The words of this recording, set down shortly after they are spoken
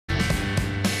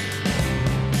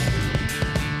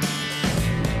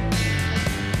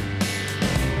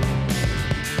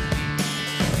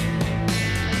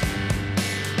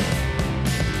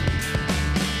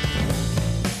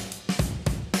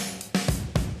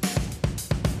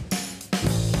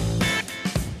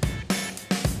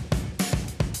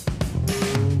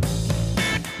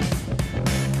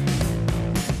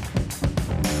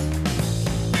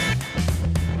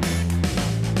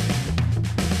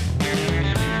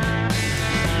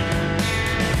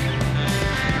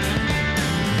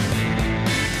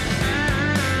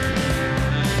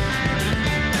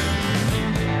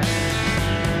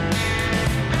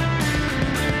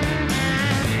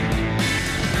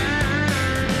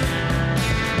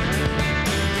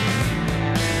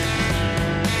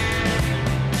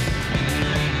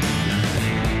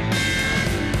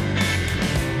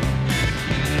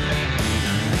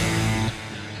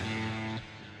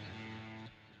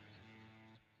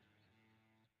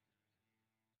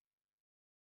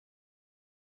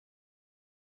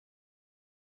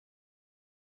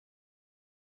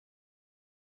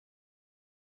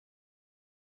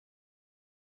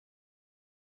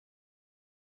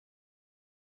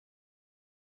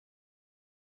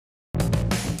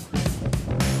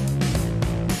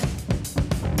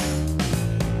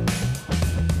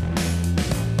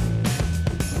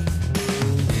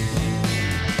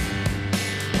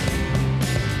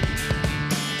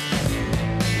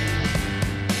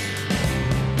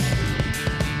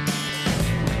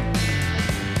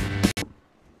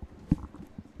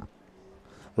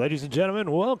Ladies and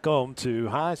gentlemen, welcome to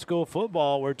high school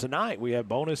football, where tonight we have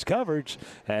bonus coverage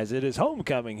as it is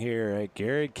homecoming here at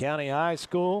Garrard County High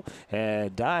School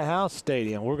at Dye House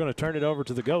Stadium. We're going to turn it over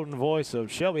to the golden voice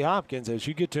of Shelby Hopkins as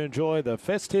you get to enjoy the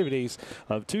festivities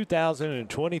of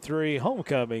 2023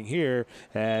 homecoming here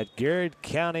at Garrard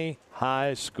County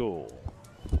High School.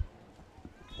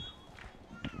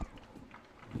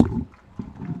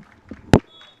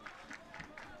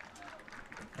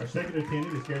 Our second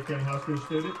attendant is Garrard County High School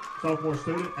student, sophomore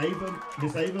student,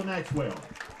 Miss Ava Maxwell.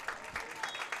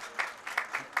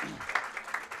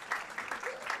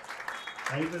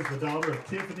 Ava is the daughter of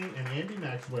Tiffany and Andy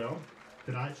Maxwell.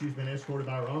 Tonight she's been escorted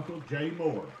by her uncle, Jay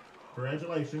Moore.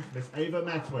 Congratulations, Miss Ava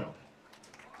Maxwell.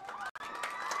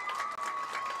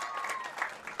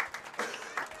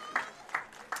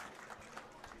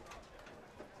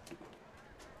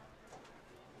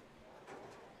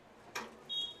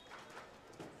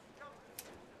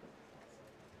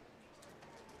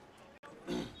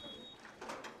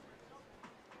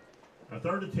 Our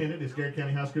third attendant is Garrard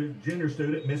County High School junior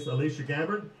student, Miss Alicia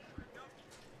Garrard.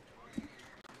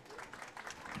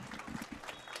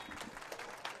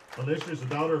 Alicia is the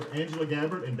daughter of Angela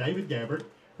Garrard and David Garrard.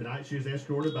 Tonight she is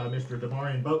escorted by Mr.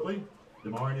 Demarion Boatley.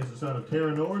 Demarion is the son of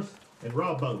Tara Norris and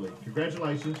Rob Boatley.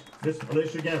 Congratulations, Miss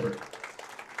Alicia Garrard.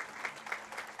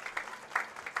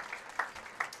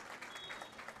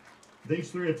 These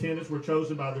three attendants were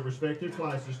chosen by their respective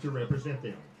classes to represent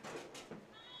them.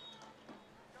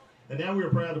 And now we are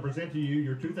proud to present to you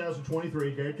your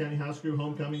 2023 Garrard County High School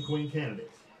Homecoming Queen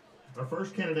candidates. Our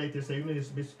first candidate this evening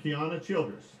is Miss Kiana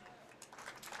Childress.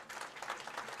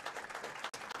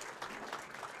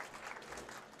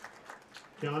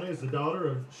 Kiana is the daughter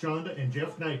of Shonda and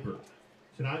Jeff Napier.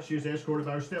 Tonight she is escorted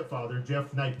by her stepfather,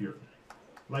 Jeff Napier.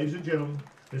 Ladies and gentlemen,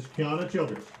 Miss Kiana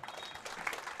Childress.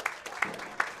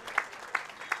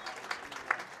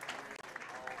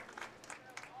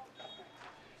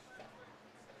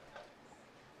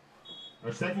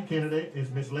 Our second candidate is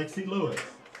Miss Lexi Lewis.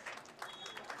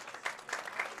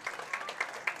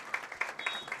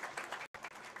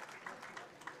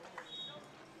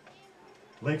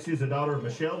 Lexi is the daughter of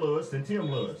Michelle Lewis and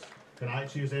Tim Lewis. Tonight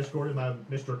she is escorted by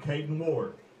Mr. Caden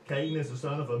Ward. Caden is the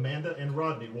son of Amanda and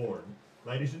Rodney Ward.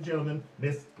 Ladies and gentlemen,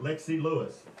 Miss Lexi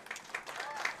Lewis.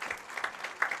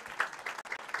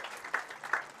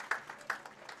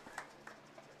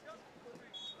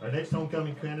 Our next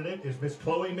homecoming candidate is Miss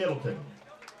Chloe Middleton.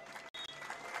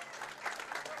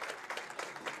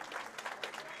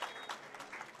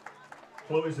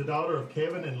 Chloe is the daughter of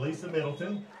Kevin and Lisa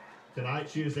Middleton. Tonight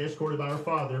she is escorted by her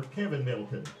father, Kevin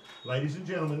Middleton. Ladies and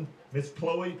gentlemen, Miss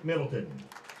Chloe Middleton.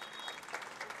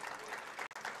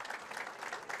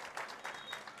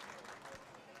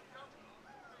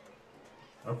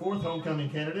 Our fourth homecoming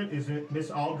candidate is Miss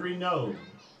Audrey Noe.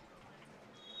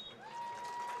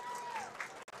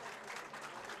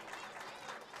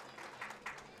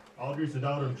 Audrey is the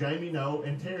daughter of Jamie Noe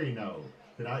and Terry Noe.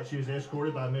 Tonight she is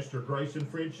escorted by Mr. Grayson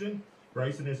Fridgeton.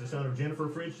 Grayson is the son of Jennifer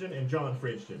Fridgeton and John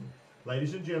Fridgeton.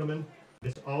 Ladies and gentlemen,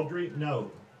 Miss Audrey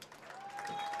Noe.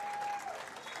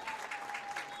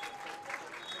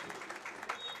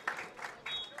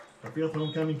 Our fifth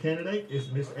homecoming candidate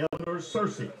is Miss Eleanor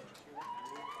Searcy.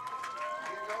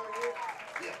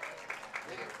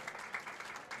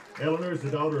 Eleanor is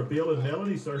the daughter of Bill and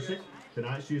Melanie Searcy.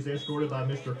 Tonight she is escorted by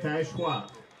Mr. Cash White.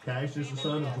 Cash is the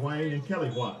son of Dwayne and Kelly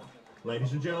White.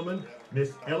 Ladies and gentlemen,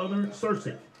 Miss Eleanor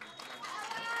Searcy.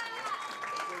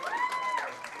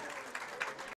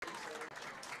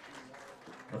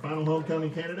 Our final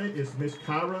homecoming candidate is Miss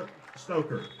Kyra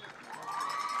Stoker.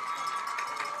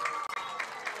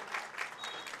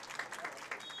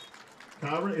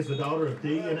 Kyra is the daughter of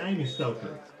Dee and Amy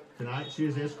Stoker. Tonight she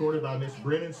is escorted by Miss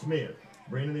Brennan Smith.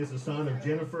 Brennan is the son of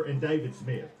Jennifer and David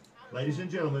Smith. Ladies and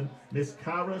gentlemen, Miss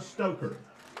Kyra Stoker.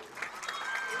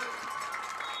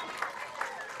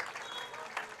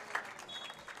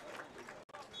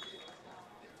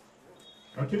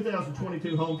 Our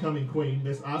 2022 homecoming queen,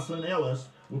 Miss Iselin Ellis,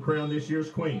 will crown this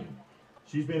year's queen.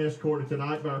 She's been escorted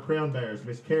tonight by our crown bearers,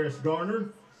 Miss Karis Garner,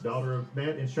 daughter of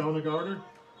Matt and Shauna Garner,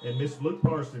 and Miss Luke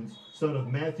Parsons, son of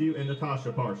Matthew and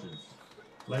Natasha Parsons.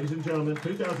 Ladies and gentlemen,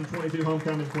 2022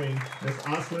 homecoming queen, Miss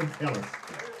Iselin Ellis.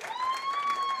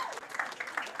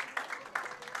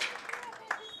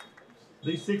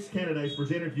 These 6 candidates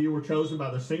presented to you were chosen by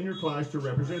the senior class to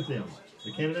represent them.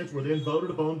 The candidates were then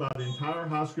voted upon by the entire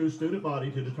high school student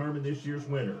body to determine this year's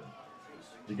winner.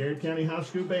 The Garrard County High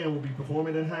School Band will be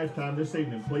performing at halftime this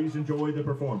evening. Please enjoy the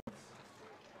performance.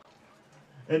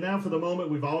 And now for the moment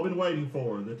we've all been waiting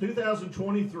for. The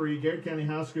 2023 Garrard County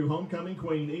High School Homecoming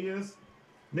Queen is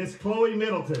Miss Chloe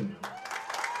Middleton.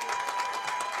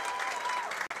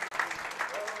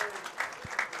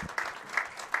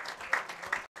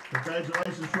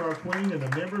 Congratulations to our queen and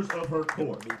the members of her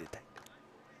court.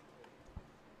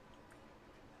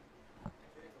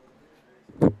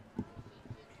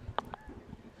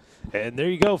 And there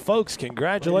you go, folks.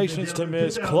 Congratulations to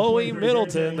Miss Chloe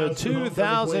Middleton, the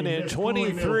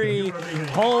 2023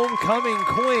 homecoming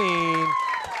queen,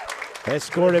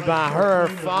 escorted by her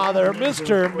father,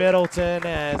 Mr. Middleton,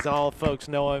 as all folks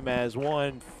know him as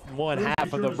one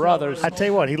half of the brothers. I tell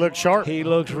you what, he looks sharp. He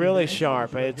looks really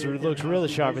sharp. It looks really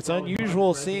sharp. It's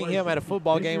unusual seeing him at a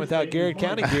football game without Garrard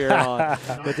County gear on,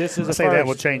 but this is a say first. That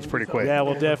will change pretty quick. Yeah,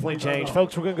 will definitely change.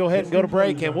 Folks, we're going to go ahead and go to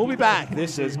break, and we'll be back.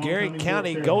 This is Garrard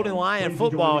County Golden Lion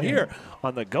football here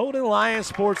on the Golden Lion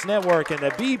Sports Network in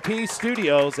the BP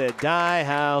studios at Die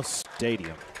House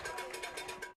Stadium.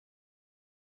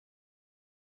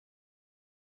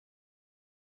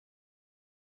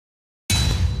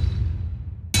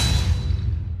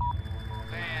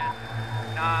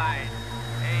 Nine,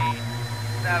 8,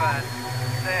 7,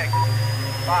 6,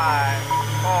 5,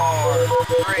 4,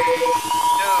 3, 2,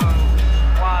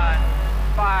 1,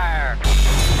 fire.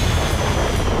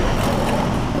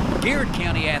 Garrard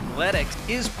County Athletics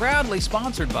is proudly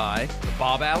sponsored by the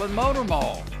Bob Allen Motor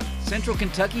Mall, Central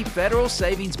Kentucky Federal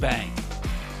Savings Bank,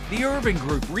 the Irving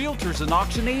Group Realtors and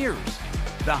Auctioneers,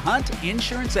 the Hunt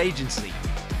Insurance Agency,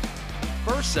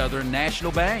 First Southern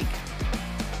National Bank,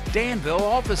 Danville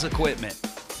Office Equipment,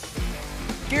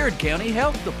 Garrard County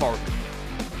Health Department,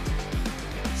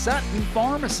 Sutton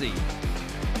Pharmacy,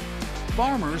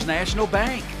 Farmers National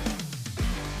Bank,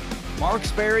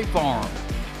 Marksberry Farm,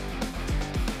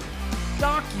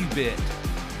 DocuBit,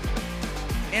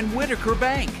 and Whitaker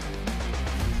Bank.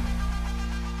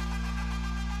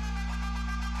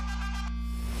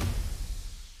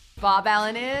 Bob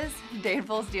Allen is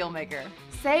Danville Steelmaker.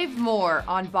 Save more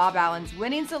on Bob Allen's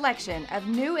winning selection of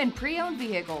new and pre-owned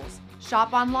vehicles.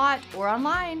 Shop on lot or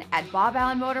online at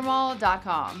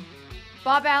boballenmotormall.com.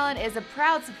 Bob Allen is a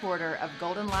proud supporter of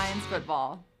Golden Lions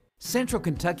football. Central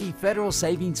Kentucky Federal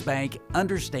Savings Bank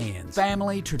understands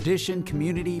family, tradition,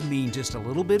 community mean just a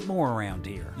little bit more around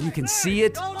here. You can see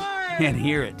it and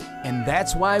hear it. And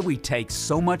that's why we take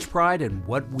so much pride in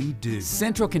what we do.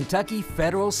 Central Kentucky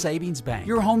Federal Savings Bank.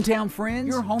 Your hometown friends,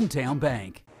 your hometown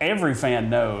bank. Every fan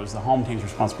knows the home team's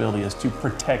responsibility is to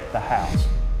protect the house.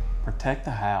 Protect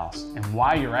the house. And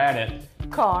while you're at it,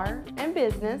 car and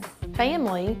business,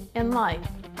 family and life.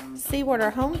 See what our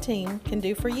home team can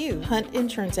do for you. Hunt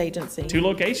Insurance Agency. 2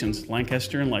 locations,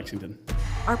 Lancaster and Lexington.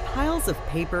 Are piles of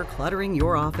paper cluttering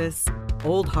your office?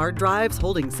 Old hard drives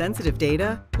holding sensitive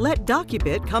data? Let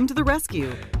DocuBit come to the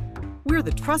rescue. We're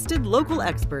the trusted local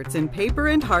experts in paper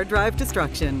and hard drive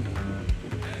destruction.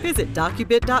 Visit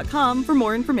docubit.com for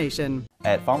more information.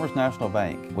 At Farmers National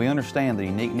Bank, we understand the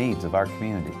unique needs of our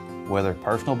community, whether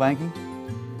personal banking,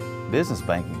 business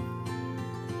banking,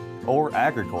 or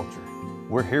agriculture.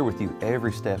 We're here with you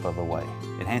every step of the way,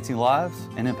 enhancing lives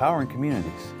and empowering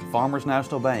communities. Farmers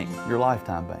National Bank, your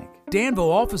lifetime bank.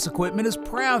 Danville Office Equipment is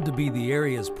proud to be the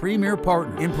area's premier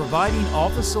partner in providing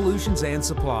office solutions and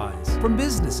supplies. From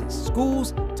businesses,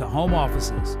 schools, to home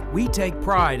offices, we take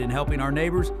pride in helping our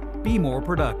neighbors be more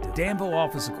productive. Danville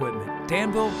Office Equipment,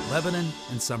 Danville, Lebanon,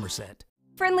 and Somerset.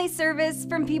 Friendly service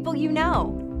from people you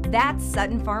know. That's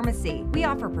Sutton Pharmacy. We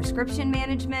offer prescription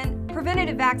management,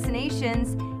 preventative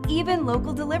vaccinations, even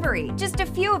local delivery. Just a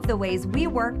few of the ways we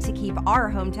work to keep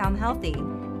our hometown healthy.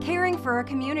 Caring for our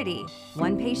community,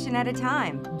 one patient at a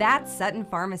time. That's Sutton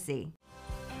Pharmacy.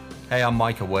 Hey, I'm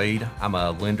Micah Wade. I'm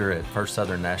a lender at First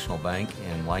Southern National Bank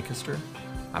in Lancaster.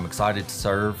 I'm excited to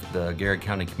serve the Garrard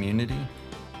County community.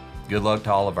 Good luck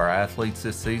to all of our athletes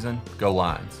this season. Go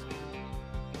Lions.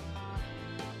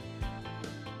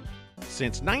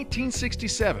 Since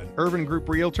 1967, Urban Group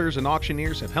Realtors and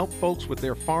Auctioneers have helped folks with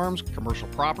their farms, commercial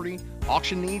property,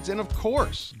 auction needs, and of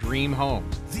course, dream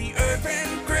homes. The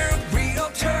Urban Group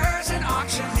Realtors and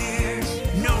Auctioneers,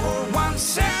 no one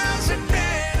sells it better.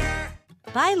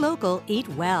 Buy local, eat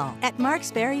well at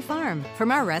Marksberry Farm.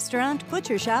 From our restaurant,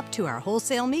 butcher shop to our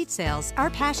wholesale meat sales, our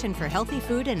passion for healthy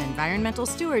food and environmental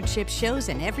stewardship shows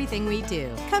in everything we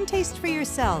do. Come taste for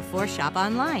yourself or shop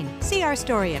online. See our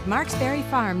story at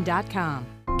marksberryfarm.com.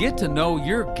 Get to know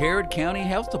your Garrard County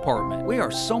Health Department. We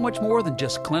are so much more than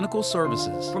just clinical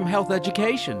services. From health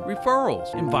education,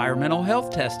 referrals, environmental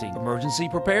health testing, emergency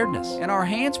preparedness, and our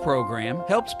HANDS program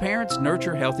helps parents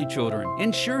nurture healthy children,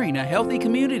 ensuring a healthy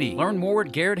community. Learn more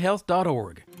at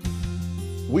garrardhealth.org.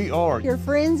 We are your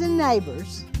friends and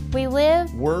neighbors. We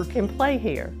live, work, and play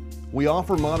here. We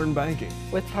offer modern banking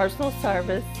with personal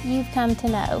service you've come to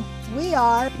know. We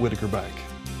are Whitaker Bank.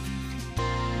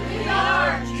 We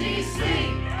are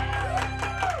GC.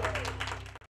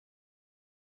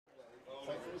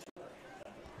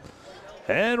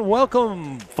 And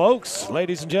welcome, folks,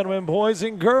 ladies and gentlemen, boys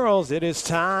and girls. It is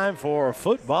time for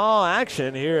football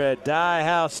action here at Dye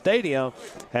House Stadium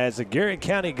as the Garrett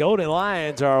County Golden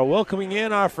Lions are welcoming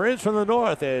in our friends from the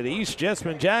north at East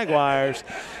Jessamine Jaguars.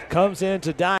 Comes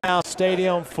into Dye House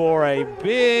Stadium for a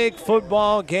big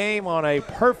football game on a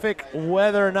perfect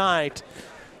weather night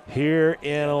here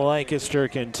in Lancaster,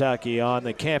 Kentucky on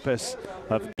the campus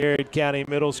of Garrett County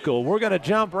Middle School. We're going to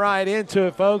jump right into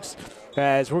it, folks,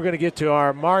 as we're going to get to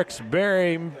our Marks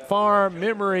Berry Farm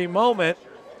memory moment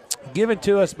given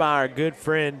to us by our good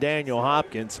friend Daniel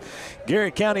Hopkins.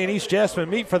 Garrett County and East Jessamine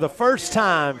meet for the first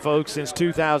time, folks, since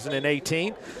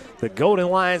 2018. The Golden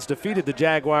Lions defeated the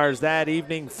Jaguars that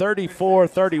evening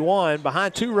 34-31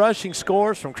 behind two rushing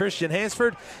scores from Christian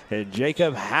Hansford and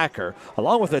Jacob Hacker,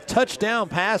 along with a touchdown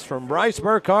pass from Bryce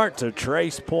Burkhart to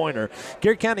Trace Pointer.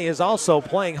 Garrett County is also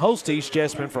playing host to East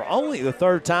Jessamine for only the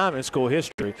third time in school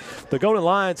history. The Golden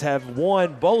Lions have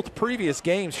won both previous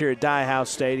games here at Dye House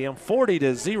Stadium,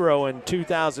 40-0 in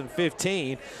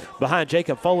 2015, behind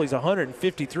Jacob Foley's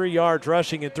 153 yards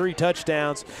rushing and 3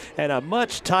 touchdowns, and a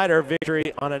much tighter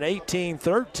victory on an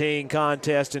 18-13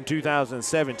 contest in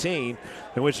 2017,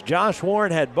 in which Josh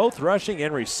Warren had both rushing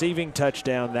and receiving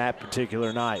touchdown that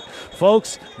particular night.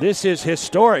 Folks, this is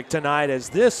historic tonight as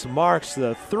this marks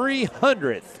the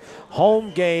 300th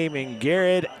home game in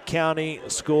Garrett County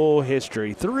school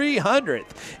history. 300th,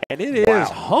 and it is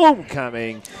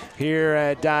homecoming here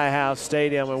at Dye House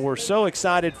Stadium, and we're so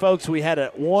excited, folks. We had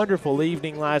a wonderful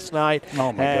evening last night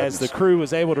as the crew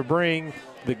was able to bring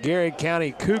the Garrett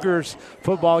County Cougars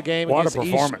football game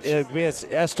against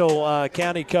Estill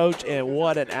County coach, and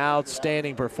what an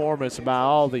outstanding performance by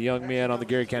all the young men on the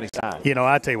Garrett County side. You know,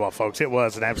 I tell you what, folks, it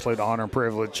was an absolute honor and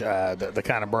privilege to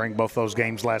kind of bring both those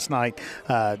games last night.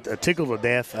 Tickled to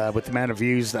death with the amount of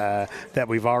views that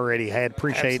we've already had.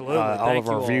 Appreciate all of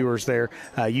our viewers there.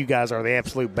 You guys are the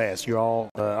absolute best. You all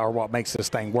are what makes this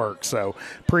thing work. So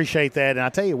appreciate that. And I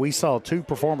tell you, we saw 2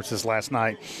 performances last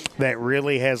night that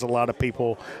really has a lot of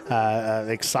people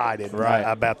excited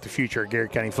about the future of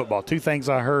Garrett County football. 2 things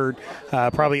I heard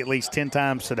probably at least 10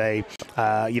 times today.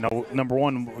 Number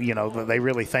one, they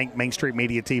really thank Main Street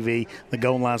Media TV, the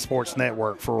Golden Line Sports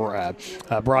Network for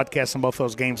broadcasting both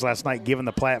those games last night, giving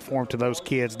the platform to those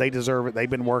kids. They deserve it. They've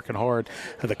been working hard.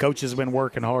 The coaches have been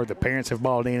working hard. The parents have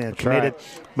bought in and committed.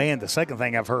 Man, the second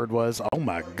thing I've heard was, oh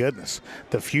my goodness,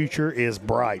 the future is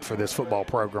bright for this football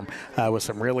program with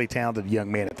some really talented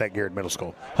young men at that Garrett Middle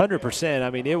School. 100%. I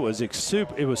mean, it was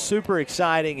super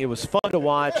exciting. It was fun to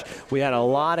watch. We had a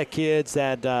lot of kids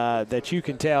that you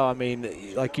can tell. I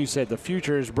mean, like you said, the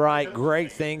future is bright.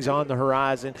 Great things on the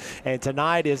horizon. And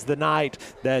tonight is the night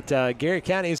that Garrett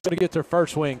County is going to get their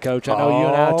first win, Coach. I know you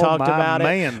and I talked about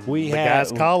it. The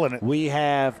guy's calling it. We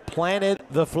have planted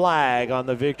the flag on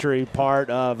the victory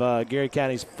part of Garrett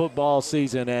County's football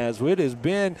season, as it has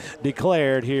been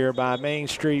declared here by Main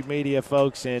Street Media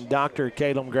folks and Dr.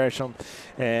 Caleb Gresham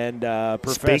and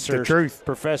Professor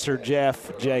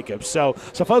Jeff Jacobs. So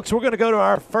folks, we're going to go to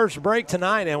our first break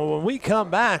tonight, and when we come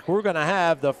back, we're going to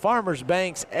have the Farmers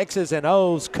Bank's X's and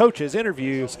O's coaches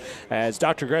interviews as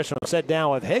Dr. Gresham sat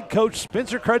down with head coach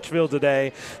Spencer Crutchfield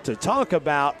today to talk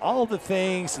about all the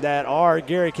things that are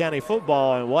Garrett County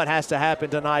football and what has to happen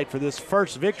tonight for this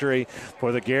first victory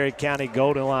for the Garrett County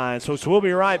Golden Lions. So we'll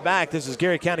be right back. This is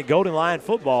Garrett County Golden Lion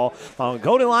football on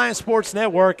Golden Lion Sports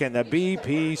Network and the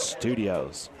BP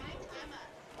Studios.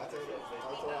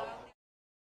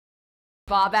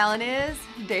 Bob Allen is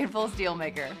Danville's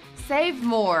Dealmaker. Save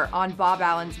more on Bob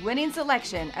Allen's winning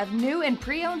selection of new and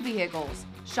pre-owned vehicles.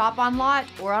 Shop on lot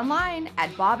or online at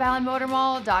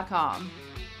boballenmotormall.com.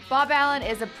 Bob Allen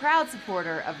is a proud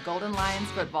supporter of Golden Lions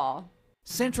football.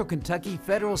 Central Kentucky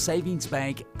Federal Savings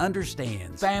Bank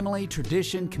understands family,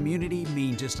 tradition, community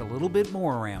mean just a little bit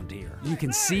more around here. You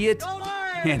can see it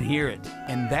and hear it,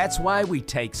 and that's why we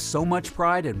take so much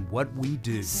pride in what we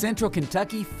do. Central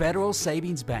Kentucky Federal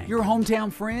Savings Bank, your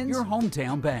hometown friends, your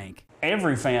hometown bank.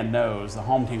 Every fan knows the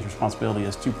home team's responsibility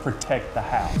is to protect the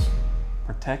house.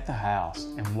 Protect the house.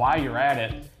 And while you're at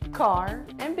it, car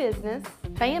and business,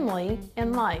 family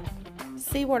and life.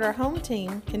 See what our home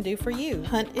team can do for you.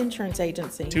 Hunt Insurance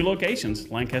Agency. 2 locations,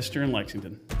 Lancaster and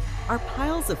Lexington. Are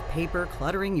piles of paper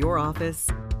cluttering your office?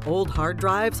 Old hard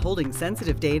drives holding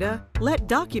sensitive data? Let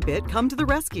DocuBit come to the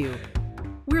rescue.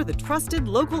 We're the trusted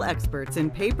local experts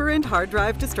in paper and hard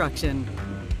drive destruction.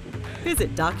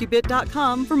 Visit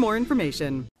DocuBit.com for more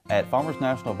information. At Farmers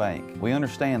National Bank, we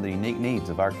understand the unique needs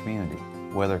of our community,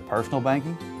 whether personal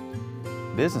banking,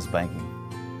 business banking,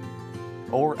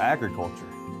 or agriculture.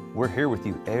 We're here with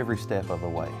you every step of the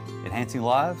way, enhancing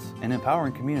lives and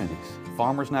empowering communities.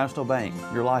 Farmers National Bank,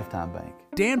 your lifetime bank.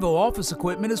 Danville Office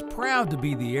Equipment is proud to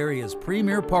be the area's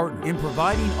premier partner in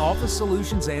providing office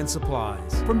solutions and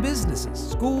supplies. From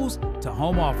businesses, schools, to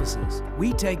home offices,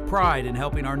 we take pride in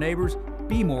helping our neighbors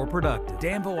be more productive.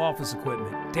 Danville Office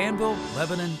Equipment, Danville,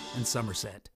 Lebanon, and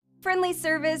Somerset. Friendly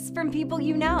service from people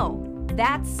you know.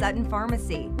 That's Sutton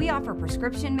Pharmacy. We offer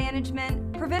prescription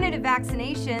management, preventative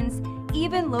vaccinations,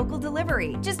 even local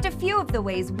delivery. Just a few of the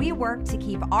ways we work to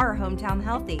keep our hometown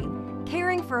healthy.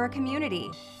 Caring for a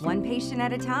community, one patient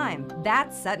at a time.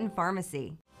 That's Sutton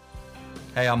Pharmacy.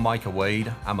 Hey, I'm Micah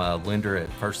Wade. I'm a lender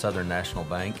at First Southern National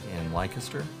Bank in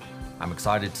Lancaster. I'm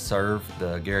excited to serve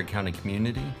the Garrard County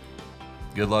community.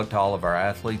 Good luck to all of our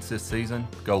athletes this season.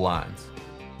 Go Lions.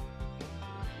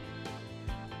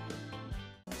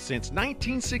 Since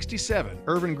 1967,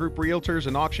 Urban Group Realtors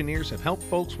and Auctioneers have helped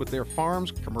folks with their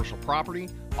farms, commercial property,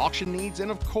 auction needs,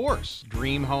 and of course,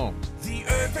 dream homes. The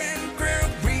Urban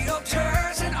Group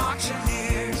Realtors and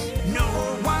Auctioneers. No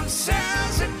one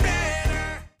sells it better.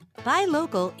 Buy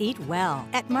local, eat well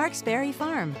at Mark's Berry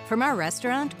Farm. From our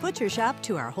restaurant, butcher shop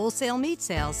to our wholesale meat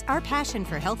sales, our passion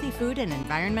for healthy food and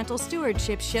environmental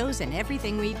stewardship shows in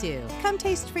everything we do. Come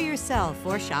taste for yourself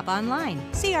or shop online.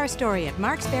 See our story at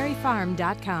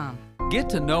marksberryfarm.com. Get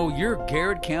to know your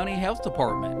Garrard County Health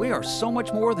Department. We are so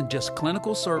much more than just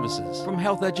clinical services. From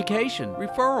health education,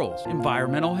 referrals,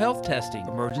 environmental health testing,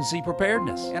 emergency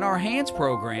preparedness, and our HANDS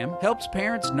program helps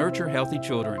parents nurture healthy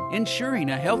children, ensuring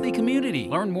a healthy community.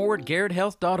 Learn more at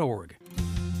garrardhealth.org.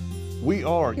 We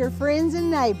are your friends and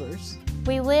neighbors.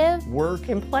 We live, work,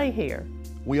 and play here.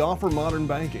 We offer modern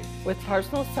banking with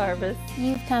personal service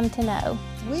you've come to know.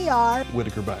 We are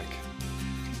Whitaker Bank.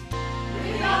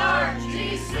 We are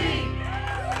GC.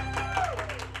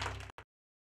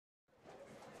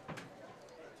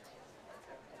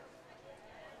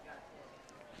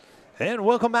 And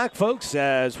welcome back, folks,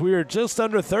 as we're just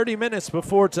under 30 minutes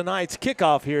before tonight's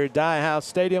kickoff here at Dye House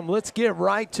Stadium. Let's get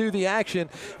right to the action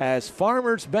as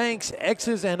Farmers Bank's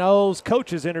X's and O's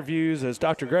coaches interviews as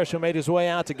Dr. Gresham made his way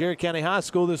out to Garrard County High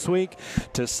School this week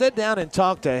to sit down and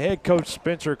talk to head coach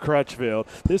Spencer Crutchfield.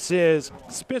 This is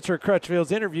Spencer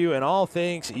Crutchfield's interview in all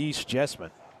things East Jessamine.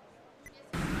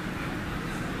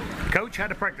 Coach,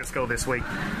 how'd the practice go this week?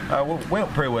 Went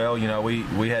pretty well. You know,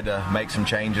 we had to make some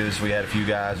changes. We had a few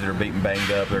guys that are beaten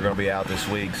banged up. They're going to be out this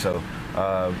week. So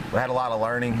we had a lot of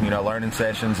learning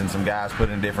sessions, and some guys put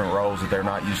in different roles that they're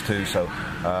not used to. So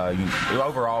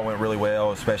overall went really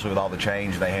well, especially with all the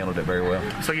change. They handled it very well.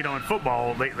 So, in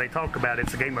football, they talk about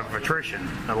it's a game of attrition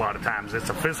a lot of times. It's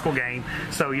a physical game.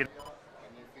 So,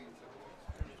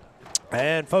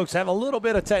 And folks have a little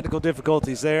bit of technical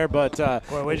difficulties there, but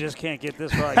well, we just can't get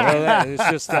this right. Well, it's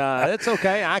just it's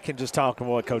okay. I can just talk on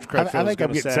what Coach Crutchfield is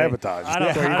going to say. I think I'm getting sabotaged.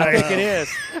 I think it is.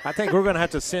 I think we're going to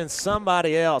have to send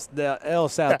somebody else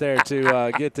out there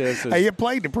to get this. Hey, you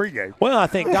played the pregame. Well, I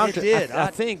think I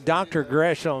think Dr.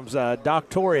 Gresham's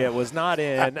doctorate was not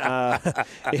in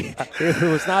it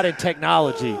was not in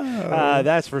technology.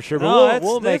 That's for sure. But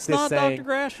we'll make this thing. Dr.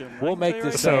 Gresham. We'll make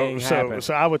this thing happen.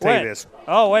 So I would tell you this.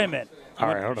 Oh, wait a minute. All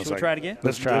right, hold on a second. Should we try it again?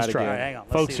 Let's try it again. Right, hang on.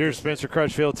 Folks, here's Spencer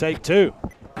Crutchfield, take two.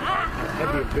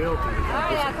 Had the ability to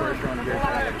put some pressure on the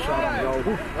Garrard shot on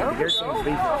goal. And the Garrard defense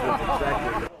was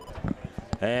exactly.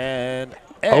 And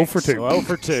X. 0 for 2. 0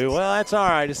 for 2. Well, that's all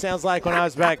right. It sounds like when I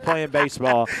was back playing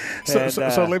baseball. So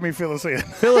let me fill us in.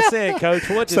 Fill us in, Coach.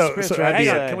 What did Spencer have to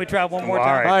say? Can we try one more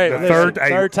time? All right. The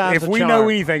third time's if the we charm. know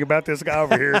anything about this guy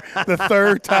over here, the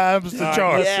third time's the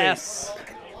charm. Yes.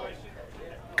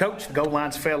 Coach, the goal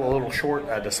lines fell a little short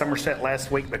to Somerset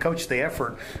last week, but Coach, the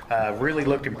effort really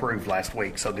looked improved last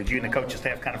week. So did you and the coaching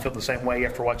staff kind of feel the same way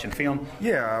after watching film?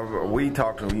 Yeah, we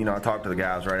talked to I talked to the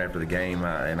guys right after the game,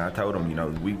 and I told them,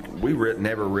 we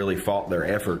never really fought their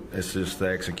effort. It's just the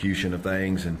execution of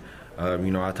things, and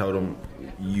I told them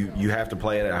you have to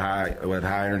play at a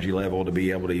high energy level to be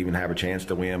able to even have a chance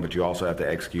to win, but you also have to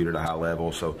execute at a high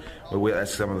level. So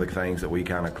that's some of the things that we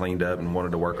kind of cleaned up and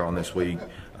wanted to work on this week.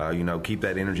 Keep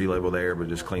that energy level there, but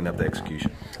just clean up the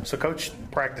execution. So, Coach,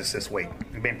 practice this week.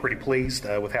 You've been pretty pleased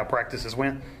with how practices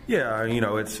went? Yeah,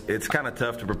 it's kind of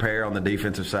tough to prepare on the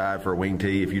defensive side for a wing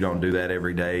tee if you don't do that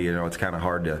every day. It's kind of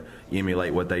hard to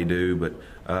emulate what they do. But,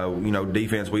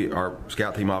 defense, our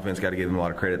scout team offense, got to give them a lot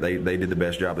of credit. They did the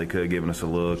best job they could, giving us a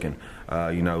look. And,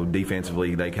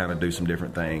 defensively, they kind of do some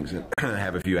different things and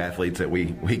have a few athletes that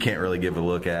we can't really give a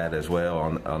look at as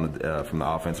well from the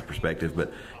offensive perspective.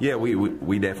 But, yeah,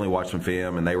 we definitely watched some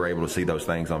film, and they were able to see those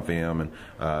things on film, and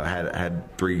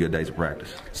had 3 good days of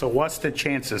practice. So what's the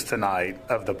chances tonight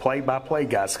of the play-by-play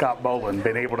guy, Scott Boland,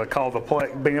 being able to call the play,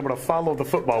 being able to follow the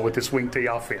football with this wing T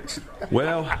offense?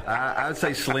 Well, I'd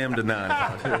say slim to none.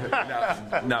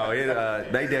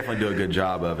 They definitely do a good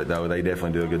job of it, though. They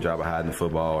definitely do a good job of hiding the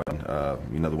football. And,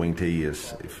 the wing T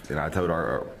is, and I told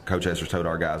Coach Esther's told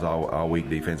our guys all week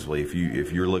defensively,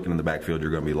 if you're looking in the backfield,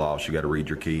 you're going to be lost. You got to read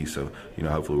your keys. So,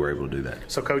 hopefully we're able to do that.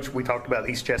 So, Coach, we talked about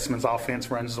East Jessamine's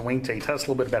offense runs the wing T. Tell us a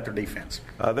little bit about their defense.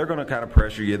 They're going to kind of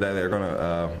pressure you. They're going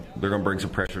to bring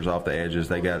some pressures off the edges.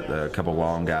 They got a couple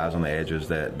long guys on the edges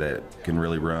that can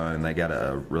really run, and they got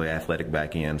a really athletic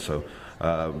back end. So.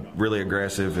 Really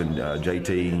aggressive, and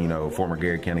JT, former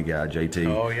Garrard County guy, JT.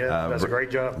 Oh, yeah, does a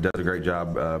great job. Does a great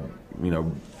job.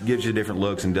 Gives you different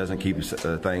looks and doesn't keep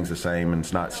things the same, and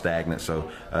it's not stagnant.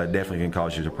 So definitely can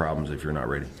cause you some problems if you're not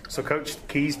ready. So, Coach,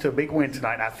 keys to a big win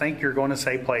tonight. I think you're going to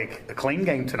say play a clean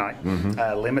game tonight,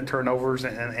 limit turnovers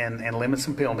and limit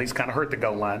some penalties. Kind of hurt the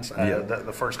goal lines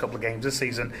the first couple of games this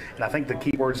season. And I think the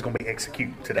key word is going to be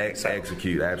execute today.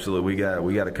 Execute, absolutely.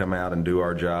 We got to come out and do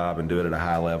our job and do it at a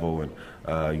high level. And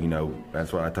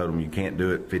that's what I told them. You can't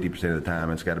do it 50% of the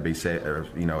time. It's got to be 85,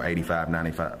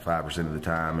 95% of the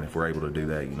time. And if we're able to do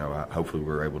that, hopefully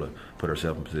we're able to put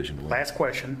ourselves in position to win. Last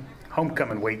question.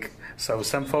 Homecoming week. So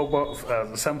some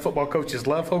football coaches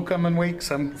love homecoming week.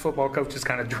 Some football coaches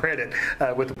kind of dread it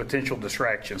with the potential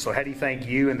distraction. So how do you think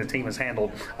you and the team has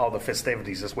handled all the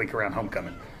festivities this week around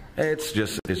homecoming? It's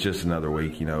just another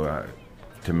week.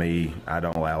 To me, I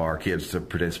don't allow our kids to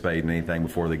participate in anything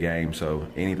before the game. So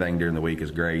anything during the week is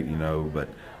great, but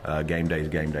game day is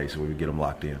game day, so we would get them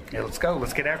locked in. Yeah, let's go.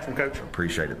 Let's get after them, Coach.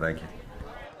 Appreciate it. Thank you.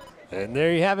 And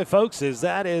there you have it, folks.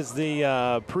 That is the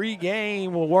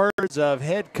pregame words of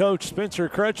head coach Spencer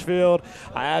Crutchfield.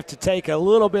 I have to take a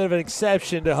little bit of an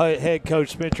exception to head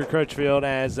coach Spencer Crutchfield,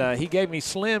 as he gave me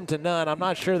slim to none. I'm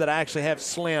not sure that I actually have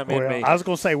slim in me. I was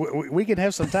going to say, we can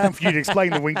have some time for you to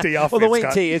explain the wing T offense. Well, the wing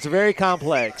T, it's very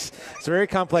complex. It's very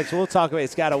complex. We'll talk about it.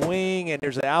 It's got a wing, and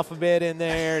there's an alphabet in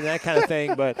there and that kind of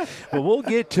thing. But we'll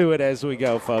get to it as we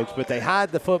go, folks. But they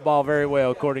hide the football very well,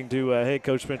 according to head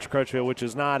coach Spencer Crutchfield, which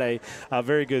is not a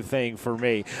very good thing for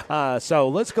me. So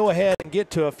let's go ahead and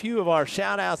get to a few of our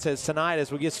shout-outs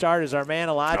as we get started. As our man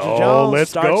Elijah Jones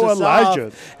let's starts go, us Elijah.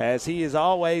 off, as he is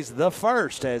always the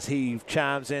first, as he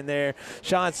chimes in there.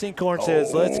 Sean Sinkhorn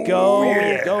says, let's go,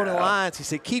 Golden Lions. He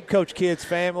said, keep Coach Kidd's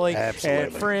family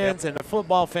and friends and the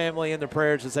football family in their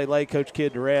prayers as they lay Coach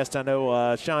Kidd to rest. I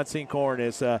know Sean Sinkhorn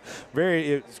is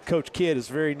Coach Kidd is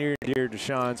very near and dear to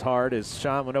Sean's heart, as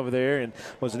Sean went over there and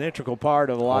was an integral part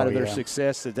of a lot of their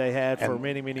success that they had for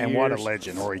many years. And what a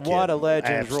legend, Roy Kidd. What a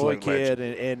legend, Absolute Roy Kidd.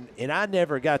 And I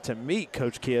never got to meet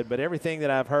Coach Kidd, but everything that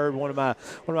I've heard, one of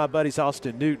my buddies,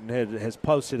 Austin Newton, has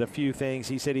posted a few things.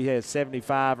 He said he has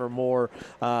 75 or more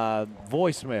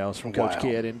voicemails from Coach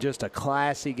Kidd, and just a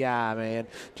classy guy, man,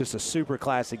 just a super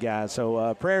classy guy.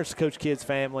 So prayers to Coach Kidd's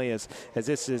family as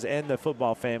this is, and the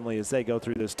football family as they go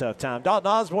through this tough time. Dalton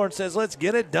Osborne says, let's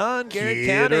get it done, Garrett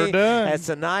County. As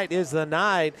tonight is the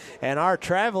night, and our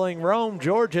traveling Rome,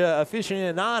 Georgia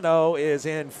aficionado is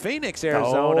in Phoenix,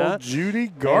 Arizona. Oh, Judy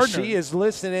Gardner. And she is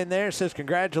listening in there. Says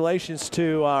congratulations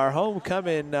to our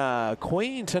homecoming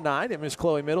queen tonight, and Miss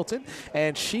Chloe Middleton.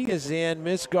 And she is in.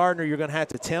 Miss Gardner, you're going to have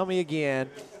to tell me again,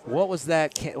 what was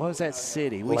that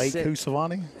city? Lake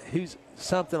Housavani?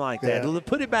 Something like that. Yeah.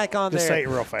 Put it back on Just there. Say it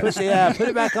real fast. Put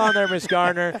it back on there, Miss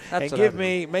Gardner, and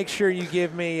make sure you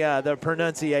give me the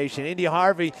pronunciation. India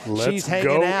Harvey, she's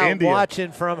hanging out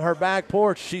watching from her back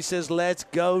porch. She says, let's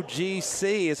go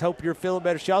GC. Hope you're feeling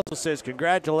better. She also says,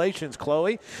 congratulations,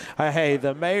 Chloe. Hey,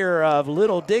 the mayor of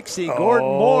Little Dixie, Gordon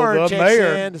Moore, checks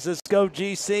in. Says, go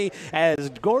GC. As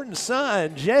Gordon's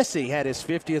son, Jesse, had his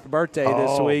 50th birthday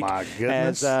this week. My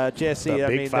goodness. As Jesse,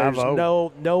 there's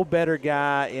no better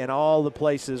guy in all the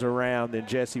places around than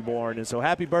Jesse Bourne. And so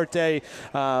happy birthday,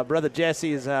 Brother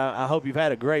Jesse. I hope you've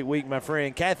had a great week, my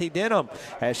friend. Kathy Denham,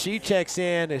 as she checks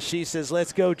in, as she says,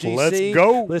 let's go GC. Let's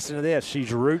go. Listen to this.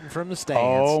 She's rooting from the stands.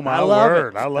 Oh, my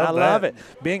word. I love it.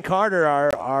 Ben Carter,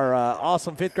 our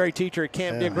awesome fifth grade teacher at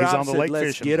Camp Dick Robinson, said,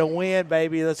 let's get a win,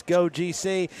 baby. Let's go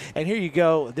GC. And here you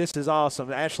go. This is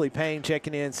awesome. Ashley Payne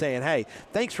checking in saying, hey,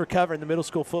 thanks for covering the middle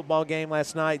school football game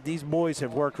last night. These boys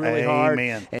have worked really hard,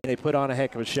 and they put on a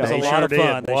heck of a show. lot of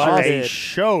fun. What a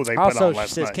show they put also, on last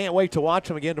she says, night. can't wait to watch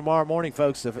them again tomorrow morning,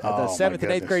 folks. The 7th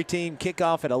and 8th grade team kick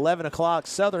off at 11 o'clock,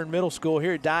 Southern Middle School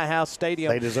here at Dye House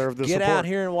Stadium. They deserve the Get support. out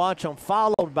here and watch them,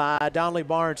 followed by Donnelly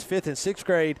Barnes' 5th and 6th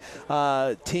grade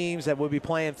teams that will be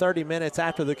playing 30 minutes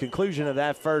after the conclusion of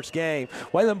that first game.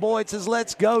 Waylon Boyd says,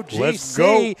 let's go, GC, Let's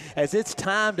go. as it's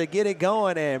time to get it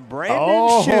going. And Brandon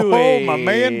Shuey, my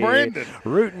man Brandon,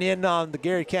 rooting in on the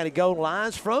Garrett County Golden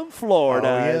Lions from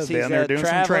Florida. He's down there doing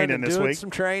some training this doing week. Some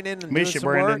training and Miss doing you, some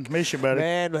Brandon. work. Miss you, buddy.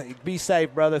 Man, be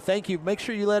safe, brother. Thank you. Make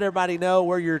sure you let everybody know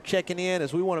where you're checking in,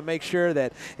 as we want to make sure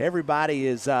that everybody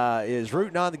is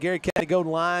rooting on the Garrett County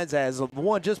Golden Lions. As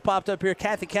one just popped up here,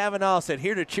 Kathy Kavanaugh said,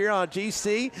 here to cheer on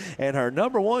GC and her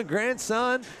 #1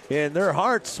 grandson in their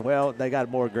hearts. Well, they got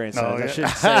more grandsons. I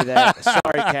shouldn't say that.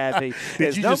 Sorry, Kathy.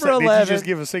 Did you number 11. Did you just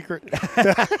give a secret?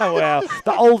 Well,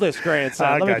 the oldest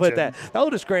grandson. Let me put gotcha. that. The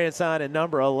oldest grandson and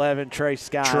number 11, Trey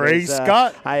Scott.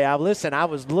 Scott. Listen, I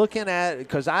was looking at,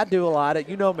 because I do a lot of,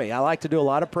 you know me, I like to do a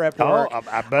lot of prep work.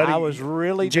 Buddy, I was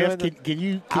really Jeff,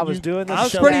 doing I was doing the I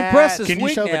was show. pretty impressed this Can you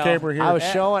week show now. the camera here? I was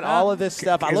showing all of this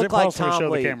stuff. I Is look it like possible to Tom show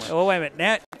the Leach. camera? Well, wait a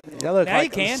minute. I look Now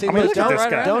like, you can. See, I mean, look, look at this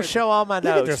guy. don't show all my Look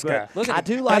at notes. this guy. But I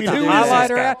do like to New do highlighter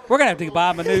this. out. We're going to have to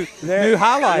buy him a new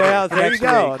highlighter. Well, there you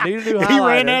go. Need a new highlighter. He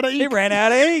ran out of ink. He ran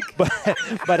out of ink.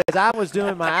 But as I was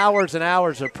doing my hours and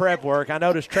hours of prep work, I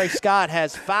noticed Trey Scott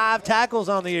has 5 tackles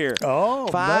on the year. Oh,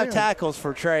 5 man. tackles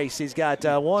for Trace. He's got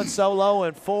 1 solo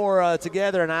and 4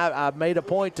 together, and I made a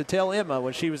point to tell Emma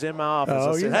when she was in my office.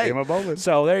 Oh, I said, yeah, hey. Emma Bowling.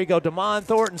 So there you go. DeMond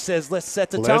Thornton says, let's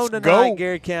set the Let's tone tonight. go.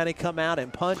 Garrett County, come out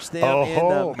and punch them in the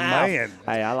Oh, mouth. man.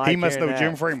 Hey, I like He must know hearing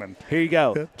Jim that. Freeman. Here you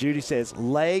go. Judy says,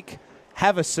 Lake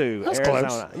Havasu, That's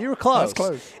Arizona. close. You were close. That's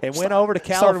close. And went over to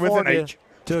Started with an California H.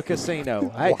 to a casino.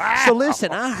 Hey, Wow. so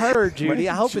listen, I heard, Judy,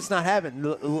 I hope it's not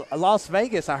happening. Las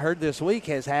Vegas, I heard this week,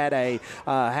 has had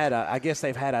I guess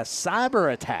they've had a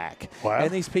cyber attack. Wow.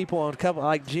 And these people on a couple,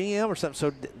 like GM or something.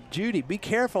 So, Judy, be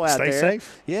careful out Stay there.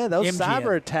 safe. Yeah, those MGM.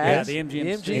 cyber attacks. Yeah, the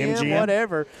MGM. MGM,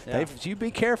 whatever. Yeah. You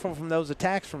be careful from those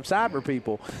attacks from cyber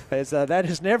people. As, that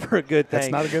is never a good thing.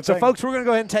 That's not a good so, thing. folks, we're going to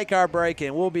go ahead and take our break,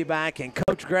 and we'll be back. And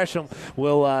Coach Gresham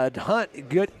will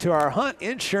get to our Hunt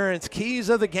Insurance keys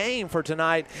of the game for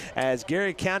tonight, as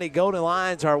Garrett County Golden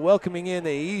Lions are welcoming in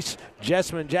the East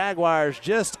Jessamine Jaguars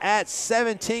just at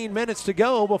 17 minutes to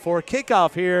go before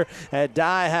kickoff here at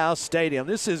Dye House Stadium.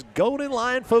 This is Golden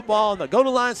Lion football on the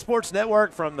Golden Lion Sports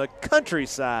Network from the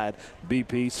Countryside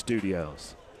BP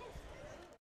Studios.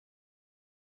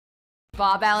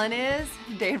 Bob Allen is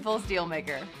Danville's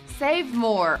Dealmaker. Save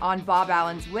more on Bob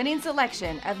Allen's winning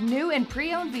selection of new and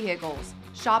pre-owned vehicles.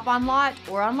 Shop on lot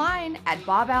or online at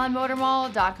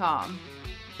boballenmotormall.com.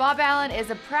 Bob Allen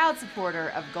is a proud supporter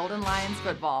of Golden Lions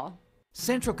football.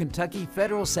 Central Kentucky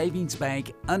Federal Savings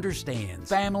Bank understands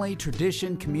family,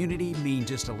 tradition, community mean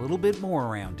just a little bit more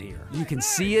around here. You can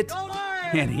see it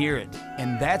and hear it,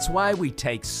 and that's why we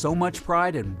take so much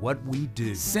pride in what we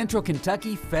do. Central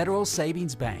Kentucky Federal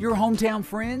Savings Bank. Your hometown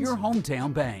friends, your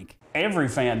hometown bank. Every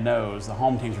fan knows the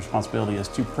home team's responsibility is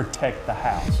to protect the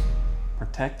house.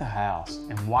 Protect the house.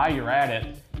 And while you're at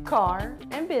it, car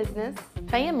and business,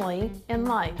 family and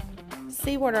life.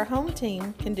 See what our home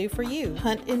team can do for you.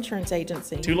 Hunt Insurance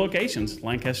Agency. 2 locations,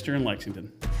 Lancaster and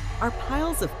Lexington. Are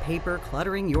piles of paper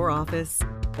cluttering your office?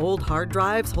 Old hard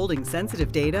drives holding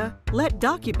sensitive data? Let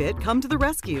DocuBit come to the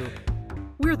rescue.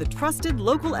 We're the trusted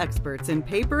local experts in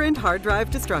paper and hard drive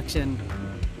destruction.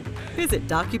 Visit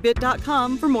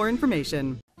DocuBit.com for more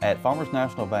information. At Farmers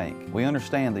National Bank, we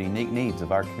understand the unique needs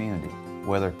of our community,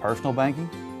 whether personal banking,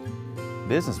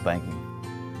 business banking,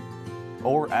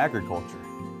 or agriculture.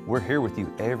 We're here with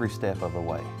you every step of the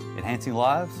way, enhancing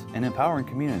lives and empowering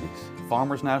communities.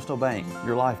 Farmers National Bank,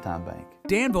 your lifetime bank.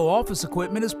 Danville Office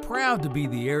Equipment is proud to be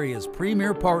the area's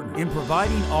premier partner in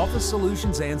providing office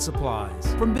solutions and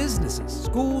supplies. From businesses,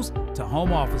 schools, to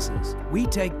home offices, we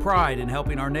take pride in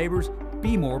helping our neighbors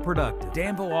be more productive.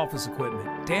 Danville Office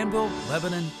Equipment, Danville,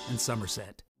 Lebanon, and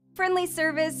Somerset. Friendly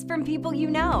service from people you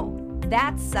know.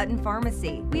 That's Sutton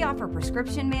Pharmacy. We offer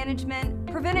prescription management,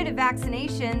 preventative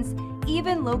vaccinations,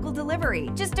 even local delivery.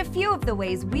 Just a few of the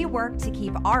ways we work to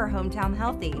keep our hometown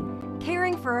healthy.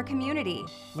 Caring for a community,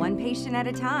 one patient at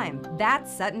a time.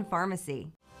 That's Sutton Pharmacy.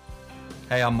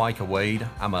 Hey, I'm Micah Wade.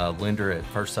 I'm a lender at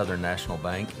First Southern National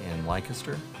Bank in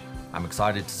Lancaster. I'm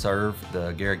excited to serve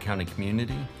the Garrett County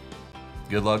community.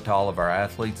 Good luck to all of our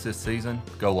athletes this season.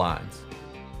 Go Lions.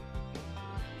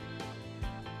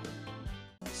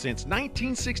 Since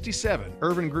 1967,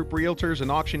 Urban Group Realtors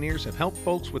and Auctioneers have helped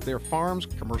folks with their farms,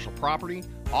 commercial property,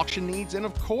 auction needs, and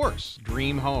of course,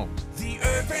 dream homes. The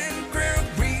Urban Group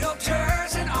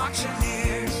Realtors and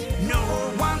Auctioneers. No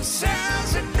one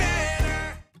sells it better.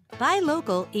 Buy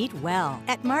local, eat well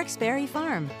at Mark's Berry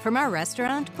Farm. From our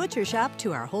restaurant, butcher shop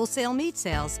to our wholesale meat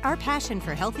sales, our passion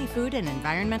for healthy food and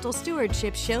environmental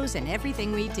stewardship shows in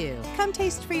everything we do. Come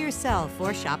taste for yourself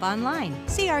or shop online.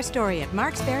 See our story at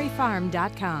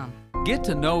marksberryfarm.com. Get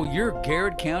to know your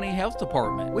Garrard County Health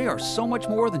Department. We are so much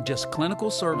more than just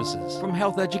clinical services. From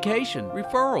health education,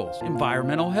 referrals,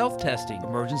 environmental health testing,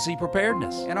 emergency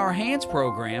preparedness, and our HANDS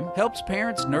program helps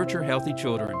parents nurture healthy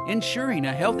children, ensuring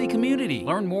a healthy community.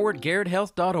 Learn more at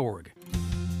garrardhealth.org.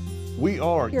 We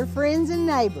are your friends and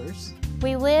neighbors.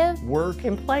 We live, work,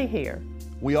 and play here.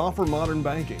 We offer modern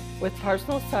banking. With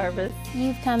personal service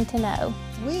you've come to know.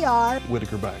 We are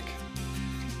Whitaker Bank.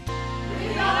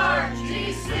 We are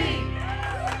GC.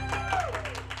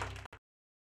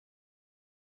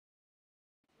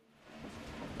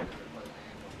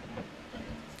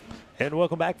 And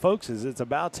welcome back, folks, as it's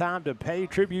about time to pay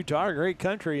tribute to our great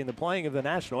country in the playing of the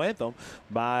national anthem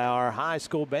by our high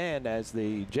school band as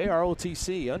the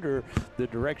JROTC under the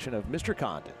direction of Mr.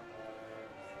 Condon.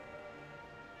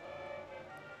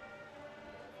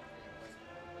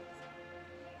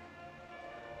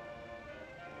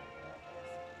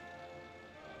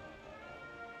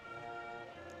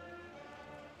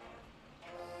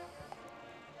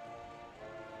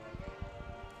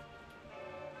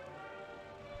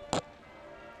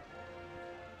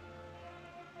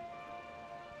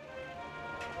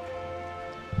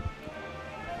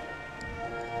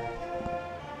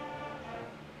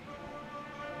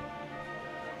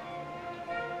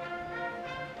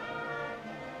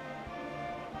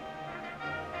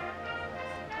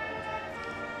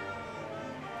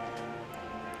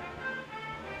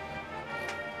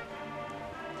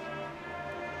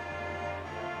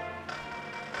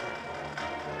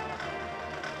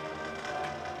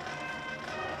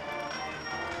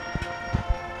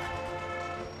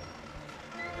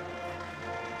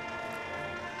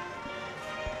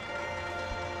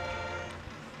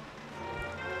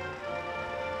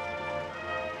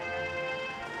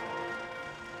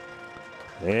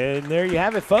 And there you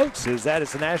have it, folks, as that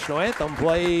is the national anthem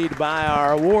played by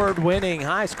our award-winning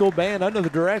high school band under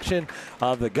the direction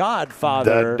of the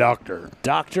Godfather,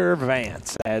 Dr.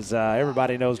 Vance. As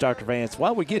everybody knows Dr. Vance,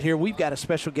 while we get here, we've got a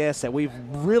special guest that we've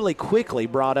really quickly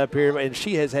brought up here, and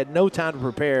she has had no time to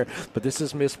prepare, but this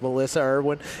is Miss Melissa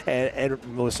Irwin, and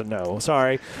Melissa, no,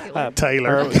 sorry.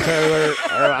 Taylor.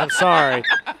 I'm sorry.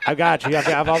 I got you.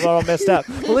 I've all messed up.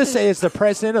 Melissa is the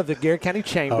president of the Garrard County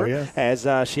Chamber, as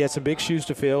she has some big shoes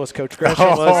to fill, as Coach Gresham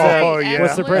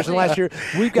was the president last year.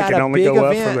 We've got a big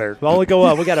event. Only go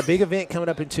up. We got a big event coming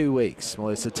up in 2 weeks.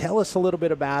 Melissa, tell us a little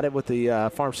bit about it with the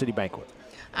Farm City Banquet.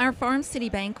 Our Farm City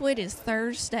Banquet is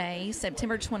Thursday,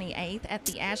 September 28th at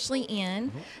the Ashley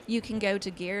Inn. You can go to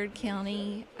Garrard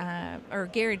County or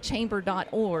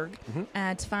GarrardChamber.org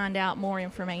to find out more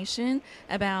information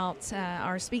about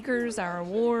our speakers, our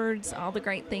awards, all the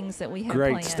great things that we have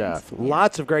planned. Great stuff.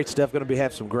 Lots of great stuff. Going to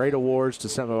have some great awards to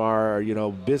some of our,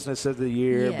 Business of the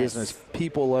Year, Business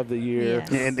People of the Year.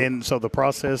 Yes. And so the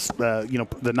process,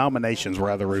 the nominations were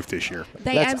out of the roof this year.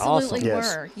 They absolutely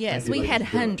were. Yes, we had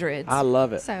hundreds. I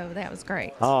love it. So that was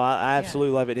great. Oh, I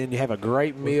absolutely love it. And you have a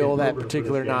great meal that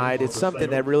particular night. It's something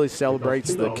that really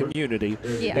celebrates the community.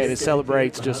 Yes. And it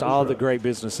celebrates just all the great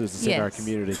businesses that's in our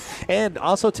community. And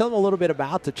also tell them a little bit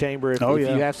about the Chamber if you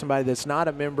have somebody that's not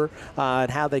a member and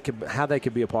how they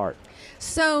could be a part.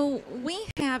 So we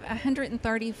have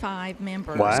 135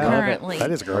 members currently. That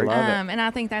is great. And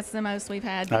I think that's the most we've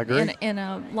had in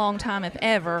a long time, if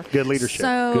ever. Good leadership.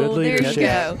 So Good leadership.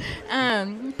 There you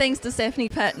go. Thanks to Stephanie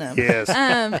Putnam. Yes.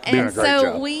 And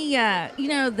so we, the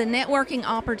networking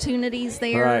opportunities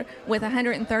there with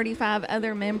 135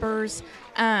 other members,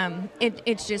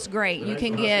 it's just great. You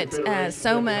can get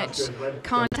so much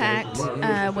contact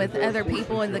with other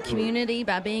people in the community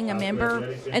by being a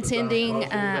member, attending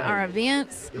our events,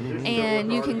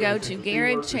 and you can go to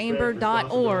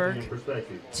GarrardChamber.org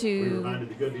to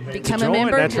become a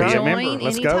member, to join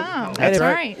anytime. That's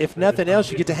right. If nothing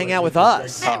else, you get to hang out with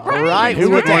us. Right. Who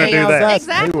would want to do that?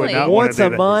 Exactly. Once a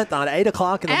month on 8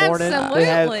 o'clock in the morning,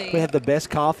 Absolutely. we have the best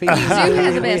coffee. We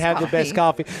have the best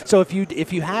coffee. So if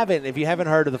you haven't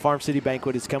heard of the Farm City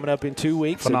Banquet, it's coming up in 2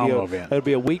 weeks. Phenomenal event. It'll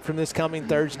be a week from this coming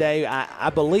Thursday. I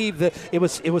believe that it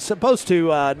was supposed to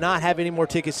not have any more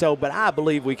tickets sold, but I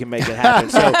believe we can make it happen.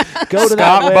 So go to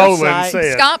that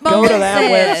website. Go to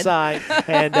that website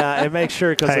and make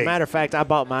sure, because as a matter of fact, I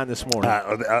bought mine this morning.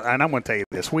 And I'm going to tell you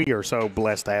this: we are so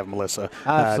blessed to have Melissa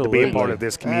to be a part of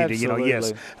this community.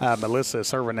 Absolutely. Melissa Melissa is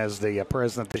serving as the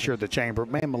president this year of the chamber.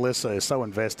 Man, Melissa is so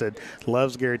invested,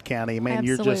 loves Garrett County. Man,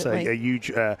 Absolutely. you're just a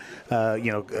huge,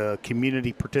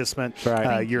 community participant.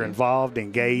 Right. You're involved,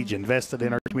 engaged, invested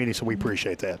in our community, so we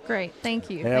appreciate that. Great. Thank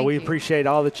you. Yeah, Thank we you. appreciate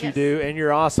all that you do and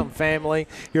your awesome family.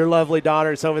 Your lovely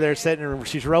daughter is over there sitting and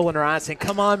she's rolling her eyes saying,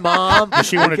 "Come on, Mom." Does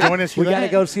she want to join us? We got to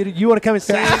go see it. You want to come and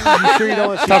sing? You sure you don't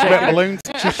want to talk about balloons?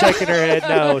 She's shaking her head.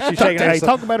 No, she's shaking her head. Hey,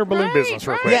 talk about her balloon business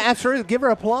real quick. Yeah, absolutely. Give her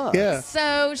applause. Yeah.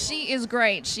 So she is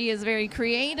great. She is very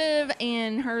creative,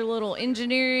 and her little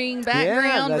engineering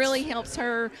background really helps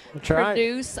her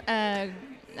produce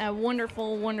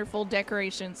wonderful, wonderful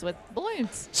decorations with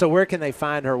balloons. So where can they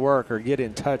find her work or get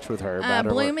in touch with her about her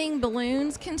work? Blooming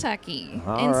Balloons, Kentucky.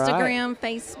 All Instagram,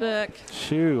 Facebook.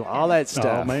 Shoo, all that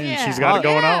stuff. Oh, man, she's got it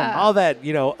going on. All that,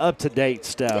 up-to-date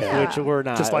stuff, which we're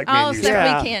not. Just like all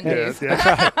stuff we can do.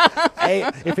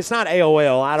 If it's not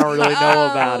AOL, I don't really know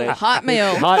about it.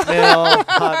 Hotmail.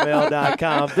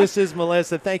 Hotmail.com. This is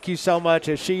Melissa. Thank you so much.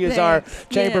 She is our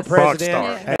chamber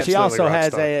president. And she also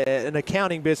has an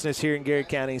accounting business here in Garrett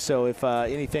County. So if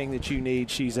anything that you need,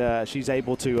 she's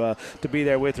able to be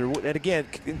there with her. And again,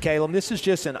 Caleb, this is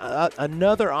just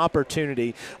another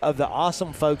opportunity of the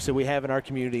awesome folks that we have in our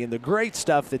community and the great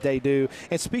stuff that they do.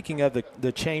 And speaking of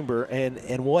the chamber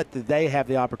and what they have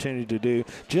the opportunity to do,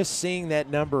 just seeing that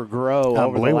number grow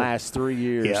over the last 3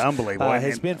 years, unbelievable,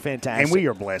 has been fantastic. And we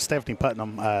are blessed. Stephanie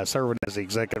Putnam, serving as the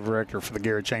executive director for the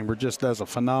Garrett Chamber, just does a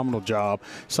phenomenal job.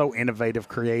 So innovative,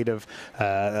 creative,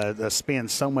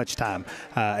 spends so much time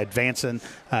advancing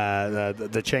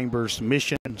the chamber's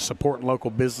mission, supporting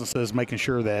local businesses, making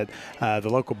sure that the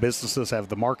local businesses have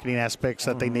the marketing aspects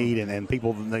that they need, and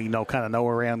people kind of know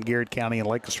around Garrett County and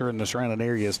Lancaster and the surrounding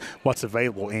areas what's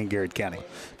available in Garrett County.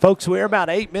 Folks, we're about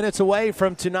 8 minutes away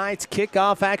from tonight's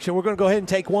kickoff action. We're going to go ahead and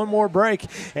take one more break,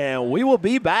 and we will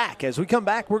be back. As we come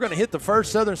back, we're going to hit the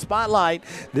First Southern Spotlight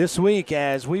this week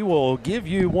as we will give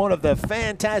you another one of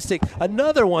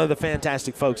the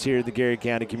fantastic folks here at the Garrett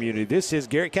County community. This is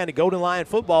Garrett County Golden Lion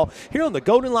football here on the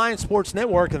Golden Lion Sports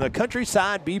Network in the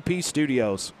Countryside BP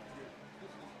Studios.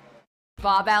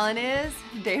 Bob Allen is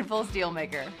Danville's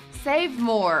Dealmaker. Save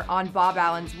more on Bob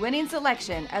Allen's winning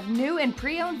selection of new and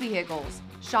pre-owned vehicles.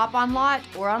 Shop on lot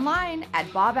or online at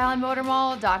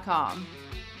boballenmotormall.com.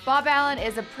 Bob Allen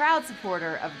is a proud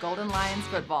supporter of Golden Lions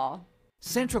football.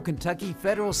 Central Kentucky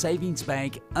Federal Savings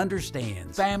Bank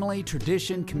understands family,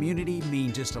 tradition, community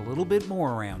mean just a little bit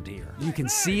more around here. You can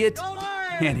see it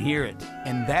and hear it,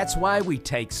 and that's why we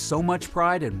take so much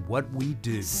pride in what we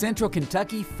do. Central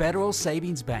Kentucky Federal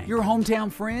Savings Bank, your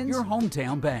hometown friends, your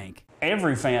hometown bank.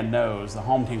 Every fan knows the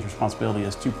home team's responsibility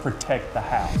is to protect the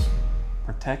house.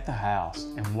 Protect the house.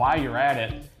 And while you're at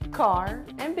it, car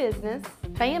and business,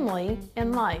 family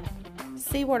and life.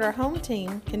 See what our home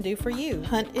team can do for you.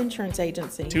 Hunt Insurance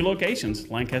Agency. 2 locations,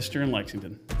 Lancaster and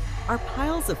Lexington. Are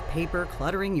piles of paper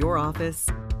cluttering your office?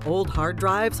 Old hard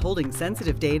drives holding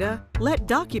sensitive data? Let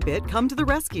DocuBit come to the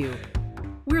rescue.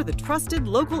 We're the trusted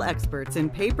local experts in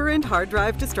paper and hard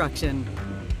drive destruction.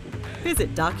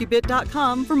 Visit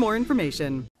docubit.com for more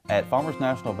information. At Farmers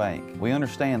National Bank, we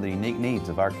understand the unique needs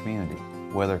of our community,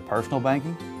 whether personal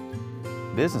banking,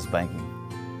 business banking,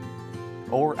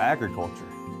 or agriculture.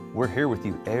 We're here with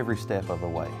you every step of the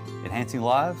way, enhancing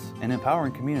lives and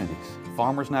empowering communities.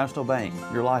 Farmers National Bank,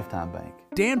 your lifetime bank.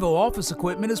 Danville Office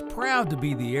Equipment is proud to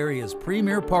be the area's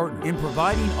premier partner in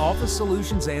providing office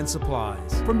solutions and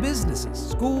supplies. From businesses,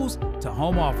 schools, to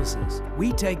home offices,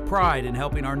 we take pride in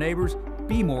helping our neighbors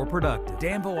be more productive.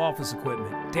 Danville Office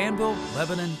Equipment, Danville,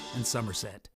 Lebanon, and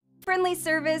Somerset. Friendly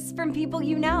service from people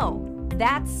you know.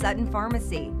 That's Sutton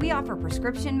Pharmacy. We offer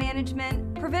prescription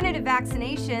management, preventative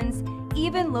vaccinations,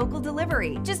 even local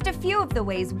delivery. Just a few of the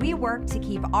ways we work to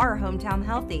keep our hometown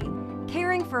healthy.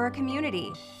 Caring for our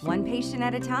community, one patient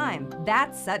at a time.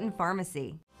 That's Sutton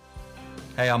Pharmacy.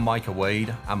 Hey, I'm Micah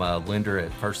Wade. I'm a lender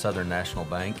at First Southern National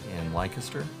Bank in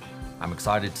Lancaster. I'm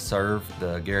excited to serve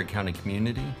the Garrett County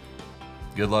community.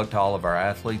 Good luck to all of our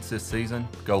athletes this season.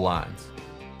 Go Lions.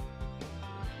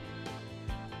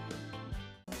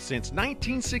 Since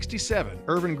 1967,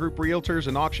 Urban Group Realtors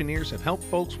and Auctioneers have helped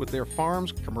folks with their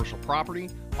farms, commercial property,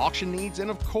 auction needs, and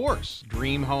of course,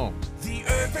 dream homes. The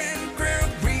Urban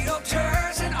Group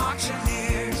Realtors and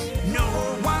Auctioneers. No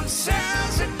one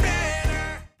sells it better.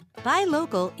 Buy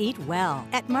local, eat well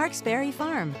at Mark's Berry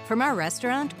Farm. From our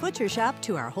restaurant, butcher shop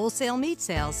to our wholesale meat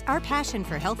sales, our passion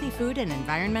for healthy food and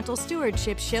environmental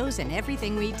stewardship shows in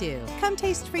everything we do. Come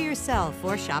taste for yourself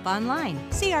or shop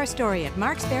online. See our story at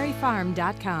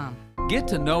marksberryfarm.com. Get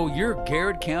to know your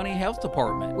Garrard County Health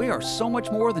Department. We are so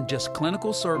much more than just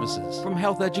clinical services. From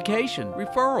health education,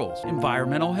 referrals,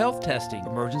 environmental health testing,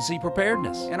 emergency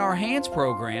preparedness, and our HANDS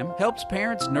program helps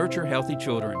parents nurture healthy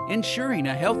children, ensuring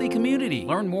a healthy community.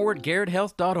 Learn more at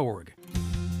garretthealth.org.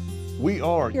 We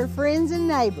are your friends and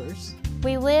neighbors.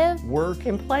 We live, work,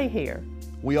 and play here.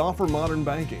 We offer modern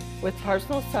banking. With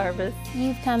personal service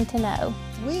you've come to know.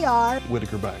 We are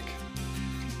Whitaker Bank.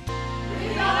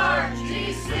 We are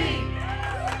GC.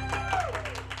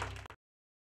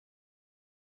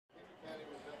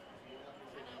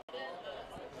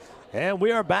 And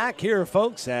we are back here,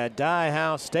 folks, at Dye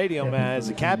House Stadium as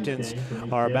the captains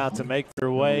are about to make their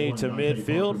way to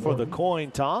midfield for the coin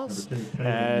toss.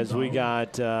 As we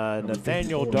got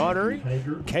Nathaniel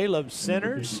Daughtery, Caleb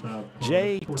Centers,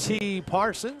 J.T.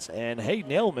 Parsons, and Hayden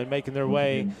Ellman making their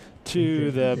way to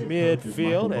the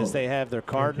midfield as they have their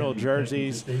Cardinal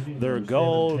jerseys, their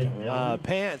gold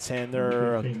pants, and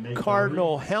their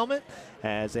Cardinal helmet,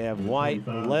 as they have white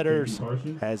letters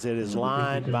as it is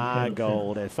lined by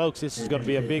gold. And folks, this is going to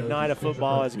be a big night of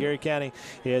football as Garrard County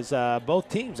is, both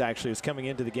teams actually is coming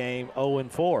into the game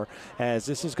 0-4, as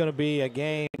this is going to be a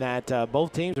game that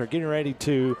both teams are getting ready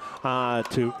to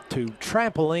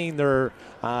trampoline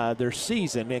their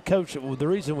season. And Coach, the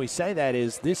reason we say that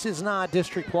is this is not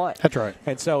district play. That's right.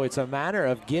 And so it's a matter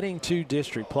of getting to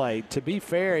district play. To be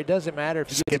fair, it doesn't matter if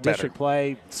you get to district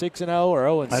play 6-0 or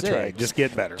 0-6. That's right. Just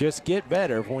get better. Just get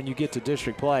better when you get to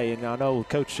district play. And I know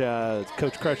Coach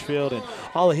Crutchfield and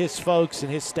all of his folks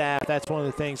and his staff, that's one of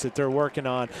the things that they're working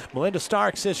on. Melinda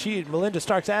Starks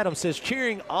Adams says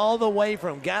cheering all the way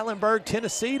from Gatlinburg,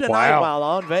 Tennessee tonight while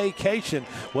on vacation.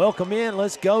 Welcome in.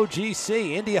 Let's go,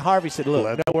 GC. India Harvey said,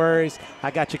 look, no worries.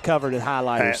 I got you covered at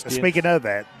highlighters. Speaking of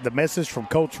that, the message from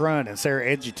Coach Run and Sarah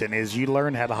Edgerton is you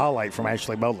learn how to highlight from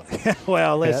Ashley Boland.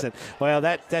 Well, listen. Well,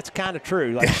 that's kind of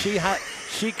true. Like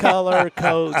she color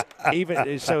codes even.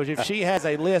 So if she has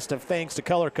a list of things to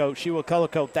color code, she will color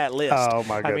code that list. Oh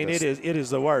my goodness! I mean, it is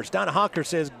the worst. Donna Hawker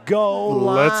says, "Go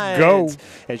Lions!" Let's go.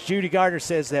 As Judy Gardner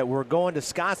says that we're going to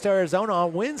Scottsdale, Arizona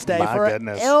on Wednesday for an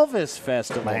Elvis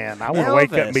Festival. Man, I want to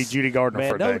wake up and be Judy Gardner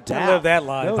for a day. No doubt. I live that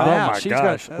life. No Oh doubt. my She's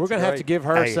gosh! we're going to have to give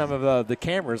her some of the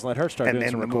cameras and let her start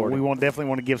doing some recording. We definitely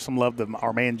want to give some love to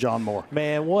our man John Moore.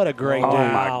 Man, what a great dude!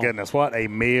 Oh my goodness, what a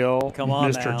meal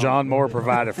Mr. now. John Moore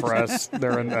provided for us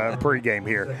during the pregame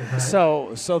here.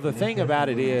 So the thing about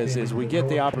it is we get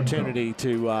the opportunity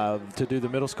to do the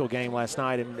middle school game last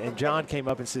night, and John came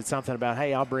up and said something about,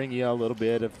 hey, I'll bring you a little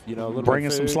bit of a little bring bit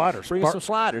of some food. sliders. Bring some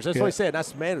sliders. That's what he said. And I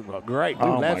said, man, great, dude.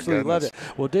 Oh, Absolutely loved it.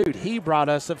 Well, dude, he brought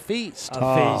us a feast.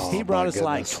 He brought us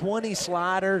like 20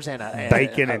 sliders and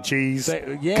bacon and cheese.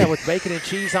 With bacon and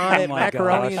cheese on it,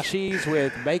 macaroni and cheese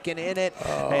with bacon in it,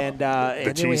 and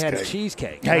then we had a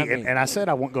cheesecake. Hey, and I said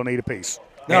I wasn't going to eat a piece.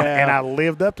 Yeah. And I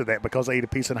lived up to that because I ate a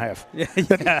piece and a half. Yeah,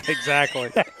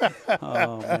 exactly.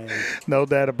 Oh, man. No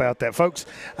doubt about that, folks.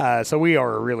 So we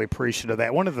are really appreciative of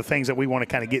that. One of the things that we want to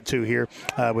kind of get to here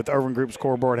with the Irvin Group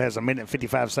scoreboard has a minute and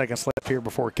 55 seconds left here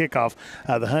before kickoff.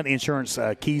 The Hunt Insurance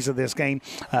keys of this game,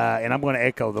 and I'm going to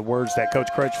echo the words that Coach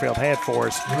Crutchfield had for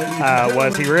us,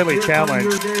 was he really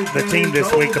challenged the team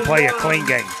this week to play a clean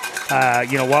game.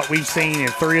 What we've seen in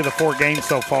 3 of the 4 games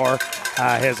so far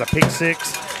has a pick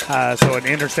 6. So an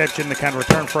interception to kind of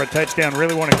return for a touchdown.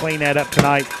 Really want to clean that up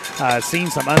tonight. Seen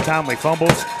some untimely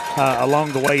fumbles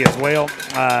along the way as well.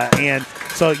 And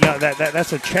so,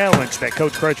 that's a challenge that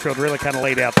Coach Crutchfield really kind of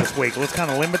laid out this week. Let's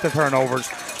kind of limit the turnovers.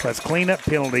 Let's clean up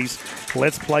penalties.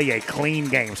 Let's play a clean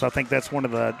game. So I think that's one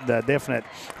of the definite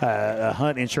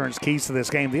Hunt Insurance keys to this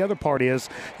game. The other part is,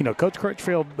 Coach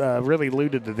Crutchfield really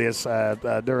alluded to this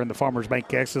during the Farmers Bank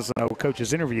Texas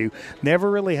coach's interview. Never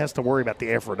really has to worry about the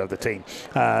effort of the team.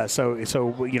 So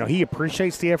he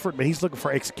appreciates the effort, but he's looking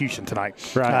for execution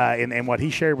tonight. Right. And what he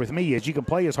shared with me is you can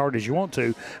play as hard as you want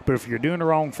to, but if you're doing the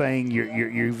wrong thing,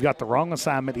 you've got the wrong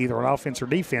assignment, either on offense or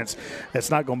defense, that's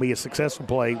not going to be a successful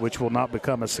play, which will not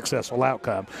become a successful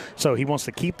outcome. So he wants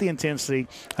to keep the intensity,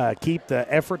 keep the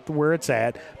effort where it's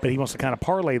at, but he wants to kind of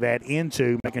parlay that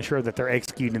into making sure that they're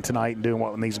executing tonight and doing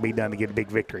what needs to be done to get a big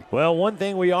victory. Well, one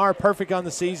thing we are perfect on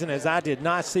the season is I did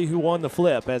not see who won the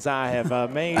flip, as I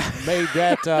have made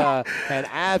that an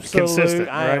absolute. Consistent,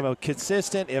 I right? am a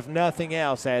consistent, if nothing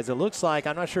else, as it looks like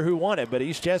I'm not sure who won it, but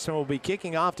East Jessamine will be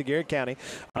kicking off to Garrard County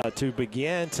to begin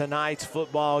begin tonight's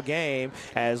football game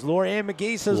as Lorianne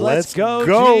McGee says, let's go.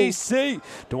 GC.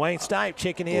 Dwayne Stipe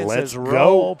chicken in says,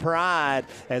 roll Pride.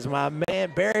 As my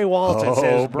man Barry Walton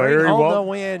says, bring home the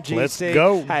win, GC. Let's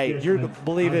go. Hey, you're going to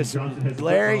believe this.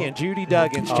 Larry and Judy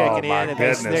Duggins checking in. And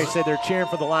they said they're cheering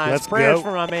for the Lions. Prayers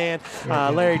for my man,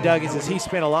 Larry Duggins, as he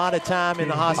spent a lot of time in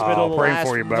the hospital the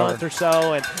last month or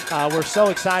so. And we're so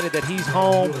excited that he's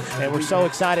home, and we're so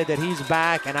excited that he's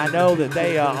back. And I know that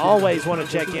they always want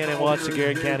to check in and watch the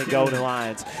Garrard County Golden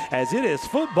Lions, as it is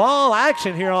football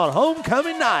action here on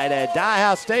homecoming night at Dye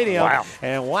House Stadium. Wow.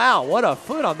 And wow, what a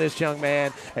foot on this young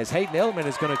man, as Hayden Edelman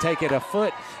is going to take it a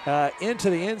foot into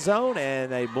the end zone,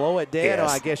 and they blow it dead. Yes.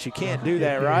 Oh, I guess you can't do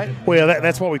that, right? Well,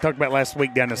 that's what we talked about last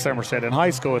week down in Somerset. In high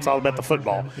school, it's all about the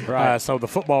football. Right. So the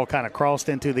football kind of crossed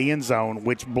into the end zone,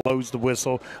 which blows the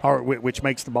whistle, or which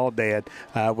makes the ball dead,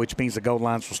 which means the Golden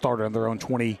Lions will start on their own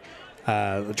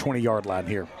 20-yard line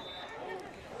here.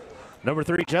 Number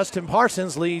 3, Justin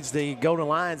Parsons leads the Golden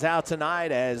Lions out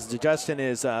tonight, as Justin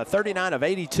is 39 of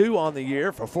 82 on the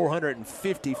year for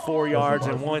 454 yards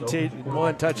and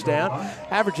one touchdown,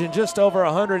 averaging just over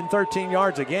 113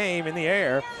 yards a game in the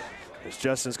air. As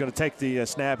Justin's going to take the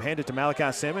snap, hand it to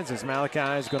Malachi Simmons, as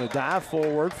Malachi is going to dive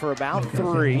forward for about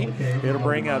 3. It'll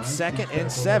bring up 2nd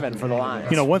and 7 for the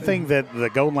Lions. You know, one thing that the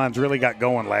Golden Lions really got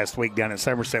going last week down at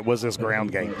Somerset was this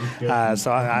ground game.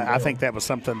 So I think that was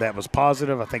something that was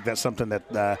positive. I think that's something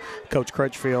that Coach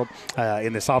Crutchfield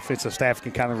and this offensive staff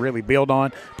can kind of really build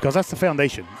on, because that's the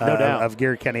foundation of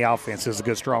Garrard County offense, is a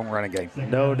good, strong running game.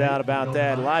 No doubt about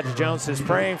that. Elijah Jones is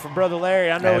praying for Brother Larry.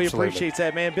 I know he appreciates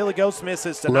that, man. Billy Goldsmith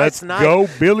says tonight's night. Go,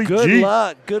 Billy Good G.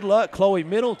 Good luck, Chloe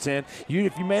Middleton.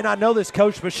 If you may not know this,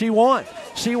 Coach, but she won.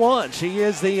 She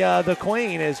is the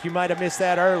queen, as you might have missed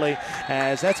that early,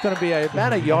 as that's going to be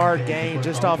about a yard gain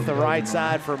just off the right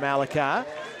side for Malachi,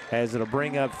 as it'll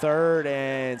bring up 3rd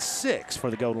and 6 for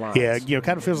the Golden Lions. Yeah,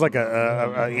 kind of feels like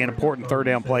an important third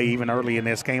down play even early in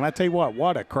this game. I tell you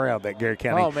what a crowd that Garrard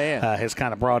County has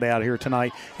kind of brought out here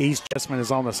tonight. East Jessamine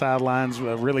is on the sidelines,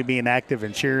 really being active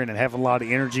and cheering and having a lot of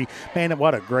energy. Man,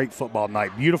 what a great football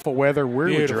night. Beautiful weather. Where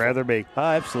would you rather be?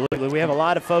 Absolutely. We have a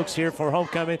lot of folks here for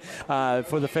homecoming,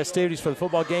 for the festivities for the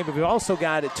football game, but we've also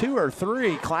got 2 or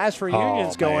 3 class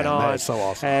reunions going on. That's so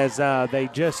awesome. As they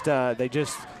just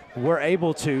we're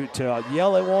able to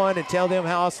yell at one and tell them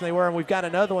how awesome they were. And we've got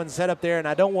another one set up there, and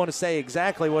I don't want to say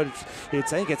exactly what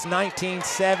it's. I think it's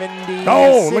 1970.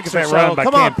 Oh, look at that run by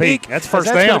Cam Peak. That's first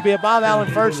down. That's going to be a Bob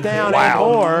Allen first down and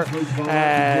more,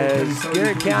 as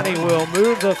Garrard County will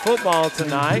move the football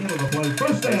tonight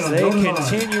as they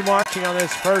continue marching on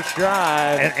this first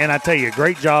drive. And I tell you,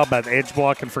 great job by the edge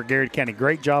blocking for Garrard County.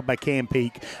 Great job by Cam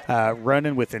Peak,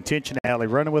 running with intentionality,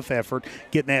 running with effort,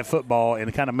 getting that football,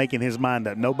 and kind of making his mind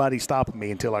that nobody's stopping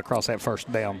me until I cross that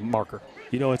first down marker.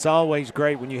 You know, it's always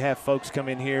great when you have folks come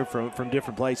in here from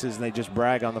different places and they just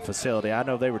brag on the facility. I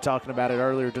know they were talking about it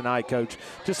earlier tonight, Coach,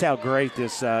 just how great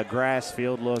this grass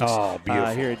field looks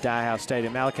here at Dye House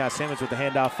Stadium. Malachi Simmons with the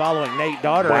handoff following Nate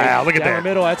Daughtery. Wow, look at that. Down the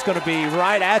middle, that's going to be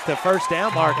right at the first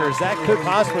down markers. That could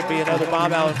possibly be another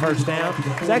Bob Allen first down.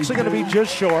 It's actually going to be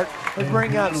just short. Let's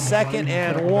bring up 2nd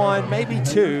and 1, maybe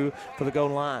 2 for the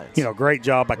Golden Lions. You know, great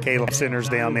job by Caleb Centers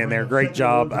down in there. Great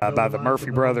job by the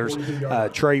Murphy brothers,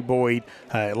 Trey Boyd,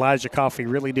 Elijah Coffey,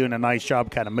 really doing a nice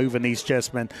job kind of moving East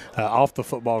Jessamine off the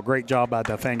football. Great job by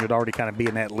Nathaniel Daugherty kind of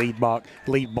being that lead block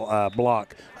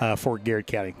for Garrard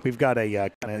County. We've got a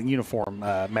kind of uniform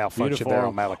malfunction there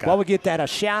on Malachi. While we get that, a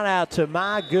shout out to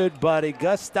my good buddy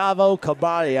Gustavo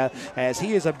Cabaria, as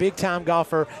he is a big time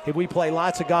golfer. We play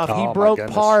lots of golf. He broke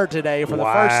par today for the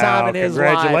first time in his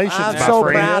life. I'm so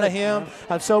proud of him.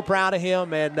 I'm so proud of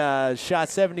him, and shot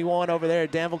 71 over there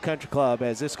at Danville Country Club,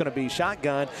 as it's going to be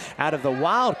shotgun out of the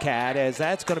Wildcat, as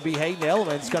that's going to be Hayden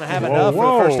Edelman. It's going to have enough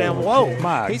for the first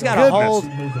down. He's got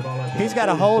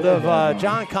a hold of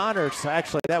John Connors.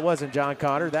 Actually, that wasn't John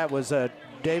Connor. That was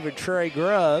David Trey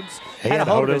Grubbs. He had a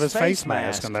hold of his face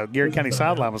mask, and the Garrard County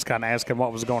sideline was kind of asking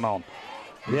what was going on.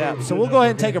 Yeah, so we'll go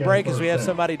ahead and take a break as we have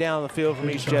somebody down on the field from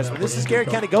East Jessamine. This is Garrard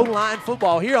County Golden Lion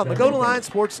football here on the Golden Lion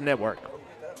Sports Network.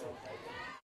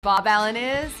 Bob Allen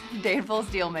is Danville's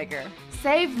Dealmaker.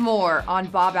 Save more on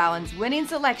Bob Allen's winning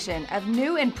selection of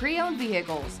new and pre-owned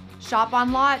vehicles. Shop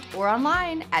on lot or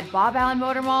online at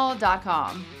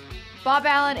boballenmotormall.com. Bob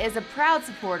Allen is a proud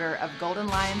supporter of Golden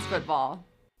Lions football.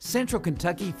 Central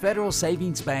Kentucky Federal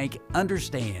Savings Bank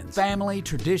understands family,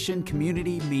 tradition,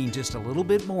 community mean just a little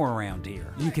bit more around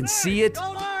here. You can see it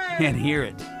and hear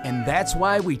it, and that's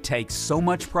why we take so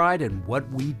much pride in what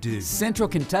we do. Central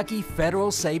Kentucky Federal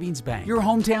Savings Bank, your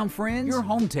hometown friends, your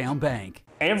hometown bank.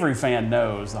 Every fan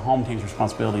knows the home team's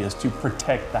responsibility is to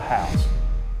protect the house.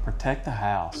 protect the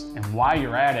house. And while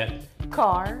you're at it,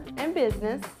 car and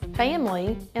business,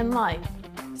 family and life.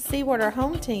 See what our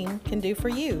home team can do for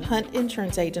you. Hunt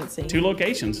Insurance Agency. 2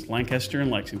 locations, Lancaster and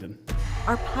Lexington.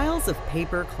 Are piles of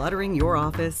paper cluttering your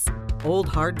office? Old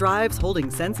hard drives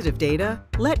holding sensitive data?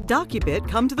 Let DocuBit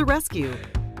come to the rescue.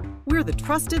 We're the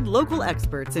trusted local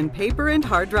experts in paper and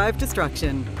hard drive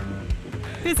destruction.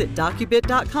 Visit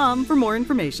DocuBit.com for more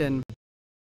information.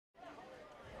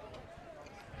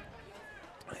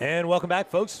 And welcome back,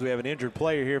 folks. We have an injured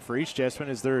player here for East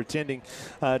Jessamine as they're attending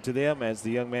to them as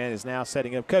the young man is now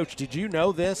setting up. Coach, did you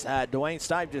know this? Dwayne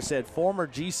Stipe just said former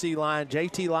GC Lion,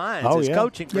 JT Lyons is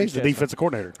coaching for He's the defensive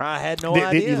coordinator. I had no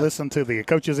idea. Did you listen to the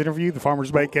coach's interview, the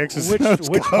Farmers Bank X's?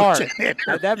 Which part?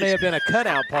 That may have been a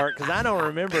cutout part because I don't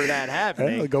remember that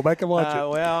happening. Go back and watch it.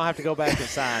 Well, I'll have to go back and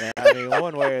sign it. I mean,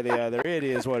 one way or the other, it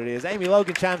is what it is. Amy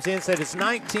Logan chimes in, said it's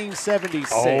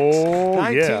 1976. Oh,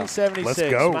 1976. Yeah.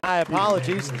 Let's go. My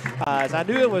apologies. I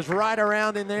knew it was right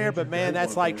around in there, but man,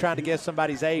 that's like trying to guess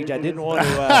somebody's age. I didn't want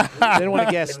to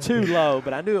guess too low,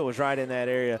 but I knew it was right in that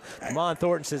area. Mon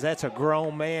Thornton says that's a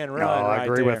grown man run. No, I right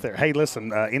agree there. with that. Hey,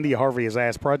 listen, India Harvey has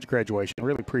asked Project Graduation.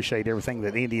 Really appreciate everything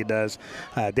that India does,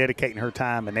 dedicating her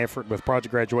time and effort with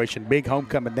Project Graduation. Big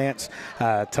homecoming dance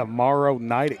tomorrow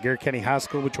night at Garrard County High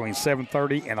School between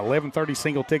 7:30 and 11:30.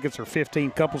 Single tickets are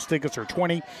 $15, couples tickets are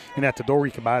 $20, and at the door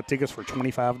you can buy tickets for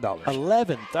 $25.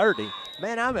 11:30.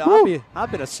 Man,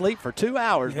 I've been asleep for 2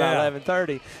 hours by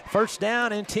 11:30. First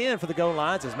down and 10 for the goal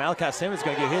lines as Malachi Simmons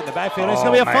going to get hit in the backfield. It's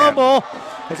going to be a fumble.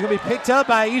 It's going to be picked up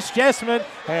by East Jessamine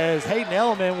as Hayden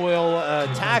Elliman will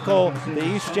tackle the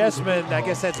East Jessamine, I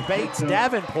guess that's Bates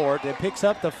Davenport, that picks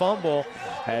up the fumble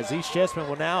as East Jessamine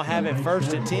will now have it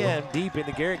 1st and 10 deep in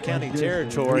the Garrard County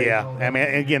territory. Yeah, I mean,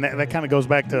 again, that kind of goes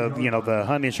back to, the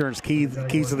Hunt Insurance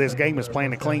keys of this game is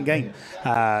playing a clean game.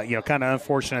 Kind of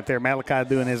unfortunate there. Malachi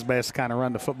doing his best to kind of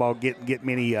run the football, get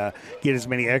as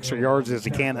many extra yards as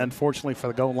he can. Unfortunately for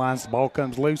the goal lines, the ball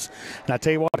comes loose. And I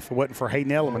tell you what, if it wasn't for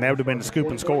Hayden Elliman, that would have been the scoop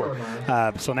and score.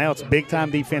 So now it's a big-time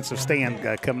defensive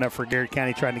stand coming up for Garrard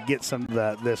County, trying to get some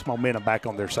of this momentum back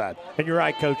on their side. And you're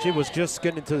right, Coach. It was just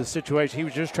getting into the situation. He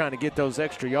was just trying to get those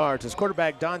extra yards. His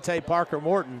quarterback, Dante Parker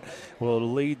Morton, will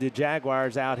lead the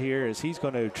Jaguars out here as he's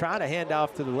going to try to hand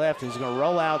off to the left. He's going to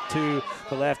roll out to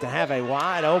the left and have a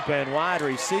wide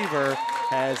receiver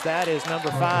as that is number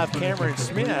 5, Cameron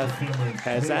Smith,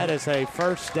 as that is a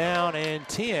 1st down and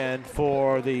 10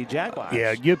 for the Jaguars.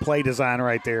 Yeah, good play design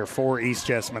right there for East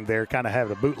Jessamine there, kind of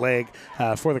having a bootleg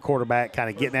for the quarterback, kind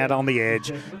of getting out on the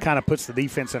edge, kind of puts the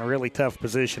defense in a really tough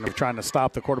position of trying to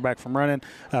stop the quarterback from running,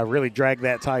 really drag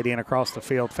that tight end across the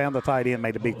field, found the tight end,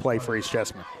 made a big play for East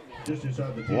Jessamine.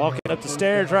 Walking up the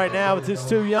stairs right now with his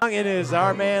 2 youngin is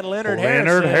our man Leonard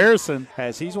Harrison.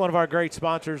 As he's one of our great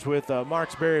sponsors with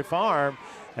Marksberry Farm.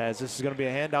 As this is going to be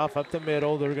a handoff up the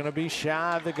middle. They're going to be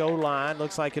shy of the goal line.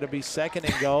 Looks like it'll be 2nd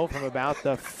and goal from about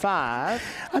the 5.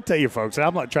 I tell you, folks,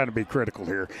 I'm not trying to be critical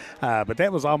here, but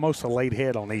that was almost a late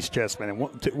head on East Jessamine.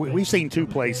 And we've seen 2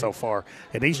 plays so far.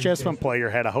 An East Jessamine player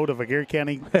had a hold of a Garrard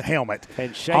County helmet,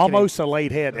 almost a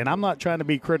late head. And I'm not trying to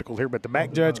be critical here, but the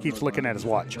back judge keeps looking at his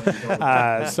watch.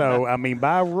 So, I mean,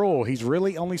 by rule, he's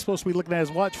really only supposed to be looking at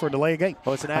his watch for a delay of game.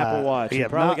 Oh, it's an Apple Watch. He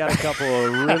probably got a couple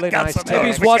of really nice texts. Maybe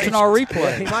he's watching our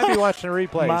replay. He might be watching a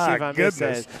replay. See if I missed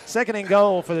goodness. that. 2nd and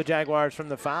goal for the Jaguars from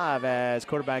the 5 as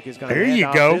quarterback is going to hand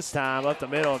off this time up the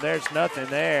middle. There's nothing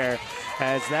there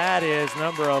as that is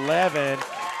number 11,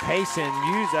 Peyton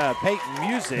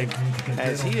Music,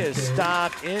 as he is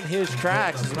stopped in his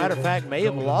tracks. As a matter of fact, may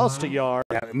have lost a yard.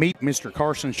 Meet Mr.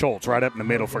 Carson Schultz right up in the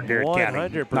middle for Garrard County.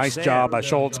 100%. Nice job by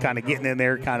Schultz, kind of getting in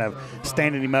there, kind of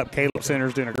standing him up. Caleb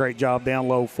Centers doing a great job down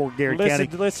low for Garrard County.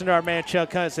 Listen to our man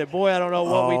Chuck Hunt said, boy, I don't know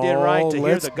what we did right to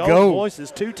hear the gold voices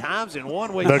 2 times in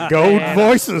 1 week. The gold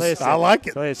voices. I like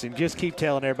it. Listen, just keep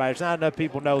telling everybody. There's not enough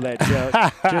people know that,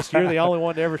 Chuck. Just you're the only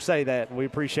one to ever say that. And we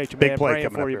appreciate you, man.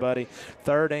 Praying for you, buddy.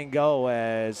 3rd and goal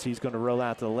as he's going to roll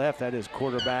out to the left. That is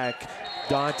quarterback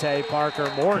Dante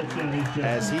Parker Morton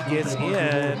as he gets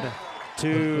in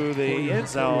to the end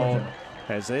zone.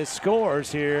 As it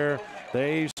scores here,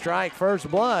 they strike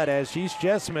first blood as East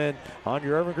Jessamine on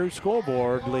your Urban Group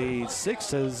scoreboard leads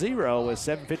 6-0 with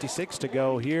 7:56 to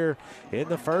go here in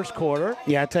the first quarter.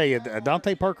 Yeah, I tell you,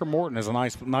 Dante Parker Morton is a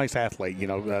nice athlete.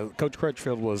 Coach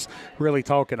Crutchfield was really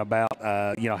talking about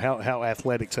how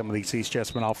athletic some of these East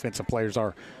Jessamine offensive players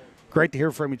are. Great to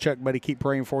hear from you, Chuck, buddy. Keep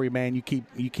praying for you, man. You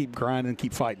keep grinding,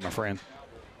 keep fighting, my friend.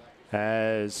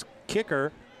 As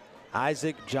kicker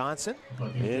Isaac Johnson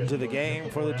into the game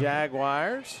for the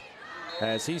Jaguars,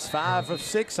 as he's 5 of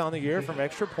 6 on the year from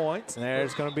extra points. And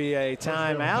there's going to be a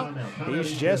timeout.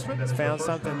 East Jessamine has found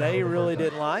something they really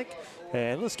didn't like.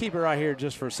 And let's keep it right here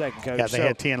just for a second, Coach. Yeah, they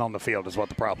had 10 on the field is what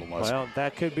the problem was. Well,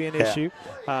 that could be an issue.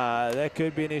 That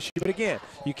could be an issue. But, again,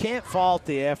 you can't fault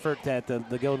the effort that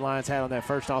the Golden Lions had on that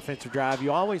first offensive drive.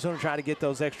 You always want to try to get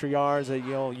those extra yards.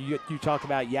 You talk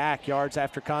about yards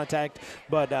after contact.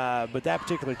 But that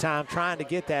particular time, trying to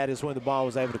get that is when the ball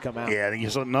was able to come out. Yeah,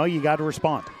 you got to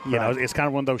respond. You know, it's kind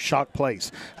of one of those shock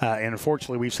plays. And,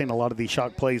 unfortunately, we've seen a lot of these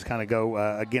shock plays kind of go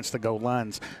against the goal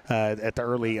lines at the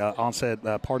early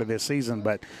onset part of this season.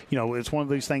 But, it's one of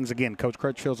these things, again, Coach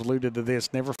Crutchfield's alluded to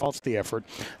this, never faults the effort.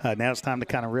 Now it's time to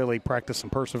kind of really practice some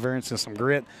perseverance and some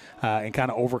grit and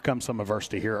kind of overcome some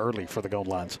adversity here early for the Gold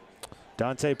Lions.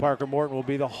 Dante Parker Morton will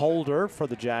be the holder for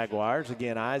the Jaguars.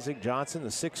 Again, Isaac Johnson, the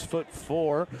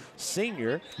 6'4"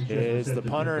 senior, is the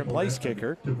punter and place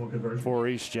kicker for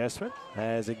East Jessamine.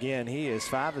 As, again, he is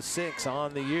 5 of 6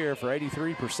 on the year for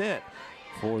 83%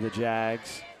 for the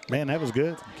Jags. Man, that was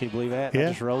good. Can you believe that? Yeah. I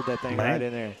just rolled that thing right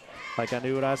in there like I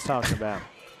knew what I was talking about.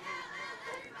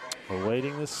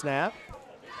 Awaiting the snap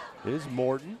is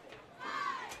Morton.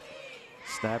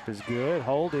 Snap is good,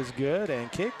 hold is good,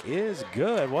 and kick is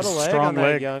good. What a leg Strong on that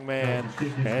leg. young man.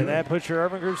 And that puts your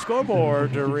Urban Group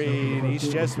scoreboard to read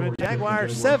East Jessamine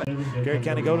Jaguars 7, Garrett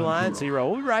County Golden Lions 0.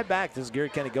 We'll be right back. This is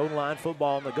Garrett County Golden Lion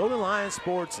football on the Golden Lion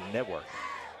Sports Network.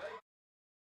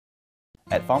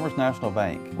 At Farmers National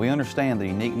Bank, we understand the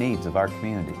unique needs of our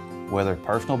community, whether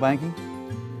personal banking,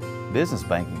 business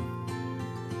banking,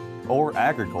 or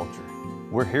agriculture.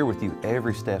 We're here with you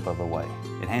every step of the way,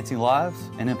 enhancing lives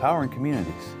and empowering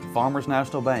communities. Farmers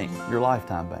National Bank, your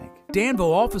lifetime bank.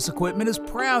 Danville Office Equipment is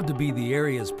proud to be the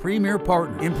area's premier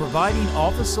partner in providing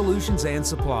office solutions and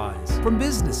supplies. From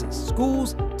businesses,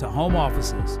 schools, to home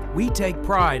offices, we take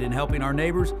pride in helping our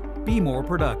neighbors be more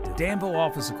productive. Danville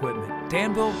Office Equipment,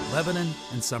 Danville, Lebanon,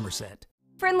 and Somerset.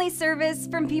 Friendly service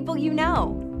from people you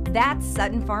know. That's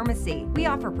Sutton Pharmacy. We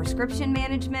offer prescription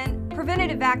management,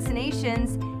 preventative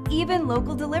vaccinations, even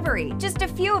local delivery. Just a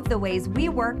few of the ways we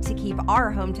work to keep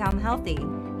our hometown healthy.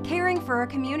 Caring for a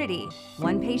community,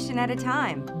 one patient at a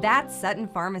time. That's Sutton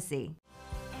Pharmacy.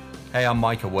 Hey, I'm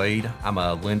Micah Wade. I'm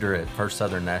a lender at First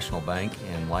Southern National Bank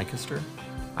in Lancaster.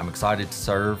 I'm excited to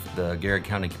serve the Garrett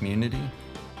County community.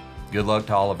 Good luck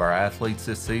to all of our athletes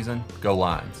this season. Go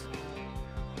Lions.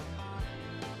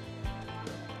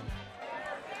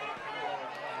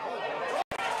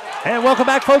 And welcome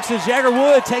back, folks, as Jagger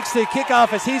Wood takes the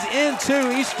kickoff as he's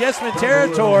into East Jessamine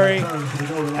territory.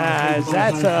 As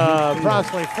that's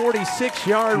approximately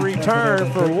 46-yard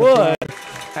return for Wood,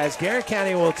 as Garrett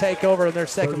County will take over in their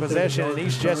second possession in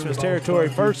East Jessamine's territory,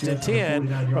 1st and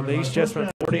 10 from the East Jessamine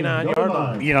 49-yard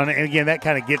line. And again, that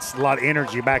kind of gets a lot of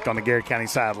energy back on the Garrett County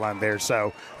sideline there.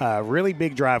 So really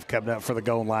big drive coming up for the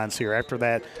Golden Lions here. After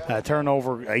that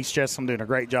turnover, East Jessamine doing a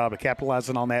great job of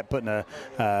capitalizing on that, putting it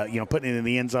in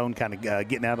the end zone, kind of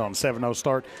getting out on a 7-0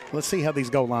 start. Let's see how these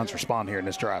Golden Lions respond here in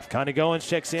this drive. Connie Goins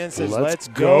checks in, says, let's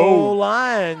go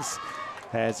Lions.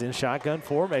 As in shotgun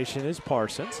formation is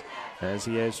Parsons. As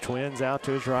he has twins out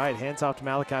to his right, hands off to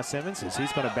Malachi Simmons as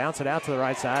he's going to bounce it out to the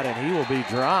right side, and he will be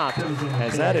dropped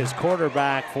as that is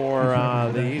quarterback for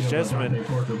the East Jessamine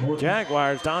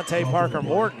Jaguars, Dante Parker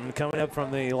Morton, coming up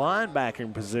from the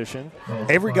linebacking position.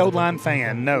 Every Gold Line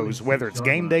fan knows whether it's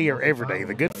game day or every day,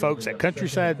 the good folks at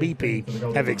Countryside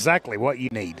BP have exactly what you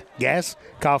need. Gas,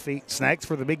 coffee, snacks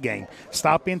for the big game.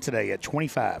 Stop in today at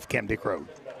 25 Camp Dick Road.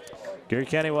 Garrett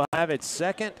County will have it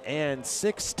 2nd and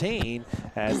 16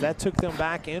 as that took them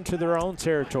back into their own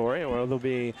territory, or they'll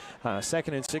be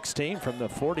 2nd and 16 from the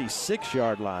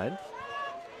 46-yard line.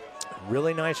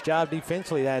 Really nice job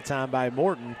defensively that time by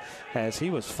Morton as he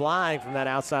was flying from that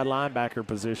outside linebacker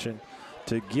position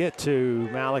to get to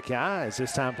Malachi. As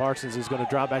this time Parsons is going to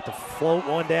drop back to float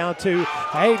one down to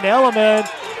Hayden Elliman.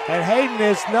 And Hayden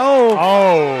is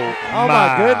Oh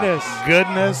my goodness.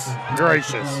 Goodness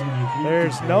gracious.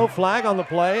 There's no flag on the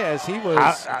play as he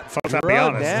was folks, I'll be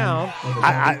honest. down.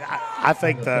 I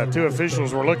think the two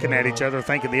officials were looking at each other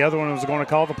thinking the other one was going to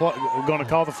call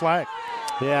the flag.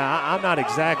 Yeah, I'm not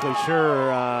exactly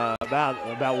sure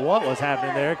about what was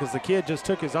happening there because the kid just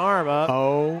took his arm up.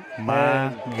 Oh,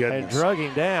 my goodness. And drug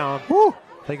him down. Woo.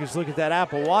 I think he's looking at that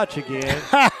Apple Watch again.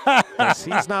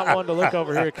 He's not one to look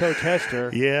over here at Coach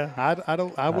Hester. Yeah,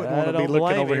 I wouldn't want to be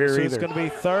looking over here either. It's going to be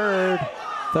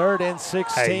third and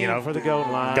 16 for the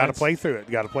Golden Lions. Got to play through it.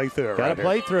 Got to play through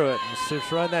it. Let's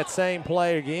just run that same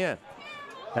play again.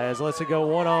 As lets it go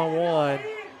one-on-one.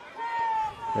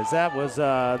 As that was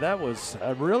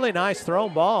a really nice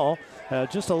thrown ball.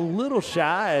 Just a little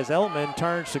shy as Eltman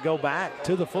turns to go back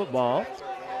to the football.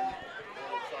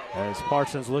 As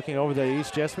Parsons looking over the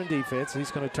East Jessamine defense, he's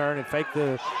going to turn and fake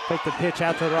the pitch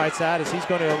out to the right side as he's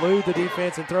going to elude the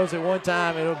defense and throws it one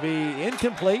time. It'll be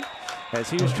incomplete as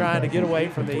he was trying to get away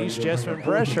from the East Jessamine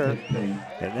pressure. And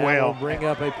that will bring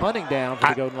up a punting down for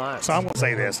the Golden Lions. So I'm going to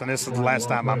say this, and this is the last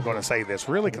time I'm going to say this.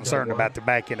 Really concerned about the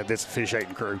back end of this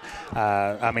officiating crew.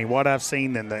 I mean, what I've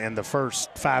seen in the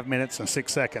first 5 minutes and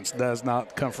 6 seconds does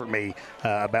not comfort me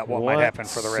about what might happen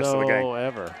for the rest of the game.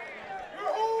 Whatsoever.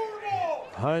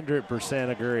 100%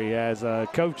 agree. As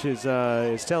coach is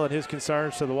telling his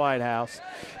concerns to the White House,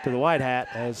 the White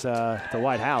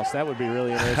House. That would be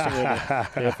really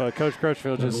interesting if Coach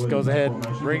Crutchfield just goes ahead and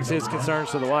brings his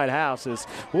concerns to the White House. As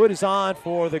Wood is on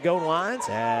for the Golden Lions,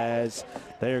 as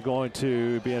they are going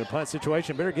to be in a punt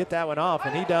situation. Better get that one off,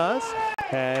 and he does.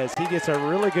 As he gets a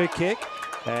really good kick.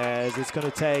 As it's going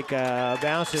to take a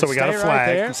bounce. So we got a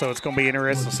flag, right, so it's going to be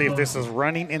interesting to see if this is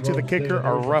running into the kicker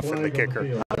or roughing the kicker.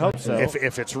 I would hope so.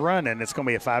 If it's running, it's going to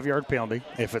be a 5-yard penalty.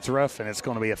 If it's roughing, it's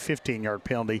going to be a 15-yard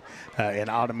penalty, an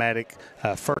automatic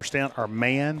first down or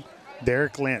man.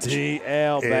 Derek Lynch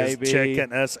DL, is baby.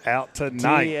 checking us out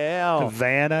tonight. DL.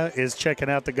 Vanna is checking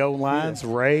out the goal lines.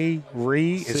 Ray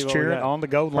Ree is cheering on the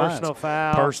goal lines.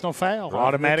 Personal foul.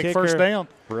 Automatic first down.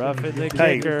 Roughing the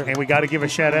kicker. And we got to give a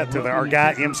shout out to our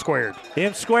guy M Squared.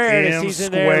 M Squared, as he's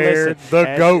in there. Listen,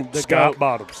 the GOAT, Scott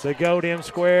Bottoms. The GOAT M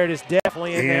Squared is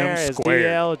definitely in there. As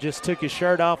DL just took his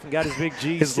shirt off and got his big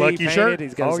GC his lucky painted. Shirt.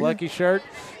 He's got his lucky shirt.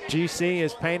 GC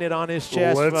is painted on his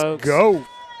chest, Let's folks. go.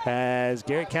 As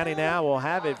Garrett County now will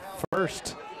have it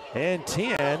 1st and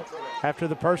 10 after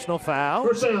the personal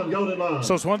foul.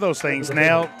 So it's one of those things.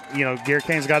 Now, Garrett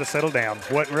County's got to settle down.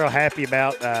 Wasn't real happy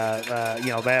about,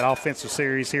 that offensive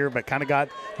series here, but kind of got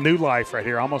new life right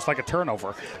here, almost like a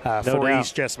turnover for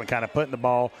East Jessamine, kind of putting the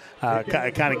ball,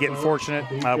 kind of getting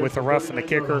fortunate with the rough and the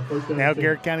kicker. Now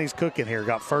Garrett County's cooking here.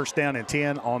 Got 1st down and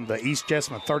 10 on the East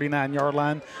Jessamine 39-yard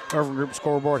line. Irving Group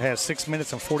scoreboard has 6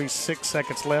 minutes and 46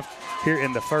 seconds left here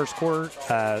in the first quarter.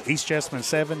 East Jessamine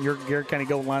 7, your Garrett County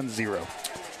goal line 0.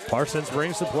 Parsons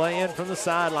brings the play in from the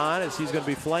sideline as he's going to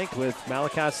be flanked with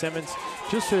Malachi Simmons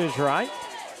just to his right.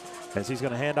 As he's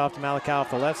going to hand off to Malachi off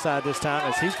the left side this time,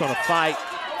 as he's going to fight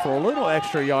for a little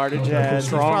extra yardage. As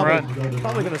strong run.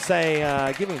 Probably going to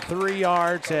say give him 3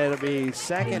 yards. It'll be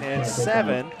 2nd and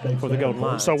 7 for the Golden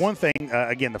Lions. So one thing,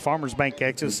 again, the Farmers Bank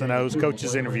X's and O's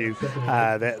coach's interview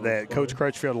that Coach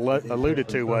Crutchfield alluded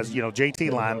to was,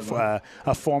 JT Line,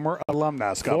 a former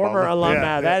alumni. Scott former Butler. alumni.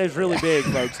 Yeah. That is really big,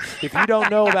 folks. If you don't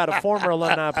know about a former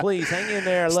alumni, please hang in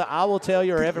there. I will tell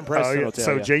you, or Evan Preston will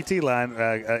tell you. So JT Line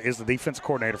is the defensive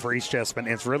coordinator for East Jessamine,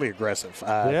 and it's really aggressive.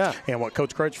 And what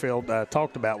Coach Crutchfield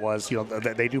talked about was,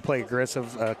 that they do play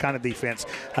aggressive kind of defense,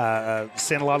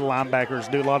 send a lot of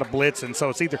linebackers, do a lot of blitz, and so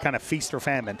it's either kind of feast or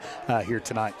famine here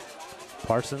tonight.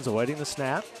 Parsons awaiting the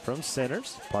snap from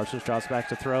centers. Parsons drops back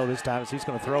to throw this time as he's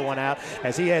going to throw one out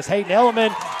as he has Hayden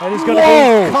Elliman, and he's going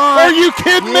to be caught. Are you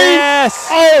kidding me? Yes.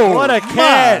 Oh, what a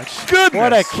catch. Goodness.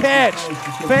 What a catch.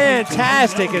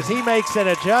 Fantastic as he makes an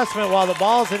adjustment while the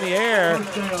ball's in the air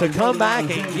to come back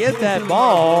and get that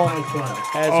ball.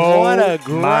 What a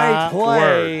great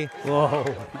play. Whoa.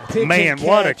 Man,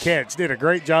 what a catch. Did a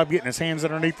great job getting his hands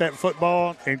underneath that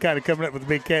football and kind of coming up with a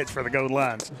big catch for the goal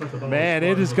lines. Man,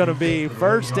 it is going to be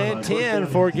 1st and 10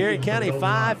 for Garrett County.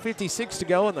 5:56 to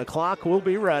go, and the clock will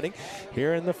be running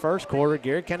here in the first quarter.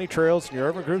 Garrett County trails in your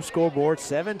Urban Group scoreboard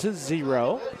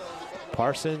 7-0.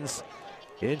 Parsons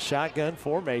in shotgun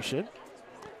formation.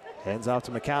 Hands off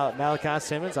to Malachi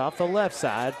Simmons off the left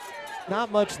side.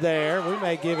 Not much there. We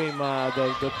may give him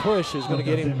the push is going to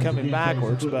get him coming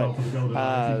backwards, but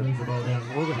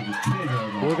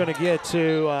we're going to get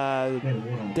to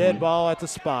dead ball at the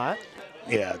spot.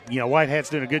 Yeah, White Hat's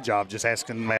doing a good job just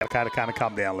asking Malachi to kind of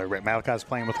calm down a little bit. Malachi's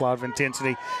playing with a lot of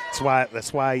intensity.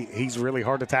 That's why he's really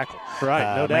hard to tackle.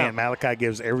 Right, no doubt. Man, Malachi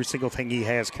gives every single thing he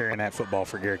has carrying that football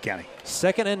for Garrett County.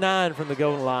 2nd and 9 from the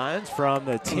Golden Lions from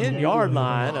the 10-yard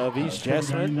line of East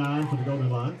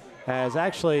Jessamine. As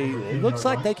actually, it looks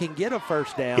like they can get a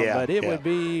first down, but it would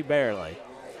be barely.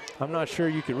 I'm not sure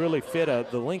you could really fit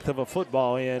the length of a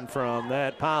football in from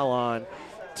that pylon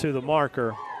to the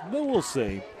marker, but we'll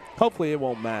see. Hopefully it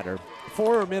won't matter.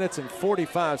 4 minutes and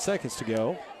 45 seconds to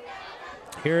go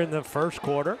here in the first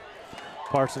quarter.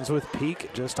 Parsons with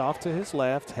Peak just off to his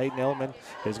left. Hayden Elliman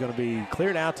is going to be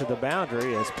cleared out to the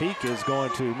boundary as Peak is going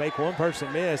to make one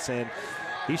person miss, and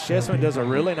East Jessamine does a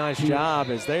really nice job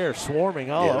as they are swarming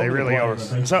all over. They really the are.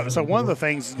 place. So one of the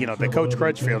things, that Coach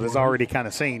Crutchfield has already kind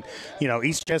of seen,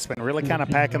 East Jessamine really kind of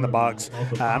packing the box.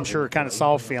 I'm sure kind of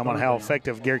saw film on how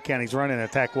effective Garrard County's running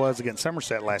attack was against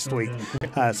Somerset last week.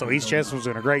 So East Jessamine's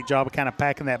doing a great job of kind of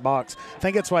packing that box. I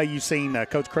think that's why you've seen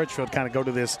Coach Crutchfield kind of go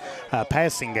to this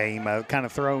passing game, kind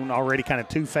of thrown already kind of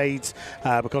 2 fades,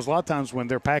 because a lot of times when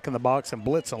they're packing the box and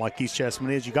blitzing like East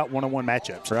Jessamine is, you got one-on-one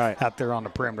matchups out there on the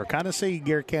perimeter. Kind of see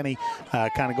Garrard County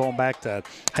kind of going back to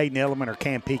Hayden Element or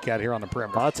Cam Peak out here on the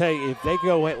perimeter. I'll tell you, if they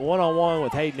go one-on-one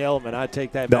with Hayden Element, I'd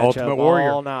take that The matchup ultimate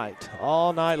warrior.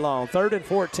 all night long. 3rd and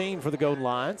 14 for the Golden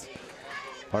Lions.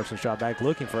 Parsons shot back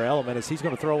looking for Element as he's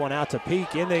going to throw one out to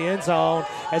Peak in the end zone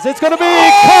as it's going to be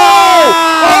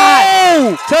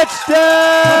caught! Touchdown,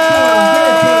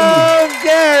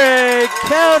 Garrard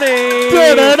County!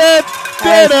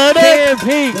 Cam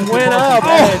Peak went up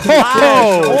at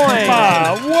 5 points.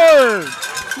 My word!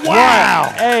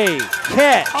 Wow! What a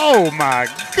catch! Oh my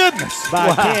goodness!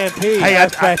 By Cam Peak. Hey,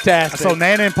 that's fantastic. So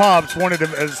Nana and Pops wanted to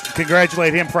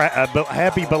congratulate him for a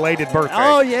happy belated birthday.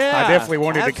 Oh yeah! I definitely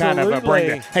wanted to kind of bring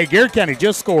that. Hey, Garrard County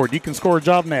just scored. You can score a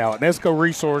job now at Nesco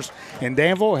Resource in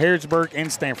Danville, Harrodsburg,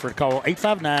 and Stanford. Call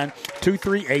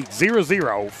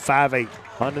 859-238-0058.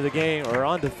 Onto the game, or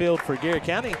on the field for Garrard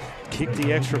County. Kicked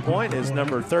the extra point is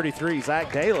number 33,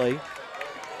 Zach Daly.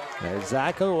 As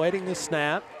Zach awaiting the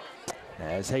snap.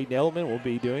 As Hayden Element will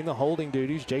be doing the holding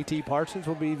duties, JT Parsons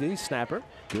will be the snapper.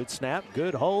 Good snap,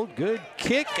 good hold, good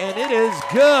kick, and it is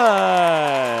good.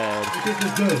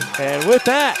 And with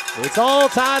that, it's all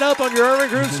tied up on your Irving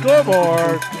Group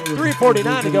scoreboard.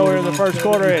 3:49 to go here in the first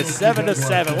quarter. It's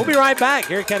 7-7. We'll be right back.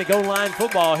 Garrard County Gold Line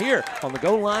football here on the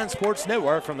Gold Line Sports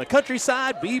Network from the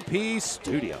Countryside BP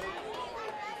studio.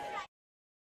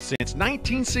 Since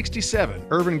 1967,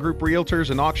 Urban Group Realtors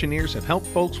and Auctioneers have helped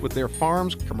folks with their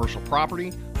farms, commercial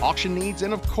property, auction needs,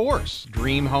 and of course,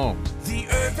 dream homes. The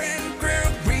Urban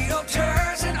Group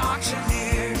Realtors and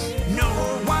Auctioneers. No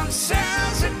one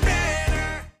sells it better.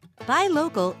 Buy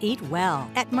local, eat well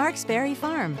at Mark's Berry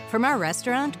Farm. From our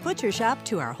restaurant, butcher shop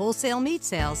to our wholesale meat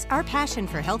sales, our passion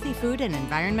for healthy food and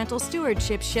environmental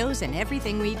stewardship shows in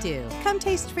everything we do. Come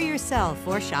taste for yourself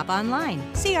or shop online.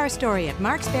 See our story at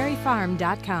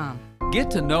marksberryfarm.com.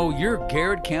 Get to know your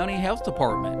Garrard County Health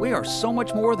Department. We are so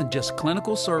much more than just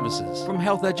clinical services. From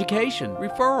health education,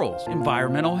 referrals,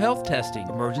 environmental health testing,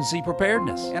 emergency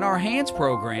preparedness, and our HANDS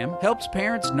program helps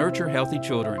parents nurture healthy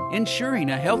children, ensuring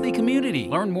a healthy community.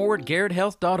 Learn more at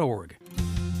garrardhealth.org.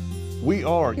 We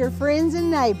are your friends and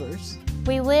neighbors.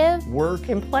 We live, work,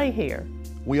 and play here.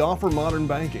 We offer modern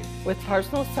banking. With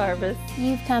personal service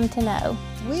you've come to know.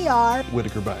 We are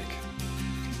Whitaker Bank.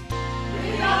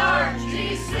 We are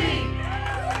GC.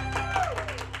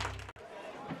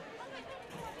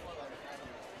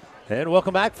 And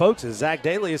welcome back, folks, as Zach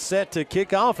Daly is set to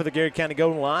kick off for the Garrard County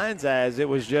Golden Lions, as it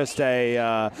was just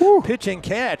a pitch and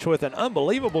catch with an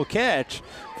unbelievable catch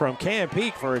from Cam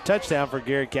Peak for a touchdown for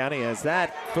Garrard County, as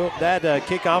that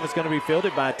kickoff is going to be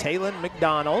fielded by Talon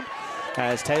McDonald,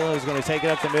 as Taylor is going to take it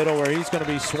up the middle where he's going to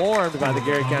be swarmed by the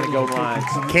Garrard County Golden Lions.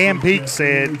 Cam Peak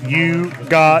said, "You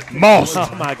got mossed."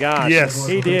 Oh my gosh! Yes,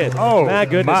 he did. Oh my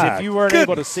goodness! My if you weren't goodness.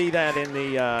 able to see that in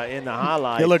the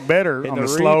highlight, it looked better on the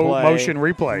slow motion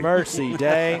replay. Mercy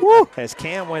day, as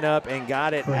Cam went up and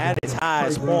got it at its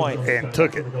highest point and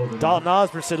took it. Dalton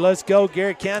Osborne said, "Let's go,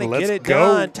 Garrard County, Let's get it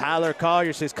go. done." Tyler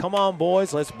Collier says, "Come on,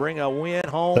 boys, let's bring a win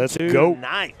home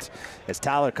tonight." As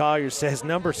Tyler Collier says,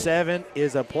 number 7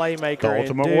 is a playmaker. The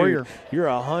ultimate and dude, warrior. You're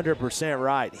 100%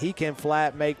 right. He can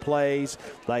flat make plays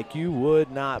like you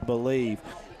would not believe.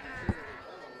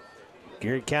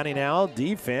 Garrard County now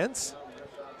defense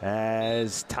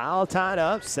as Tile tied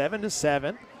up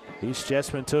 7-7. East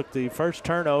Jessamine took the first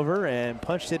turnover and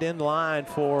punched it in line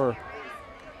for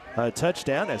a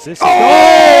touchdown. As this, oh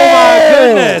my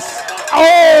goodness!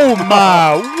 Oh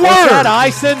my word! Is that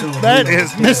Ison? That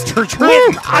is Mr.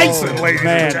 Trenton Ison, ladies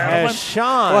and gentlemen. As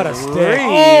Sean What a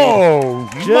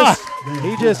Reed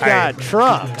he just got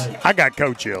trumped. I got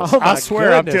coach chills. Oh my I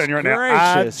swear, I'm goodness telling you right now,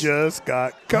 gracious. I just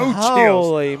got coach chills.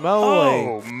 Holy moly!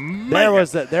 Oh, man.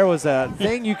 There was a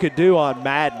thing you could do on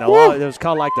Madden. It was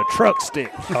called like the truck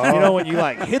stick. You know when you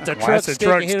like hit the truck stick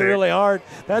and hit it really hard.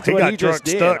 That's what he just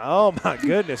did. Stuck. Oh my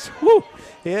goodness! Woo.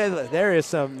 Yeah, there is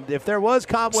some. If there was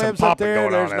cobwebs up there,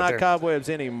 there's not cobwebs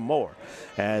anymore.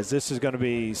 As this is going to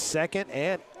be 2nd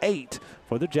and 8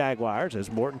 for the Jaguars.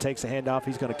 As Morton takes the handoff,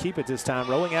 he's going to keep it this time,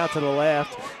 rolling out to the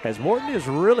left. As Morton is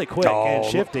really quick and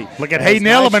shifty. Look at Hayden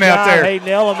Element out there. Hayden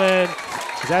Element.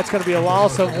 That's going to be a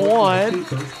loss of 1.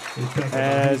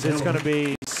 As it's going to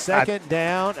be 2nd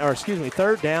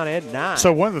third down and 9.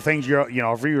 So one of the things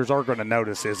our viewers are going to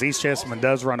notice is East Jessamine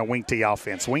does run a wing T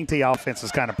offense. Wing T offense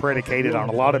is kind of predicated on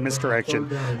a lot of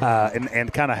misdirection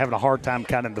and kind of having a hard time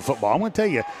counting the football. I'm going to tell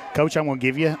you, Coach, I'm going to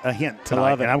give you a hint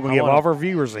tonight, and I'm going to give all of our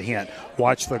viewers a hint.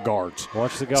 Watch the guards.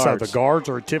 Watch the guards. So the guards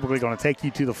are typically going to take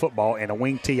you to the football in a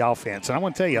wing T offense. And I'm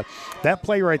going to tell you, that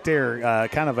play right there,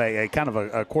 kind of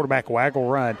a quarterback waggle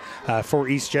run for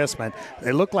East Jessamine,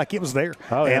 it looked like it was there.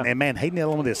 Oh, yeah. And man, Hayden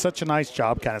Edelman did such a nice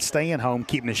job kind of staying home,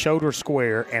 keeping his shoulder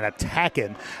square, and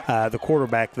attacking the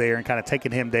quarterback there and kind of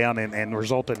taking him down and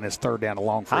resulting in his third down and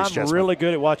long for East Jessamine. I'm really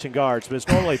good at watching guards, but it's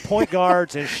normally point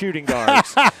guards and shooting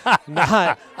guards,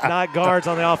 not guards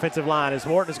on the offensive line. As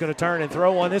Morton is going to turn and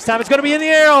throw one. This time it's going to be in the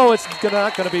air. Oh, it's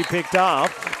not going to be picked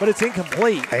off, but it's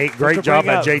incomplete. Hey, great job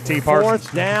by JT Parsons.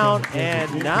 4th down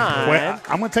and 9. Well,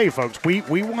 I'm going to tell you, folks, we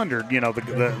wondered,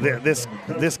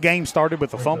 this game started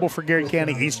with a fumble for Garrett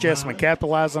County. East Jessamine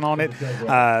capitalizing on it.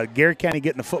 Garrett County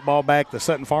getting the football back. The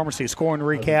Sutton Pharmacy scoring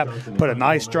recap. Put a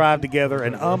nice drive together.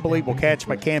 An unbelievable catch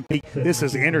by Cam Peak. This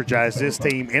has energized this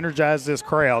team, energized this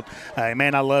crowd.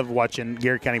 Man, I love watching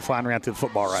Garrett County flying around to the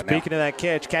football right now. Speaking of that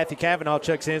catch, Kathy Cavanaugh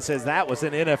checks in and says that was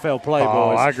an NFL play,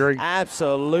 boys. I agree.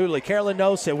 Absolutely. Carolyn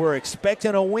Knowles said we're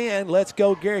expecting a win. Let's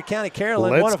go, Garrett County.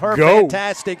 Carolyn, one of her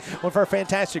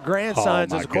fantastic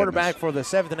grandsons as a quarterback for the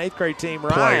 7th and 8th grade team.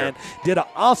 Ryan did an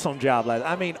awesome job.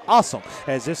 Awesome.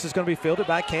 As this is going to be fielded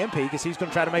by Cam Peak as he's going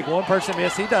to try to make one person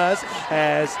miss. He does.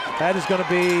 As that is going to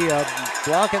be a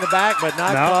block in the back, but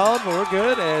not called. We're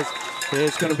good. As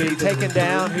it's going to be taken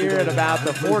down here at about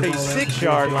the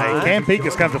 46-yard line. Hey, Cam Peak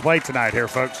has come to play tonight here,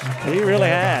 folks. He really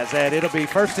has. And it'll be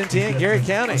 1st and 10, Garrett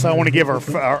County. So I want to give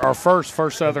our first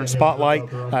Southern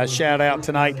Spotlight shout out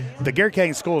tonight. The Garrett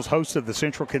County Schools hosted the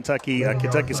Central Kentucky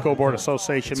School Board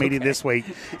Association meeting this week,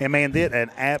 and man, did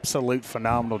an absolute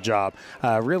phenomenal job.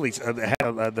 Really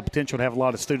had the potential to have a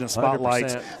lot of student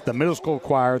spotlights. 100%. The middle school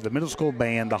choir, the middle school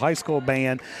band, the high school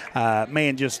band.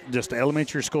 Man, just the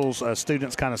elementary schools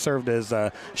students kind of served as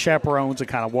chaperones and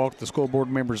kind of walked the school board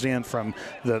members in from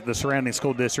the surrounding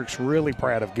school districts. Really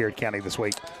proud of Garrett County this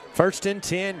week. 1st and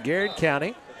 10, Garrett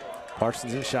County.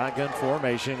 Parsons in shotgun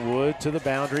formation. Wood to the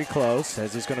boundary close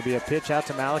as it's going to be a pitch out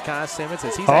to Malachi Simmons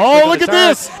as he's look at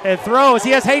this and throws. He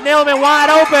has Hayden Edelman wide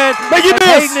open.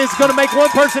 Hayden is going to make one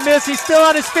person miss. He's still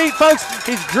on his feet, folks.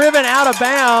 He's driven out of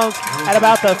bounds at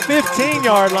about the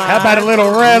 15-yard line. How about a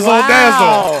little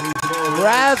razzle-dazzle?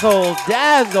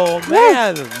 Razzle-dazzle,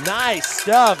 man. Nice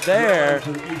stuff there.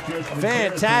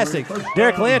 Fantastic.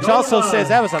 Derek Lynch also says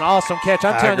that was an awesome catch.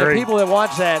 I'm telling you, people that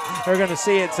watch that are going to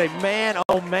see it and say, man,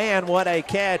 oh, man, what a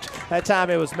catch. That time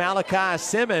it was Malachi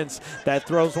Simmons that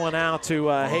throws one out to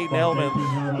Hayden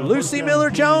Edelman. Lucy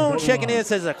Miller-Jones checking in,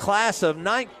 says a class of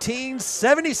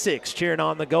 1976 cheering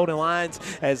on the Golden Lions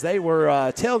as they were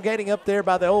tailgating up there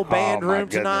by the old band room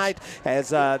tonight.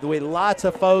 As with lots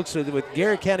of folks with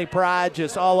Garrett County pride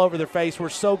just all over their face. We're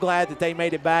so glad that they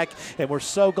made it back, and we're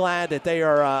so glad that they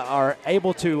are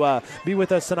able to be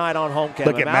with us tonight on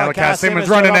homecoming. Look at Malachi Simmons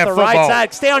running that football. Right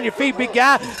side. Stay on your feet, big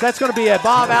guy. That's going to be a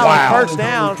Bob Allen first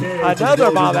down.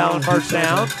 Another Bob Allen first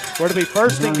down. We're to be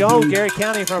 1st and goal, Garrett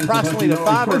County, from approximately the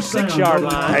 5 or 6 yard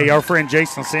line. Hey, our friend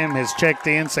Jason Sim has checked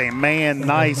in saying, man,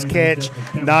 nice catch,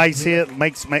 nice hit.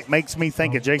 Makes me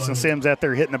think of Jason Sims out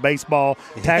there hitting the baseball,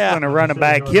 tackling a running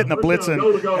back, hitting a blitzing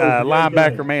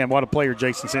linebacker. Man, what a player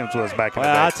Jason Sims was back in the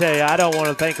day. I'll tell you, I don't want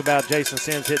to think about Jason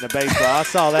Sims hitting the baseball. I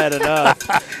saw that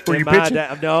enough. Were you pitching?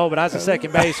 No, but I was at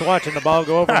second base watching the ball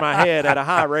go over my head at a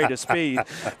high rate of speed.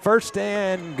 1st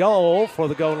and goal for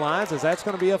the goal lines, as that's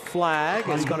going to be a flag.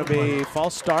 It's going to be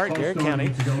false start. Garrett County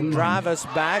drive us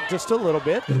back just a little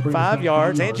bit, 5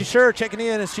 yards. Angie Scher checking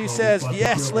in, and she says,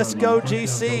 yes, let's go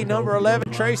GC. Number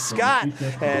 11, Trey Scott.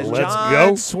 As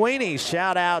John Sweeney,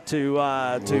 shout out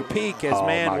to Peak as,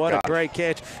 man, what a great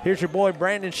catch. Here's your boy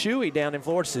Brandon Shuey down in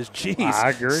Florida, says, geez,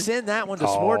 send that one to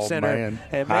Sports Center. Man.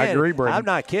 And man, I agree, Brandon. I'm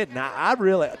not kidding. I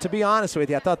really, to be honest with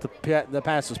you, I thought the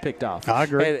pass was picked off. I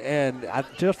agree. And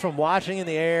just from watching in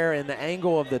the air and the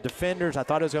angle of the defenders, I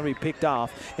thought it was going to be picked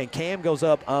off. And Cam goes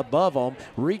up above them,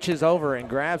 reaches over and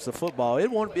grabs the football.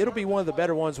 It'll be one of the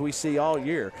better ones we see all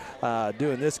year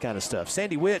doing this kind of stuff.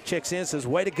 Sandy Witt checks in, says,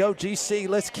 way to go, GC.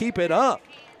 Let's keep it up.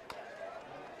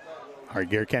 All right,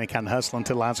 Garrett County kind of hustling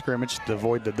to the line of scrimmage to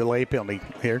avoid the delay penalty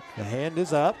here. The hand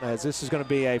is up as this is going to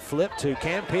be a flip to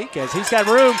Cam Peak as he's got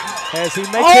room as he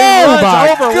makes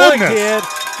runs over one kid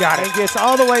and gets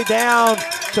all the way down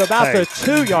to about the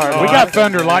 2 yard line. We got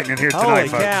thunder lightning here tonight,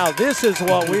 Holy cow, this is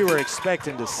what we were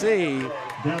expecting to see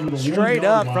straight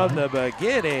up from the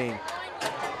beginning.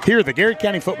 Here, the Garrett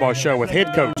County Football Show with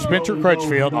head coach Spencer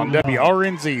Crutchfield on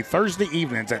WRNZ Thursday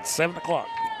evenings at 7 o'clock.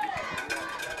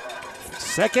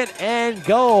 Second and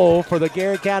goal for the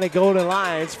Garrard County Golden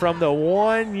Lions from the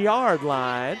 1-yard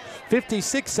line.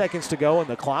 56 seconds to go, and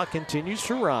the clock continues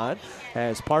to run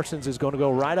as Parsons is going to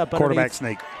go right up quarterback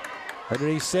sneak.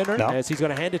 Underneath center, no. as he's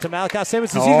going to hand it to Malachi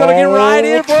Simmons. He's going to get right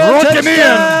in for a touchdown.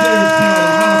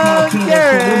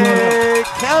 Garrard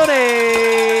County.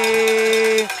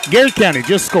 Garrard County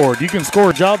just scored. You can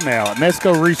score a job now at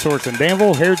Mesco Resource in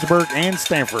Danville, Harrodsburg, and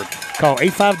Stanford. Call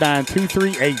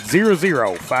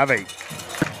 859-238-0058.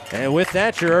 And with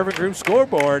that, your Urban Group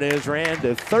scoreboard is ran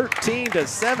to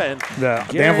 13-7. The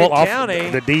Danville County.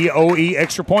 Off the DOE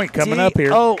extra point coming up here.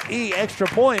 DOE extra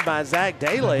point by Zach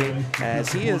Daly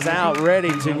as he is out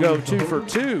ready to go 2 for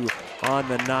 2 on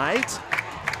the night.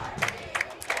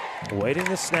 Waiting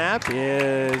the snap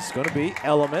is going to be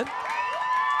Element.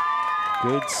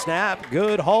 Good snap,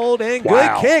 good hold, and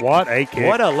good kick. What a kick.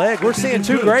 What a leg. We're seeing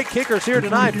 2 great kickers here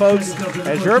tonight, folks.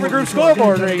 As your Urban Group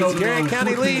scoreboard reads, Garrard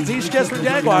County leads East Jessamine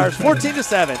Jaguars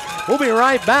 14-7. We'll be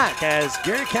right back as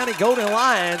Garrard County Golden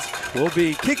Lions will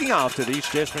be kicking off to the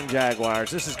East Jessamine Jaguars.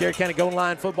 This is Garrard County Golden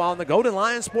Lion football on the Golden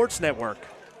Lion Sports Network.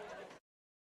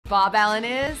 Bob Allen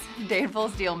is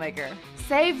Danville's Dealmaker.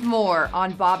 Save more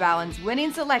on Bob Allen's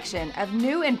winning selection of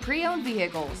new and pre-owned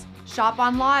vehicles. Shop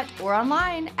on lot or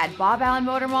online at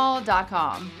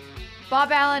boballenmotormall.com.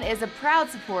 Bob Allen is a proud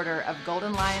supporter of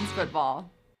Golden Lions football.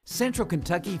 Central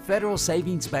Kentucky Federal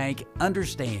Savings Bank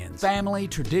understands family,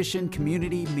 tradition,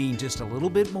 community mean just a little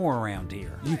bit more around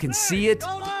here. You can see it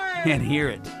and hear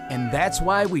it, and that's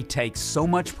why we take so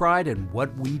much pride in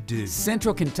what we do.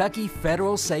 Central Kentucky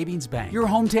Federal Savings Bank. Your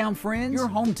hometown friends, your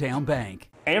hometown bank.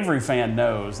 Every fan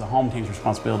knows the home team's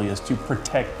responsibility is to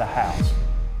protect the house.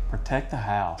 Protect the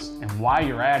house. And while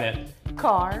you're at it,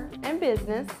 car and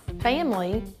business,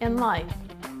 family and life.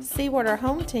 See what our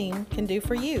home team can do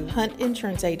for you. Hunt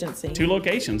Insurance Agency. 2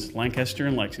 locations, Lancaster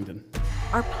and Lexington.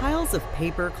 Are piles of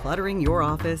paper cluttering your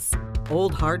office?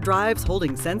 Old hard drives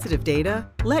holding sensitive data?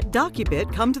 Let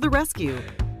DocuBit come to the rescue.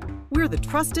 We're the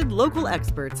trusted local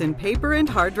experts in paper and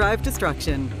hard drive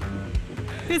destruction.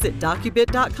 Visit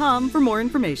DocuBit.com for more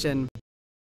information.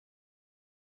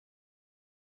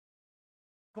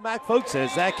 Welcome back, folks,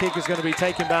 as that kick is going to be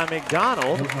taken by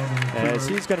McDonald as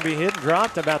he's going to be hit and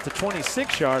dropped about the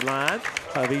 26-yard line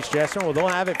of East Jessamine. Well, they'll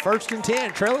have it 1st and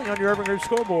 10, trailing on your Urban Group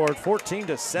scoreboard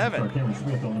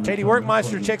 14-7. Katie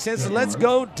Workmeister checks in, so let's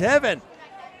go, Devin.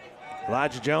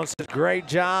 Elijah Jones says, great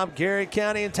job. Garrard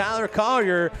County and Tyler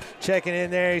Collier checking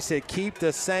in there. He said, keep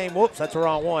the same. Whoops, that's the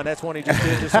wrong one. That's one he just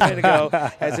did just a minute ago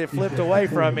as it flipped away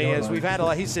from me. As we've had a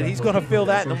lot. He said he's going to feel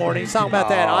that in the morning. He's talking about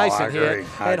that icing hit.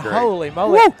 And holy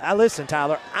moly. Listen,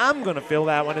 Tyler, I'm going to feel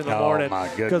that one in the morning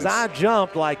because I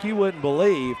jumped like you wouldn't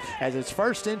believe as it's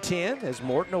 1st and 10 as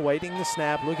Morton awaiting the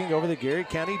snap, looking over the Garrard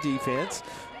County defense.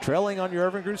 Trailing on your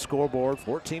Urban Group scoreboard,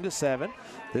 14-7.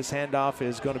 This handoff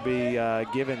is going to be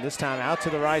given this time out to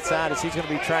the right side as he's going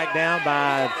to be tracked down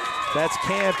by, that's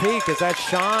Cam Peak, as that's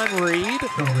Sean Reed,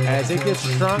 as it gets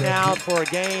strung out for a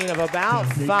gain of about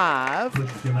 5,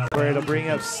 where it'll bring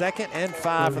up 2nd and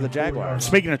 5 for the Jaguars.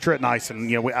 Speaking of Trenton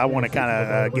Ison, I want to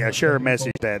kind of share a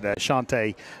message that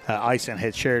Shante Ison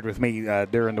had shared with me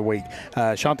during the week.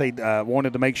 Shante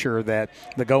wanted to make sure that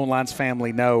the Golden Lions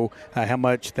family know how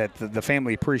much that the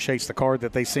family appreciates the card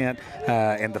that they sent,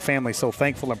 and the family so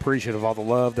thankful and appreciative of all the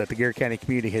love that the Garrard County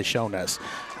community has shown us.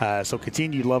 So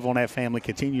continue to love on that family.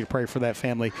 Continue to pray for that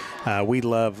family. We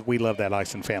love that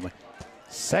Ison family.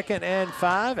 2nd and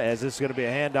 5 as this is going to be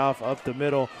a handoff up the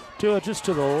middle to just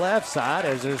to the left side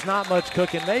as there's not much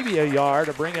cooking, maybe a yard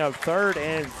to bring up 3rd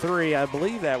and 3. I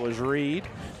believe that was Reed.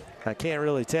 I can't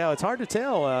really tell. It's hard to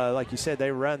tell. Like you said,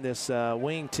 they run this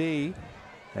wing tee.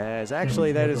 As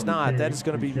actually that is not. That is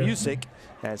going to be Music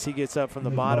as he gets up from the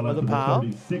bottom of the pile.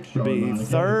 It'll be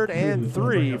 3rd and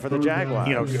 3 for the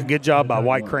Jaguars. Good job by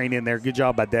White Crane in there. Good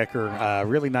job by Decker.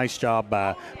 Really nice job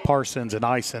by Parsons and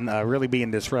Ison, really being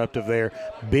disruptive there.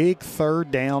 Big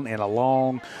 3rd down and a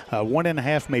long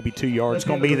 1.5, maybe 2 yards. It's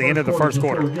going to be the end of the 1st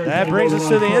quarter. That brings us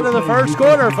to the end of the 1st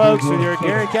quarter, folks, with your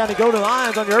Garrard County Golden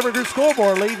Lions on your Urban Group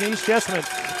scoreboard leading East Jessamine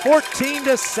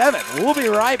 14-7. We'll be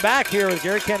right back here with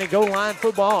Garrard County Golden Lion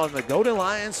football on the Golden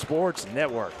Lion Sports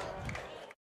Network.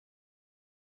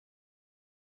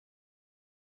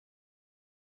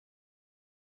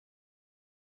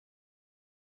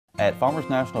 At Farmers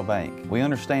National Bank, we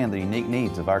understand the unique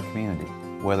needs of our community,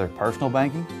 whether personal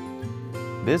banking,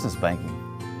 business banking,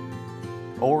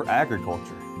 or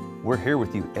agriculture. We're here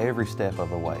with you every step of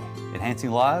the way,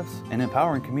 enhancing lives and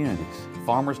empowering communities.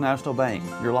 Farmers National Bank,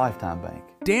 your lifetime bank.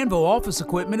 Danville Office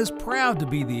Equipment is proud to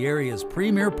be the area's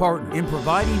premier partner in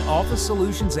providing office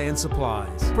solutions and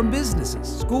supplies. From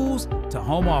businesses, schools, to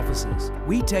home offices,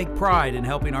 we take pride in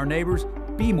helping our neighbors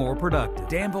be more productive.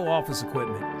 Danville Office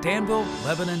Equipment, Danville,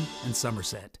 Lebanon, and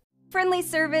Somerset. Friendly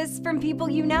service from people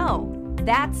you know.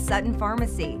 That's Sutton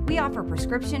Pharmacy. We offer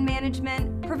prescription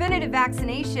management, preventative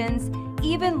vaccinations,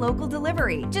 even local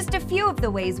delivery. Just a few of the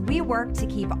ways we work to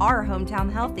keep our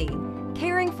hometown healthy.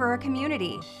 Caring for a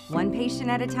community, one patient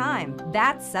at a time.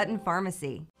 That's Sutton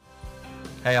Pharmacy.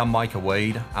 Hey, I'm Micah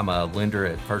Wade. I'm a lender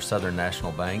at First Southern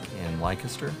National Bank in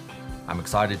Lancaster. I'm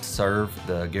excited to serve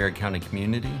the Garrard County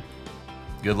community.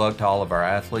 Good luck to all of our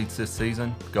athletes this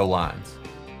season. Go Lions.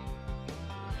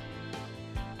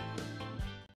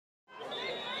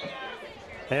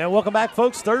 And welcome back,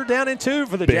 folks. 3rd down and 2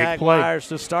 for the Jaguars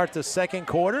to start the second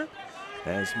quarter.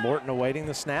 As Morton awaiting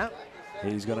the snap.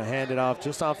 He's going to hand it off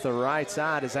just off the right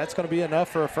side, as that's going to be enough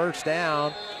for a first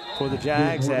down for the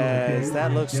Jags, as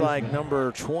that looks like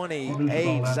number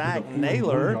 28, Zach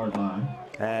Naylor,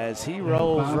 as he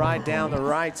rolls right down the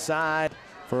right side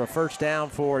for a first down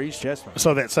for East Jessamine.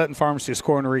 So that Sutton Pharmacy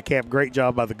scoring recap, great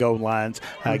job by the goal lines,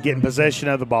 getting possession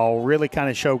of the ball, really kind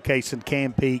of showcasing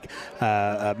Cam Peak.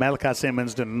 Malachi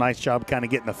Simmons doing a nice job kind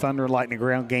of getting the Thunder and Lightning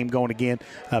ground game going again,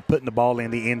 putting the ball in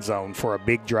the end zone for a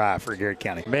big drive for Garrard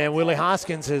County. Man, Willie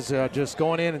Hoskins is just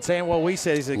going in and saying what we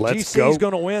said. He's like, GC's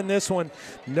going to win this one,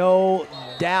 no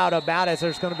doubt about it.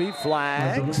 There's going to be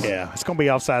flags. Yeah, it's going to be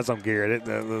offsides on Garrard.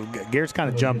 Garrett's kind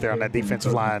of jumped there on that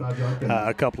defensive line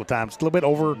a couple of times. A little bit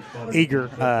over eager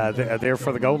there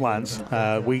for the goal lines.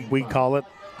 We call it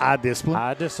eye discipline.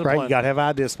 Eye discipline. Right, you got to have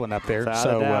eye discipline up there. Without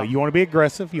So you want to be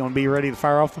aggressive. You want to be ready to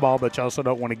fire off the ball, but you also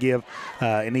don't want to give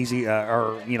an easy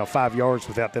 5 yards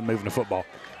without them moving the football.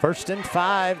 1st and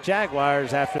 5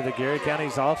 Jaguars after the Garrard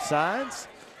County's offsides.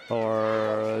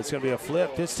 Or it's going to be a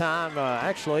flip this time,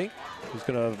 actually. He's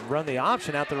going to run the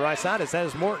option out the right side, as that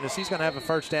is Morton, as he's going to have a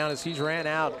first down as he's ran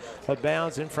out of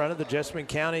bounds in front of the Jessamine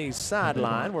County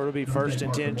sideline, where it'll be 1st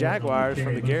and 10 Jaguars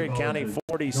from the Garrard County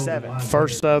 47.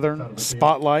 First Southern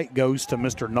spotlight goes to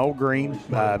Mr. Noel Green,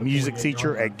 music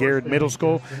teacher at Garrard Middle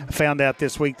School. Found out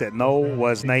this week that Noel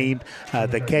was named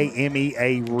the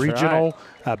KMEA Regional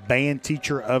Band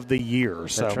Teacher of the Year.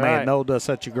 So, man, Noel does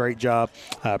such a great job.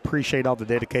 Appreciate all the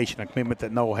dedication and commitment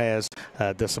that Noel has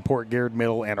to support Garrard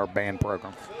Middle and our band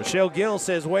program. Michelle Gill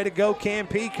says, way to go, Cam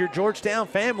Peak. Your Georgetown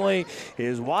family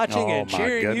is watching and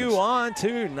cheering you on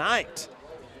tonight.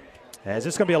 As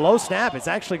it's going to be a low snap, it's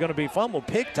actually going to be fumbled,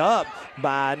 picked up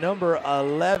by number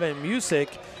 11, Music,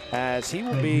 as he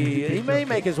may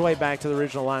make his way back to the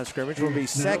original line of scrimmage. Will be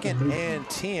 2nd and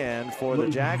 10 for the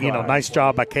Jaguars. Nice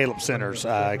job by Caleb Centers,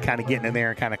 kind of getting in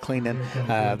there and kind of cleaning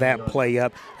that play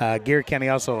up. Garrard County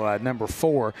also number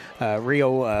 4,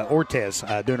 Rio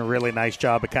Ortez, doing a really nice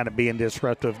job of kind of being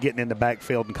disruptive, getting in the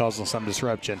backfield and causing some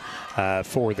disruption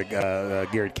for the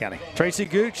Garrard County. Tracy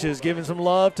Gooch is giving some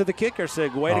love to the kicker.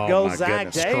 Said, way to go,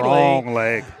 Zach Daly. Strong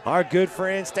leg. Our good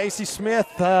friend Stacy Smith,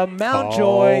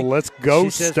 Mountjoy. Let's go,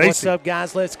 Stacy. What's up,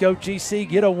 guys? Let's go, GC.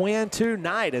 Get a win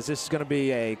tonight, as this is going to be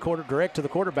a quarter direct to the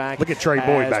quarterback. Look at Trey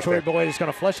Boyd back there. Trey Boyd is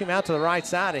going to flush him out to the right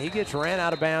side, and he gets ran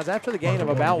out of bounds after the gain of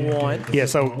about 1. Yeah,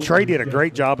 so Trey did a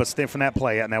great job of stiffing that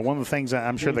play out. Now, one of the things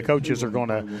I'm sure the coaches are going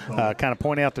to kind of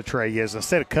point out to Trey is,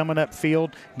 instead of coming up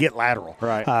field, get lateral.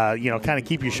 Right. Kind of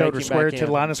keep your shoulder square to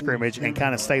the line of scrimmage and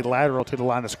kind of stay lateral to the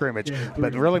line of scrimmage.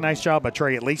 But really nice job by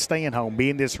Trey, at least staying home,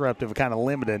 being disruptive, kind of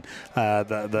limiting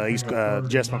the East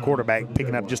Jessamine quarterback,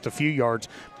 picking up just a few yards.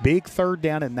 Big 3rd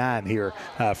down and 9 here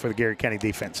for the Garrard County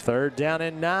defense. 3rd down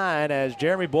and 9 as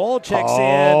Jeremy Boyle checks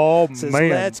in. Says,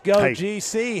 man. Let's go,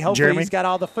 GC. Hopefully he's got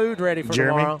all the food ready for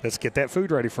tomorrow. Let's get that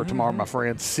food ready for tomorrow, my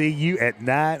friend. See you at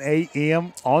 9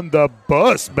 a.m. on the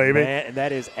bus, baby. Man,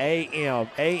 that is a.m.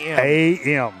 A.m. Hey,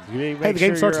 the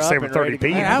game starts at 7:30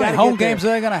 p.m. How many home games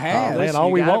are they going to have? Man,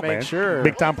 all we want, man. Sure.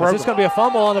 Big time program. It's going to be a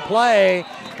fumble on the play,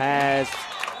 as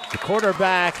the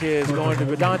quarterback is going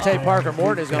to, Dante Parker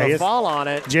Morton is going to fall on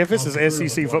it. Jeff, this is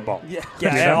SEC football.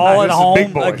 Yeah, all at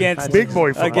home against big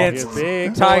boy football. Against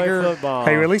big Tiger football.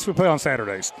 Hey, at least we play on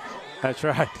Saturdays. That's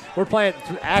right. We're playing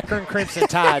Akron Crimson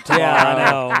Tide tomorrow.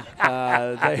 Yeah, I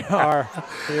know. They are.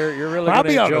 You're really I'll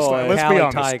going be to enjoy. honest. Let's be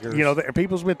honest. Tigers.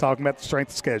 People's been talking about the strength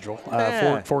of schedule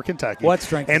for Kentucky. What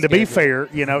strength? And to be fair,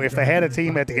 if they had a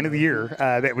team at the end of the year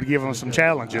that would give them some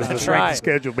challenges, the strength of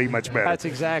schedule would be much better. That's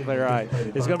exactly right.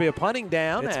 It's going to be a punting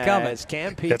down. It's coming. As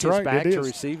Cam Peak is back to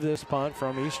receive this punt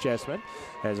from East Jessamine.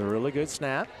 Has a really good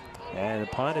snap, and the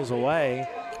punt is away.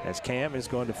 As Cam is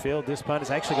going to field this punt, is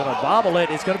actually going to bobble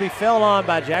it. It's going to be fell on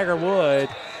by Jagger Wood,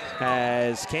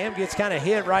 as Cam gets kind of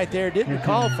hit right there. Didn't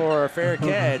call for a fair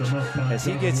catch as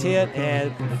he gets hit,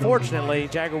 and fortunately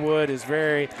Jaggerwood is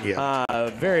very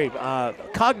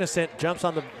cognizant, jumps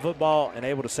on the football and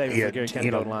able to save it for Garrett County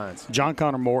Golden Lions. John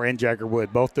Connor Moore and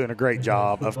Jaggerwood both doing a great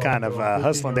job of kind of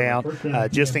hustling down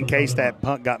just in case that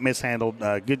punt got mishandled.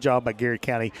 Good job by Garrett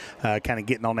County kind of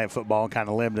getting on that football and kind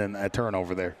of limiting a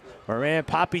turnover there. Our man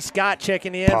Poppy Scott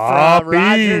checking in from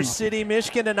Rogers City,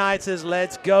 Michigan tonight says,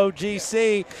 let's go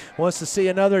GC. Wants to see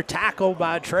another tackle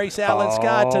by Trace Allen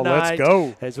Scott tonight. Let's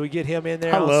go. As we get him in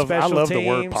there on special teams. I love the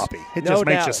word Poppy. It just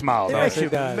makes you smile.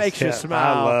 Makes you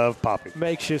smile. I love Poppy.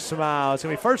 Makes you smile. It's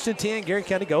going to be 1st and 10, Garrett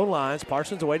County Golden Lions.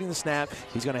 Parsons awaiting the snap.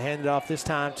 He's going to hand it off this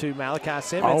time to Malachi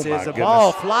Simmons. The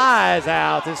ball flies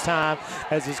out this time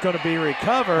as it's going to be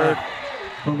recovered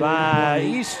by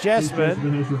East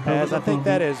Jessamine, as I think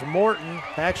that is Morton.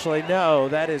 Actually, no,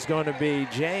 that is going to be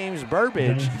James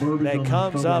Burbage that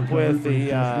comes up with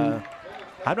the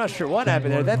I'm not sure what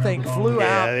happened there. That thing flew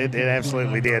out. Yeah, it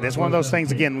absolutely did. It's one of those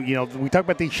things, again, we talk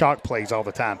about these shock plays all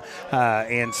the time.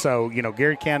 And so,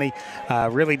 Garrett County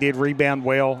really did rebound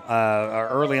well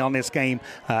early on this game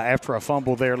after a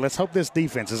fumble there. Let's hope this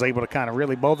defense is able to kind of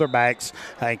really bow their backs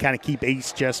and kind of keep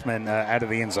East Jessamine out of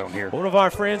the end zone here. One of our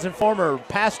friends and former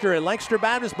pastor at Lancaster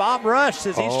Baptist, Bob Rush,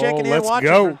 says he's checking in, watching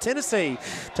from Tennessee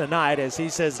tonight as he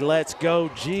says, let's go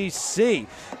GC,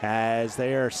 as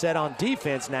they are set on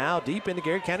defense now, deep into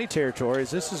Garrett County territory.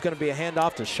 This is going to be a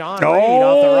handoff to Sean Reed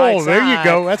off the right side. There you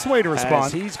go. That's the way to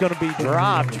respond. He's going to be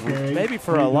dropped maybe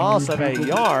for a loss of a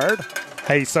yard.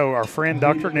 Hey, so our friend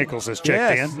Dr. Nichols has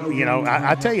checked in.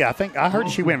 I tell you, I heard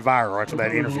she went viral after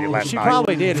that interview last night. She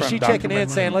probably did. Is she checking in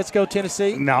saying, let's go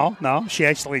Tennessee? No. She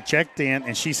actually checked in,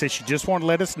 and she said she just wanted to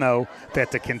let us know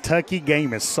that the Kentucky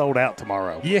game is sold out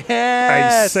tomorrow.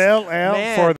 Yes. A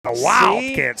sellout for the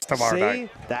Wildcats tomorrow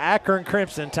night. The Akron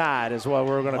Crimson Tide is what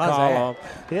we're going to call them.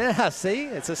 Yeah, see?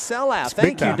 It's a sellout.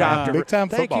 Thank you, Doctor. Big time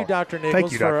football. Thank you, Dr.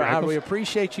 Nichols. We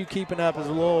appreciate you keeping up as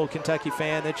a little Kentucky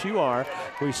fan that you are.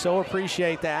 We so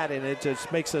appreciate that, and it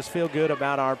just makes us feel good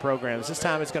about our programs. This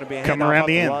time it's going to be a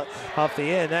handoff off the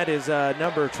end. That is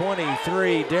number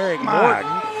 23, Derek Morton,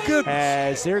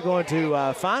 as they're going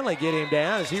to finally get him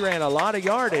down as he ran a lot of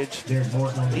yardage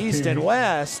east and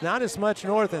west, not as much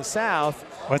north and south.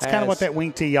 Well, that's kind of what that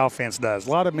wing T offense does. A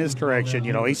lot of misdirection.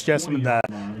 East Jessamine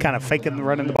kind of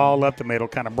running the ball up the middle,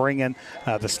 kind of bringing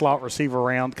the slot receiver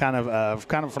around, kind of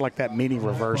for like that mini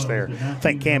reverse there. I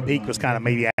think Cam Peak was kind of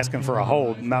maybe asking for a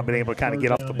hold, not being able to kind of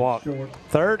get off the block.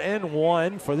 3rd and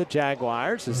 1 for the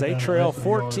Jaguars as they trail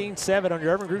 14-7 on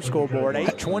your Urban Group scoreboard.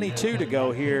 8:22 to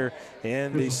go here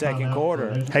in the second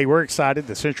quarter. Hey, we're excited.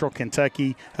 The Central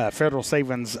Kentucky Federal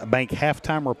Savings Bank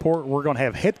halftime report. We're going to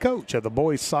have head coach of the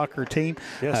boys soccer team,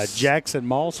 Jackson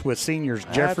Moss, with seniors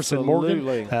Jefferson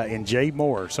Morgan and Jay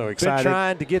Moore. So excited. Been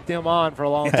trying to get them on for a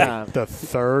long time. The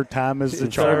third time is the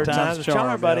charm. Third time's the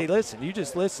charm, buddy. Listen, you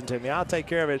just listen to me. I'll take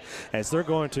care of it as they're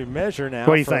going to measure now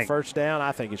for a first down.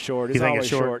 I think it's short. It's always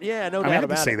short. Yeah, no doubt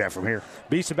about it. I can see that from here.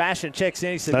 B. Sebastian checks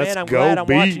in. He said, man, I'm glad I'm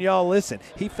watching y'all. Listen,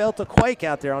 he felt a quake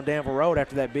out there on Danville Road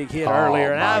after that big hit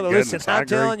earlier. And I'm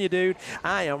telling you, dude,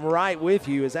 I am right with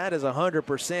you, as that is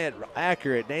 100%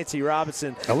 accurate. Nancy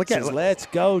Robinson says, let's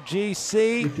go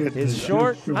GC. It's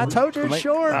short. I told you it's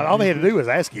short. All they had to do was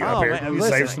ask you up here. Man,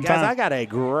 listen, save some time. Guys, I got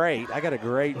a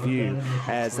great view,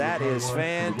 as that is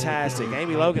fantastic.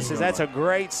 Amy Logan says, that's a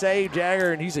great save,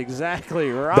 Jagger, and he's exactly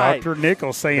right. Dr.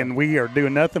 Nichols saying we are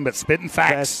doing nothing but spitting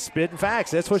facts. That's spitting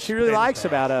facts. That's what she really likes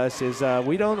about us, is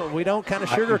we don't kind of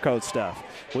sugarcoat stuff.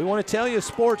 We want to tell you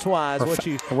sports-wise what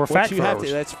you have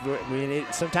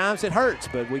to. Sometimes it hurts,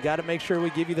 but we got to make sure we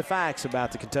give you the facts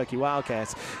about the Kentucky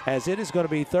Wildcats, as it is going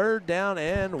to be 3rd down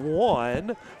and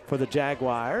 1 for the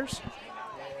Jaguars,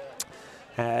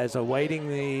 as awaiting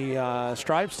the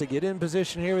Stripes to get in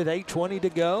position here with 8:20 to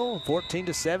go.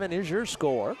 14-7 is your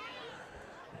score.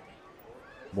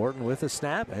 Morton with a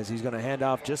snap as he's going to hand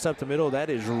off just up the middle. That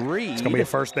is Reed. It's going to be a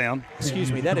first down.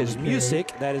 Excuse me, that is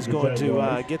Music. That is going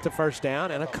to get the first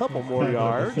down and a couple more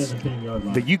yards.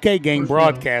 The UK game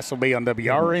broadcast will be on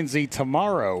WRNZ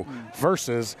tomorrow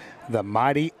versus the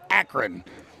mighty Akron.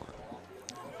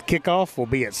 Kickoff will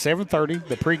be at 7:30.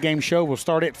 The pregame show will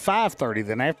start at 5:30.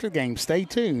 Then after the game, stay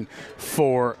tuned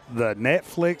for the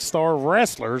Netflix star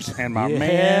wrestlers and my man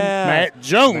Matt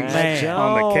Jones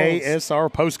on the KSR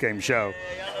postgame show.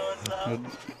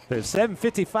 There's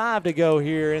 7:55 to go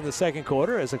here in the second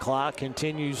quarter as the clock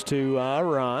continues to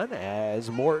run, as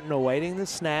Morton awaiting the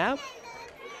snap.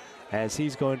 as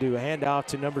he's going to hand off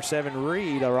to number 7,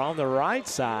 Reed, or on the right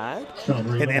side.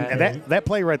 And that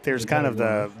play right there is kind of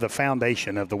the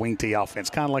foundation of the wing tee offense,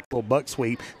 kind of like a little buck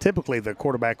sweep. Typically, the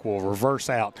quarterback will reverse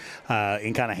out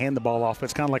and kind of hand the ball off.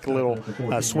 It's kind of like a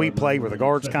little sweep play where the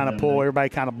guards kind of pull, everybody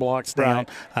kind of blocks down,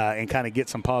 and kind of get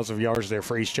some positive yards there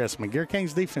for East Jessamine. Garrard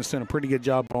County's defense doing a pretty good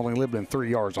job, only limiting 3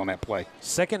 yards on that play.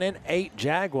 2nd and 8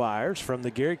 Jaguars from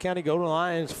the Garrard County Golden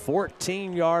Lions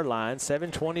 14-yard line.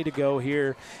 7:20 to go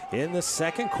here in the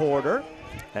second quarter,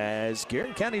 as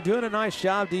Garrard County doing a nice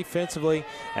job defensively,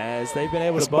 as they've been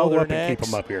able to bow their necks. Keep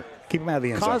them up here. Keep them out of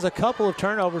the end zone. Cause a couple of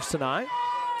turnovers tonight.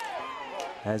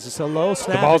 As it's a low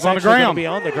snap. The ball's on the ground. Going to be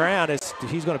on the ground.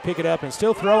 He's going to pick it up and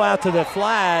still throw out to the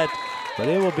flat, but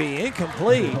it will be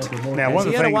incomplete. Now,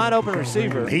 he had a wide open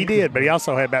receiver. He did, but he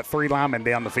also had about 3 linemen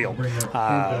down the field.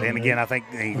 And again, I think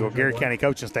the Garrard County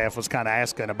coaching staff was kind of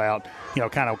asking about,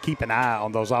 kind of keep an eye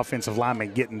on those offensive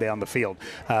linemen getting down the field.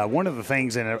 One of the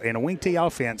things in a wing tee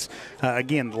offense,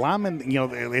 again, linemen,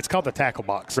 it's called the tackle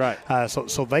box. Right.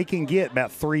 So they can get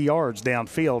about 3 yards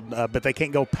downfield, but they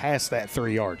can't go past that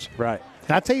 3 yards. Right.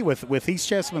 And I tell you, with East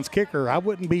Jessamine's kicker, I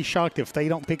wouldn't be shocked if they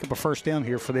don't pick up a first down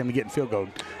here for them to get in field goal.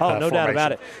 Oh, no doubt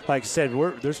about it. Like I said,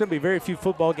 there's going to be very few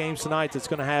football games tonight that's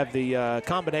going to have the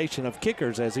combination of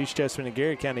kickers as East Jessamine and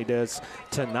Garrard County does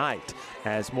tonight.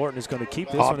 As Morton is going to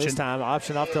keep this one this time.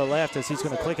 Option off to the left as he's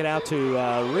going to click it out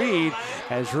to Reed,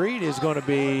 as Reed is going to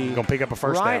be pick up a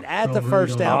first right down. at the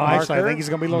first down marker. Actually, I think he's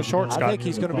going to be a little short, Scott. I think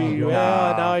he's going to be,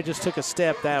 no, he just took a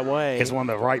step that way. It's one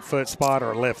of the right foot spot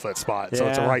or left foot spot. So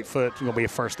it's a right foot. It's going to be a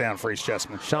first down for East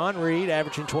Jessamine. Sean Reed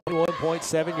averaging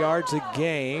 21.7 yards a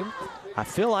game. I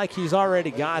feel like he's already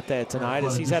got that tonight,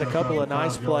 as he's had a couple of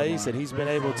nice plays that he's been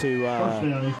able to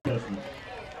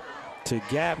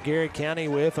gap Garrard County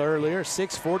with earlier.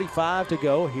 6:45 to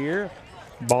go here.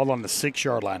 Ball on the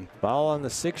 6-yard line. Ball on the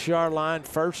 6-yard line,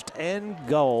 1st and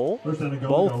goal.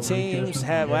 Both teams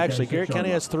have, actually, Garrard County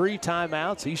has 3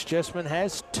 timeouts. East Jessamine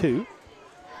has 2.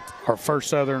 Our First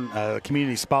Southern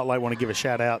Community Spotlight, want to give a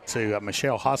shout out to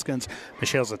Michelle Hoskins.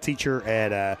 Michelle's a teacher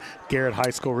at Garrard High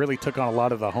School. Really took on a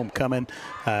lot of the homecoming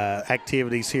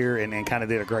activities here and kind of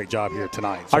did a great job here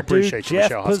tonight. So Our appreciate dude, you, Jeff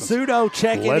Michelle Hoskins. Pizzuto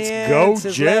checking Let's in. go,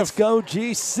 Says, Jeff. Let's go,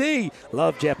 GC.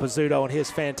 Love Jeff Pizzuto and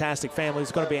his fantastic family.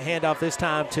 It's going to be a handoff this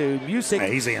time to Music.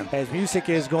 He's in. As Music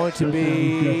is going to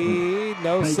be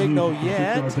no signal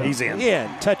yet. He's in.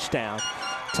 Touchdown.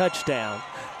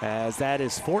 As that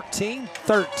is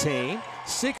 14-13.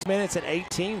 6 minutes and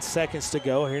 18 seconds to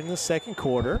go here in the second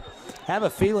quarter. Have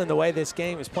a feeling the way this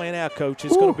game is playing out, Coach,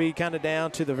 it's going to be kind of down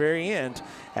to the very end,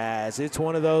 as it's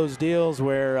one of those deals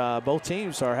where both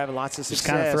teams are having lots of success.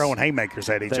 Just kind of throwing haymakers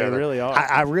at each other. They really are.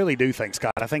 I really do think,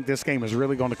 Scott, I think this game is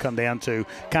really going to come down to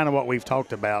kind of what we've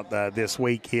talked about this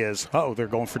week is, they're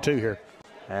going for 2 here.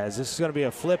 As this is going to be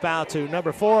a flip out to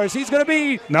number 4, as he's going to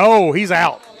be. No, he's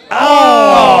out.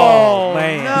 Oh,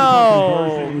 man.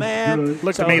 No, man.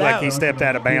 Looked to me like he stepped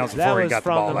out of bounds before he got the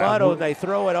ball out. That was from the out. They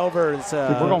throw it over.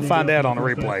 We're going to find out on the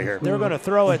replay here. They're going to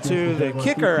throw it to the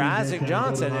kicker, Isaac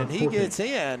Johnson, and he gets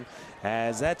in.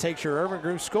 As that takes your Urban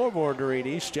Group scoreboard to read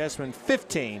East Jessamine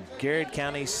 15, Garrard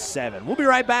County 7. We'll be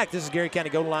right back. This is Garrard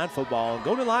County Golden Lion Football and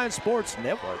Golden Lion Sports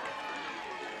Network.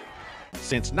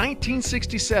 Since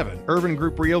 1967, Urban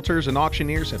Group Realtors and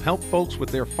Auctioneers have helped folks with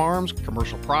their farms,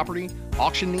 commercial property,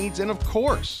 auction needs, and of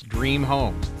course, dream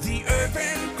homes. The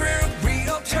Urban Group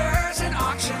Realtors and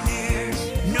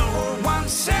Auctioneers. No one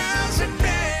sells it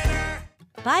better.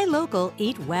 Buy local,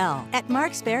 eat well at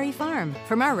Mark's Berry Farm.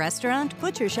 From our restaurant,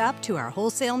 butcher shop to our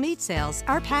wholesale meat sales,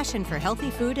 our passion for healthy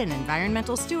food and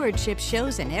environmental stewardship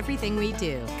shows in everything we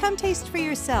do. Come taste for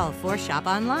yourself or shop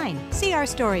online. See our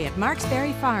story at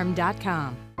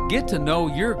marksberryfarm.com. Get to know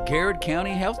your Garrard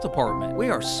County Health Department. We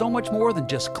are so much more than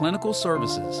just clinical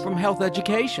services. From health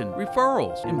education,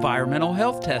 referrals, environmental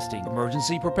health testing,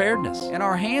 emergency preparedness, and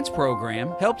our HANDS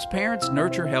program helps parents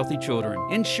nurture healthy children,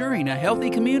 ensuring a healthy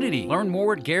community. Learn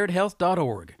more at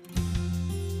garrardhealth.org.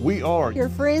 We are your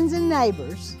friends and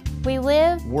neighbors. We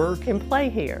live, work, and play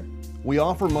here. We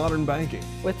offer modern banking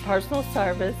with personal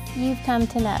service you've come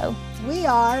to know. We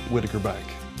are Whitaker Bank.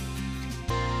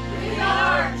 We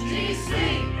are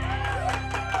GC.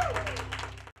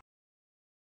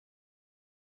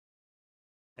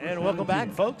 And welcome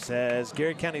back, folks, as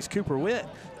Garrard County's Cooper Witt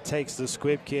takes the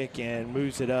squib kick and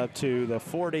moves it up to the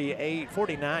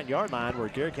 49-yard line, where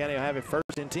Garrett County will have it 1st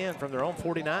and 10 from their own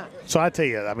 49. So I tell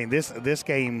you, I mean, this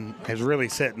game is really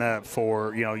setting up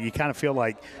for, you kind of feel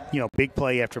like, big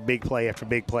play after big play after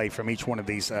big play from each one of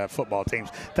these football teams.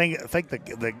 I think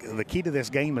the key to this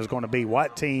game is going to be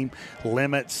what team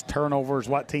limits turnovers,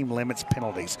 what team limits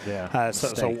penalties. Yeah.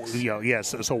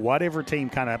 So whatever team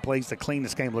kind of plays the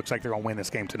cleanest game looks like they're going to win this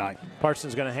game tonight.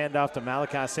 Parsons going to hand off to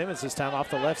Malachi Simmons, this time off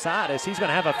the left side, as he's going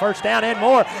to have a 1st down and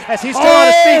more, as he's still on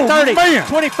his feet. 30, man.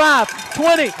 25,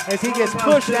 20, as he gets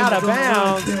pushed out of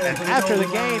bounds after the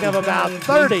gain of about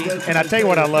 30. And I tell you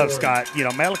what I love, Scott.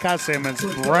 Malachi Simmons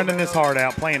running his heart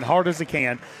out, playing hard as he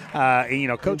can.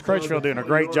 And, Coach Crutchfield doing a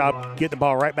great job getting the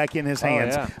ball right back in his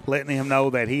hands, letting him know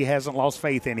that he hasn't lost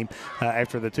faith in him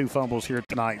after the 2 fumbles here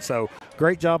tonight. So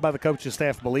great job by the coaching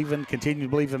staff, continue to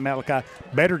believe in Malachi.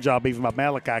 Better job even by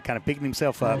Malachi, kind of picking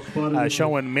himself up,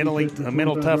 showing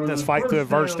mental toughness, fight through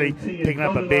adversity, picking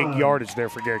up a big yardage there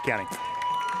for Garrett County.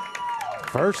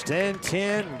 1st and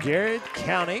 10, Garrett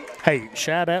County. Hey,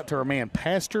 shout out to our man,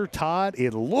 Pastor Todd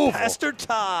in Louisville. Pastor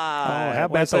Todd. Oh, how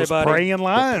about those praying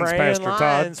lions, Pastor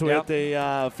Todd? With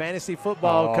the fantasy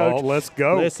football coach. Let's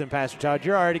go. Listen, Pastor Todd,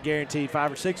 you're already guaranteed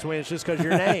 5 or 6 wins just because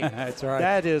your name. That's right.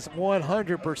 That is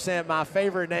 100% my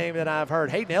favorite name that I've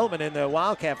heard. Hayden Elman in the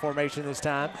Wildcat formation this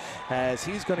time, as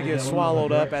he's going to get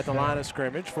swallowed up at the line of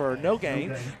scrimmage for no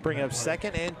gain. Bring up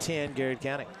 2nd and 10, Garrett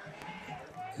County.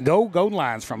 Go Golden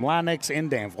Lines from Linex in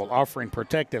Danville, offering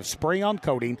protective spray-on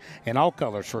coating in all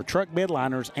colors for truck bed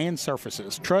liners and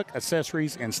surfaces. Truck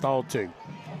accessories installed too.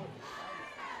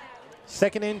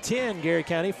 2nd and 10, Garrett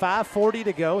County. 5:40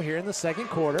 to go here in the 2nd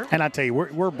quarter. And I tell you,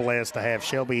 we're blessed to have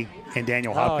Shelby and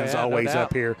Daniel Hopkins always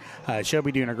up here.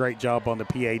 Shelby doing a great job on the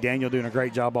PA. Daniel doing a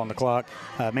great job on the clock.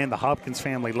 Man, the Hopkins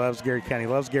family loves Garrett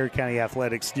County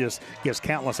athletics, just gives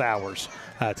countless hours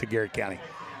to Garrett County.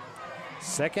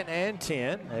 2nd and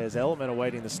 10, as Element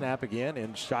awaiting the snap again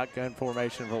in shotgun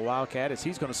formation for Wildcat, as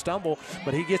he's going to stumble,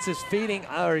 but he gets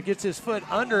his foot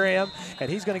under him,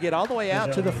 and he's going to get all the way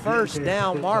out to the 1st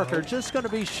down marker. Just going to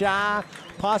be shy,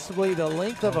 possibly the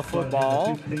length of a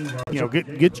football.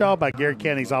 Good job by Garrett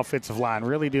County's offensive line.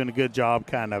 Really doing a good job,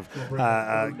 kind of,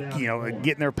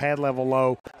 getting their pad level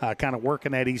low, kind of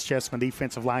working that East Jessamine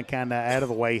defensive line kind of out of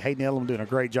the way. Hayden Elam doing a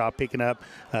great job picking up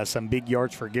some big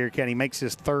yards for Garrett County. Makes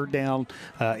his 3rd down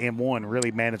and 1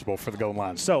 really manageable for the goal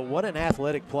line. So what an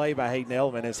athletic play by Hayden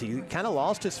Elman, as he kind of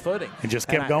lost his footing and just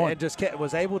kept going, and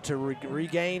was able to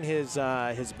regain his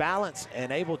balance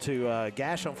and able to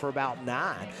gash him for about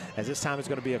 9. As this time is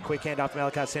going to be a quick handoff to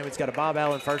Malachi Simmons. Got a Bob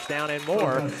Allen 1st down and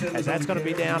more, as that's going to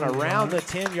be down around the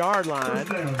 10-yard line,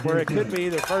 where it could be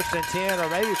the 1st and 10 or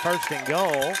maybe 1st and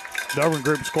goal. The Urban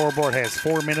Group scoreboard has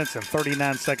 4 minutes and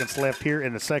 39 seconds left here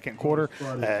in the 2nd quarter.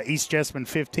 East Jessamine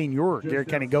 15, your Garrett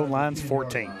County Gold Lines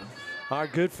 14. Our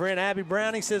good friend Abby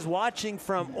Browning says, watching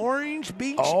from Orange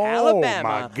Beach, Alabama.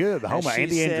 Oh, my good. The home of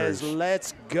Andy Andrews. Says,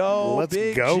 let's go,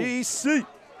 Big GC.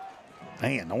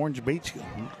 Man, Orange Beach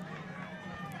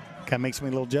kind of makes me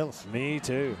a little jealous. Me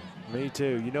too. Me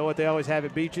too. You know what they always have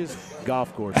at beaches?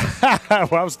 Golf courses.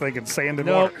 Well, I was thinking sand and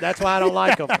water. That's why I don't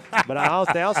like them.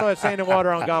 But they also have sand and water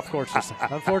on golf courses.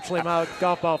 Unfortunately, my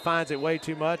golf ball finds it way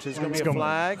too much. It's going to be a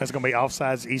flag. That's going to be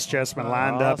offsides. East Jessamine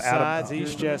lined up. Offsides,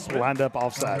 East Jessamine. Lined up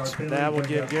offsides. That will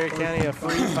give Garrett County a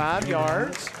free 5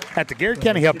 yards. At the Garrett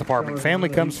County Health Department, family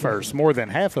comes first. More than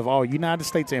half of all United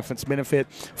States infants benefit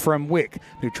from WIC,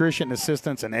 Nutrition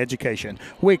Assistance and Education.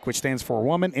 WIC, which stands for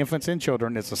Women, Infants, and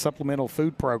Children, is a supplemental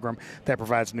food program that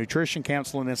provides nutrition,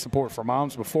 counseling, and support for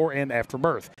moms before and after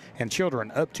birth and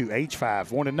children up to age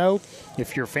 5. Want to know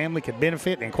if your family could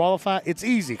benefit and qualify? It's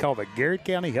easy. Call the Garrett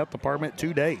County Health Department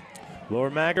today.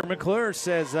 Lord Magger McClure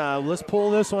says, let's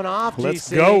pull this one off, Let's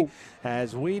GC, go.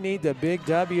 as we need the big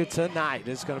W tonight.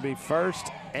 It's going to be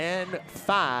 1st and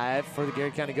 5 for the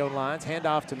Garrett County Golden Lions.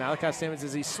 Handoff to Malachi Simmons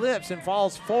as he slips and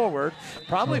falls forward,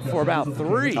 probably for about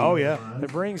 3. Oh, yeah.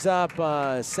 It brings up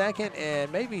 2nd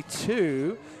and maybe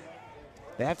 2.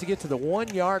 They have to get to the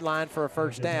 1-yard line for a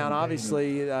 1st down.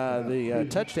 Obviously, the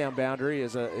touchdown boundary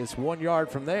is 1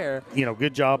 yard from there.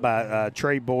 Good job by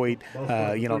Trey Boyd.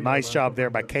 Nice job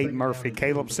there by Caden Murphy,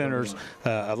 Caleb Centers,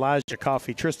 Elijah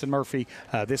Coffey, Tristan Murphy.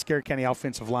 This Garrett County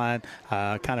offensive line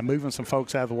kind of moving some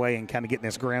folks out of the way and kind of getting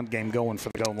this ground game going for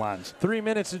the Golden Lions. 3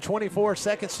 minutes and 24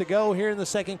 seconds to go here in the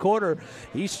 2nd quarter.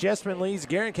 East Jessamine leads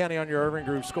Garrett County on your Urban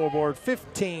Group scoreboard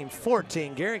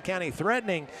 15-14. Garrett County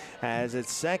threatening as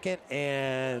it's 2nd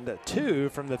and 2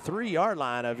 from the 3-yard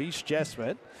line of East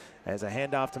Jessamine, as a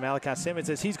handoff to Malachi Simmons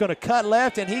as he's going to cut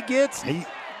left, and he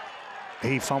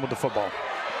fumbled the football.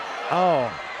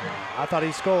 Oh, I thought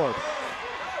he scored.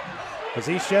 As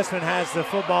East Jessamine has the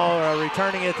football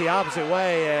returning it the opposite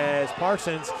way as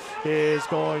Parsons is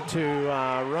going to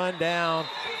run down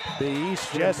the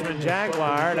East Jessamine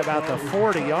Jaguar at about the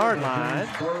 40-yard line.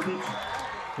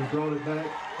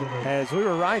 As we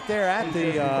were right there at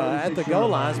the goal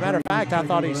line. As a matter of fact, I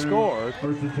thought he scored,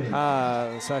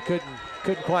 so I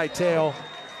couldn't quite tell.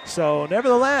 So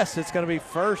nevertheless, it's going to be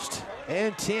 1st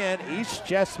and 10, East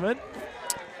Jessamine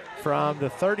from the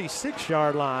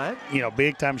 36-yard line. You know,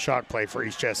 big-time shock play for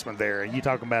East Jessamine there. You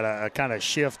talking about a kind of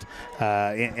shift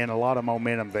in a lot of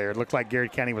momentum there. It looked like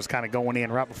Garrard County was kind of going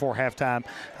in right before halftime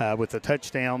with a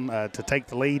touchdown to take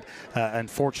the lead.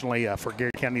 Unfortunately for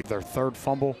Garrard County, their 3rd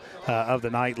fumble of the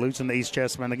night, losing to East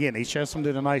Jessamine. Again, East Jessamine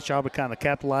did a nice job of kind of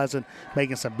capitalizing,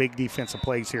 making some big defensive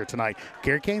plays here tonight.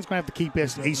 Garrard County's going to have to keep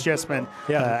East Jessamine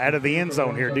out of the end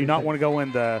zone here. Do not want to go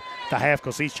in the half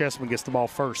because East Jessamine gets the ball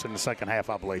first in the second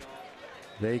half, I believe.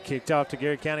 They kicked off to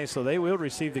Garrard County, so they will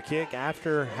receive the kick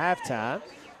after halftime.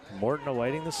 Morton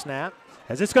awaiting the snap.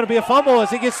 As it's going to be a fumble as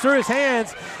he gets through his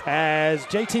hands as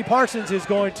J.T. Parsons is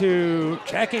going to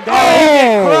check him down.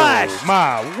 Oh, crushed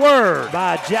my word.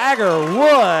 by Jagger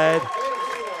Wood.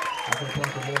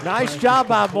 Nice job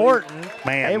by Morton.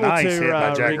 Man, able nice to hit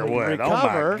by Jagger Wood.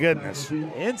 recover. Oh, my goodness.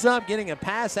 Ends up getting a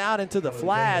pass out into the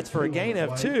flats for a gain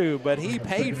of 2, but he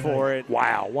paid for it.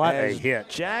 Wow, what a hit.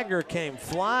 Jagger came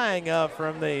flying up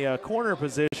from the corner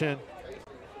position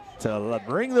to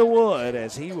bring the wood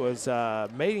as he was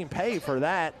made him pay for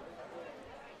that.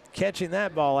 Catching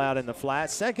that ball out in the flat.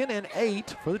 2nd and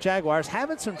 8 for the Jaguars.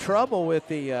 Having some trouble with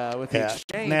the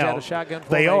exchange now, out of shotgun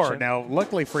they formation. are. Now,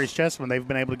 luckily for East Jessamine, they've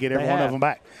been able to get every one of them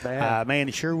back. Man,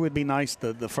 it sure would be nice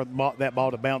for that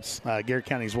ball to bounce Garrard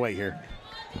County's way here.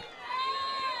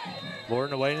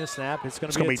 Morton awaiting the snap. It's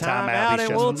going to be a timeout,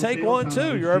 and we'll take 1,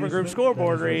 too. Your Urban Group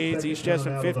scoreboard reads East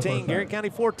Jessamine 15, Garrard County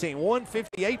 14.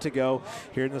 1:58 to go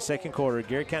here in the second quarter.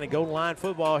 Garrard County Golden Lion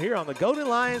football here on the Golden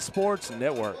Lion Sports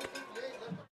Network.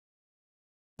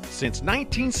 Since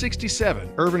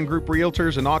 1967, Urban Group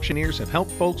Realtors and Auctioneers have helped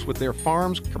folks with their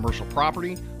farms, commercial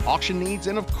property, auction needs,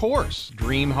 and of course,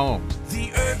 dream homes.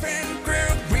 The Urban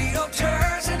Group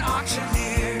Realtors and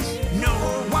Auctioneers. No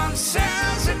one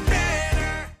sells it better.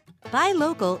 Buy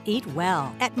local, eat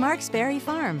well at Marksberry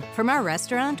Farm. From our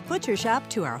restaurant, butcher shop,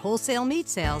 to our wholesale meat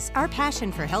sales, our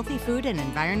passion for healthy food and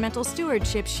environmental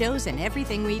stewardship shows in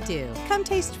everything we do. Come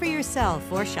taste for yourself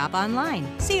or shop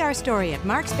online. See our story at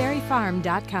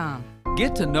marksberryfarm.com.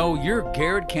 Get to know your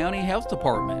Garrard County Health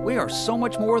Department. We are so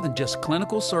much more than just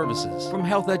clinical services. From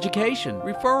health education,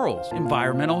 referrals,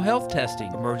 environmental health testing,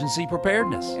 emergency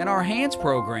preparedness, and our HANDS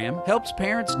program helps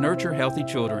parents nurture healthy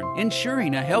children,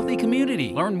 ensuring a healthy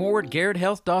community. Learn more at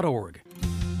garrardhealth.org.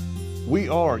 We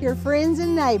are your friends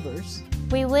and neighbors.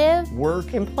 We live,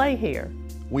 work, and play here.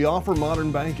 We offer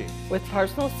modern banking. With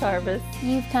personal service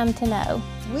you've come to know.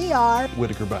 We are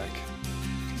Whitaker Bank.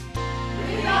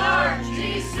 We are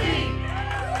GC.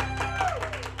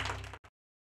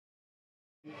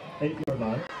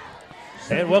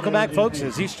 And welcome back, folks,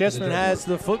 as East Jessamine has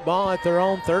the football at their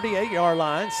own 38-yard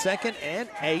line, 2nd and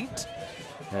 8.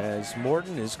 As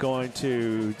Morton is going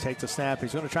to take the snap.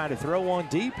 He's going to try to throw one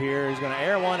deep here. He's going to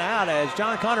air one out as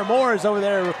John Connor Moore is over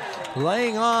there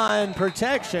laying on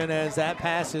protection as that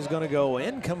pass is going to go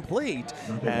incomplete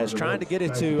as trying to get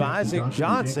it to Isaac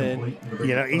Johnson.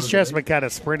 You know, East Jessamine kind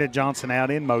of sprinted Johnson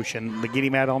out in motion to get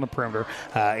him out on the perimeter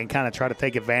and kind of try to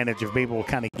take advantage of people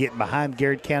kind of getting behind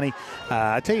Garrard County.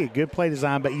 I tell you, good play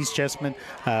design by East Jessamine.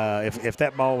 If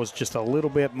that ball was just a little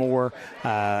bit more,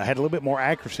 had a little bit more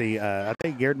accuracy, I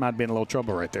think Garrard might have been in a little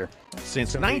trouble right there.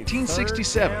 Since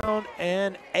 1967. 3rd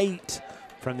and 8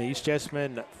 from the East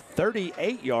Jessamine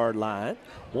 38-yard line.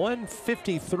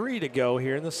 1:53 to go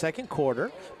here in the second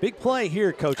quarter. Big play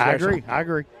here, Coach. I agree.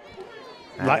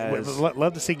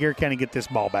 Love to see Garrard County get this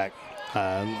ball back.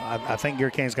 I think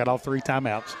Garrard County's got all 3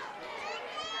 timeouts.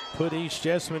 Put East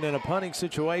Jessamine in a punting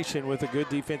situation with a good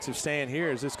defensive stand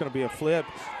here. Is this going to be a flip,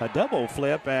 a double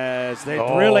flip, as they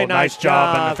really nice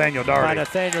job by Nathaniel Daugherty. By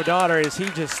Nathaniel Daugherty as he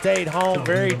just stayed home,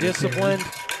 very disciplined.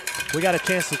 We got a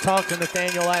chance to talk to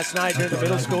Nathaniel last night during the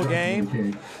middle school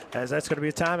game. As that's going to be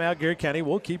a timeout, Garrard County.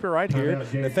 We'll keep it right here.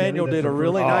 Nathaniel did a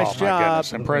really nice job.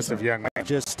 Impressive young man.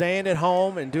 Just staying at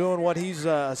home and doing what he's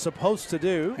supposed to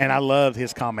do. And I loved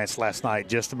his comments last night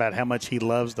just about how much he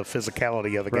loves the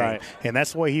physicality of the game. Right. And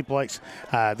that's the way he plays.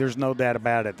 There's no doubt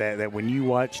about it that when you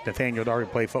watch Nathaniel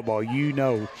Daugherty play football, you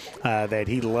know that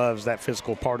he loves that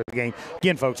physical part of the game.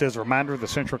 Again, folks, as a reminder, the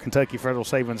Central Kentucky Federal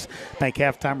Savings Bank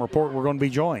halftime report, we're going to be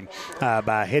joined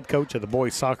by head coach of the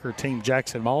boys soccer team,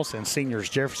 Jackson Moss, and seniors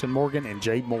Jefferson Morgan and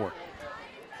Jade Moore.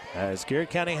 As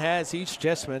Garrard County has East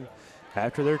Jessamine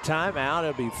After their timeout,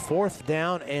 it'll be 4th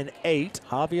down and 8.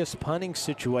 Obvious punting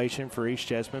situation for East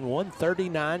Jessamine.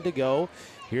 1:39 to go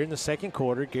here in the second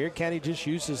quarter. Garrard County just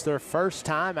uses their first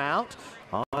timeout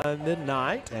on the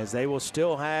night, as they will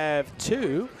still have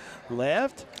 2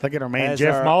 left. Look at our man, as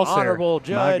Jeff our Moss there. Honorable My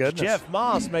Judge goodness. Jeff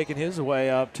Moss making his way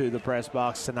up to the press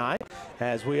box tonight.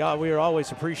 As we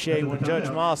always appreciate when Judge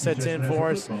Moss sets in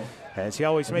for us, as he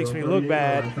always makes me look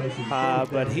bad,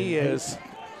 but he is.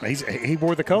 He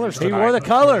wore the colors tonight. He wore the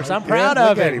colors. I'm proud of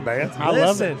look him. At him, man. I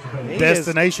Listen, love it. he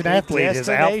Destination is athlete has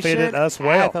outfitted us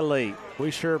well. Athlete. We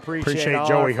sure appreciate all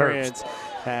Joey our Herbst. friends.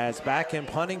 As back in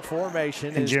punting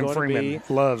formation And is Jim going Freeman to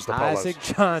be loves the polos. Isaac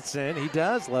Johnson. He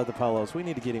does love the polos. We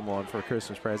need to get him one for a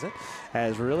Christmas present.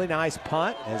 As really nice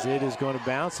punt, as it is going to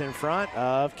bounce in front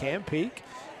of Cam Peak.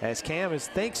 As Cam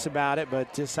thinks about it,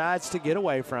 but decides to get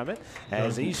away from it.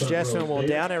 As East Jessamine will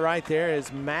down it right there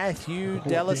is Matthew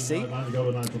Delacy.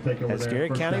 As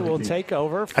Garrard County will take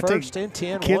over. First and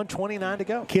 10, 1:29 to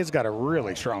go. Kid's got a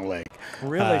really strong leg.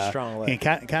 Really strong leg. And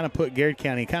kind of put Garrard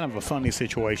County in kind of a funny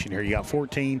situation here. You got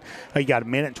 14. You got a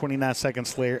minute and 29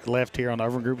 seconds left here on the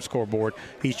Urban Group scoreboard.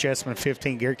 East Jessamine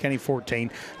 15, Garrard County 14.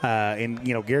 And,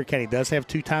 Garrard County does have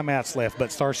 2 timeouts left,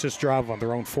 but starts this drive on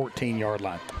their own 14-yard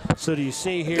line. So do you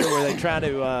see here where they try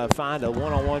to find a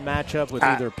one-on-one matchup with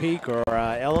either Peak or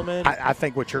Element? I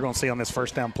think what you're going to see on this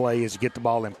first down play is you get the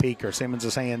ball in Peak or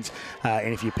Simmons' hands,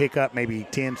 and if you pick up maybe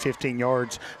 10, 15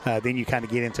 yards, then you kind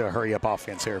of get into a hurry-up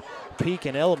offense here. Peak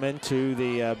and Element to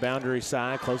the boundary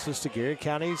side, closest to Garrard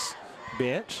County's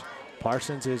bench.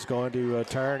 Parsons is going to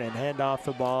turn and hand off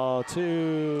the ball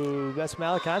to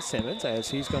Malachi Simmons, as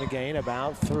he's going to gain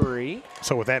about 3.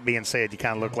 So with that being said, you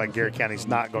kind of look like Garrard County's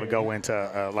not going to go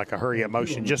into like a hurry-up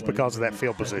motion just because of that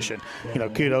field position.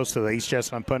 Kudos to the East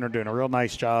Jessamine punter doing a real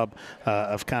nice job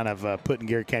of kind of putting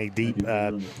Garrard County deep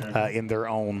in their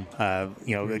own,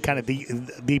 kind of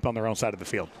deep on their own side of the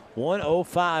field.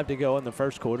 1:05 to go in the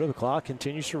first quarter. The clock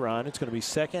continues to run. It's going to be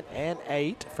 2nd and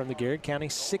 8 from the Garrard County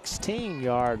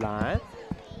 16-yard line.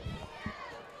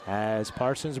 As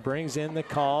Parsons brings in the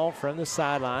call from the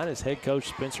sideline as head coach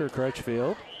Spencer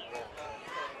Crutchfield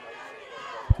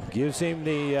gives him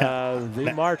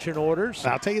the marching orders.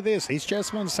 I'll tell you this, East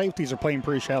Jessamine's safeties are playing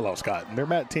pretty shallow, Scott. They're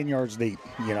about 10 yards deep,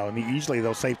 and usually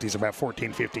those safeties are about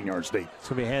 14, 15 yards deep. It's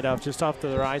going to be handoff just off to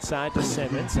the right side to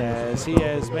Simmons, as he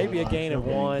has maybe a gain of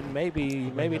 1,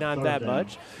 maybe not that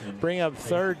much. Bring up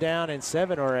 3rd down and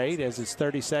 7 or 8 as it's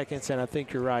 30 seconds, and I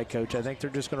think you're right, Coach. I think they're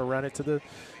just going to run it to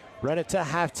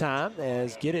halftime,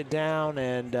 as get it down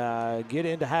and get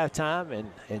into halftime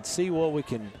and see what we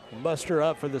can muster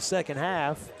up for the second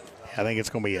half. I think it's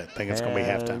going to be it. I think it's going to be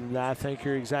halftime. I think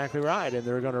you're exactly right, and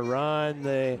they're going to run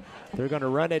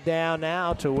it down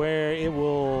now to where it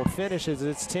will finish as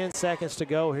it's 10 seconds to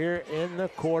go here in the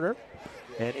quarter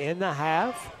and in the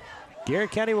half.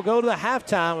 Garrard County will go to the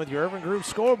halftime with your Urban Group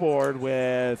scoreboard,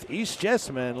 with East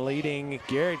Jessamine leading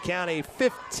Garrard County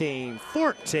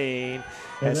 15-14.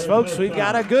 As folks, we've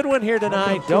got a good one here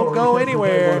tonight. Don't go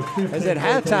anywhere, as at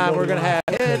halftime we're going to have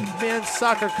head men's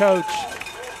soccer coach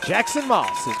Jackson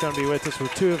Moss is going to be with us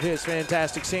with 2 of his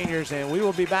fantastic seniors, and we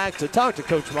will be back to talk to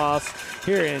Coach Moss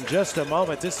here in just a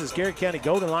moment. This is Garrard County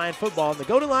Golden Lion football on the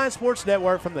Golden Lion Sports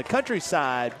Network from the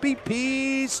Countryside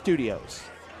BP Studios.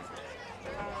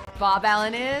 Bob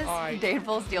Allen is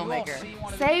Danville's Dealmaker.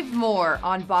 Save more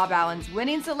on Bob Allen's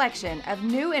winning selection of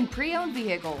new and pre-owned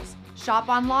vehicles. Shop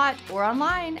on lot or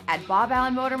online at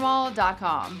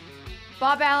boballenmotormall.com.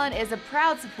 Bob Allen is a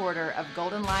proud supporter of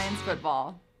Golden Lions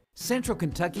football. Central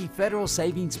Kentucky Federal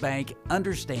Savings Bank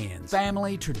understands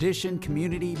family, tradition,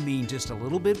 community mean just a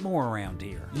little bit more around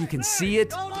here. You can see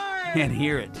it and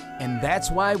hear it, and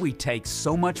that's why we take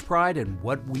so much pride in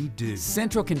what we do.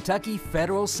 Central Kentucky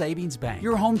Federal Savings Bank.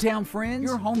 Your hometown friends,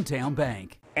 your hometown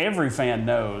bank. Every fan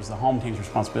knows the home team's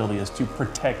responsibility is to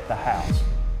protect the house.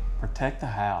 Protect the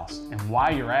house. And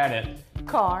while you're at it,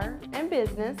 car and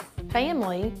business,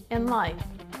 family and life.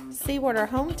 See what our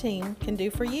home team can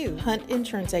do for you. Hunt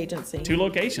Insurance Agency. 2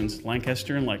 locations,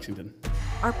 Lancaster and Lexington.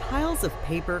 Are piles of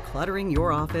paper cluttering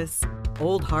your office?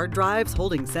 Old hard drives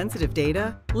holding sensitive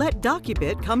data? Let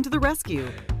DocuBit come to the rescue.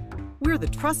 We're the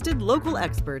trusted local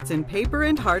experts in paper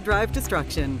and hard drive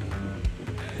destruction.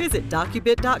 Visit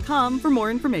docubit.com for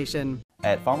more information.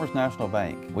 At Farmers National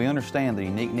Bank, we understand the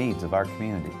unique needs of our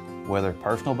community, whether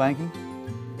personal banking,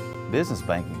 business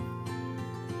banking,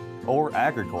 or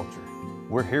agriculture.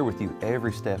 We're here with you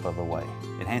every step of the way,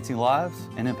 enhancing lives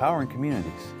and empowering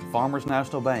communities. Farmers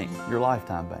National Bank, your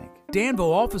lifetime bank.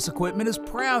 Danville Office Equipment is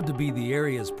proud to be the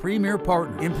area's premier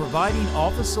partner in providing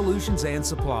office solutions and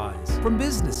supplies. From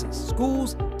businesses,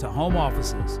 schools, to home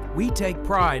offices, we take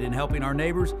pride in helping our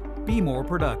neighbors be more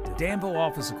productive. Danville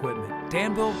Office Equipment,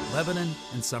 Danville, Lebanon,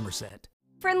 and Somerset.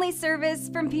 Friendly service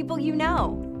from people you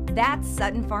know. That's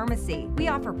Sutton Pharmacy. We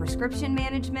offer prescription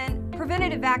management,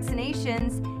 preventative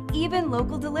vaccinations, even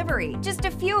local delivery. Just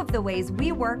a few of the ways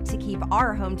we work to keep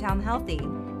our hometown healthy.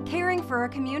 Caring for a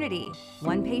community,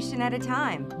 one patient at a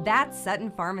time. That's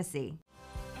Sutton Pharmacy.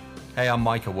 Hey, I'm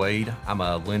Micah Wade. I'm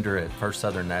a lender at First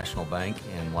Southern National Bank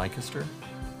in Lancaster.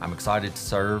 I'm excited to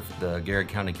serve the Garrard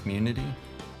County community.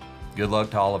 Good luck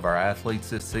to all of our athletes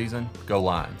this season. Go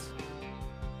Lions.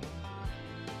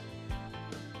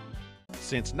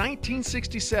 Since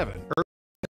 1967,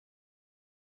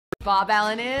 Bob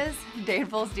Allen is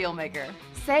Danville's Dealmaker.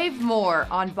 Save more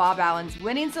on Bob Allen's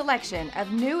winning selection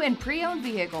of new and pre-owned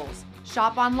vehicles.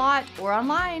 Shop on lot or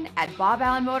online at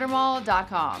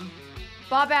boballenmotormall.com.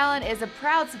 Bob Allen is a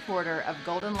proud supporter of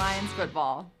Golden Lions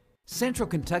football. Central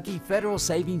Kentucky Federal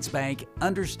Savings Bank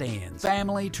understands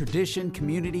family, tradition,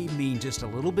 community mean just a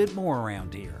little bit more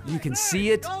around here. You can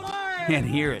see it and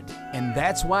hear it, and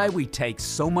that's why we take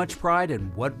so much pride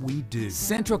in what we do.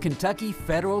 Central Kentucky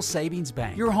Federal Savings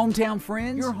Bank, your hometown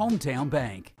friends, your hometown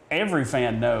bank. Every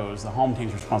fan knows the home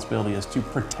team's responsibility is to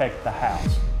protect the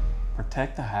house.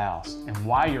 Protect the house. And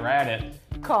while you're at it,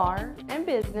 car and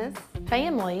business,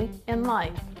 family and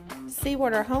life. See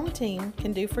what our home team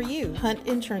can do for you. Hunt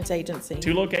Insurance Agency.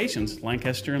 2 locations,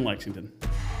 Lancaster and Lexington.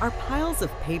 Are piles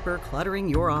of paper cluttering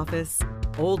your office?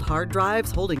 Old hard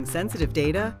drives holding sensitive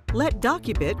data? Let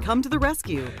DocuBit come to the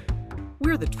rescue.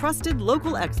 We're the trusted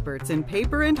local experts in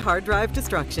paper and hard drive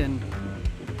destruction.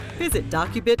 Visit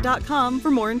docubit.com for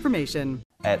more information.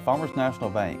 At Farmers National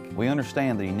Bank, we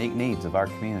understand the unique needs of our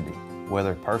community,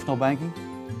 whether personal banking,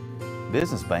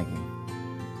 business banking,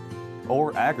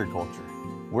 or agriculture.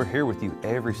 We're here with you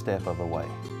every step of the way,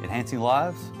 enhancing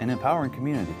lives and empowering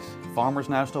communities. Farmers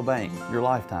National Bank, your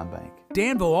lifetime bank.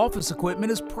 Danville Office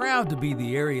Equipment is proud to be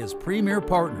the area's premier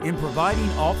partner in providing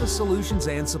office solutions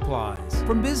and supplies.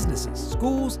 From businesses,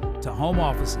 schools, to home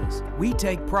offices, we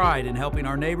take pride in helping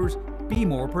our neighbors be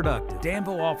more productive.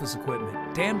 Danville Office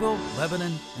Equipment, Danville,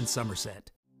 Lebanon, and Somerset.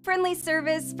 Friendly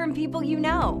service from people you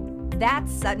know.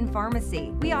 That's Sutton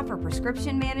Pharmacy. We offer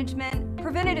prescription management,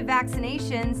 preventative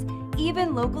vaccinations,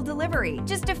 even local delivery.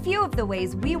 Just a few of the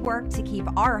ways we work to keep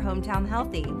our hometown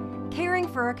healthy. Caring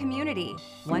for a community,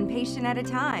 one patient at a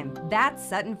time. That's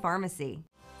Sutton Pharmacy.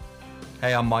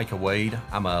 Hey, I'm Micah Wade.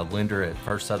 I'm a lender at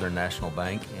First Southern National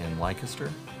Bank in Lancaster.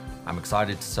 I'm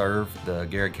excited to serve the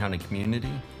Garrard County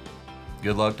community.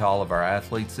 Good luck to all of our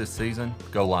athletes this season.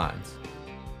 Go Lions.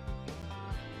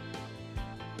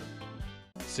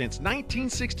 Since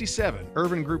 1967,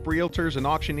 Urban Group Realtors and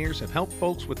Auctioneers have helped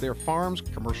folks with their farms,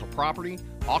 commercial property,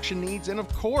 auction needs, and of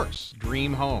course,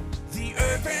 dream homes. The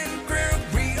Urban Group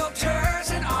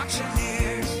Realtors and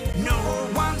Auctioneers. No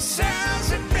one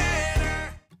sells it better.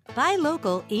 Buy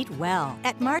local, eat well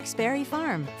at Marksberry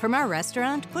Farm. From our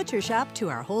restaurant, butcher shop to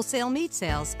our wholesale meat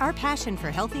sales, our passion for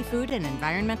healthy food and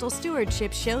environmental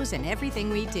stewardship shows in everything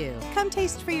we do. Come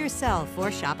taste for yourself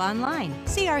or shop online.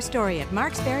 See our story at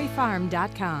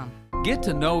marksberryfarm.com. Get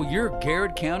to know your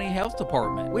Garrard County Health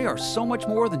Department. We are so much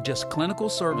more than just clinical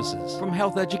services. From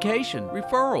health education,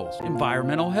 referrals,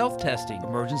 environmental health testing,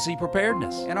 emergency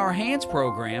preparedness, and our HANDS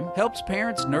program helps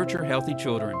parents nurture healthy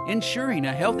children, ensuring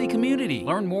a healthy community.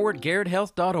 Learn more at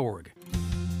garrardhealth.org.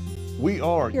 We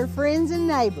are your friends and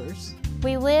neighbors.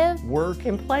 We live, work,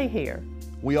 and play here.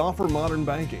 We offer modern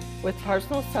banking. With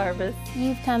personal service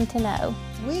you've come to know.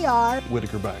 We are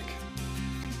Whitaker Bank.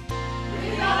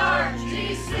 We are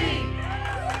GC.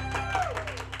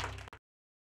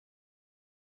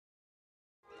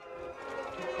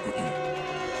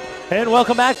 And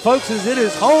welcome back, folks, as it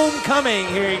is homecoming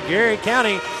here in Garrard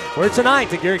County, where tonight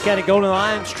the Garrard County Golden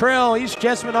Lions trail East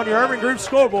Jessamine on your Urban Group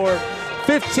scoreboard,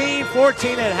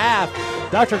 15-14 at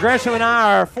half. Dr. Gresham and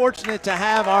I are fortunate to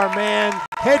have our man,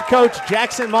 head coach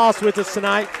Jackson Moss, with us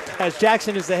tonight, as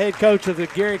Jackson is the head coach of the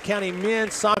Garrard County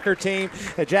men's soccer team.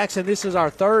 Jackson, this is our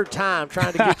third time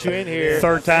trying to get you in here.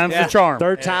 Third time's the charm.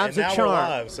 Third time's the now charm. We're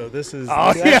live, so this is.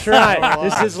 That's right.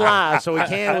 This is live, so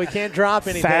we can't drop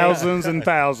anything. Thousands and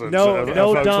thousands. No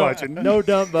folks dump, watching. no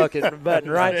dump bucket button,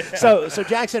 right? So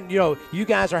Jackson, you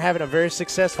guys are having a very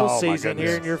successful season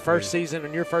here in your first season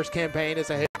and your first campaign as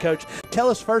a head coach. Tell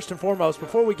us first and foremost,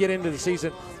 before we get into the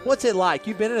season, what's it like?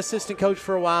 You've been an assistant coach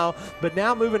for a while, but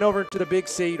now moving over into the big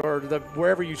seat or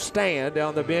wherever you stand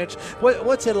on the bench.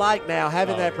 What's it like now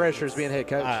having that pressure as being head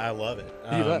coach? I love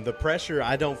it. The pressure,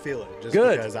 I don't feel it just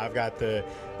Good. because I've got the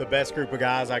best group of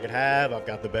guys I could have. I've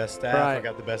got the best staff. Right. I've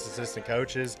got the best assistant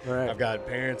coaches. Right. I've got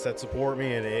parents that support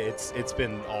me, and it's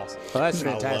been awesome. Well, that's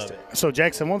I love fantastic. it. So,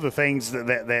 Jackson, one of the things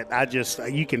that I just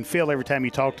you can feel every time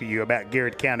you talk to you about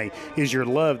Garrard County is your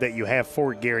love that you have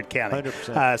for Garrard County.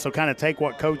 100%. So kind of take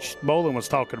what Coach Bolin was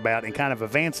talking about and kind of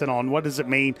advance it on what does it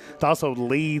mean to also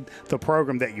lead the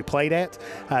program that you played at,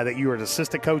 that you were an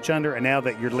assistant coach under, and now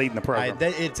that you're leading the program.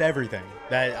 It's everything.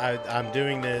 I'm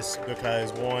doing this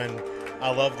because, one,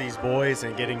 I love these boys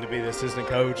and getting to be the assistant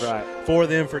coach for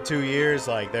them for 2 years.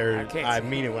 Like I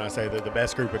mean it when I say they're the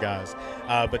best group of guys.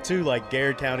 But two, like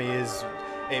Garrard County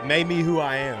it made me who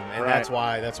I am, and that's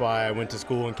why I went to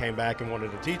school and came back and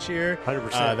wanted to teach here.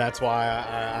 100%. That's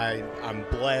why I'm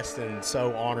blessed and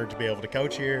so honored to be able to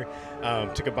coach here.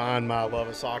 To combine my love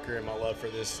of soccer and my love for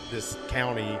this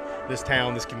county, this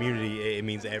town, this community, it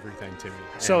means everything to me.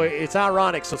 So it's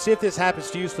ironic. So see if this happens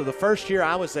to you. So the first year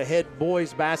I was the head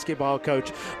boys basketball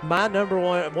coach. My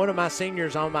one of my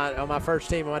seniors on my first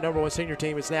team, my number one senior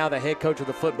team, is now the head coach of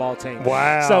the football team.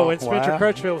 Wow. So when Spencer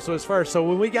Crutchfield was first. So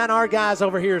when we got our guys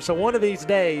over here, so one of these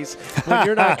days when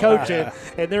you're not coaching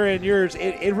and they're in yours,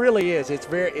 it really is.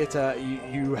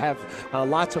 You have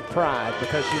lots of pride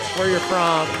because it's where you're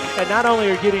from, and not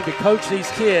only are you getting to coach these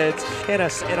kids in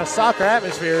a soccer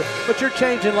atmosphere, but you're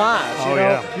changing lives.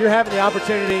 You're having the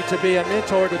opportunity to be a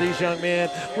mentor to these young men,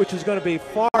 which is going to be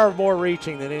far more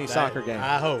reaching than any soccer game.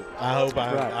 I hope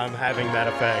I'm having that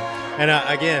effect. And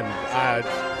again,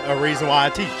 a reason why I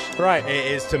teach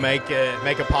is to make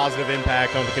a positive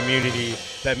impact on the community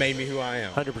that made me who I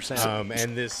am. 100%.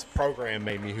 And this program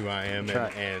made me who I am,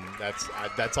 and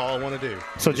that's all I want to do.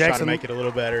 So Just Jackson, try to make it a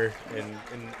little better in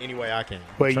any way I can.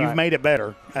 Well, you've made it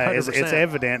better. It's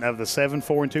evident of the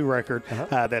 7-4-2 record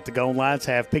that the Golden Lions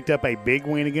have picked up a big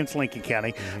win against Lincoln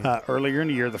County earlier in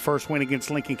the year, the first win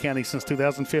against Lincoln County since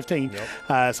 2015.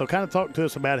 So kind of talk to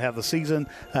us about how the season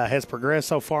has progressed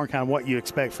so far and kind of what you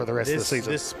expect for the rest of the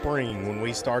season. This spring, when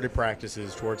we started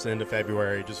practices towards the end of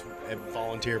February, just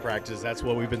volunteer practices, that's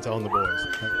what we've been telling the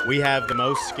boys. We have the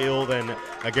most skill than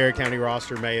a Garrard County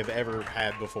roster may have ever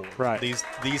had before. These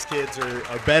kids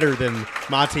are better than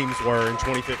my teams were in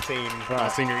 2015, my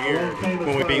senior year,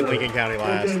 when we beat Lincoln County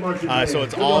last. So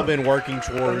it's all been working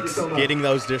towards getting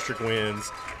those district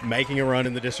wins, making a run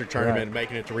in the district tournament, and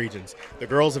making it to regions. The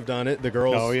girls have done it. The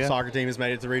girls soccer team has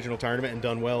made it to the regional tournament and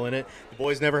done well in it. The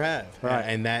boys never have.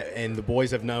 And the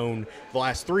boys have known the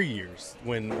last 3 years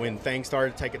when things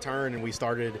started to take a turn and we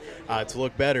started to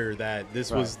look better, that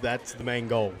that's the main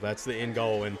goal. That's the end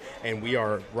goal. And we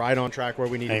are right on track where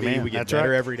we need to be. We get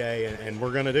better every day, and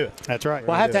we're going to do it. That's right.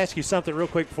 Well, I have to ask you something real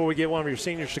quick before we get one of your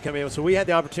seniors to come in. So we had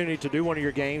the opportunity to do one of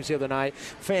your games the other night.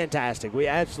 Fantastic. We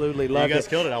absolutely loved it. You guys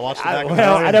killed it. I watched it back.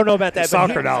 I don't know about that.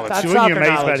 Soccer knowledge. Soccer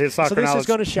about his soccer so this knowledge. is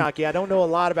going to shock you. I don't know a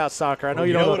lot about soccer. I know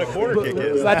you don't know what a corner kick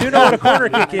is. I do know what a corner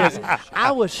kick is.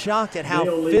 I was shocked at how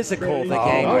physical the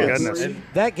game was. Goodness.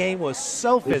 That game was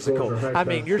so physical. I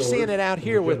mean, you're seeing it out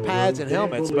here with pads and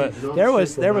helmets, but there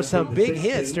was some big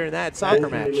hits during that soccer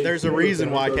match. There's a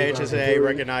reason why KHSAA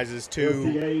recognizes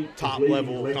two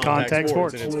top-level contact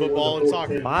sports, and it's football and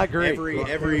soccer. I agree.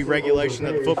 Every regulation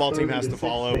that the football team has to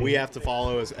follow, we have to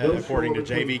follow according to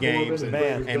JV games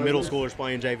and middle schoolers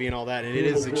playing JV and all that. And it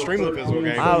is an extremely physical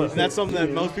game. And that's something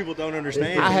that most people don't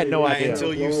understand. I had no idea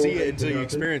until you see it, until you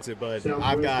experience it. But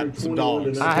I've got some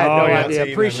dogs. I had no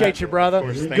idea. Appreciate you, brother.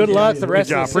 Good luck the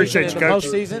rest of the season and the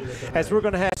postseason. As we're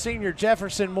going to have senior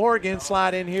Jefferson Morgan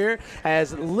slide in here,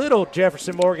 as little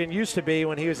Jefferson Morgan used to be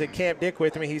when he was at Camp Dick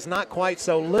with me. He's not quite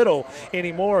so little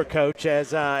anymore, Coach.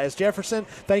 As Jefferson,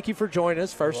 thank you for joining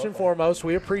us. First and foremost,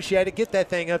 we appreciate it. Get that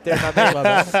thing up there, my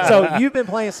man. So you've been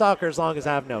playing soccer as long as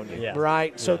I've known you,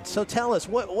 right? So tell us,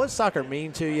 what does soccer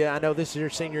mean to you? I know this is your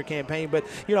senior campaign, but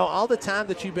all the time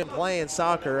that you've been playing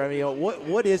soccer, I mean,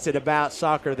 what is it about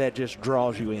soccer that just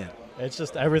draws you in? It's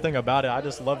just everything about it. I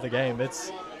just love the game.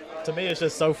 To me, it's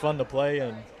just so fun to play,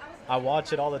 and I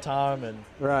watch it all the time, and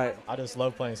I just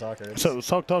love playing soccer. So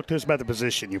talk to us about the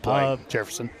position you play,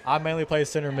 Jefferson. I mainly play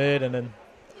center mid, and then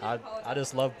I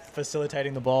just love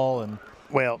facilitating the ball and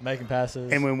making passes.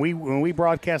 And when we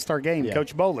broadcast our game,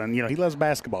 Coach Bolin, he loves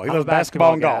basketball. He loves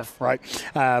basketball and golf, right?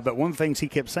 But one of the things he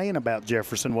kept saying about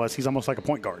Jefferson was he's almost like a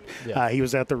point guard. He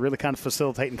was out there really kind of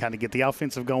facilitating, kind of get the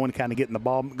offensive going, kind of getting the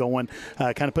ball going,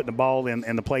 kind of putting the ball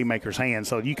in the playmaker's hands.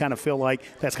 So you kind of feel like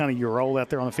that's kind of your role out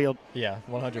there on the field? Yeah,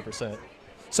 100%.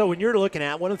 So when you're looking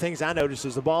at, one of the things I noticed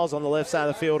is the ball's on the left side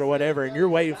of the field or whatever, and you're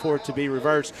waiting for it to be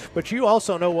reversed, but you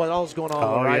also know what all's going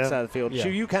on the right side of the field. Yeah. So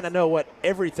you kind of know what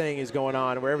everything is going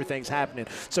on and where everything's happening.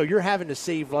 So you're having to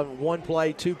see one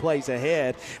play, 2 plays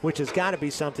ahead, which has got to be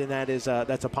something that is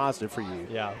that's a positive for you.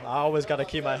 Yeah, I always got to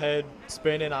keep my head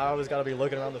spinning. I always got to be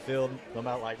looking around the field, no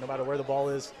matter where the ball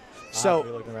is.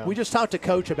 So we just talked to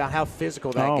Coach about how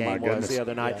physical that game was the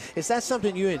other night. Yeah. Is that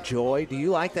something you enjoy? Do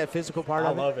you like that physical part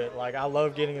of it? I love it. Like, I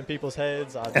love getting in people's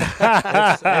heads.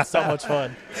 It's so much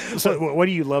fun. So what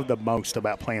do you love the most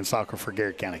about playing soccer for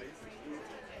Garrard County?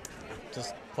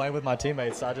 Just playing with my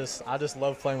teammates. I just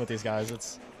love playing with these guys.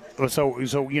 It's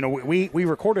So you know, we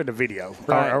recorded a video,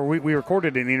 or we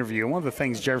recorded an interview, and one of the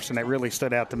things, Jefferson, that really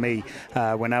stood out to me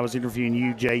when I was interviewing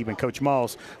you, Jabe, and Coach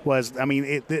Moss was, I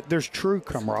mean, there's true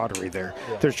camaraderie there.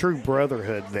 Yeah. There's true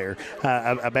brotherhood there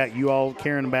about you all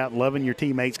caring about loving your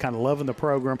teammates, kind of loving the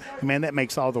program. And, man, that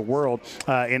makes all the world.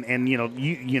 And you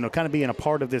know, kind of being a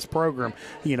part of this program.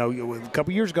 You know, a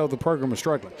couple years ago, the program was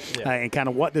struggling, and kind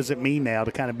of what does it mean now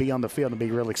to kind of be on the field and be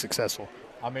really successful?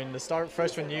 I mean, to start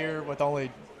freshman year with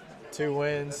only 2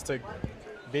 wins, to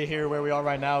be here where we are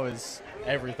right now is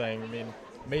everything. I mean,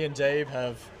 me and Jabe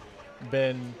have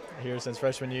been here since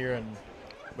freshman year, and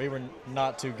we were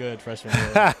not too good freshman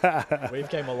year. We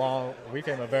came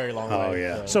a very long way. Oh,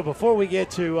 yeah. So before we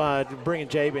get to bringing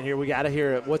Jabe in here, we got to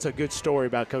hear what's a good story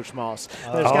about Coach Moss.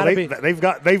 There's gotta be. They've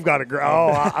got a great.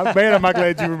 Oh, man, am I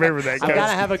glad you remember that, Coach. I've got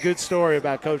to have a good story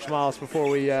about Coach Moss before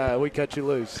we cut you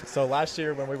loose. So last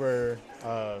year when we were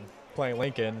playing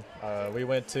Lincoln, we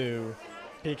went to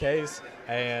PKs,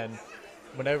 and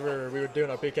whenever we were doing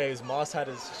our PKs, Moss had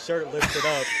his shirt lifted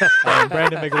up, and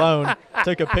Brandon McLone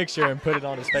took a picture and put it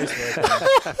on his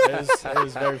Facebook. It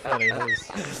was very funny.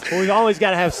 Well, we've always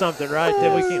got to have something, right,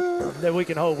 that we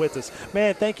can hold with us.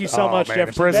 Man, thank you so much, man,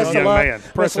 Jefferson. impressive young man.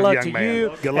 Best of luck to man.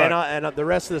 you Good luck. and the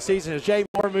rest of the season. As Jabe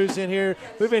Moore moves in here,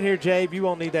 Jabe. You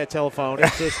won't need that telephone.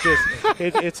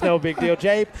 It's no big deal.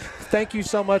 Jabe, thank you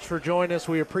so much for joining us.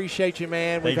 We appreciate you,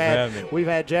 man. We've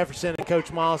had Jefferson and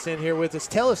Coach Moss in here with us.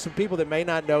 Tell us, some people that may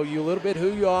not know you, a little bit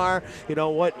who you are, you know,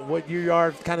 what you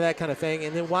are, kind of that kind of thing,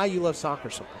 and then why you love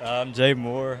soccer so much. I'm Jay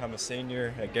Moore. I'm a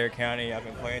senior at Garrard County. I've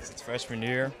been playing since freshman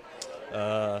year.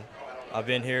 I've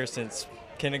been here since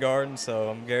kindergarten, so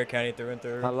I'm Garrard County through and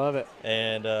through. I love it.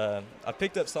 And I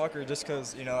picked up soccer just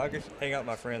because, you know, I could hang out with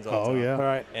my friends all the time. Oh, yeah. All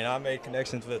right. And I made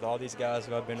connections with all these guys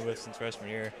who I've been with since freshman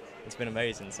year. It's been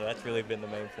amazing, so that's really been the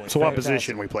main point. So what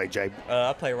position we play, Jabe?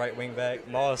 I play right wing back.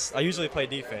 Moss, I usually play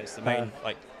defense, the main,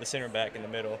 like the center back in the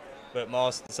middle. But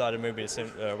Moss decided to move me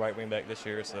to right wing back this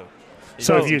year, so.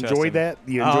 So have you enjoyed that?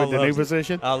 You enjoyed the new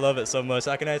position? I love it so much.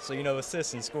 I can actually, you know,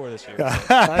 assist and score this year. So.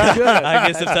 That's good. I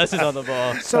get some touches on the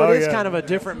ball. So it is kind of a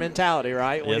different mentality,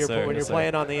 right? When Yes, you're sir.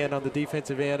 playing on the end, on the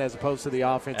defensive end, as opposed to the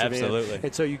offensive end. Absolutely.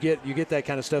 And so you get that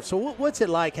kind of stuff. So what's it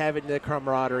like having the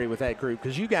camaraderie with that group?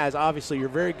 Because you guys, obviously, you're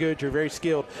very good, you're very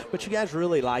skilled, but you guys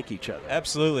really like each other.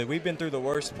 Absolutely. We've been through the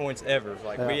worst points ever.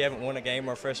 Like, we haven't won a game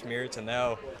our freshman year to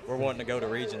now we're wanting to go to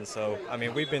regions. So, I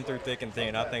mean, we've been through thick and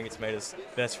thin. I think it's made us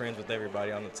best friends with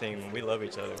everybody on the team, and we love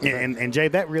each other. Yeah, and Jay,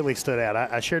 that really stood out.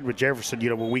 I shared with Jefferson, you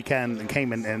know, when we came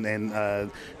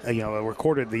and you know,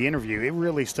 recorded the interview, it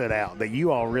really stood out that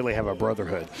you all really have a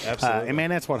brotherhood. Absolutely. And, man,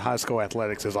 that's what high school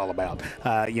athletics is all about.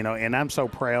 You know, and I'm so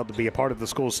proud to be a part of the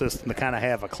school system, to kind of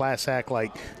have a class act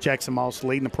like Jackson Moss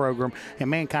leading the program, and,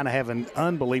 man, kind of have an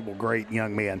unbelievable great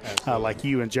young men like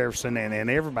you and Jefferson and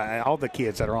everybody, all the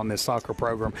kids that are on this soccer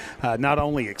program, not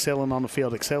only excelling on the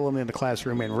field, excelling in the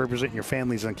classroom, and representing your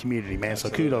families and community, man.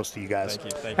 Absolutely. So kudos to you guys.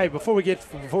 Thank you. Hey, before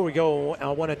we go,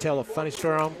 I want to tell a funny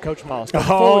story on Coach Moss.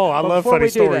 I love funny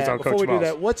stories on Coach Moss. Before we do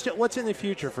that, what's in the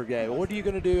future for Gabe? What are you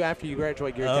going to do after you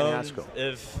graduate Garrard County High School?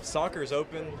 If soccer is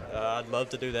open, I'd love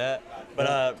to do that.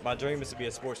 But my dream is to be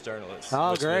a sports journalist.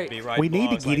 Oh, which great. Would be right We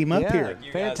need to get him up here.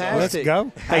 Like Fantastic. Let's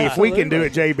go. Hey, if we can do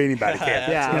it, Jay, anybody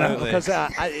can. Yeah, because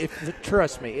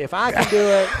trust me, if I can do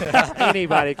it,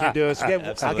 anybody can do it.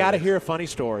 So I got to hear a funny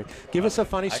story. Give us a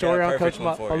funny story on Coach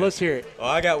Moss. Oh, let's hear it. Well,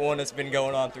 I got one that's been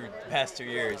going on through the past 2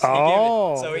 years.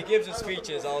 So he gives us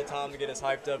speeches all the time to get us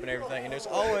hyped up and everything. And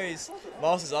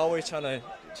Moss is always trying to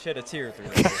shed a tear through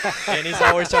it. And he's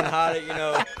always trying to hide it, you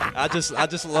know. I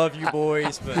just love you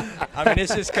boys. But, I mean,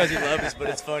 it's just because he loves us, but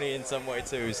it's funny in some way,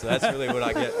 too. So that's really what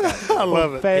I get. I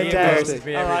love it. Fantastic.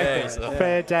 Me every day, so.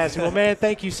 Fantastic. Well, man,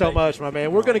 thank you so much, my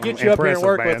man. We're going to get you up here and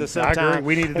work with us sometime. I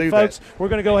agree. We need to do folks, that. We're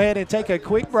going to go ahead and take a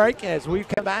quick break. As we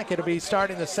come back, it'll be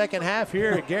starting the second half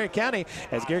here at Garrard County,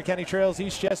 as Garrard County trails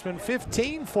East Jessamine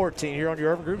 15-14 here on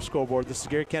your Urban Group scoreboard. This is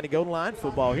Garrard County Golden Lion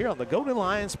football here on the Golden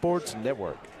Lion Sports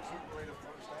Network.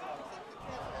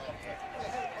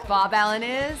 Bob Allen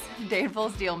is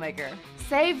Danville's Dealmaker.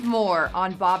 Save more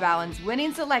on Bob Allen's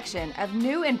winning selection of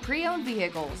new and pre-owned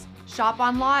vehicles. Shop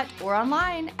on lot or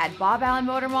online at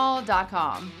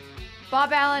boballenmotormall.com.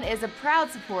 Bob Allen is a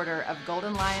proud supporter of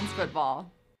Golden Lions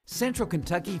football. Central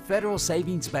Kentucky Federal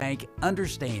Savings Bank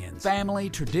understands family,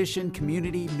 tradition,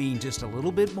 community mean just a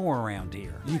little bit more around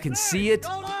here. You can see it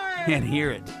and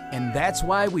hear it, and that's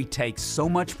why we take so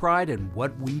much pride in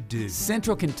what we do.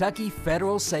 Central Kentucky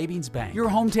Federal Savings Bank. Your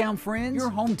hometown friends,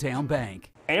 your hometown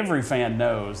bank. Every fan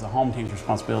knows the home team's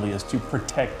responsibility is to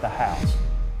protect the house.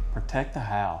 Protect the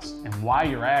house. And while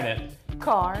you're at it,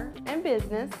 car and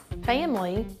business,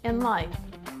 family and life.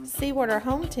 See what our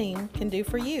home team can do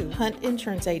for you. Hunt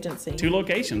Insurance Agency. 2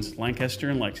 locations, Lancaster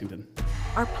and Lexington.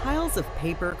 Are piles of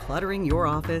paper cluttering your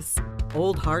office?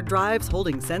 Old hard drives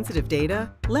holding sensitive data?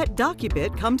 Let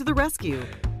DocuBit come to the rescue.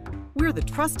 We're the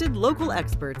trusted local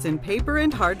experts in paper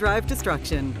and hard drive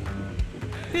destruction.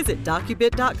 Visit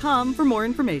docubit.com for more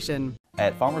information.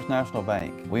 At Farmers National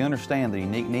Bank, we understand the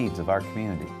unique needs of our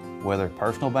community, whether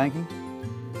personal banking,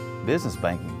 business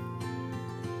banking,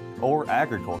 or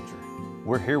agriculture.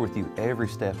 We're here with you every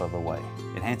step of the way,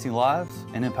 enhancing lives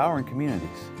and empowering communities.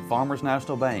 Farmers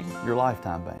National Bank, your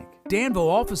lifetime bank. Danville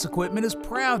Office Equipment is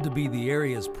proud to be the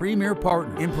area's premier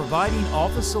partner in providing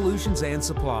office solutions and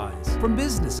supplies. From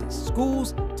businesses,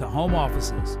 schools, to home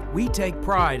offices, we take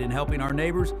pride in helping our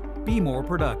neighbors be more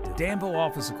productive. Danville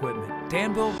Office Equipment,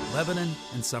 Danville, Lebanon,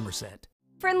 and Somerset.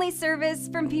 Friendly service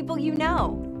from people you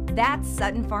know. That's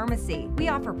Sutton Pharmacy. We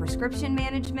offer prescription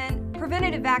management,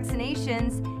 preventative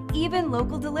vaccinations, even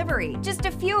local delivery. Just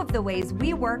a few of the ways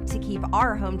we work to keep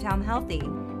our hometown healthy.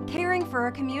 Caring for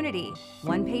our community,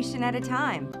 one patient at a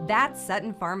time. That's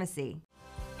Sutton Pharmacy.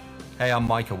 Hey, I'm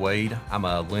Micah Wade. I'm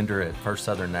a lender at First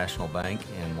Southern National Bank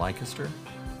in Lancaster.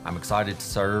 I'm excited to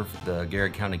serve the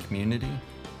Garrard County community.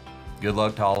 Good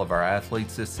luck to all of our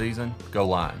athletes this season. Go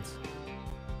Lions.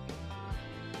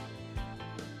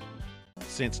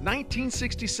 Since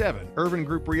 1967, Urban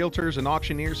Group Realtors and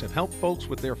Auctioneers have helped folks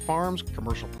with their farms,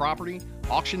 commercial property,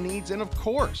 auction needs, and of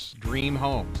course, dream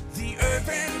homes. The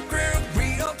Urban Group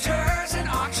Realtors and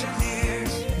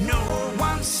Auctioneers. No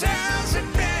one sells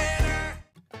it better.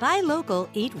 Buy local,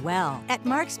 eat well at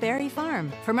Marksberry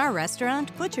Farm. From our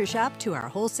restaurant, butcher shop, to our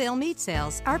wholesale meat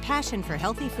sales, our passion for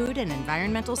healthy food and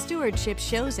environmental stewardship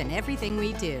shows in everything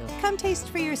we do. Come taste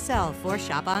for yourself or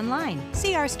shop online.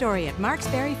 See our story at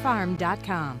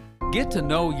marksberryfarm.com. Get to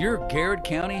know your Garrard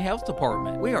County Health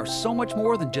Department. We are so much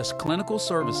more than just clinical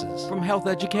services. From health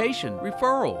education,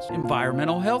 referrals,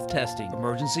 environmental health testing,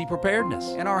 emergency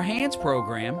preparedness, and our HANDS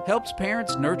program helps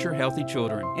parents nurture healthy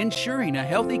children, ensuring a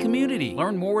healthy community.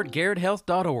 Learn more at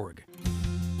garrardhealth.org.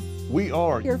 We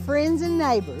are your friends and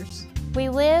neighbors. We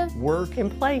live, work,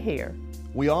 and play here.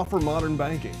 We offer modern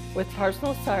banking. With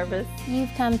personal service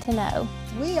you've come to know.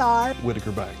 We are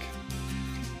Whitaker Bank.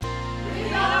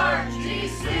 We are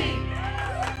GC.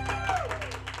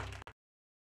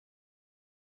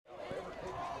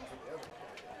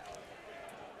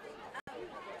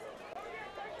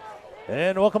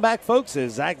 And welcome back, folks,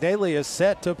 as Zach Daly is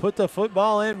set to put the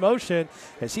football in motion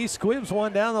as he squibs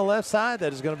one down the left side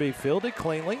that is going to be fielded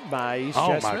cleanly by East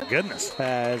Jessamine. Oh, my goodness.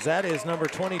 As that is number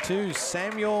 22,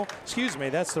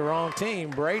 that's the wrong team,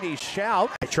 Brady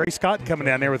Shout. Trey Scott coming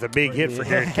down there with a big hit for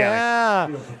Garrard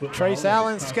County. Yeah, Trace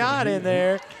Allen Scott in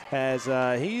there as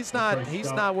he's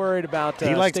not worried about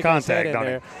he likes contact, in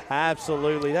there.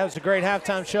 Absolutely. That was a great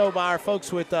halftime show by our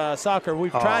folks with soccer.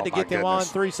 We've tried to get them on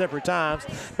 3 separate times.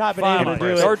 Not been able to do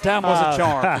it. Third time was a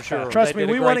charm for sure. Trust me,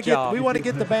 we want to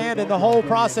get the band and the whole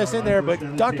process in there,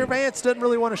 but Dr. Vance doesn't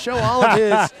really want to show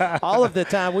all of the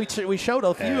time. We showed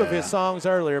a few of his songs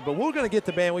earlier, but we're going to get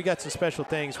the band. We got some special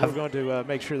things. We're going to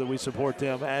make sure that we support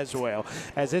them as well.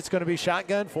 As it's going to be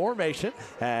shotgun formation,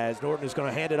 as Norton is going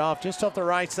to hand it off just off the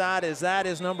right side, as that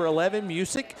is number 11,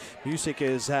 Music. Music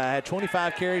has had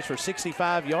 25 carries for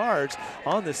 65 yards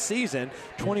on the season,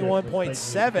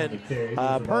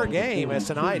 21.7 per game. As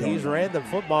tonight he's ran the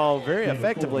football very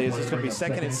effectively, as it's going to be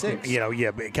 2nd and 6.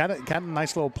 But kind of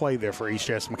nice little play there for East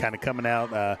Jessamine, kind of coming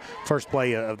out first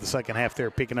play of the second half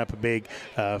there, picking up a big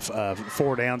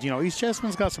 4 downs. East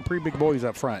Jessamine's got some pretty big boys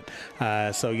up front,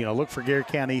 so look for Garrard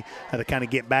County to kind of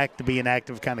get back to being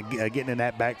active, kind of getting in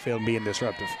that backfield and being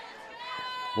disruptive.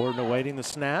 Gordon awaiting the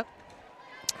snap.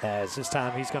 As this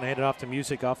time he's going to hand it off to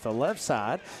Music off the left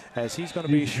side, as he's going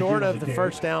to be short of the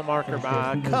first down marker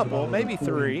by a couple, maybe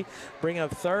 3. Bring up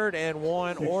 3rd and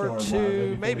 1 or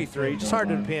 2, maybe 3. Just hard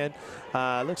to depend.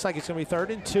 Looks like it's going to be 3rd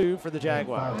and 2 for the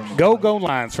Jaguars. Go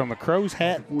Lions from the Crow's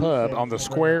Hat Pub on the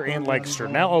Square in Lancaster.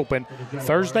 Now open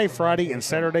Thursday, Friday, and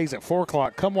Saturdays at 4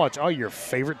 o'clock. Come watch all your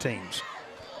favorite teams.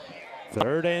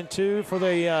 3rd and 2 for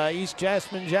the East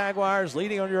Jessamine Jaguars,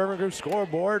 leading on your Urban Group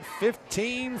scoreboard,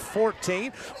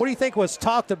 15-14. What do you think was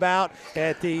talked about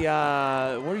at the?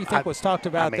 What do you think was talked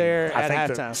about there at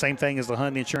halftime? The same thing as the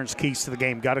Hunt Insurance keys to the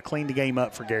game. Got to clean the game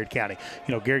up for Garrard County.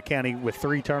 You know, Garrard County with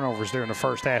 3 turnovers during the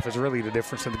first half is really the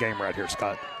difference in the game right here,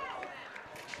 Scott.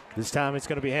 This time it's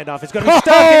going to be handoff. It's going to be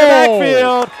stuck in the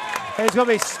backfield. And it's going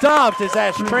to be stopped as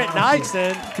that's Trent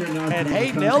Nyson and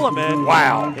Hayden Elliman.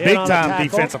 Wow, big-time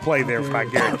defensive play there by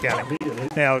Garrard County.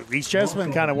 Now, East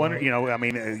Jessamine kind of wonder,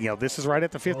 this is right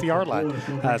at the 50-yard line.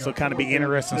 So it'll kind of be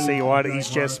interesting to see what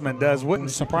East Jessamine does.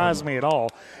 Wouldn't surprise me at all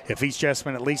if East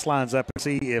Jessamine at least lines up and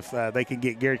see if they can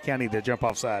get Garrard County to jump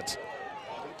off sides.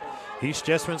 East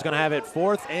Jessamine's going to have it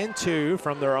 4th and 2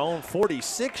 from their own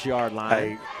 46-yard line.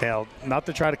 Hey, now, not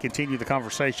to try to continue the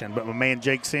conversation, but my man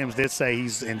Jake Sims did say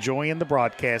he's enjoying the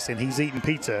broadcast and he's eating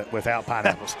pizza without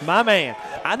pineapples. My man.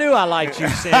 I knew I liked you,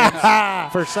 Sims,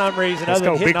 for some reason, other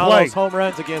than hitting all those home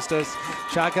runs against us.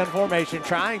 Shotgun formation,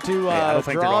 trying to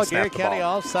draw Garrard County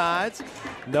off sides.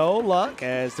 No luck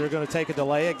as they're going to take a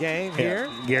delay of game here.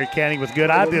 Garrard County with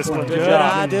good eye discipline. Good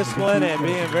eye discipline and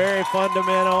being very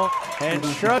fundamental and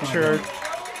structured,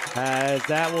 as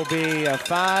that will be a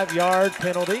 5-yard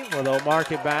penalty where they'll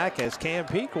mark it back as Cam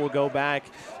Peak will go back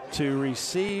to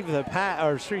receive the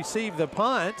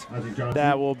punt.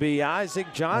 That will be Isaac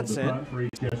Johnson.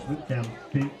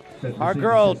 Our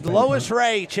girl Lois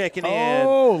Ray checking in.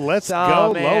 Oh, let's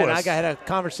go, man, Lois. I had a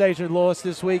conversation with Lois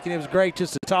this week, and it was great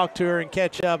just to talk to her and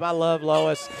catch up. I love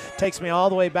Lois. Takes me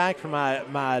all the way back from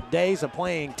my days of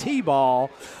playing T-ball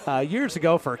years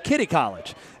ago for Kitty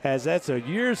College, as that's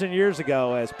years and years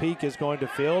ago, as Peak is going to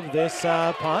field this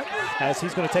punt, as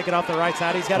he's going to take it off the right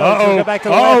side. He's got to go back to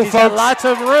the left. He's got lots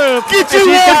of room. Get you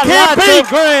one, Cam Peak.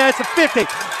 That's a 50.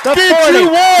 The 40. You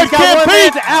one, he's got 1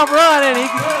 minute to outrun, and he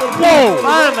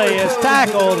finally is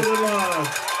tackled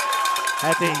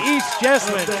at the East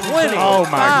Jessamine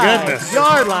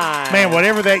 25-yard line. Man,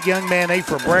 whatever that young man ate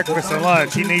for breakfast and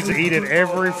lunch, he needs to eat it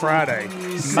every Friday.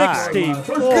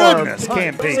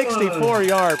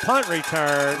 64-yard punt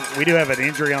return. We do have an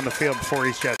injury on the field before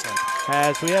East Jessamine.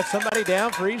 As we have somebody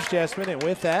down for East Jessamine, and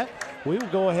with that, we will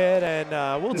go ahead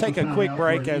and we'll take a quick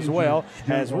break as well,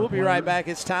 as we'll be right back.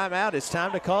 It's time out. It's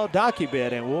time to call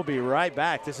DocuBid, and we'll be right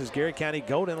back. This is Garrard County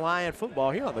Golden Lion football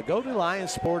here on the Golden Lion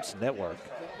Sports Network.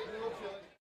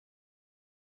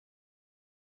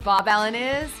 Bob Allen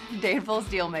is Danville's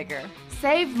Dealmaker.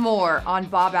 Save more on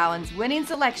Bob Allen's winning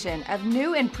selection of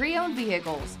new and pre-owned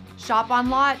vehicles. Shop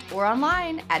on lot or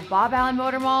online at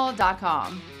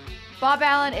boballenmotormall.com. Bob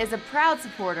Allen is a proud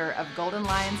supporter of Golden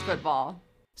Lions football.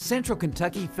 Central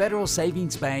Kentucky Federal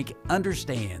Savings Bank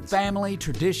understands family,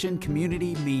 tradition,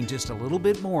 community mean just a little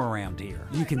bit more around here.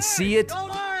 You can see it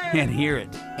and hear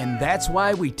it, and that's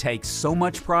why we take so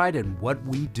much pride in what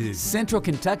we do. Central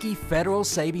Kentucky Federal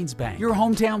Savings Bank. Your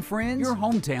hometown friends, your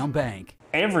hometown bank.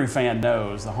 Every fan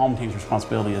knows the home team's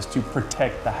responsibility is to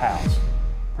protect the house.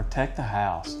 Protect the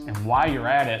house. And while you're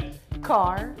at it,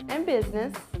 car and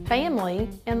business, family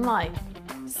and life.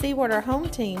 See what our home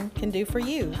team can do for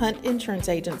you. Hunt Insurance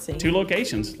Agency. 2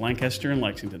 locations, Lancaster and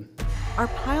Lexington. Are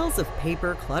piles of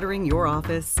paper cluttering your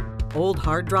office? Old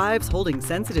hard drives holding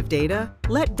sensitive data?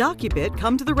 Let DocuBit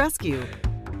come to the rescue.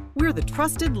 We're the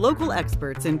trusted local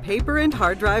experts in paper and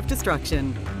hard drive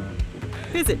destruction.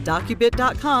 Visit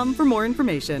DocuBit.com for more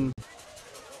information.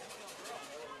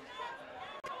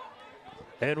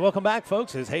 And welcome back,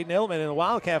 folks, as Hayden Elliman in the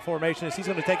Wildcat formation, as he's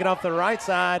going to take it off the right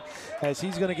side, as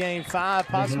he's going to gain 5,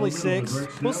 possibly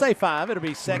 6. We'll say 5. It'll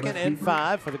be 2nd and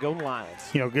 5 for the Golden Lions.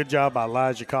 Good job by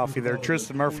Elijah Coffey there.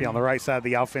 Tristan Murphy on the right side of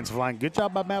the offensive line. Good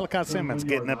job by Malachi Simmons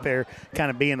getting up there,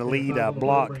 kind of being the lead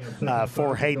block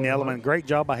for Hayden Elliman. Great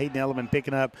job by Hayden Elliman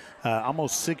picking up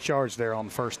almost 6 yards there on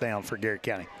the first down for Garrard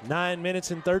County. 9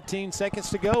 minutes and 13 seconds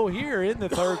to go here in the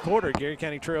third quarter. Garrard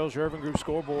County trails your Urban Group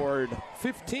scoreboard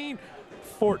 15-14.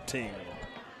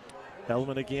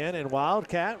 Elliman again in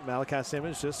Wildcat. Malachi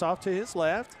Simmons just off to his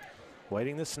left,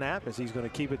 waiting the snap as he's going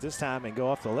to keep it this time and go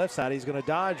off the left side. He's going to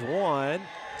dodge one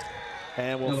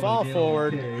and will fall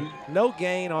forward. No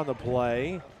gain on the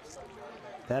play.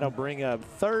 That'll bring up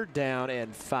 3rd down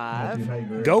and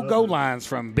 5. Go Lions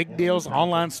from Big Deals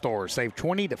Online Store. Save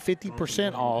 20 to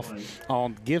 50% off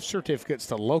on gift certificates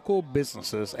to local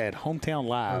businesses at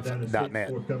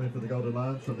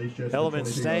hometownlive.net. Elliman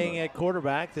staying at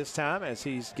quarterback this time as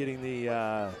he's getting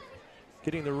the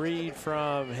read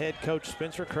from head coach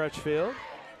Spencer Crutchfield.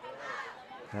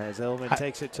 As Elliman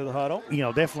takes it to the huddle.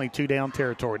 Definitely 2-down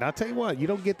territory. And I'll tell you what, you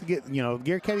don't get to get,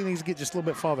 Garrard County needs to get just a little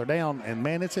bit farther down. And,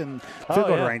 man, it's in field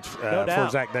goal range for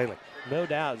Zach Daly. No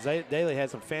doubt. Daly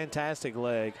has a fantastic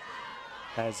leg.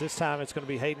 As this time it's going to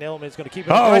be Hayden Elliman. He's going to keep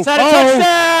it on the right side.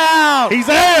 Touchdown! He's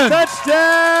in! Touchdown!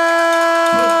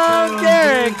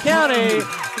 Garrett County.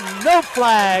 No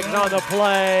flags on the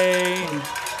play.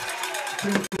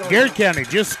 Garrett County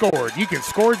just scored. You can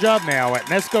score a job now at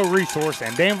Nesco Resource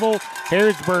in Danville,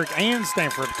 Harrodsburg, and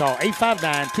Stanford. Call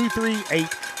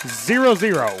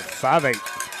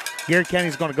 859-238-0058. Garrett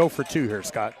County's going to go for 2 here,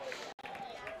 Scott.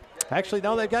 Actually,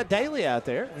 no, they've got Daly out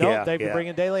there. No, they've been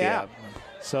bringing Daly out.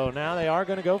 So now they are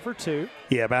going to go for 2.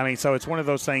 Yeah, but I mean, so it's one of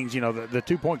those things, you know, the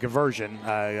 2-point conversion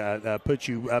puts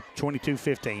you up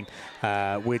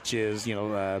 22-15, which is, you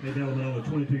know. A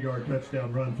 22-yard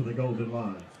touchdown run for the Golden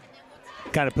Lions.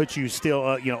 Kind of puts you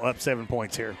still, you know, up 7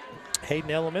 points here.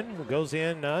 Hayden Elliman goes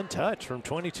in untouched from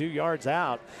 22 yards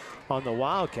out on the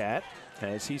Wildcat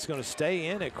as he's going to stay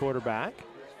in at quarterback.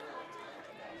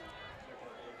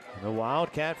 The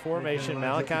Wildcat formation,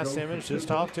 Malachi Simmons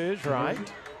just off to his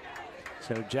right.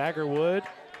 So Jagger Wood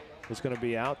is going to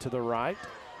be out to the right.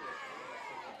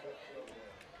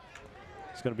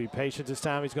 He's going to be patient this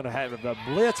time. He's going to have a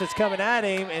blitz that's coming at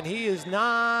him, and he is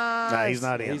not. No, he's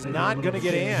not in. He's not going to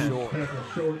get in.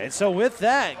 And so with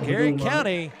that, Garrett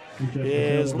County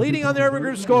is leading on the Urban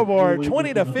Group scoreboard,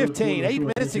 20-15. 8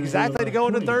 minutes exactly to go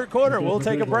in the third quarter. We'll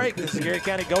take a break. This is Garrett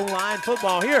County Golden Lion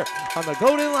football here on the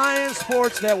Golden Lion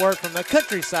Sports Network from the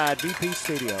Countryside BP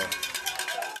Studio.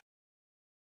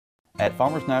 At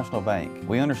Farmers National Bank,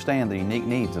 we understand the unique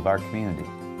needs of our community.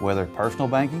 Whether personal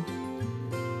banking,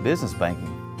 business banking,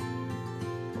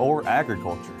 or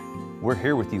agriculture, we're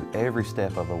here with you every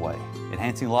step of the way,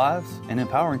 enhancing lives and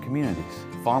empowering communities.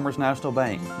 Farmers National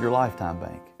Bank, your lifetime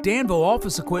bank. Danville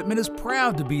Office Equipment is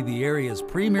proud to be the area's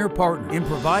premier partner in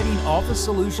providing office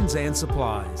solutions and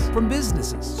supplies. From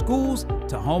businesses, schools,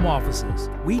 to home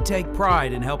offices, we take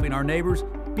pride in helping our neighbors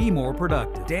be more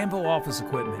productive. Danville Office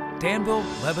Equipment, Danville,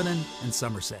 Lebanon, and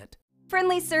Somerset.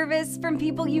 Friendly service from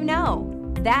people you know.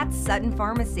 That's Sutton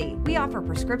Pharmacy. We offer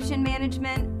prescription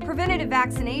management, preventative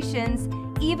vaccinations,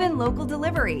 even local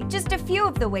delivery. Just a few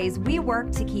of the ways we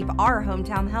work to keep our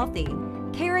hometown healthy.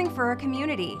 Caring for our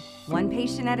community, one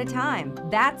patient at a time.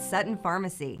 That's Sutton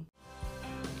Pharmacy.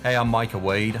 Hey, I'm Micah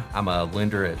Wade. I'm a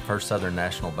lender at First Southern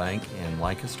National Bank in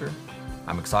Lancaster.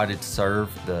 I'm excited to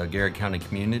serve the Garrett County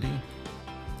community.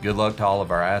 Good luck to all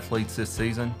of our athletes this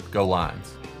season. Go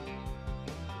Lions.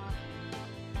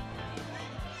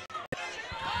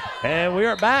 And we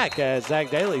are back as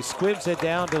Zach Daly squibs it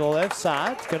down to the left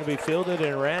side. It's going to be fielded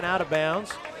and ran out of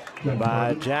bounds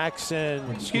by the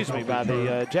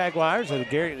Jaguars.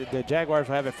 The Jaguars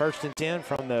will have it 1st and 10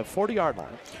 from the 40-yard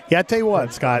line. Yeah, I tell you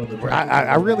what, Scott,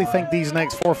 I really think these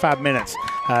next 4 or 5 minutes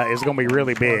is going to be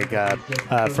really big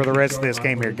for the rest of this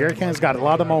game here. Garrett County's got a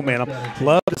lot of momentum.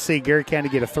 Love to see Garrett County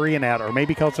get a 3 and out, or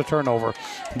maybe cause a turnover,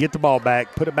 get the ball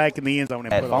back, put it back in the end zone,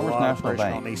 and at put Farmers a lot National of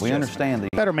pressure Bank, on East we Jessamine. understand the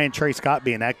better man Trey Scott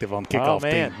being active on kickoff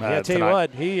team. I tell you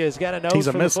what, he has got a nose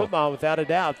for the football without a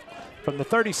doubt. From the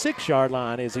 36-yard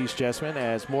line is East Jessamine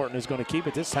as Morton is going to keep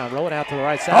it this time, rolling out to the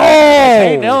right side.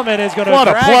 Hayden Elliman is going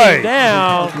to drag him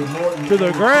down to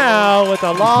the ground with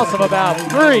a loss of about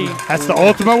 3. That's the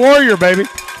ultimate warrior, baby.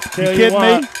 You kidding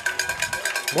me?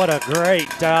 What a great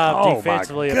job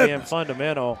defensively of being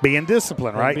fundamental. Being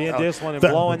disciplined, right? Being disciplined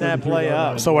and blowing that play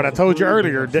up. So what I told you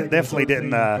earlier definitely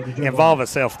didn't involve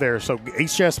itself there. So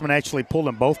East Jessamine actually pulled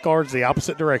in both guards the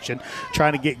opposite direction,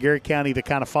 trying to get Garrett County to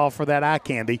kind of fall for that eye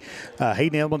candy.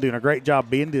 Hayden Elliman doing a great job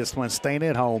being disciplined, staying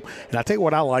at home. And I tell you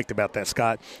what I liked about that,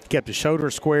 Scott. He kept his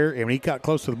shoulder square, and when he got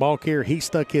close to the ball carrier, he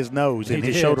stuck his nose in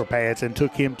his shoulder pads and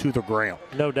took him to the ground.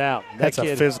 No doubt. That's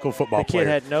a physical football player.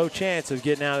 The kid had no chance of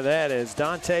getting out of that as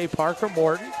Dante Parker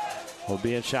Morton will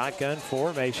be in shotgun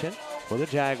formation for the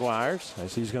Jaguars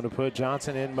as he's going to put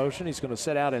Johnson in motion. He's going to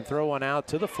set out and throw one out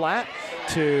to the flat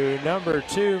to number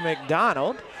 2,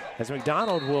 McDonald. As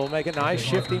McDonald will make a nice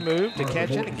shifty move to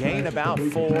catch it and gain about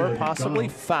 4, possibly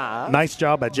 5. Nice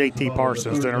job by J.T.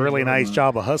 Parsons, doing a really nice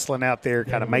job of hustling out there,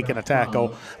 kind of making a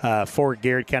tackle for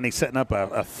Garrett County, setting up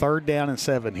a 3rd down and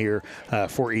 7 here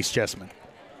for East Jessamine.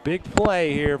 Big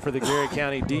play here for the Garrett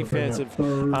County defensive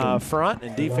front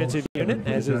and defensive unit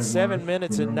as it's 7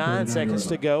 minutes and 9 seconds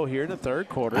to go here in the third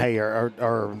quarter. Hey,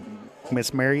 our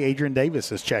Miss Mary Adrian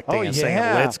Davis has checked in saying,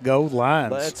 let's go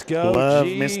Lions. Let's go Love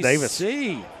GC. Miss Davis.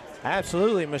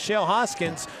 Absolutely. Michelle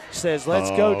Hoskins says, let's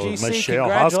go GC. Michelle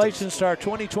Congratulations to our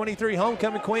 2023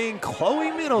 homecoming queen, Chloe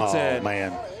Middleton. Oh,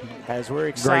 man. as we're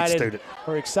excited. Great student.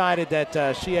 We're excited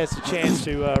that she has the chance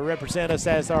to represent us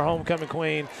as our homecoming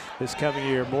queen this coming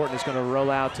year. Morton is going to roll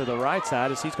out to the right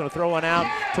side as he's going to throw one out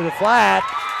to the flat.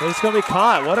 It's going to be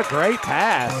caught. What a great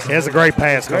pass! It's a great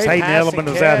pass because Hayden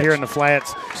Edelman was out here in the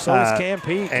flats. So is Cam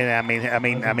Peak. And I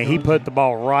mean, he put the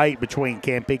ball right between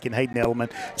Cam Peak and Hayden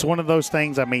Edelman. It's one of those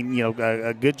things. I mean,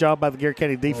 a good job by the Garrard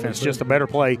County defense. Just a better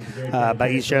play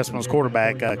by East Jessamine's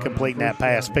quarterback completing that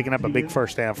pass, picking up a big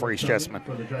first down for East Jessamine.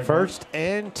 1st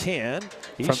and 10.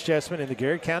 East Jessamine in the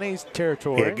Garrard County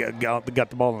territory. Yeah, got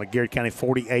the ball on the Garrard County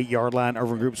 48-yard line.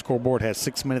 Irving Group scoreboard has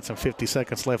 6 minutes and 50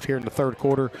 seconds left here in the third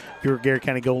quarter. Your Garrard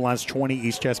County goal line's 20,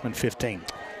 East Jessamine 15.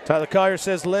 Tyler Collier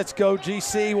says, let's go,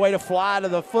 GC. Way to fly to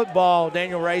the football.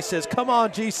 Daniel Ray says, come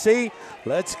on, GC.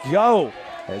 Let's go.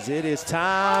 As it is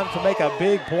time to make a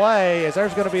big play, as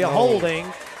there's going to be a holding.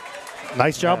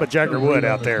 Nice job by Jagger Wood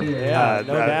out there. Yeah,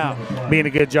 no doubt. Being a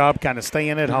good job, kind of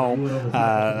staying at home,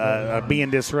 being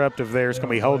disruptive there. It's going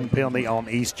to be holding penalty on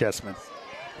East Jessamine.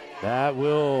 That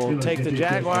will take the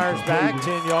Jaguars back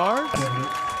 10 yards,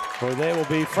 where they will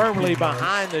be firmly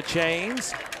behind the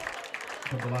chains,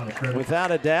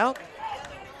 without a doubt.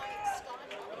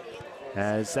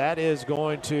 As that is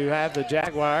going to have the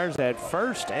Jaguars at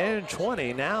 1st and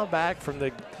 20, now back from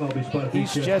the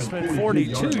East Jessamine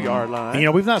 42-yard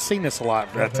line. We've not seen this a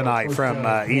lot tonight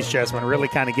from East Jessamine, really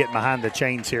kind of getting behind the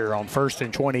chains here on 1st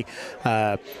and 20.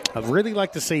 I'd really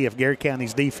like to see if Garrard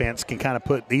County's defense can kind of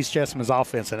put East Jessamine's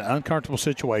offense in an uncomfortable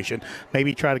situation,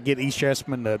 maybe try to get East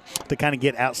Jessamine to kind of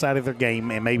get outside of their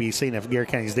game, and maybe seeing if Garrard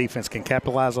County's defense can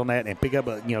capitalize on that and pick up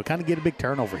kind of get a big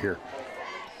turnover here.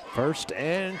 1st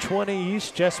and 20,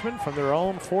 East Jessamine from their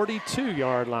own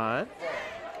 42-yard line.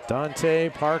 Dante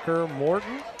Parker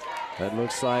Morton. That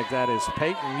looks like that is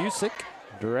Peyton Music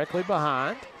directly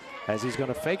behind. As he's going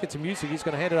to fake it to Music, he's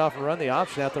going to hand it off and run the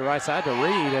option out the right side to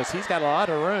Reed, as he's got a lot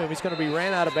of room. He's going to be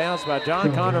ran out of bounds by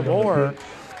John Connor Moore.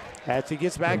 As he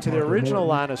gets back to the original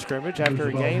line of scrimmage after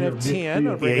a gain of 10,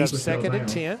 it'll bring up 2nd and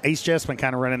 10. East Jessamine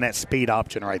kind of running that speed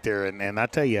option right there, and I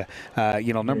tell you,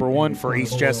 number one for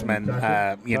East Jessamine,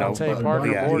 I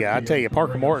tell you,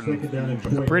 Parker Morton,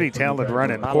 pretty talented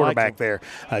running quarterback there.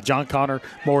 John Connor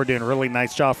Moore doing a really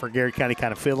nice job for Garrard County,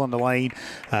 kind of filling the lane.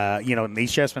 And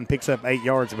East Jessamine picks up 8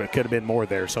 yards, but it could have been more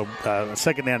there. So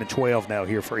 2nd down and 12 now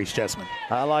here for East Jessamine.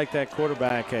 I like that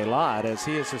quarterback a lot, as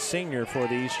he is a senior for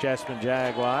the East Jessamine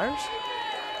Jaguars.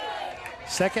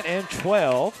 2nd and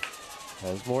 12,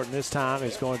 as Morton this time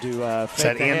is going to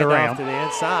fake the handoff to the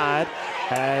inside,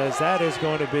 as that is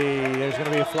going to be, there's going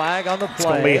to be a flag on the play. It's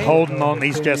going to be holding on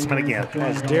East Jessamine again.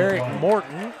 As Derek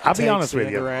Morton I'll be honest with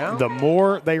you, the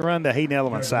more they run the Hayden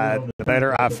Edelman side, the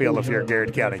better I feel if you're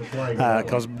Garrard County.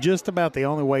 Because just about the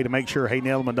only way to make sure Hayden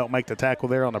Edelman don't make the tackle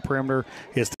there on the perimeter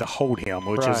is to hold him,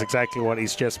 which is exactly what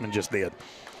East Jessamine just did.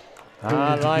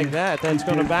 I like that. That's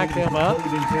going to back them up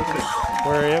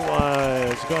where it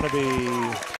was going to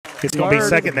be. It's going to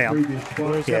be 2nd down.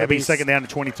 Yeah, it'll be 2nd down to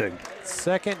 22.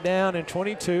 2nd down and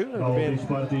 22.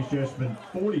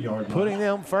 Putting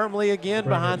them firmly again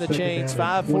behind the chains.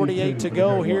 5:48 to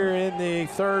go here in the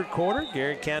third quarter.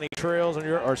 Garrard County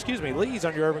leads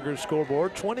on your Urban Group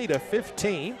scoreboard,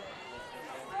 20-15.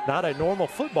 Not a normal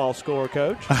football score,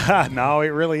 Coach. No, it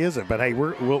really isn't. But, hey,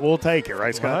 we'll take it,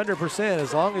 right, Scott? 100%,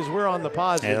 as long as we're on the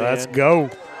positive end. Let's go.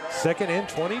 2nd and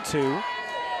 22.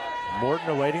 Morton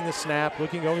awaiting the snap,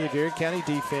 looking over the Garrard County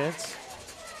defense.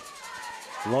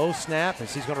 Low snap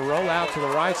as he's going to roll out to the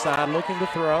right side, looking to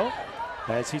throw.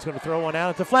 As he's going to throw one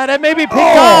out at the flat. That may be picked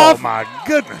off. Oh, my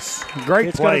goodness. Great play.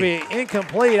 It's going to be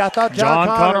incomplete. I thought John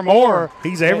Connor Moore.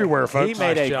 He's everywhere, folks. He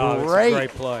made a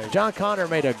great play. John Connor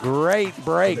made a great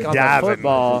break on the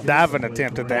football. Diving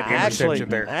attempt at that interception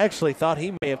there. I actually thought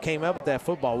he may have came up with that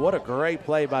football. What a great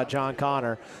play by John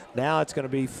Connor. Now it's going to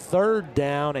be 3rd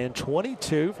down and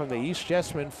 22 from the East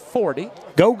Jessamine 40.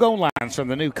 Go lines from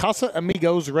the new Casa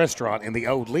Amigos restaurant in the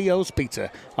old Leo's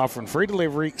Pizza, offering free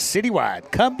delivery citywide.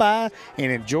 Come by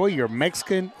and enjoy your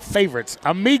Mexican favorites.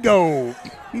 Amigo.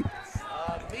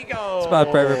 It's my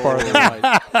favorite part of the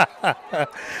life.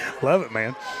 Love it,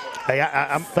 man. Hey,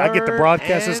 I get to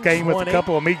broadcast this game with a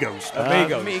couple amigos.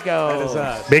 Amigos. That is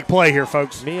us. Big play here,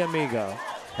 folks. Mi amigo.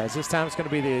 As this time it's going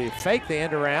to be the fake the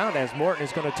end around, as Morton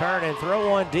is going to turn and throw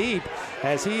one deep,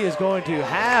 as he is going to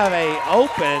have a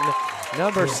open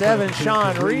number 7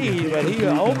 Sean Reed, but he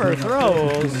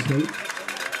overthrows.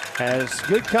 As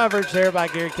good coverage there by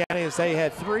Garrett County as they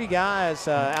had 3 guys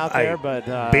out there.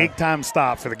 But big time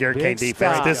stop for the Garrett County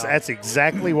defense. Stop. That's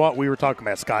exactly what we were talking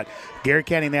about, Scott. Garrett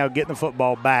County now getting the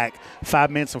football back.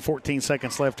 5 minutes and 14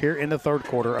 seconds left here in the third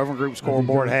quarter. Irving Group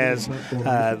scoreboard has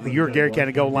your Garrett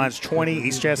County goal lines 20,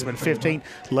 East Jessamine 15.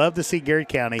 Love to see Garrett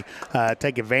County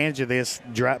take advantage of this,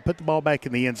 put the ball back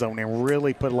in the end zone, and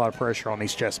really put a lot of pressure on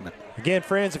East Jessamine. Again,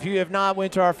 friends, if you have not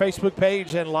went to our Facebook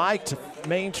page and liked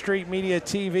Main Street Media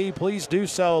TV, please do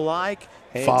so. Like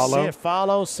and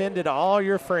follow, send it to all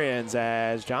your friends,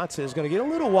 as Johnson is going to get a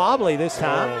little wobbly this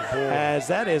time, as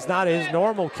that is not his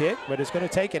normal kick, but it's going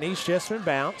to take an East Jessamine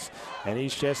bounce, and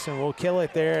East Jessamine will kill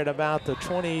it there at about the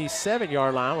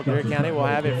 27-yard line, where Garrett County will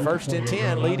have it 1st and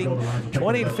 10, leading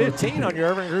 20-15 on your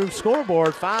Irving Group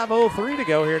scoreboard. 5:03 to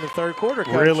go here in the third quarter,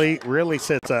 Coach. Really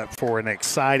sets up for an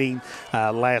exciting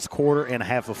last quarter and a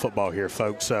half of football here,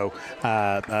 folks. So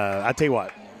I tell you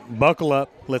what, buckle up.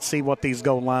 Let's see what these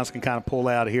goal lines can kind of pull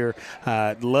out here.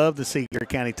 Love to see Garrett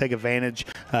County take advantage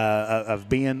of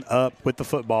being up with the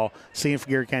football, seeing if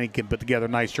Garrett County can put together a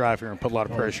nice drive here and put a lot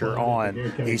of pressure on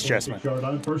East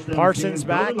Jessamine. Parsons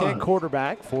back at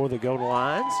quarterback for the Golden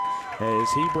Lions as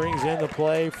he brings in the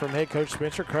play from head coach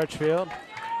Spencer Crutchfield.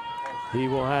 He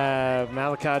will have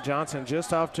Malachi Johnson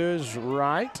just off to his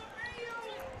right,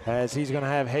 as he's going to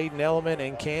have Hayden Element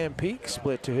and Cam Peak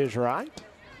split to his right,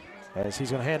 as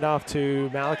he's going to hand off to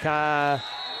Malachi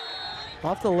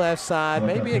off the left side.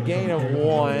 Maybe a gain of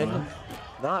 1.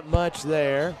 Not much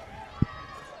there,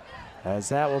 as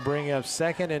that will bring up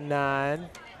 2nd and 9.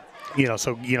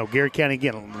 Garrett County,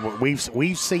 again,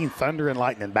 we've seen thunder and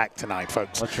lightning back tonight,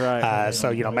 folks. That's right.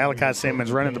 Malachi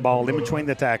Simmons running the ball in between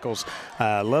the tackles.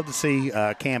 Love to see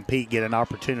Cam Peak get an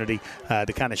opportunity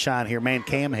to kind of shine here. Man,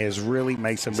 Cam has really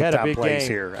made some big-time plays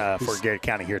here for Garrett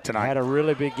County here tonight. Had a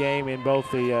really big game in both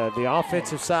the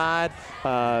offensive side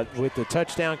with the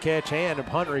touchdown catch and a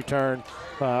punt return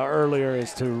earlier,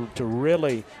 is to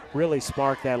really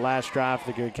spark that last drive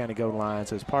for the Garrett County Golden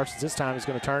Lions, as Parsons this time is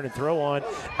going to turn and throw on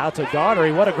out to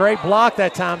Daughtery. What a great block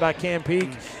that time by Cam Peak,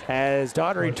 as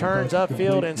Daughtery turns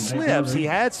upfield and slips. He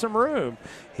had some room.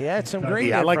 He had some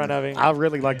green in front of him. I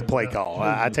really like the play call.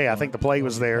 I tell you, I think the play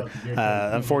was there.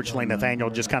 Unfortunately, Nathaniel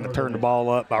just kind of turned the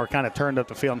ball up, or kind of turned up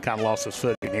the field and kind of lost his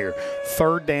footing here.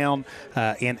 3rd down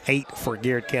and 8 for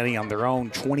Garrett County on their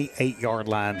own 28-yard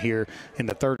line here in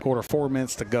the third quarter. 4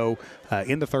 minutes to go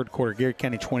in the third quarter. Garrett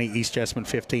County 20, East Jessamine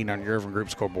 15 on your Irving Group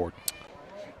scoreboard.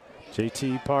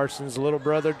 JT Parsons' little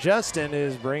brother Justin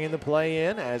is bringing the play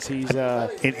in, as he's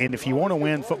and if you want to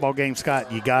win football games,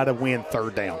 Scott, you got to win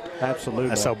 3rd down.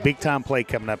 Absolutely. So big time play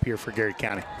coming up here for Garrett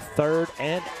County. 3rd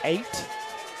and 8.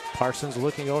 Parsons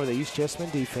looking over the East Jessamine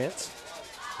defense.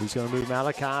 He's going to move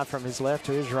Malachi from his left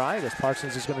to his right, as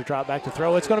Parsons is going to drop back to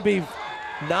throw. It's going to be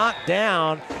knocked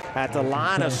down at the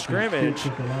line of scrimmage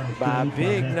by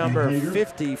big number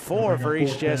 54 for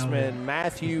East Jessamine,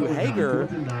 Matthew Hager.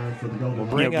 Will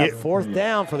bring up 4th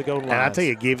down for the Golden Lions. And I tell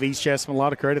you, give East Jessamine a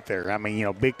lot of credit there. I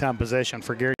mean, big time possession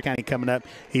for Garrett County coming up.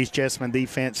 East Jessamine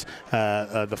defense,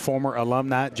 the former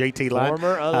alumni, JT Light.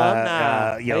 Former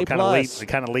alumni.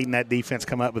 Kind of leading that defense,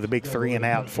 come up with a big 3 and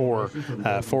out for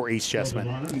East Jessamine.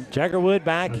 Jaggerwood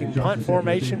back in punt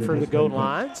formation for the Golden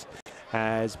Lions.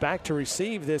 As back to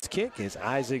receive this kick is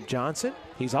Isaac Johnson.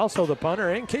 He's also the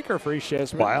punter and kicker for East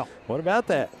Jessamine. Wow. What about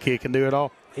that? Kid can do it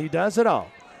all. He does it all.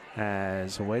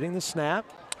 As awaiting the snap.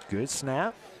 Good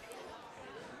snap.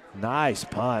 Nice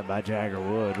punt by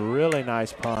Jaggerwood. Really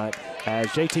nice punt. As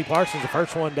JT Parsons, the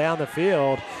first one down the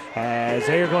field, as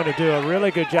they're going to do a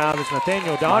really good job as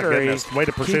Nathaniel Daughtery. Way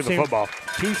to pursue the football.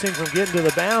 Keeps him from getting to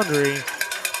the boundary.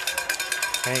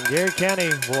 And Garrett County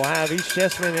will have East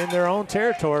Jessamine in their own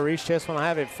territory. East Jessamine will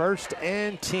have it 1st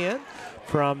and 10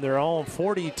 from their own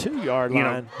 42-yard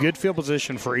line. Good field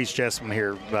position for East Jessamine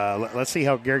here. Let's see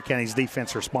how Garrett County's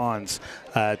defense responds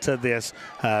to this.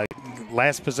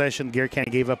 Last possession, Garrett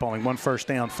County gave up only 1 first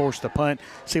down, forced the punt.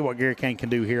 See what Garrett County can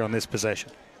do here on this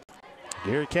possession.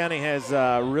 Garrett County has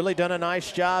really done a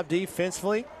nice job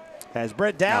defensively. As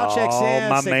Brett Dow checks in,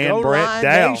 my man Brett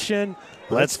Dow. Nation.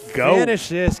 Let's go. Finish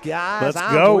this, guys.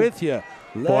 Let's go. I'm with you.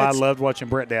 Boy, I loved watching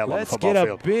Brett Dow on the football field.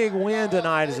 Let's get a big win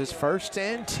tonight as it's 1st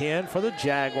and 10 for the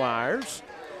Jaguars.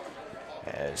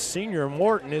 As Senior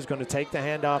Morton is going to take the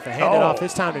handoff and hand it off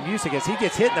this time to Music, as he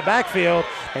gets hit in the backfield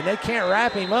and they can't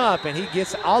wrap him up, and he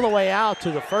gets all the way out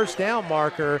to the 1st down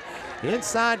marker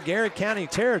inside Garrett County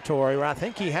territory, where I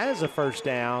think he has a 1st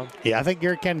down. Yeah, I think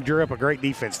Garrett County drew up a great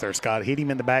defense there, Scott. Hit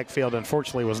him in the backfield.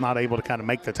 Unfortunately, was not able to kind of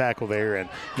make the tackle there. And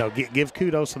give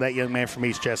kudos to that young man from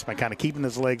East Jessamine, kind of keeping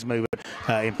his legs moving,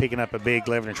 in picking up a big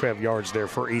 11 and 12 yards there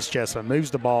for East Jessamine.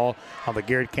 Moves the ball on the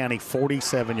Garrard County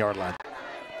 47-yard line.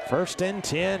 1st and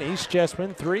 10, East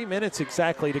Jessamine. 3 minutes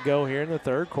exactly to go here in the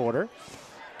third quarter.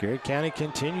 Garrard County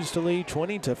continues to lead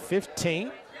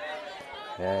 20-15.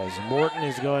 As Morton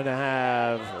is going to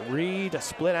have Reed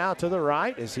split out to the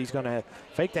right, as he's going to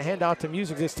fake the handoff to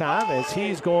Music this time, as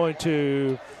he's going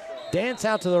to dance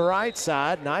out to the right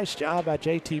side. Nice job by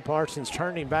J.T. Parsons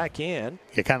turning back in.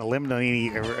 Yeah, kind of limited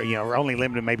any, only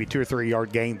limited maybe 2 or 3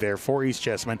 yard gain there for East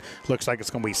Jessamine. Looks like it's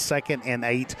going to be 2nd and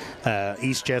 8.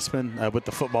 East Jessamine with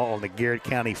the football on the Garrard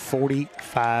County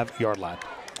 45-yard line.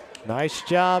 Nice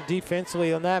job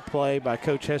defensively on that play by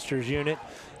Coach Hester's unit,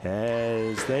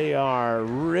 as they are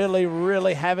really,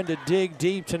 really having to dig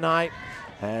deep tonight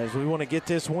as we want to get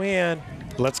this win.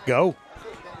 Let's go.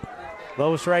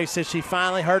 Lois Ray says she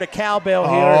finally heard a cowbell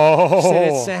here. Oh,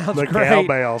 said it sounds the great.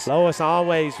 cowbells. Lois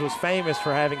always was famous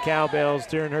for having cowbells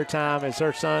during her time as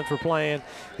her sons were playing,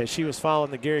 as she was following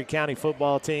the Garrard County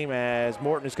football team, as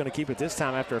Morton is going to keep it this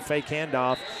time after a fake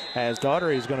handoff, as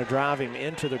Daugherty is going to drive him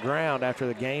into the ground after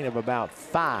the gain of about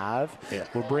 5. Yeah.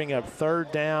 Will bring up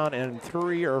 3rd down and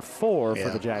 3 or 4 for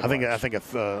the Jaguars. I think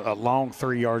a long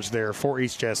 3 yards there for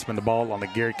East Jessamine. The ball on the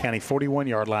Garrard County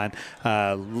 41-yard line.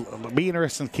 Be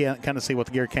interesting to kind of see what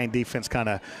the Garrard County defense kind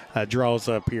of draws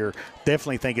up here.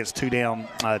 Definitely think it's 2-down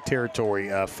territory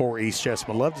for East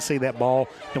Jessamine. Love to see that ball.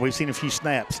 And we've seen a few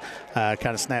snaps kind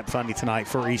of snap funny tonight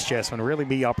for East Jessamine. Really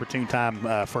be opportune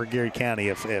time for Garrard County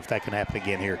if that can happen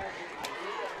again here.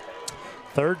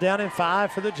 3rd down and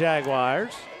 5 for the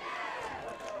Jaguars.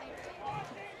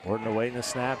 Morton awaiting the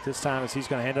snap this time, as he's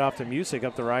going to hand it off to Music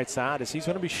up the right side, as he's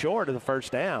going to be short of the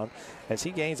 1st down, as he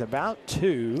gains about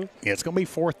 2. Yeah, it's going to be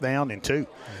 4th down and 2.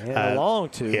 Yeah, a long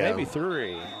 2, maybe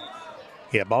 3.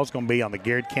 Yeah, ball's going to be on the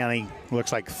Garrard County,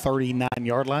 looks like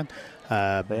 39-yard line.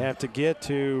 They have to get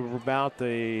to about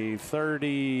the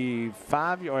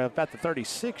 35 or about the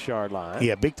 36-yard line.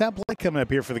 Yeah, big time play coming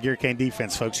up here for the Garrard County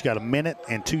defense, folks. You got 1 minute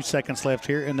and 2 seconds left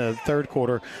here in the third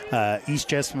quarter. East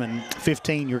Jessamine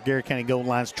 15, your Garrard County goal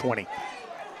line's 20.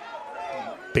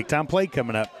 Big time play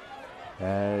coming up.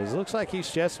 It looks like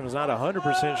East Jessamine's not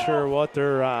 100% sure what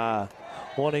they're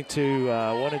wanting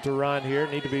to run here.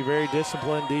 Need to be very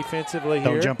disciplined defensively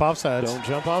here. Don't jump off sides. Don't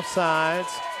jump off sides.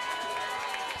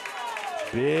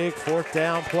 Big 4th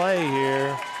down play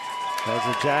here as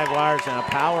the Jaguars in a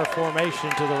power formation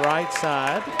to the right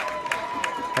side.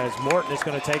 As Morton is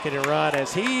going to take it and run,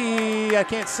 as I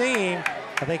can't see him.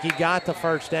 I think he got the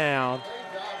 1st down.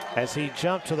 As he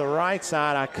jumped to the right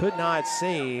side, I could not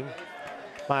see him.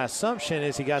 My assumption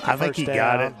is he got the 1st down. I think he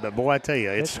got it, but boy, I tell you,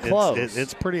 it's close.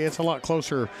 It's a lot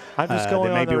closer. I'm just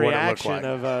going on the reaction like.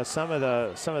 of some of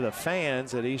the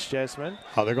fans at East Jessamine.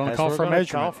 Oh, they're going to call for a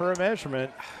measurement. Call for a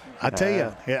measurement. I tell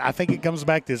you, I think it comes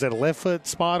back to, is that a left foot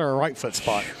spot or a right foot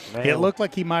spot? Man. It looked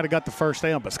like he might have got the 1st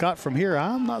down, but Scott, from here,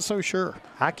 I'm not so sure.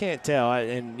 I can't tell.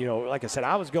 And, like I said,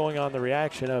 I was going on the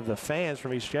reaction of the fans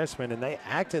from East Jessamine, and they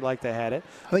acted like they had it.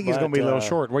 I think he's going to be a little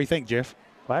short. What do you think, Jeff?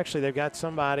 Well, actually, they've got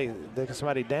somebody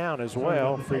down as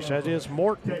well. It is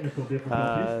Morton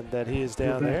that he is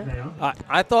down there.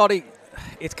 I thought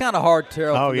it's kind of hard to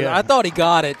tell. Oh, yeah. I thought he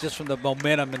got it just from the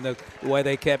momentum and the way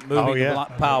they kept moving the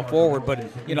pile forward. But,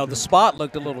 the spot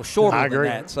looked a little shorter than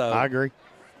that. So I agree.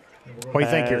 What do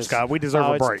you think here, Scott? We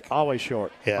deserve a break. Always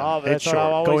short. Yeah, it's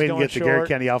short. Go ahead and get the Garrard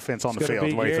County offense on the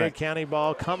field. What do you think? Garrard County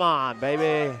ball. Come on,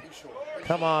 baby.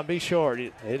 Come on, be short.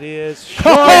 It is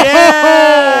short.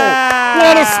 Yeah!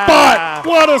 What a spot.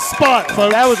 What a spot,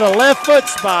 folks. That was a left foot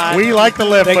spot. We like the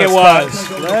left foot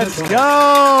spot. Let's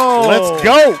go. Let's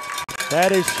go.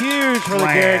 That is huge for the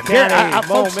Garrard County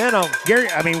momentum.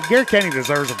 Garrard County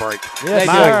deserves a break. Yes,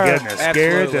 My goodness, Absolutely.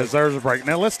 Garrard deserves a break.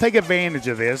 Now let's take advantage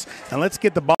of this and let's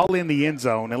get the ball in the end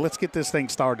zone and let's get this thing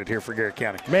started here for Garrard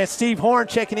County. Man, Steve Horn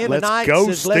checking in tonight. Go,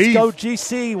 says, Steve. Let's go,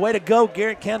 GC. Way to go,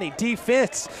 Garrard County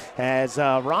defense. As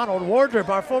Ronald Wardrop,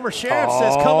 our former sheriff,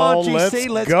 says, come on, GC.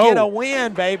 Let's get a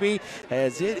win, baby.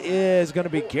 As it is going to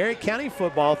be Garrard County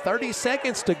football. 30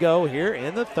 seconds to go here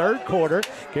in the third quarter.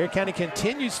 Garrard County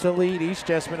continues to lead East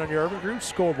Jessamine on your Urban Group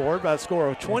scoreboard by a score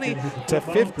of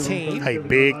 20-15. Hey,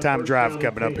 big time drive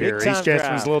coming up here. East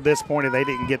Jessamine's a little disappointed they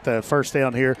didn't get the 1st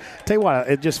down here. Tell you what,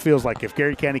 it just feels like if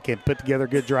Garrard County can put together a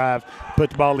good drive,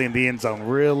 put the ball in the end zone,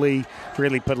 really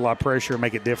put a lot of pressure and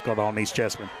make it difficult on East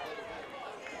Jessamine.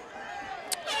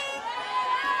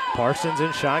 Parsons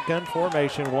in shotgun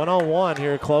formation, one-on-one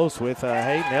here close with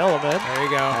Hayden Element. There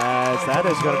you go. As that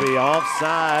is going to be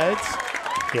offsides.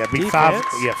 Yeah, be defense.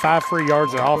 5 free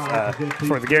yards off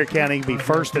for the Garrard County. Be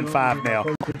 1st and 5 now.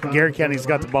 Garrard County's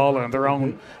got the ball on their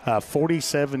own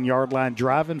 47-yard line,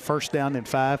 driving 1st down and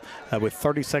 5 with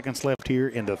 30 seconds left here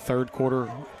in the third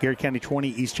quarter. Garrard County 20,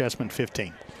 East Jessamine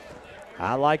 15.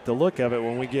 I like the look of it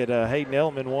when we get Hayden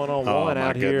Elman one-on-one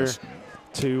out goodness. here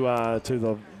to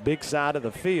the big side of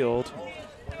the field,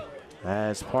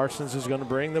 as Parsons is going to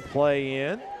bring the play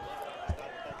in.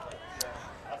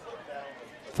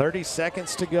 30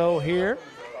 seconds to go here.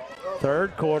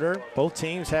 Third quarter. Both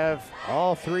teams have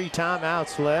all 3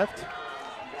 timeouts left.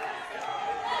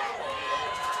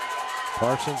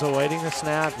 Parsons awaiting the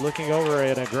snap, looking over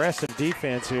an aggressive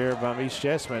defense here by East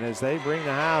Jessamine as they bring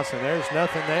the house, and there's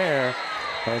nothing there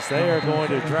as they are going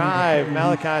to drive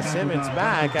Malachi Simmons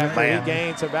back after he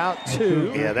gains about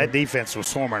 2. Yeah, that defense was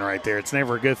swarming right there. It's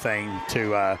never a good thing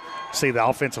to see the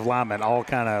offensive linemen all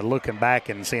kind of looking back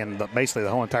and seeing basically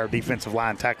the whole entire defensive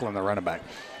line tackling the running back.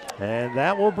 And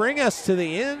that will bring us to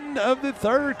the end of the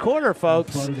third quarter,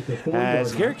 folks,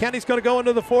 as Garrard County's going to go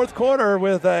into the fourth quarter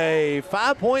with a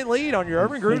 5-point lead on your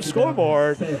Urban Group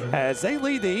scoreboard as they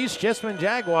lead the East Jessamine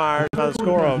Jaguars by the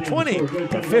score of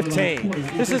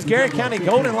 20-15. This is Garrard County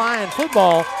Golden Lion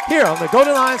football here on the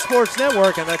Golden Lion Sports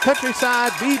Network and the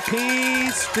Countryside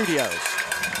BP Studios.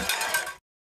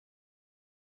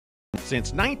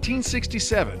 Since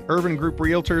 1967, Urban Group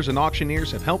Realtors and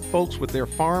Auctioneers have helped folks with their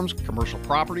farms, commercial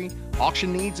property,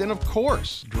 auction needs, and of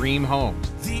course, dream homes.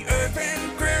 The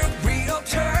Urban Group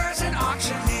Realtors and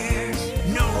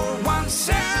Auctioneers. No one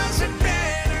sells it better.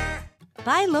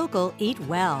 Buy local, eat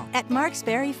well at Mark's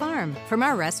Berry Farm. From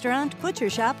our restaurant, butcher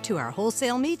shop to our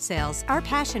wholesale meat sales, our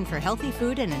passion for healthy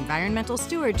food and environmental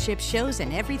stewardship shows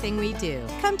in everything we do.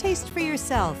 Come taste for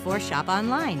yourself or shop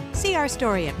online. See our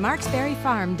story at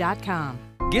marksberryfarm.com.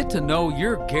 Get to know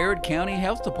your Garrard County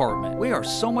Health Department. We are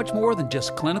so much more than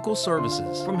just clinical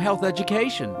services. From health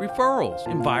education, referrals,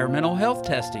 environmental health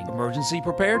testing, emergency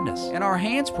preparedness, and our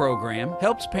HANDS program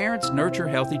helps parents nurture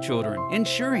healthy children,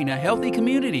 ensuring a healthy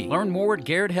community. Learn more at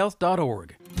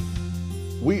garrardhealth.org.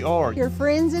 We are your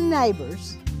friends and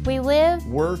neighbors. We live,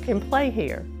 work, and play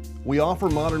here. We offer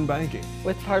modern banking.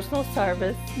 With personal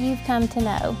service you've come to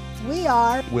know. We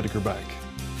are Whitaker Bank.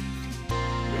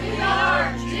 We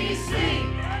are GC.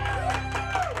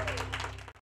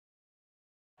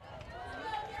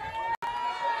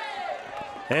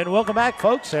 And welcome back,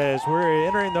 folks, as we're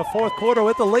entering the fourth quarter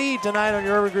with the lead tonight on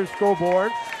your Urban Group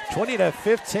scoreboard,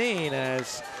 20-15,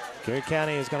 as Garrard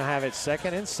County is going to have it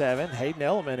 2nd and 7. Hayden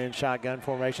Elman in shotgun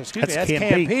formation. That's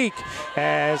Cam Peak.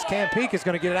 As Cam Peak is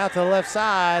going to get it out to the left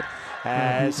side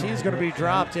as he's going to be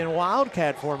dropped in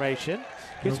Wildcat formation.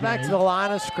 Gets back to the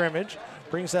line of scrimmage.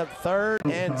 Brings up 3rd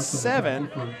and 7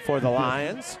 for the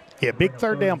Lions. Yeah, big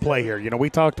third down play here. You know,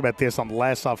 we talked about this on the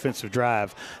last offensive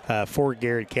drive for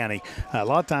Garrard County. A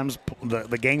lot of times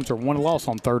the games are won or lost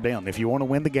on third down. If you want to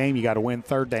win the game, you got to win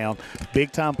third down.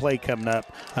 Big time play coming up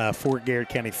for Garrard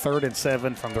County, 3rd and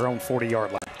 7 from their own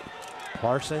 40-yard line.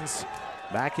 Parsons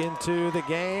back into the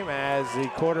game as the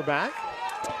quarterback.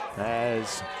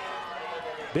 As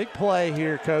big play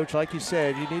here, Coach. Like you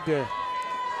said, you need to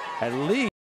at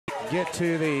least get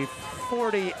to the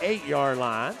 48-yard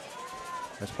line.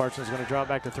 As Parsons is going to draw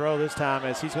back to throw this time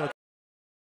as he's going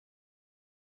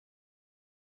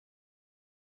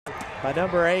to by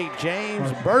number 8,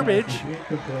 James Burbage.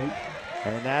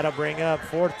 And that'll bring up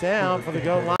 4th down for the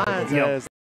Golden Lions. As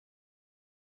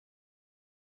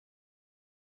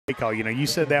You know, you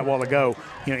said that a while ago.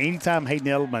 You know, anytime Hayden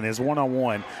Elman is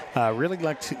one-on-one, really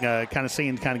like to, kind of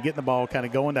getting the ball, kind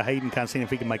of going to Hayden, kind of seeing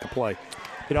if he can make a play.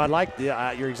 You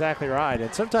know, you're exactly right.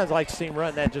 And sometimes I like to see him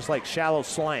run that just like shallow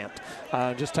slant.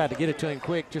 Just try to get it to him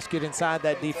quick, just get inside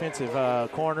that defensive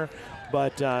corner.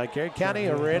 But Garrard County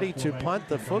are ready to punt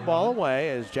the football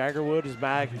away as Jaggerwood is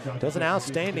back. Does an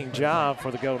outstanding job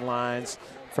for the Golden Lions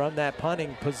from that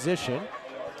punting position.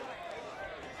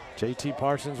 JT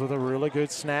Parsons with a really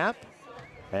good snap.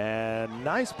 And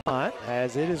nice punt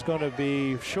as it is going to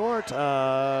be short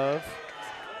of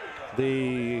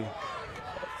the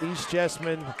East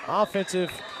Jessamine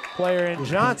offensive player in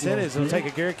Johnson. Is will take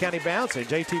a Garrard County bounce, and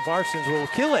JT Parsons will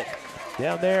kill it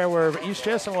down there where East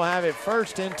Jessamine will have it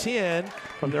 1st and 10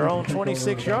 from their own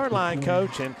 26-yard line,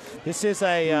 Coach. And this is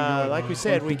a, like we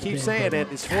said, we keep saying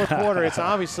it, it's fourth quarter. It's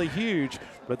obviously huge,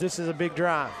 but this is a big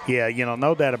drive. Yeah, you know,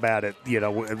 no doubt about it. You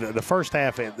know, the first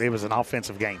half, it was an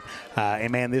offensive game. And,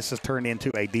 man, this has turned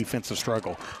into a defensive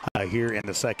struggle here in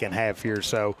the second half here.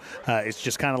 So it's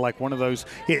just kind of like one of those,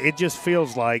 it just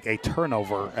feels like a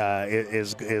turnover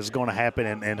is going to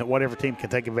happen, and whatever team can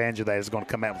take advantage of that is going to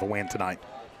come out with a win tonight.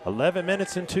 11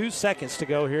 minutes and 2 seconds to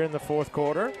go here in the fourth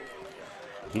quarter.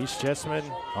 East Jessamine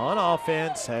on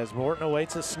offense as Morton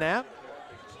awaits a snap.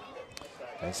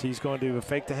 As he's going to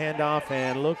fake the handoff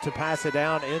and look to pass it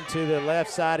down into the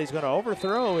left side. He's going to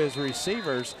overthrow his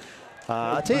receivers.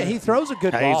 I tell you, he throws a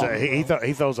good ball.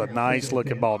 He throws a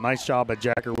nice-looking ball. Nice job at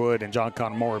Jacker Wood and John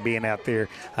Connor Moore being out there,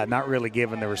 not really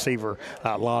giving the receiver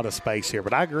a lot of space here.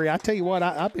 But I agree. I tell you what,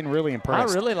 I've been really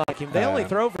impressed. I really like him. They only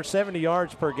throw for 70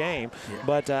 yards per game,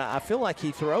 but I feel like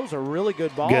he throws a really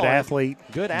good ball. Good athlete.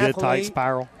 Good athlete. Good tight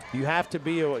spiral. You have to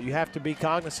be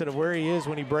cognizant of where he is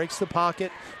when he breaks the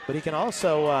pocket, but he can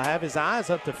also have his eyes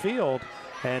up the field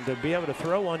and to be able to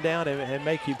throw one down and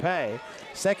make you pay.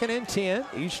 2nd and 10,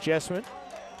 East Jessamine.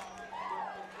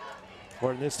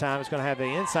 Morton this time is going to have the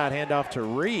inside handoff to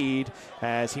Reed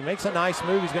as he makes a nice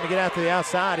move. He's going to get out to the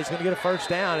outside. He's going to get a first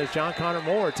down as John Connor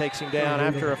Moore takes him down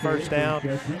after a first down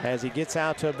as he gets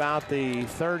out to about the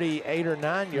 38 or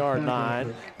 9 yard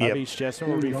line of East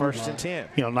Jessamine. Will be 1st and 10.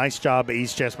 You know, nice job at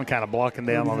East Jessamine kind of blocking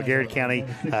down on the Garrard County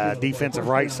defensive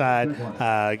right side.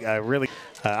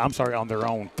 On their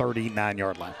own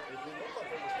 39-yard line.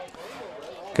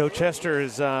 Coach Hester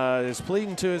is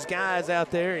pleading to his guys out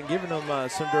there and giving them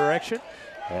some direction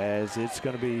as it's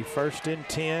going to be 1st and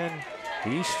 10,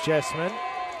 East Jessamine.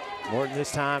 Morton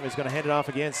this time is going to hand it off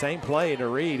again. Same play to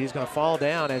Reed. He's going to fall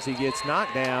down as he gets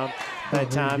knocked down that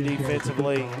time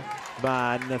defensively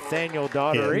by Nathaniel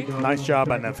Daugherty. Yeah, nice job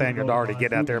by Nathaniel Daugherty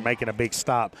getting out there making a big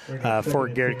stop for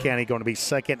Garrard County. Going to be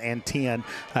 2nd and 10.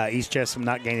 East Jessamine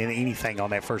not gaining anything on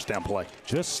that first down play.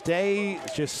 Just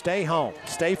stay home.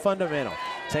 Stay fundamental.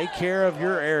 Take care of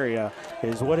your area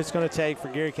is what it's going to take for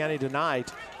Garrard County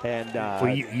tonight. And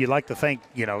well, you like to think,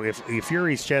 you know, if you're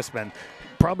East Jessamine,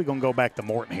 probably going to go back to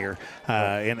Morton here,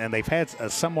 and they've had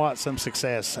some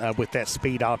success with that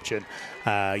speed option,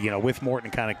 with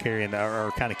Morton kind of carrying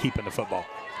or kind of keeping the football.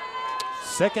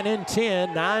 2nd and 10,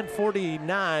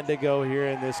 9:49 to go here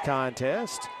in this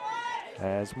contest.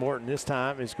 As Morton this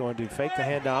time is going to fake the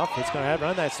handoff. It's going to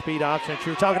run that speed option that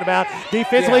you were talking about.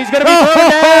 Defensively, he's going to be thrown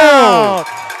down.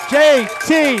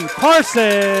 J.T.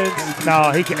 Parsons. No,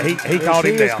 he called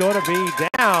him down. He's going to be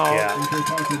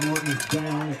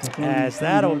down. As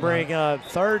that'll bring up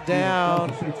 3rd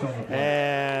down.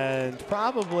 And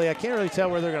probably, I can't really tell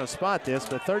where they're going to spot this,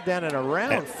 but 3rd down and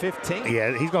around 15.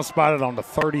 Yeah, he's going to spot it on the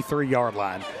 33-yard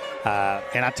line.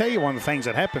 And I tell you, one of the things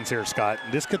that happens here, Scott,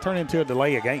 this could turn into a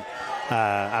delay of game.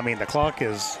 The clock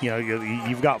is,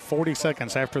 you've got 40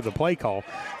 seconds after the play call.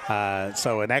 And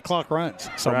that clock runs.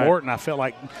 So right. Morton, I felt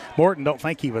like Morton don't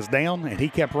think he was down, and he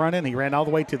kept running. He ran all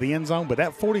the way to the end zone, but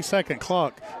that 40-second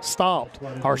clock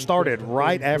started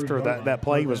right after that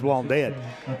play was blown dead.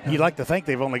 You'd like to think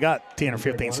they've only got 10 or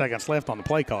 15 seconds left on the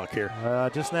play clock here.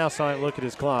 Just now saw him look at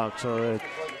his clock, so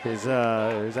his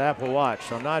Apple Watch.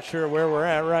 So I'm not sure where we're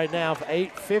at right now.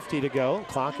 8:50 to go.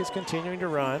 Clock is continuing to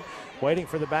run. Waiting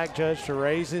for the back judge to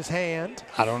raise his hand.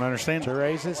 I don't understand. To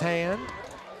raise his hand.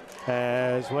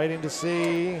 As waiting to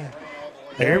see.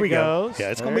 There we go.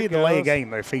 Yeah, it's going to be a delay of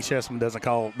game if East Jessamine doesn't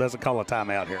call a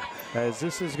timeout here. As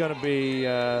this is going to be.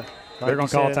 They're going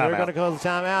to call a timeout. They're going to call the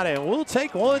timeout, and we'll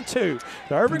take 1-2.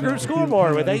 The Urban Group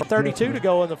scoreboard with 8:32 to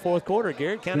go in the 4th quarter.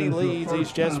 Garrard County leads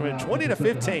East Jessamine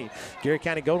 20-15. Garrard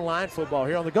County Go to Line football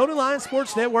here on the Go to Line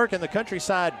Sports Network and the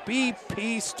Countryside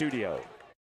BP Studio.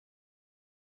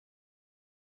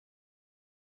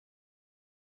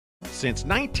 Since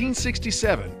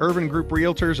 1967, Urban Group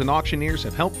Realtors and Auctioneers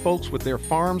have helped folks with their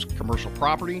farms, commercial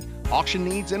property, auction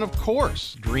needs, and of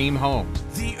course, dream homes.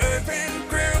 The Urban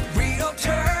Group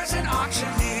Realtors and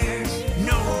Auctioneers.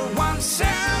 No one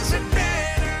sells it better.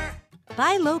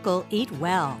 Buy local, eat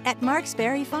well at Mark's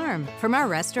Berry Farm. From our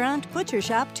restaurant, butcher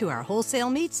shop to our wholesale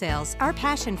meat sales, our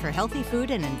passion for healthy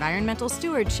food and environmental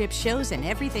stewardship shows in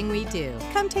everything we do.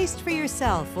 Come taste for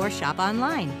yourself or shop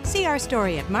online. See our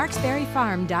story at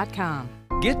marksberryfarm.com.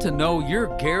 Get to know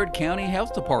your Garrard County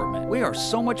Health Department. We are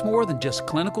so much more than just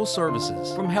clinical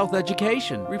services. From health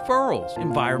education, referrals,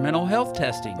 environmental health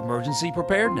testing, emergency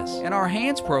preparedness, and our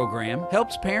HANDS program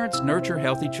helps parents nurture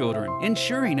healthy children,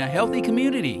 ensuring a healthy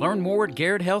community. Learn more at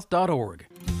garrardhealth.org.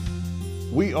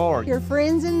 We are your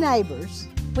friends and neighbors.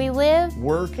 We live,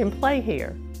 work, and play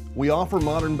here. We offer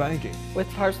modern banking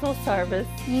with personal service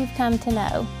you've come to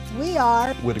know. We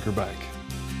are Whitaker Bank.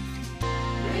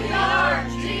 We are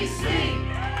GC.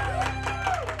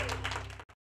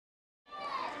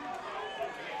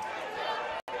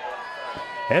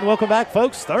 And welcome back,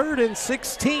 folks. 3rd and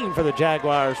 16 for the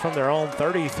Jaguars from their own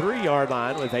 33-yard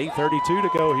line with 8:32 to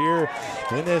go here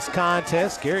in this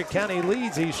contest. Garrard County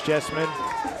leads East Jessamine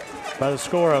by the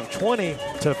score of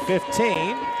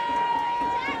 20-15.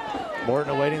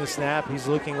 Morton awaiting the snap. He's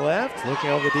looking left, looking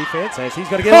over the defense as he's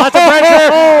going to get lots of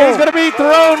pressure. He's going to be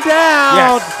thrown down.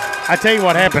 Yes. I tell you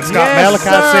what happens, Scott.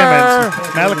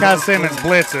 Yes, Malachi Simmons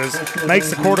blitzes, makes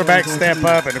the quarterback step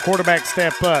up, and the quarterback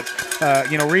step up.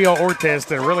 Rio Ortiz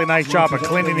did a really nice job of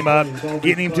cleaning him up,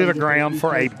 getting him to the ground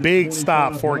for a big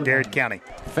stop for Garrard County.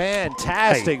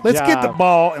 Fantastic Let's job. get the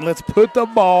ball, and let's put the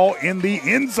ball in the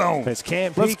end zone. As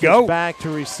Cam Let's Peak go. is back to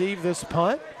receive this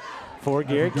punt for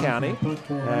Garrard County,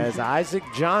 as Isaac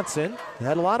Johnson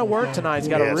had a lot of work tonight. He's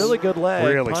got a really good leg,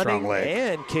 really punting strong leg,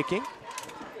 and kicking,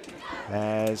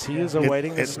 as he is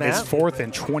awaiting the snap. It's 4th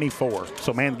and 24.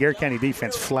 So, man, Garrard County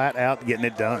defense flat out getting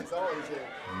it done.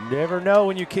 Never know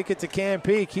when you kick it to Cam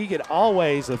Peak. He could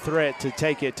always a threat to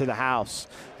take it to the house.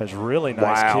 That's really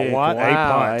nice kick. What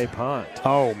a a punt.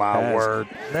 Oh, my word.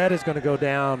 That is going to go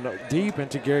down deep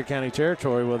into Garrard County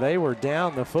territory. Well, they were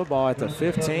down the football at the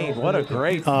 15. What a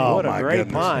great punt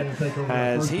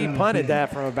as he punted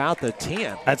that from about the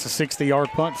 10. That's a 60-yard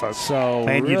punt, folks. So,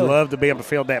 man, really, you'd love to be able to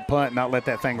field that punt and not let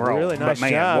that thing roll. Really nice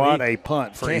but, man, job. what a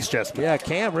punt for East Jessamine. Yeah,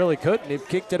 Cam really couldn't. He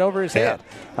kicked it over his head.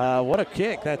 What a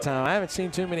kick that time. I haven't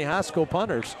seen too many high school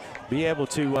punters be able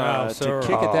to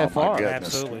kick it that far.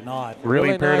 Absolutely not.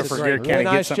 Really imperative for Garrard County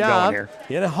to get something going here.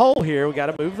 In a hole here, we got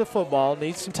to move the football.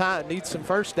 Needs some time. Needs some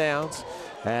first downs.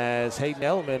 As Hayden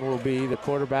Elliman will be the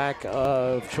quarterback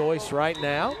of choice right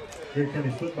now.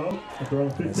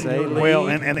 Well,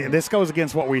 and this goes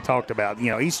against what we talked about.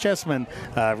 East Jessamine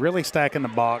really stacking the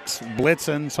box,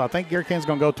 blitzing. So I think Garrard County's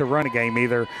going to go to a running game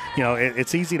either.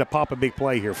 It's easy to pop a big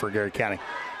play here for Garrard County.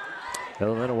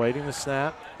 Elliman awaiting the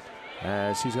snap.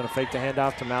 As he's going to fake the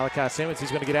handoff to Malachi Simmons.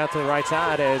 He's going to get out to the right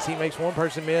side as he makes one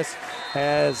person miss.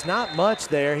 Has not much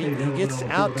there. He gets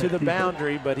out to the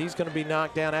boundary, but he's going to be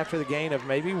knocked down after the gain of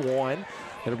maybe 1.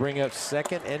 It'll bring up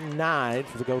 2nd and 9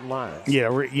 for the Golden Lions. Yeah,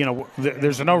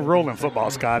 there's no rule in football,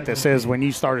 Scott, that says when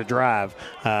you start a drive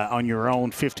on your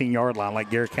own 15-yard line like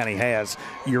Garrard County has,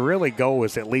 your really goal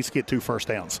is to at least get 2 first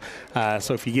downs.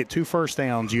 So if you get 2 first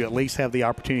downs, you at least have the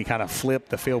opportunity to kind of flip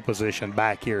the field position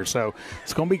back here. So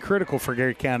it's going to be critical for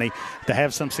Garrard County to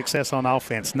have some success on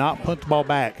offense, not punt the ball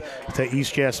back to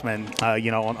East Jessamine,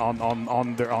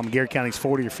 on Garrard County's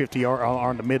 40 or 50-yard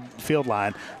on the midfield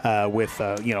line with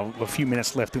a few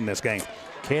minutes left in this game.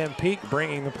 Cam Peak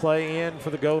bringing the play in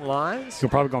for the Golden Lions. You're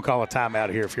probably going to call a timeout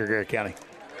here if you're Garrard County.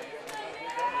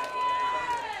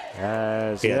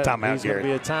 Timeout. He's going to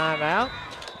be a timeout.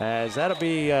 As that'll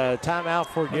be a timeout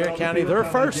for Garrard County, their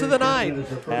first of the night.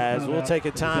 As we'll take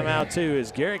a timeout too,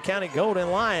 as Garrard County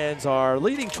Golden Lions are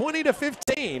leading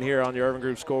 20-15 here on the Urban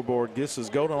Group scoreboard. This is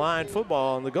Golden Lion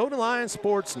football on the Golden Lion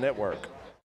Sports Network.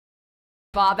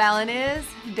 Bob Allen is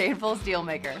Danville's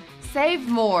Dealmaker. Save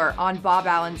more on Bob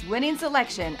Allen's winning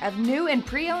selection of new and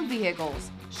pre-owned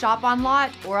vehicles. Shop on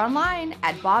lot or online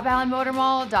at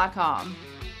boballenmotormall.com.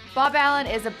 Bob Allen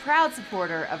is a proud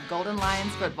supporter of Golden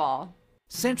Lions football.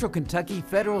 Central Kentucky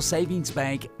Federal Savings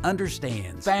Bank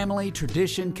understands family,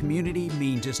 tradition, community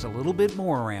mean just a little bit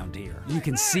more around here. You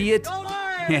can see it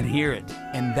and hear it.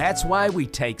 And that's why we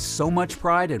take so much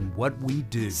pride in what we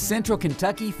do. Central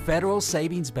Kentucky Federal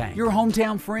Savings Bank. Your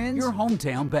hometown friends, your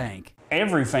hometown bank.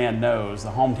 Every fan knows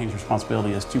the home team's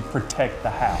responsibility is to protect the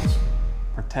house.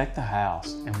 Protect the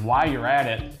house. And while you're at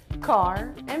it,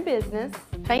 car and business,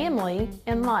 family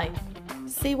and life.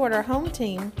 See what our home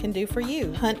team can do for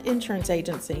you. Hunt Insurance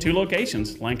Agency. 2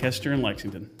 locations, Lancaster and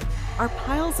Lexington. Are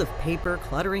piles of paper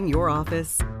cluttering your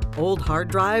office? Old hard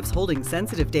drives holding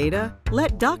sensitive data?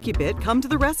 Let DocuBit come to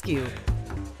the rescue.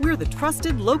 We're the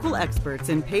trusted local experts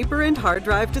in paper and hard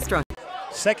drive destruction.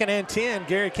 2nd and 10,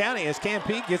 Garrard County, as Cam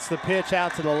Peak gets the pitch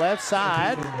out to the left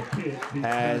side.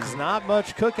 Has not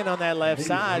much cooking on that left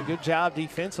side. Good job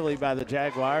defensively by the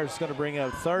Jaguars. It's going to bring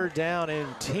up 3rd down and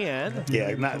 10.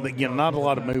 Yeah, not a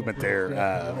lot of movement there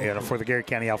for the Garrard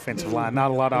County offensive line.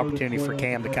 Not a lot of opportunity for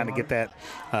Cam to kind of get that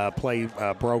play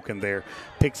broken there.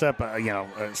 Picks up,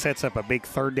 sets up a big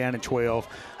 3rd down and 12.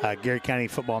 Garrard County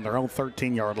football on their own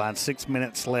 13-yard line. 6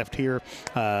 minutes left here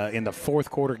in the 4th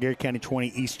quarter. Garrard County 20,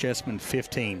 East Jessamine 15.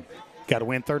 Got to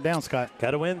win 3rd down, Scott.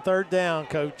 Got to win 3rd down,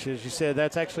 Coach. As you said,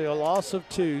 that's actually a loss of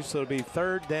 2, so it'll be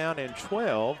 3rd down and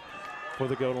 12 for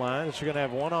the Golden Lions. You're going to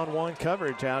have one-on-one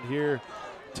coverage out here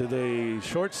to the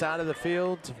short side of the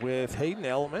field with Hayden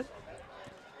Elliman.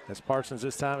 As Parsons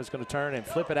this time is going to turn and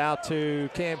flip it out to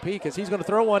Cam Peak as he's going to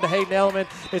throw one to Hayden Elliman.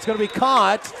 It's going to be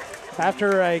caught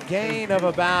after a gain of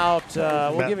about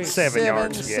we'll give him 7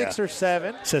 yards, 6 or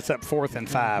 7. Sets up 4th and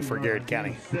 5 for Garrard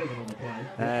County.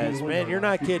 As, man, you're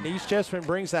not kidding. East Jessamine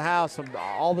brings the house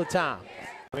all the time.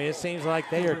 I mean, it seems like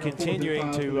they are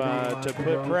continuing to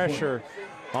put pressure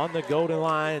on the Golden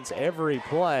Lions every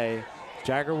play.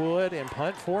 Jaggerwood in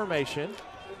punt formation.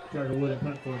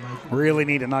 Really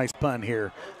need a nice punt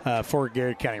here for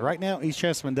Garrard County. Right now, East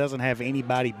Jessamine doesn't have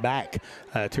anybody back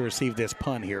to receive this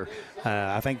punt here.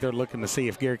 I think they're looking to see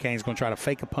if Garrard County is going to try to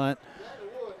fake a punt,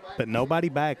 but nobody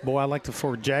back. Boy, I like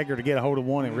for Jagger to get a hold of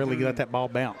one and really let that ball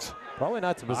bounce. Probably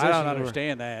not the position. I don't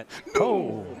understand that.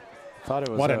 Oh, thought it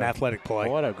was. What an athletic play.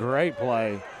 What a great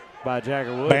play by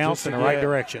Jaggerwood. Bounce in the right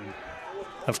direction.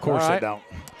 Of course they don't.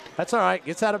 That's all right.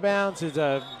 Gets out of bounds.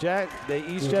 The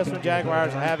East Jessamine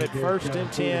Jaguars have it 1st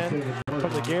and 10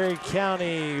 from the Garrard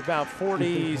County about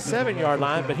 47-yard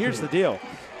line. But here's the deal.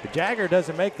 The Jagger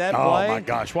doesn't make that play. Oh, my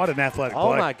gosh. What an athletic play.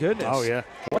 Oh, my goodness. Oh, yeah.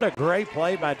 What a great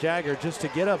play by Jagger just to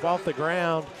get up off the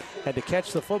ground and to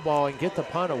catch the football and get the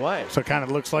punt away. So it kind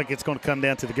of looks like it's going to come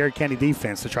down to the Garrard County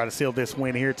defense to try to seal this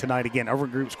win here tonight. Again, over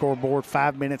group scoreboard,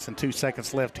 5 minutes and 2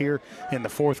 seconds left here in the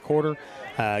fourth quarter.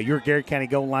 Your Garrard County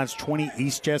goal line's 20,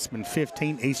 East Jessamine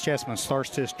 15. East Jessamine starts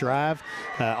this drive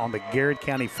on the Garrard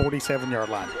County 47-yard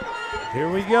line. Here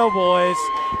we go, boys.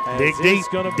 Dig deep.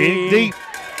 Dig deep.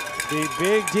 The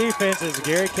big defense is the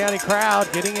Garrard County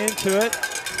crowd getting into it.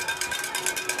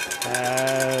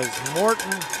 As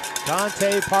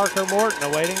Dante Parker Morton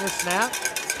awaiting the snap.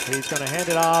 He's going to hand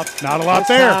it off. Not a lot this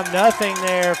there. Time, nothing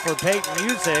there for Peyton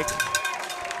Music.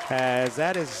 As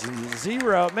that is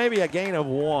 0, maybe a gain of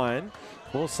 1.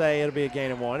 We'll say it'll be a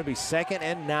gain of 1. It'll be 2nd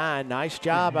and 9. Nice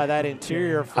job by that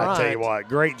interior front. I tell you what,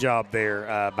 great job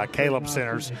there by Caleb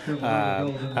Centers.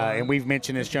 And we've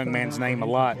mentioned this young man's name a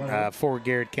lot for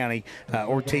Garrard County.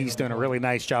 Ortiz doing a really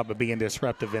nice job of being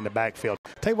disruptive in the backfield.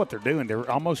 Tell you what they're doing.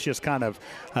 They're almost just kind of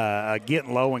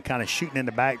getting low and kind of shooting in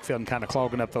the backfield and kind of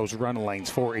clogging up those run lanes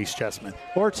for East Jessamine.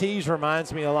 Ortiz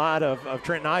reminds me a lot of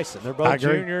Trent Nyson. They're both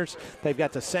juniors. They've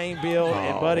got the same build.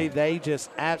 And, buddy, they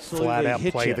just absolutely flat out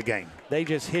hit play you. The game. They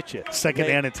just hit you. 2nd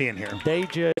down and 10 here. They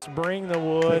just bring the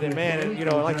wood. And, man, you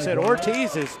know, like I said,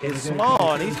 Ortiz is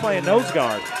small, and he's playing nose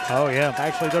guard. Oh, yeah.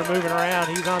 Actually, they're moving around.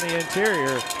 He's on the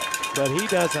interior. But he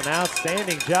does an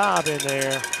outstanding job in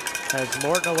there as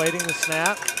Morton awaiting the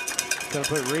snap. Going to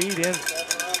put Reed in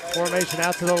formation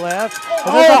out to the left.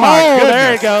 Oh, my goodness.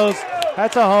 There he goes.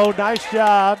 That's a hold. Nice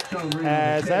job.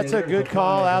 As that's a good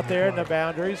call out there in the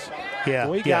boundaries. Yeah,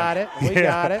 we got it. We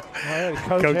got it.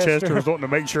 Well, Coach Hester was wanting to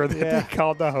make sure that he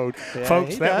called the hold. Yeah,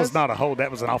 Folks, that was not a hold.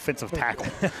 That was an offensive tackle.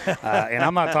 And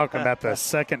I'm not talking about the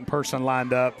second person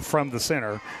lined up from the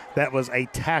center. That was a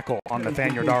tackle on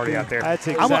Nathaniel Daugherty out there. That's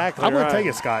exactly I'm going right. to tell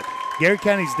you, Scott, Garrard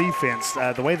County's defense,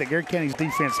 the way that Garrard County's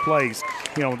defense plays,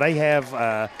 you know, they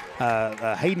have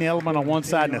Hayden Elliman on one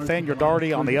side, Nathaniel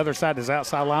Daugherty on the other side as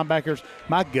outside linebackers.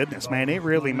 My goodness, man, it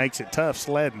really makes it tough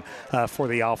sledding for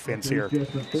the offense here.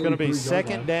 It's going to be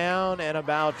 2nd down and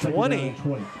about 20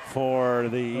 for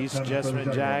the East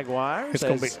Jessamine Jaguars. It's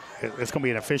going to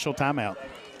be an official timeout.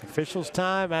 Officials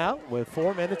timeout with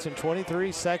 4 minutes and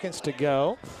 23 seconds to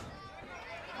go.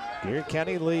 Garrard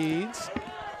County leads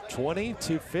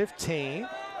 20-15.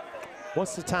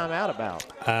 What's the timeout about?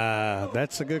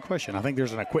 That's a good question. I think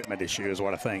there's an equipment issue is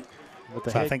what I think.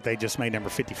 So I think they just made number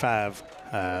 55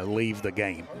 leave the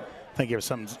game. I think it was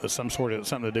something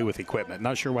to do with equipment.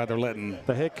 Not sure why they're letting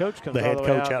the head coach out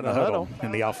in the huddle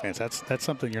in the offense. That's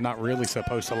something you're not really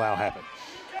supposed to allow happen.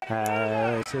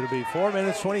 So it'll be 4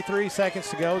 minutes, 23 seconds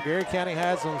to go. Garrard County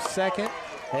has them 2nd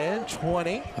and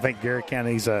 20. I think Garrard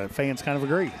County's fans kind of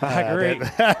agree. I agree.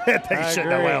 They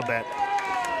shouldn't have allowed that.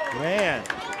 Man.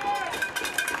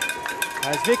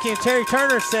 As Vicki and Terry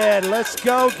Turner said, let's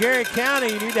go Garrard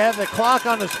County. You need to have the clock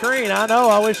on the screen. I know,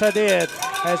 I wish I did.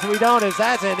 As we don't, as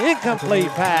that's an incomplete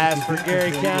pass for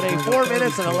Garrard County. 4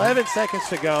 minutes and 11 seconds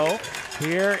to go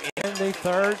here in the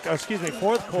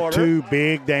fourth quarter. 2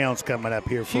 big downs coming up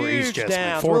here for East Jessamine.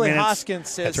 Downs. 4 Willie minutes. Hoskins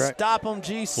says, Right. Stop them,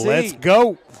 GC. Let's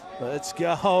go. Let's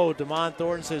go. DeMond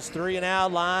Thornton says 3 and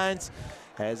out lines.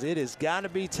 As it has got to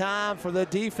be time for the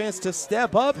defense to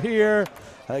step up here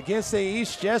against the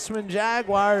East Jessamine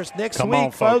Jaguars. Next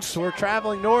week, folks, we're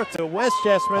traveling north to West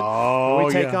Jessamine. Oh,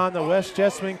 we take on the West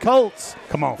Jessamine Colts.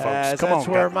 Come on, folks. That's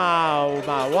where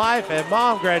my wife and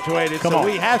mom graduated,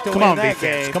 we have to win that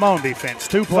defense. game. Come on, defense.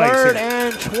 2 plays 3rd here.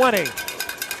 and 20.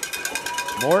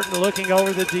 Morton looking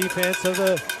over the defense of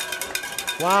the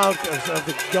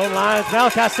goal lines.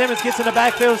 Malachi Simmons gets in the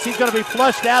backfield. He's going to be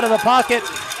flushed out of the pocket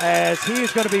as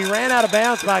he's going to be ran out of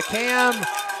bounds by Cam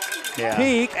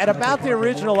Peak at about the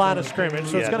original line of scrimmage.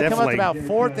 So it's going to come up about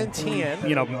 4th and 10.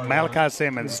 You know, Malachi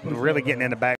Simmons really getting in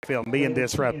the back backfield and being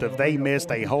disruptive. They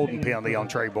missed a holding penalty on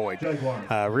Trey Boyd.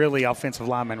 Really, offensive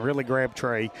lineman really grabbed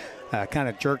Trey, kind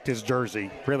of jerked his jersey.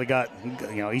 Really got,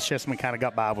 East Jessamine kind of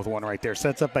got by with one right there.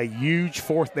 Sets up a huge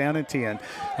 4th down and 10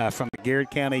 from the Garrard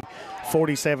County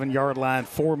 47-yard line.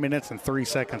 4 minutes and 3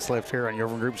 seconds left here on your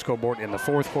Irving Group scoreboard in the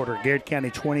 4th quarter. Garrard County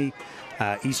 20.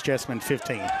 East Jessamine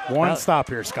 15. One stop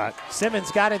here, Scott.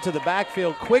 Simmons got into the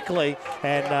backfield quickly,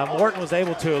 and Morton was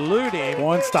able to elude him.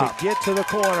 One stop. To get to the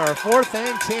corner. 4th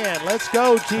and 10. Let's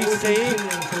go, GC.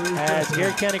 As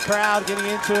Garrard County crowd getting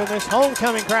into this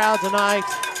homecoming crowd tonight.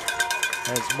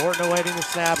 As Morton awaiting the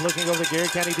snap, looking over the Garrard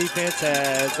County defense,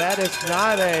 as that is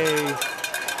not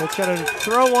it's going to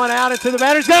throw one out into the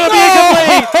batter. It's going to be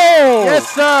incomplete. Yes,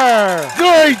 sir.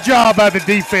 Great job by the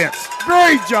defense.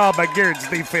 Great job by Garrett's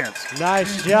defense.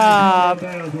 Nice job,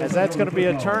 as that's going to be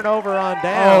a turnover on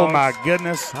downs. Oh, my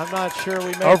goodness. I'm not sure we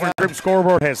made Irving Group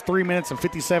scoreboard has 3 minutes and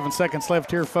 57 seconds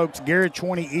left here, folks. Garrard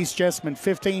 20, East Jessamine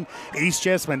 15. East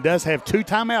Jessamine does have 2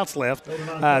 timeouts left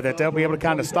that they'll be able to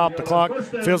kind of stop the clock.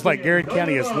 Feels like Garrard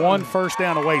County is 1 first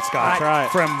down away,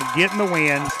 Scott, from getting the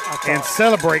win and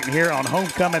celebrating here on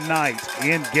homecoming night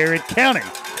in Garrard County.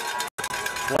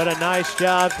 What a nice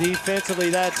job defensively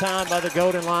that time by the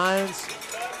Golden Lions.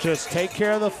 Just take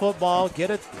care of the football, get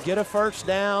a first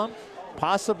down,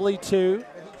 possibly 2.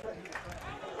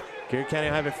 Garrard County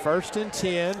will have a 1st and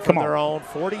 10 from their own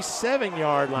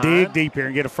 47-yard line. Dig deep here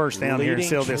and get a first down here and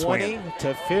seal this win. 20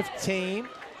 to 15.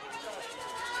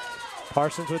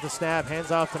 Parsons with the snap,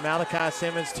 hands off to Malachi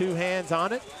Simmons, 2 hands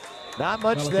on it. Not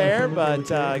much there, but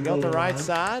go to the right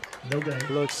side.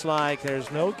 Looks like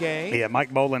there's no gain. Yeah,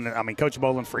 Coach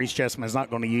Boland for East Jessamine is not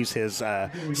going to use his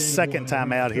second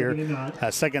timeout here.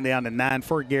 2nd down and 9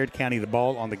 for Garrard County. The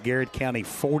ball on the Garrard County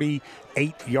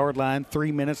 48-yard line.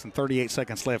 3 minutes and 38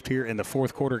 seconds left here in the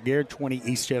 4th quarter. Garrard 20,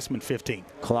 East Jessamine 15.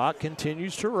 Clock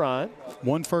continues to run.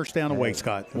 1 first down away,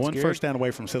 Scott. One first down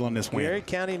away from sealing this win. Garrard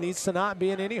County needs to not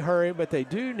be in any hurry, but they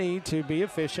do need to be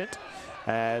efficient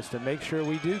as to make sure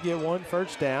we do get 1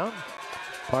 first down.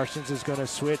 Parsons is going to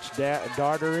switch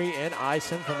Dartery and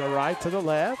Ison from the right to the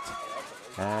left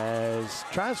as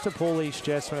tries to pull East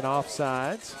Jessamine off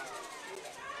sides.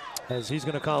 As he's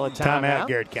going to call a timeout.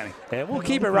 Garrard County. And we'll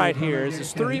keep it right here.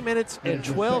 It's 3 minutes and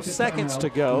 12 seconds to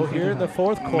go here in the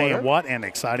 4th quarter. Man, what an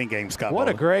exciting game, Scott. What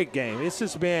a great game. This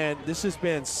has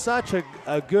been such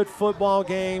a good football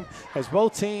game as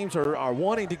both teams are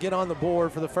wanting to get on the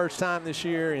board for the first time this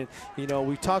year. And,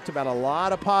 we talked about a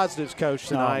lot of positives, Coach,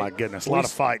 tonight. Oh, my goodness. A lot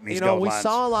of fight in these goal lines. We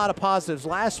saw a lot of positives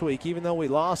last week, even though we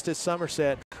lost at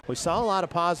Somerset. We saw a lot of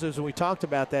positives, and we talked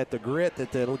about the grit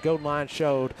that the Golden Lions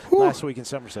showed last week in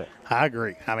Somerset. I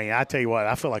agree. I tell you what,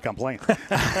 I feel like I'm playing.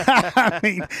 I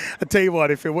tell you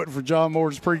what, if it wasn't for John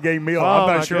Moore's pregame meal, I'm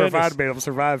not sure if I'd be able to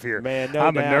survive here. Man,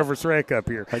 I'm a nervous wreck up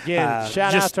here. Again,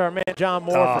 shout out to our man John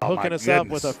Moore for hooking us up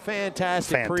with a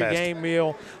fantastic pregame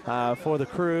meal for the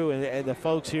crew and the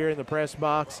folks here in the press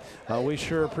box. We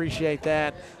sure appreciate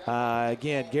that.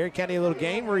 Again, Garrard County, a little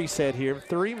game reset here.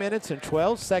 3 minutes and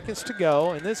 12 seconds to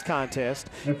go in this contest.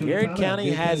 Garrard County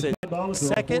has it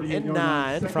 2nd and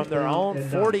 9 from their own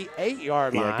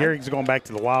 48-yard line. Yeah, Garrett's going back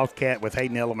to the Wildcat with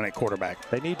Hayden Elliman at quarterback.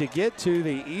 They need to get to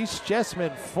the East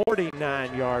Jessamine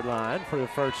 49-yard line for the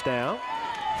first down.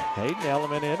 Hayden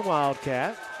Elliman in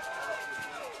Wildcat.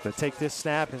 Going to take this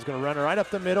snap. He's going to run right up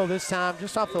the middle this time,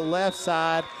 just off the left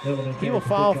side. He will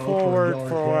fall forward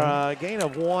for a gain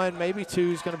of 1, maybe 2.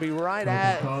 He's going to be right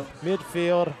at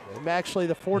midfield, actually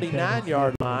the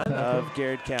 49-yard line of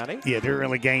Garrard County. Yeah, didn't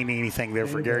really gain anything there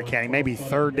for Garrard County. Maybe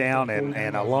 3rd down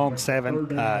and a long 7,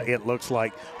 it looks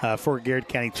like, for Garrard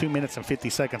County. 2 minutes and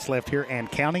 50 seconds left here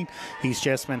and counting. East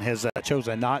Jessamine has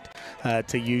chosen not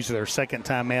to use their second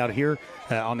timeout here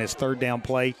on this 3rd down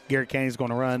play. Garrard County is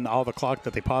going to run all the clock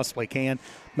that they possibly can.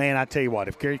 Man, I tell you what,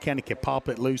 if Garrard County can pop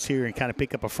it loose here and kind of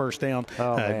pick up a first down,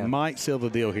 it might seal the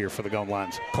deal here for the Golden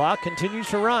Lions. Clock continues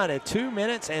to run at 2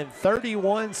 minutes and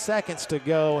 31 seconds to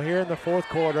go here in the 4th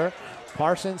quarter.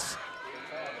 Parsons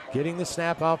getting the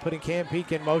snap off, putting Cam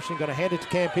Peak in motion, going to hand it to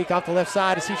Cam Peak off the left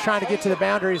side as he's trying to get to the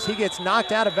boundaries. He gets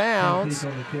knocked out of bounds.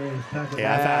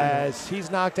 As he's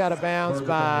knocked out of bounds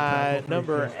by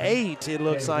number 8, it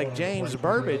looks like James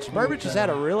Burbage. Burbage has had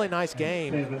a really nice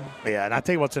game. Yeah, and I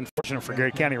tell you what's unfortunate for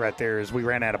Garrard County right there is we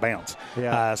ran out of bounds.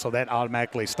 Yeah. So that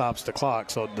automatically stops the clock.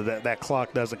 So that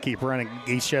clock doesn't keep running.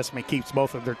 East Jessamine keeps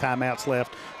both of their timeouts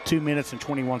left. 2 minutes and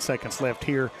 21 seconds left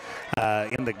here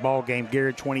in the ball game.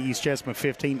 Garrard 20, East Jessamine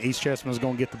 15. East Jessamine is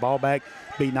going to get the ball back.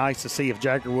 Be nice to see if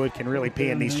Jagger Wood can really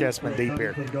pin East Jessamine deep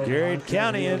here. Garrard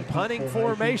County in punting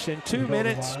formation. 2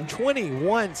 minutes,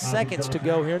 21 seconds to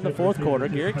go here in the fourth quarter.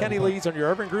 Garrard County leads on your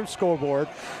Urban Group scoreboard,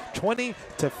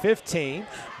 20-15.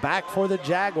 Back for the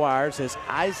Jaguars is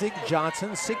Isaac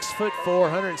Johnson, 6'4",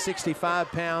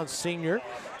 165-pound senior,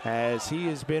 as he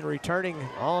has been returning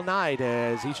all night,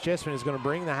 as East Jessamine is going to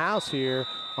bring the house here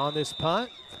on this punt.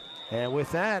 And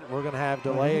with that, we're going to have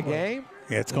delay a game.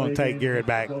 Yeah, it's going to take Garrett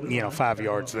back, 5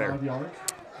 yards there.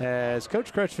 As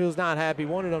Coach Crutchfield's not happy,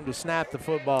 wanted them to snap the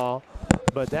football,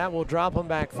 but that will drop them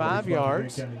back 5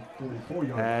 yards.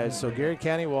 So Garrard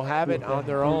County will have it on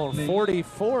their own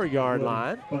 44-yard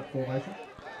line.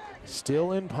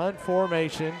 Still in punt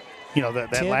formation.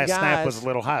 That last snap was a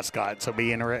little high, Scott, so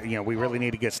we really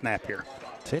need a good snap here.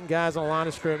 10 guys on the line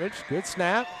of scrimmage. Good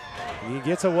snap. He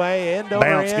gets away, end over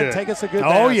Bounce end. good. Take us a good Oh,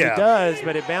 bounce. yeah. It does,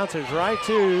 but it bounces right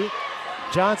to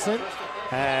Johnson,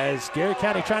 as Garrard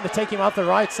County trying to take him off the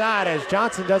right side, as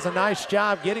Johnson does a nice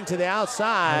job getting to the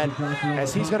outside,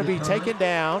 as he's going to be taken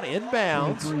down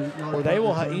inbounds, where they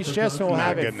will East Jessamine will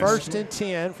have it 1st and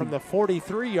 10 from the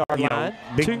 43-yard line.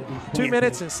 2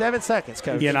 minutes and 7 seconds,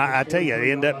 Coach. I tell you,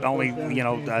 they end up only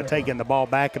taking the ball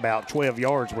back about 12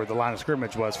 yards where the line of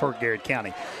scrimmage was for Garrard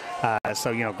County.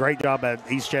 So great job at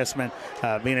East Jessamine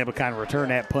being able to kind of return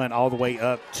that punt all the way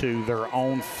up to their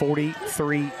own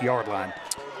 43-yard line.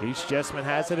 East Jessamine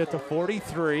has it at the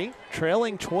 43,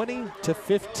 trailing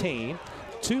 20-15.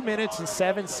 2 minutes and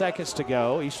 7 seconds to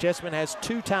go. East Jessamine has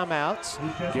 2 timeouts.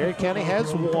 Garrard County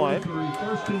has 1.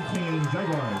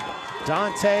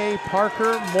 Dante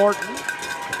Parker Morton,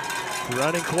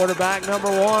 running quarterback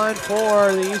number 1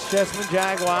 for the East Jessamine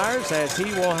Jaguars, as he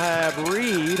will have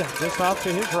Reed just off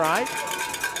to his right.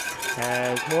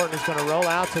 As Morton is going to roll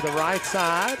out to the right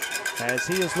side, as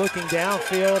he is looking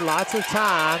downfield, lots of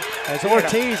time, as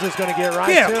Ortiz is going to get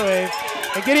right to him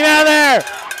and get him out of there.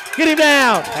 Get him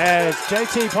down, as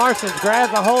JT Parsons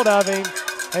grabs a hold of him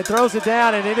and throws it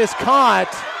down, and it is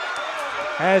caught,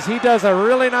 as he does a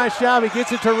really nice job. He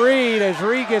gets it to Reed, as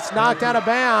Reed gets knocked out of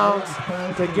bounds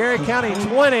to Garrard County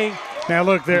 20. Now,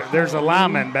 look, there's a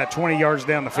lineman about 20 yards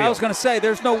down the field. I was going to say,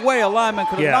 there's no way a lineman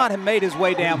could not have made his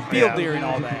way downfield during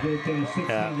all that.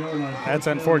 That's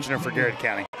unfortunate for Garrard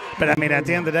County. But, at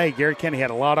the end of the day, Garrard County had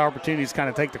a lot of opportunities to kind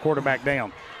of take the quarterback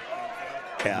down.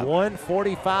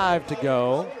 1:45 to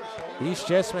go. East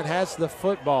Jessamine has the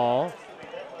football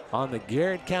on the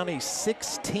Garrard County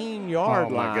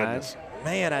 16-yard line. Oh, my goodness.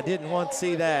 Man, I didn't want to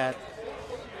see that.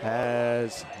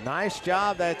 As nice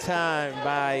job that time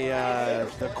by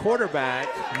the quarterback,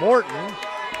 Morton.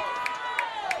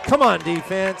 Come on,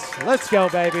 defense. Let's go,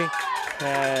 baby.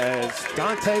 As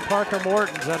Dante Parker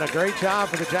Morton's done a great job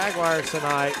for the Jaguars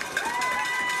tonight.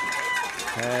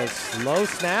 As low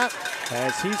snap,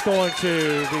 as he's going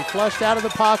to be flushed out of the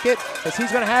pocket, as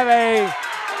he's going to have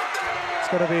it's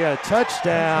going to be a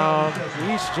touchdown,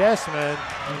 East Jessamine.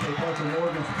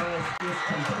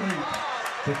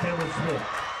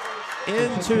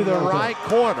 Into the right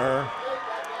corner.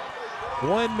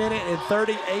 1 minute and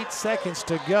 38 seconds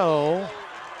to go.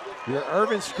 Your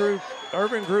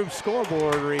Urban Group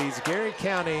scoreboard reads Garrard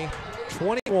County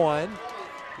 21.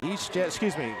 East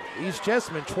Jessamine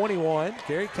 21,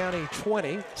 Garrard County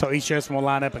 20. So East Jessamine will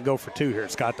line up and go for 2 here,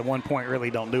 Scott. The 1 point really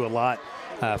don't do a lot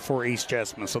for East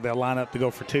Jessamine. So they'll line up to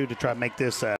go for 2 to try to make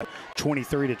this a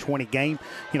 23-20 game.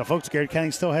 Folks, Garrard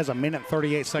County still has 1 minute and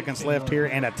 38 seconds left here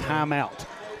and a timeout.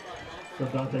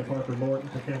 Dante Parker Morton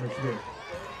for Cameron Smith.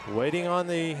 Waiting on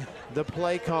the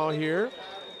play call here.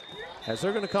 As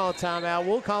they're going to call a timeout,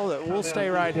 we'll call it. We'll stay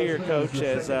right here, Coach.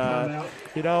 As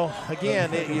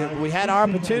again, we had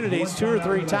opportunities 2 or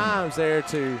 3 times there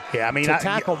to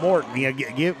tackle Morton.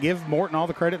 Give Morton all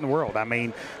the credit in the world.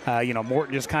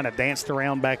 Morton just kind of danced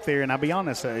around back there, and I'll be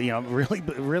honest,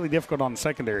 really difficult on the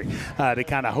secondary to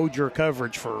kind of hold your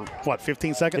coverage for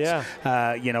 15 seconds. Yeah.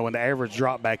 When the average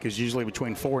drop back is usually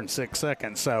between 4 and 6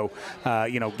 seconds. So,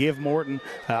 give Morton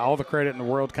all the credit in the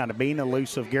world, kind of being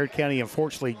elusive. Garrard County,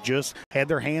 unfortunately, just had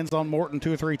their hands on Morton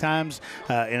 2 or 3 times,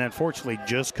 and unfortunately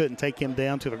just couldn't take him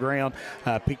down to the ground.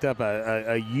 Picked up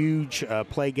a huge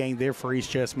play gain there for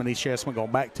East Jessamine. East Jessamine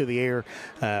going back to the air,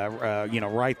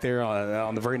 right there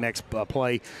on the very next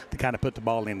play to kind of put the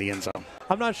ball in the end zone.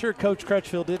 I'm not sure Coach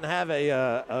Crutchfield didn't have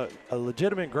a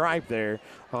legitimate gripe there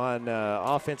on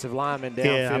offensive linemen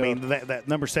downfield. Yeah, that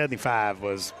number 75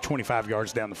 was 25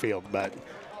 yards down the field, but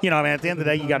at the end of the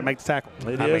day, you got to make the tackle.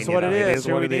 It is what it is.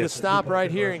 We need to stop right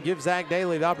here and give Zach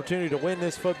Daly the opportunity to win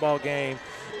this football game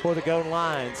for the Golden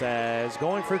Lions. As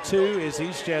going for 2 is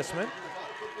East Jessamine.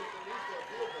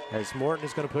 as Morton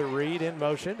is going to put Reed in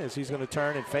motion as he's going to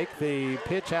turn and fake the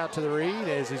pitch out to the Reed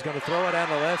as he's going to throw it down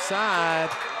the left side.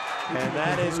 And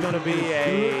that is going to be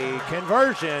a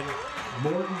conversion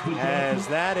as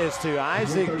that is to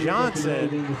Isaac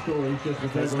Johnson.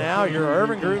 As now your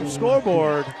Urban Group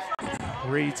scoreboard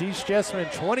reads East Jessamine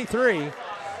 23,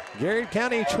 Garrard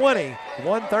County 20,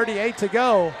 1:38 to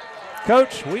go.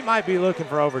 Coach, we might be looking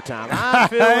for overtime. I'm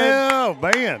feeling. Oh,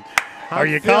 man. Are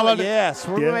you calling it? Yes,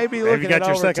 we're maybe looking at overtime. Have you got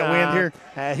your second win here?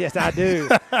 Yes, I do.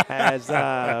 As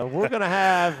we're gonna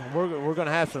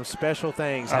have some special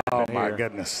things happen my here.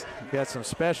 goodness. We got some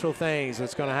special things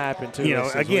that's going to happen to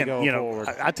us as again, we go forward.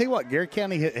 I tell you what, Garrard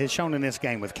County has shown in this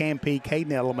game with Cam Peak,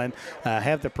 Hayden Edelman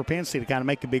have the propensity to kind of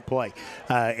make a big play.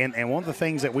 And one of the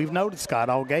things that we've noticed, Scott,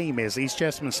 all game is East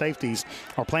Jessamine safeties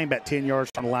are playing about 10 yards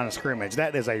from the line of scrimmage.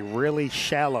 That is a really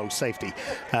shallow safety.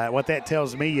 What that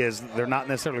tells me is they're not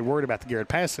necessarily worried about the Garrard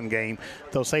passing game.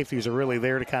 Those safeties are really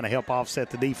there to kind of help offset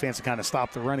the defense and kind of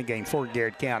stop the running game for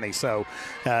Garrard County. So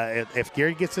if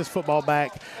Garrard gets this football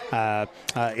back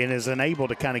and is unable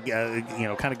to kind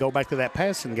of go back to that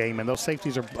passing game, and those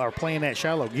safeties are playing that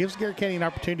shallow, gives Garrard County an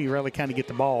opportunity to really kind of get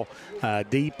the ball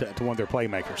deep to one of their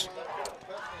playmakers.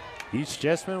 East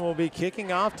Jessamine will be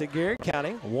kicking off to Garrard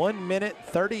County. 1 minute,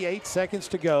 38 seconds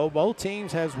to go. Both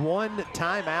teams has one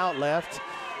timeout left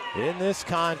in this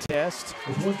contest.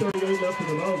 With 1:38 left in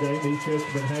the ball game, East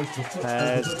Jessamine has the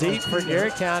as deep for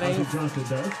Garrard County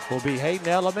will be Hayden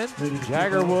Edelman,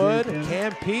 Jaggerwood,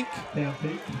 Cam Peak.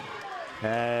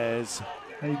 As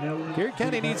Garrard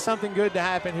County needs something good to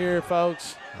happen here,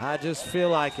 folks. I just feel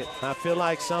like it. I feel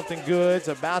like something good's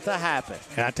about to happen.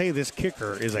 And I tell you, this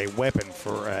kicker is a weapon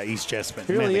for East Jessamine.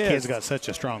 Really Man, the kid's got such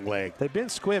a strong leg. They've been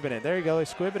squibbing it. There you go. They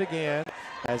squib it again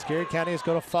as Garrard County is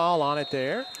going to fall on it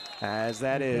there. As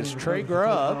that is Trey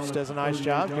Grubbs does a nice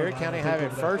job. Garrard County have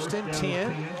it 1st and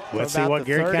 10. Let's see what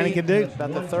Garrard County can do.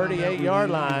 About the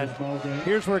 38-yard line.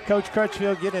 Here's where Coach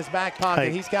Crutchfield get in his back pocket.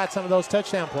 Hey. He's got some of those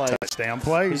touchdown plays. Touchdown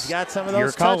plays. He's got some of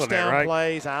those touchdown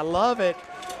plays. I love it.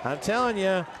 I'm telling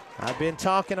you, I've been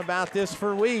talking about this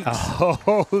for weeks.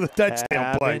 Oh, the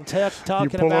touchdown play. I've been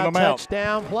talking about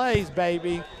touchdown plays,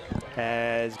 baby.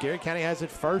 As Garrard County has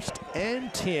it 1st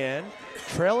and 10.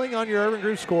 Trailing on your Urban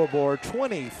Group scoreboard,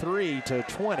 23 to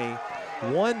 20.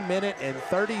 1 minute and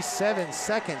 37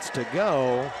 seconds to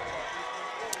go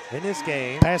in this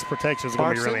game. Pass protection is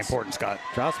going to be really important, Scott.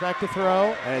 Drops back to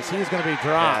throw as he's going to be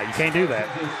dropped. Yeah, you can't do that.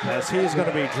 As he's going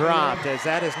to be dropped, as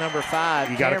that is number 5.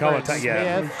 You got to call it.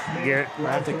 Garrett will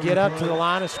have to get up to the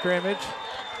line of scrimmage.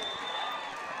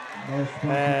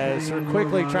 As we're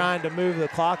quickly trying to move, the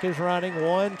clock is running.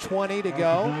 1:20 to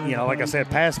go. Like I said,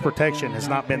 pass protection has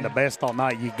not been the best all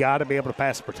night. You got to be able to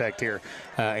pass protect here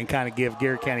and kind of give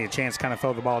Garrard County a chance to kind of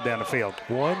throw the ball down the field.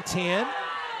 1:10.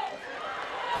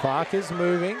 Clock is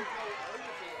moving.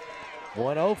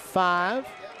 1:05.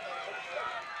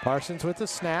 Parsons with the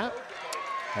snap.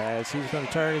 As he's going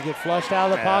to turn and get flushed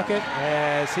out of the pocket.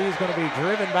 As he's going to be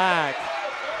driven back.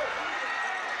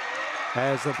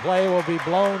 As the play will be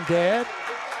blown dead.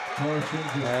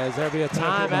 As there'll be a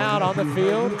timeout on the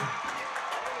field.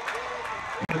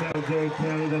 Garrard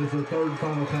County, that is their 3rd and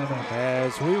final timeout.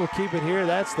 As we will keep it here,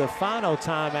 that's the final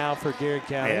timeout for Garrard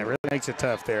County. Yeah, it really makes it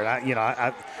tough there.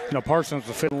 Parsons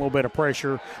was feeling a little bit of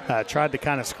pressure, tried to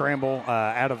kind of scramble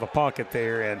out of the pocket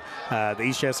there, and the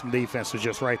East Jessamine defense was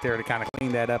just right there to kind of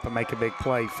clean that up and make a big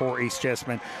play for East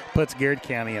Jessamine. Puts Garrard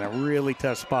County in a really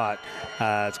tough spot.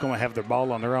 It's going to have their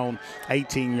ball on their own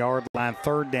 18-yard line,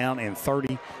 3rd down and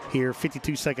 30 here.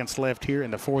 52 seconds left here in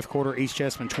the 4th quarter. East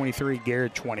Jessamine 23,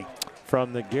 Garrard 20.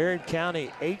 From the Garrard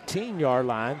County 18-yard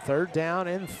line, 3rd down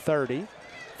and 30.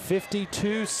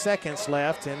 52 seconds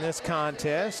left in this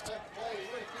contest.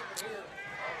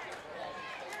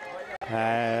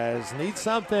 As needs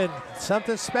something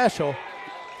special.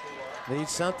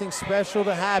 Needs something special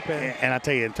to happen. And I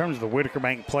tell you, in terms of the Whitaker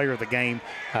Bank player of the game,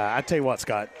 I tell you what,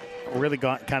 Scott, really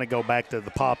kind of go back to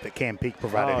the pop that Cam Peak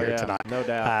provided here tonight. No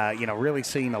doubt. Really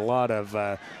seeing a lot of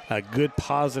good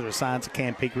positive signs of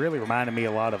Cam Peak. Really reminded me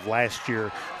a lot of last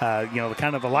year,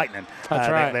 kind of the Lightning. That's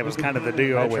right. That was kind of the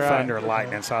duo with Thunder and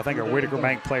Lightning. So I think our Whitaker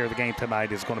Bank player of the game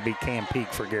tonight is going to be Cam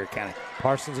Peak for Garrard County.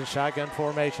 Parsons in shotgun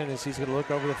formation as he's going to look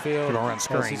over the field. Run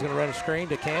screen. He's going to run a screen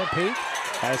to Cam Peak.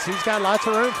 As he's got lots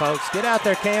of room, folks. Get out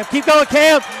there, Cam. Keep going,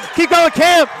 Cam. Keep going,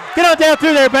 Cam. Get on down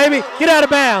through there, baby. Get out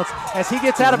of bounds. As he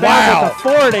gets out of bounds at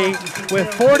the 40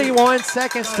 with 41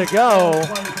 seconds to go.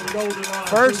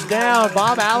 1st down.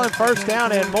 Bob Allen, 1st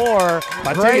down and more.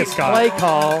 Great play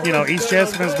call. East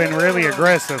Jessamine's been really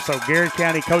aggressive. So Garrard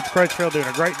County, Coach Crutchfield doing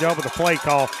a great job with the play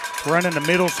call. running the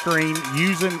middle screen,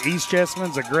 using East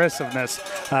Jessamine's aggressiveness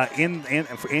in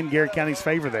Garrard County's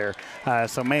favor there.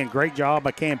 So, man, great job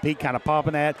by Cam Peak kind of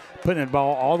popping that, putting the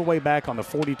ball all the way back on the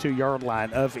 42-yard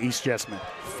line of East Jessamine.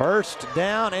 First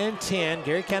down and 10.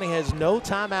 Garrard County has no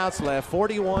timeouts left.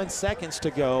 41 seconds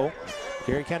to go.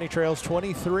 Garrard County trails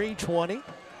 23-20.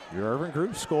 Your Urban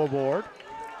Group scoreboard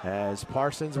as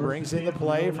Parsons brings in the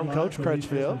play from Coach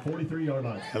Crutchfield. Garrett's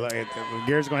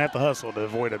going to have to hustle to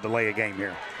avoid a delay of game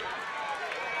here.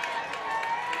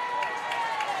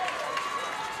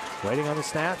 Waiting on the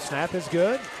snap. Snap is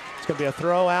good. It's going to be a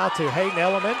throw out to Hayden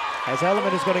Elliman, as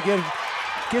Elliman is going to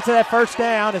get to that first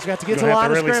down. He's got to get to the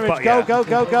line of scrimmage.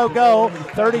 Go.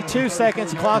 32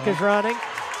 seconds. Clock is running.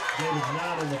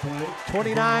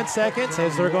 29 seconds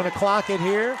as they're going to clock it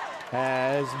here.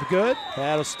 As good.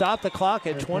 That'll stop the clock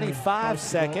at 25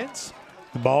 seconds.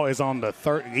 The ball is on the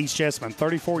East Jessamine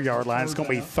 34-yard line. It's going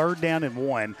to be 3rd down and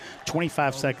 1.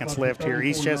 25 seconds left here.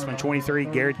 East Jessamine 23,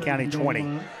 Garrard County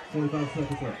 20.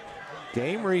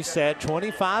 Game reset,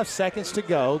 25 seconds to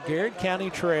go. Garrard County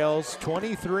trails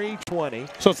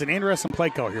 23-20. So it's an interesting play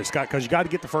call here, Scott, because you got to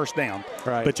get the first down,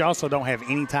 right? But you also don't have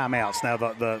any timeouts. Now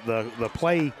the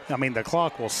play, the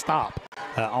clock will stop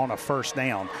on a first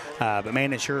down. But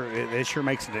man, it sure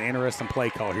makes it an interesting play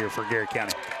call here for Garrard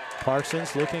County.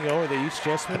 Parsons looking over the East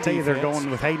Jessamine I tell you, defense. they're going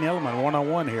with Hayden Elliman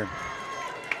one-on-one here.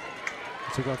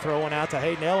 So we're going to throw one out to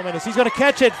Hayden Elliman as he's going to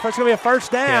catch it. It's going to be a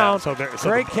first down. Yeah,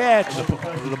 Great catch.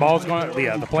 The ball's going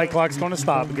to, the play clock's going to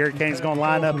stop. Garrard County's going to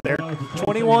line up there.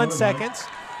 21 seconds.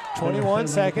 21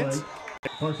 seconds.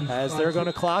 As they're going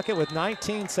to clock it with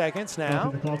 19 seconds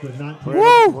now.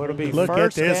 Woo! It'll be Look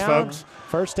at this, down, folks.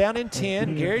 First down and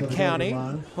 10, Garrard County.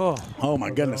 Oh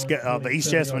my goodness. The East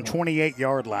Jessamine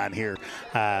 28-yard line here.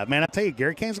 Man, I tell you,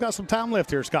 Garrard County's got some time left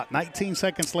here. It's got 19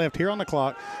 seconds left here on the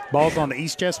clock. Ball's on the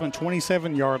East Jessamine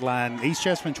 27-yard line. East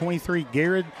Jessamine 23,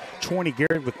 Garrard 20.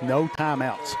 Garrard with no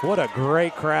timeouts. What a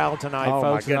great crowd tonight, folks.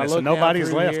 Oh, my goodness. And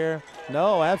nobody's left. Here.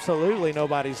 No, absolutely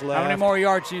nobody's left. How many more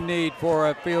yards you need for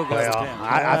a field goal? Well,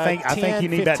 I think you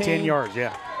need 10, about 10 yards,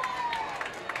 yeah.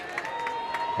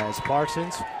 As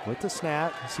Parsons with the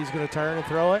snap, he's going to turn and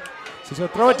throw it. He's going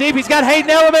to throw it deep. He's got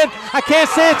Hayden Elliman. I can't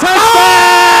see it. Touchdown!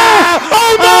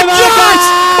 Oh my gosh!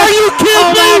 Are you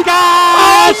kidding me?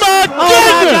 Oh my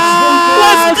goodness!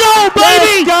 Let's go,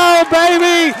 baby! Let's go,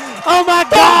 baby! Oh my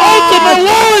God! The Ultimate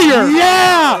Warrior!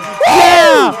 Yeah!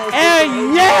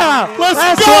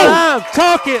 Let's go! What I'm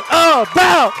talking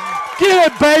about. Get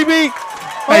it, baby!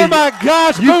 Oh my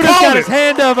gosh, Buddha's got his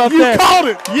hand up there. You called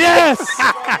it. Yes.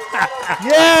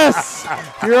 Yes.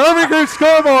 Your Urban Group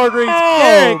scoreboard reads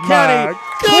Garrard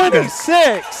County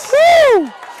 26.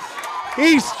 Woo!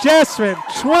 East Jessamine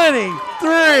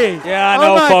 23. Yeah, I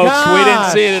know, folks. Gosh. We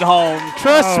didn't see it at home.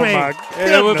 Trust me.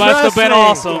 It must have been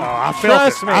awesome.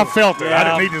 I felt it. Yeah. I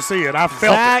didn't need to see it. I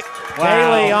felt Zach it.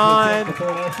 Daly on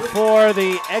for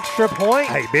the extra point.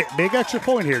 Hey, big extra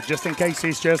point here, just in case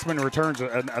East Jessamine returns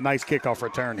a nice kickoff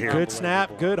return here. Good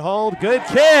snap, good hold, good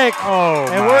kick. Oh,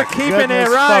 and we're keeping it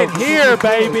right here,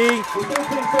 baby.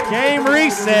 Game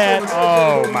reset.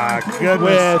 Oh, my goodness.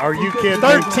 With Are you kidding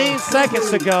 13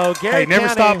 seconds to go. Hey, never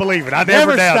County, stop believing. I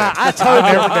never doubted. I told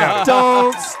you. never doubted.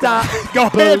 Don't stop. Go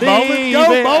ahead, Bowman. Go,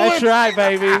 Bowman. Bowman. That's right,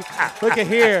 baby. Look at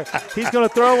here. He's going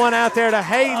to throw one out there to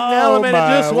Hayden Elliman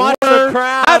and just watch word. the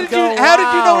crowd How did you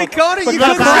know he caught it? You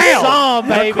because couldn't I see him. saw him,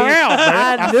 baby.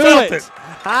 I knew felt it.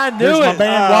 I knew There's it. my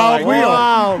band, Wild Wheel.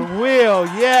 Wild Wheel,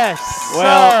 yes,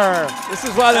 Well, sir. this is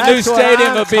why the That's new what stadium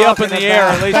I'm will be up in the talking air.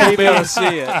 At about, least we'll be able to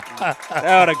baby. see it.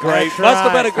 That would have great. That's Must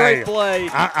have been a right. great Hey, play.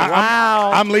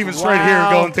 Wow. I'm leaving straight here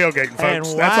and going tailgating, And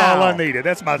folks. That's all I wow. needed.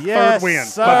 That's my Yes, third win.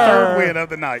 sir. My third win of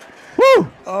the night. Woo!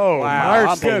 Oh, Wow,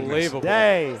 my goodness. unbelievable.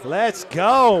 Hey, let's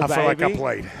go, I baby. feel like I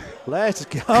played. Let's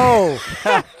go.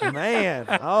 Man.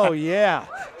 Oh, yeah.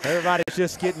 Everybody's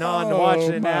just getting on to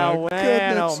watching it now.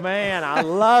 Man, goodness. oh, man. I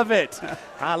love it.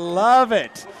 I love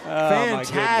it. my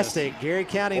Fantastic. Garrard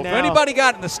County Well, now. if anybody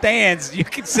got in the stands, you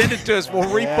can send it to us. We'll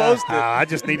repost it. I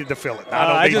just needed to feel it. I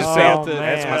don't need just to felt see it.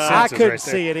 That's my I senses couldn't right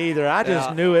there. see it either. I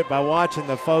just knew it by watching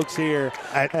the folks here.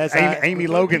 Amy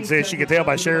Logan says she could tell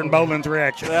by Sharon Boland's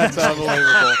reaction. That's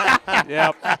unbelievable.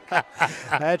 Yep.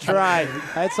 That's right.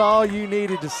 That's all you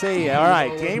needed to see. All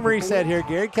right, game reset here.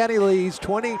 Garrard County leads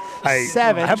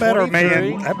 27. How about our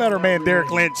 23. man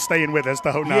Derek Lynch staying with us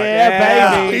the whole night?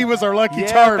 Yeah, baby. He was our lucky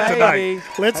Yeah, charm baby. tonight.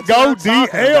 Let's That's go, what I'm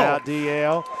talking DL. about,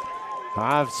 DL.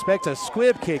 I expect a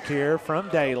squib kick here from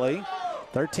Daly.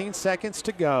 13 seconds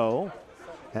to go.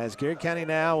 As Garrard County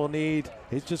now will need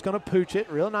He's just going to pooch it.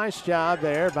 Real nice job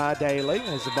there by Daly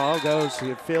as the ball goes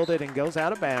fielded and goes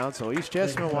out of bounds. So East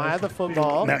Jessamine will have the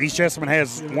football. Now East Jessamine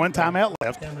has one timeout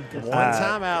left. One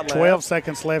timeout left. 12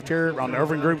 seconds left here on the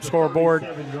Irving Group scoreboard.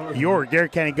 Your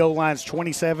Garrett County goal line's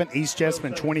 27, East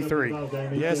Jessamine 23.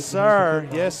 Yes, sir.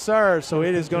 Yes, sir. So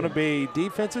it is going to be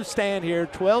defensive stand here.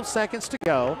 12 seconds to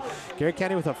go. Garrett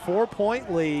County with a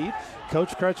 4-point lead.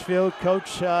 Coach Crutchfield,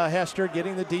 Coach Hester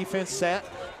getting the defense set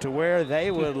to where they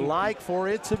would like for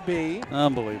it to be.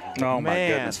 Unbelievable. Oh, my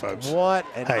goodness, folks. What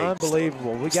an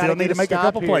unbelievable. We got still need to make a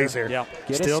couple plays here. Get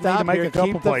still a stop need to make here. a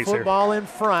couple Keep plays the football in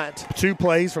front. 2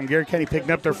 plays from Garrett County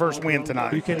picking up their first win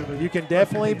tonight. You can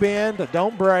definitely bend.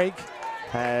 Don't break.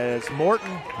 As Morton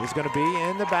is going to be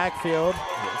in the backfield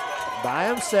by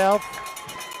himself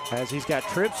as he's got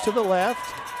trips to the left,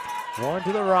 one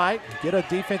to the right. Get a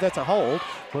defense that's a hold.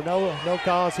 For no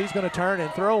cause, he's going to turn and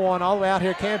throw one all the way out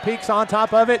here. Cam Peaks on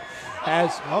top of it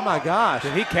as, oh my gosh.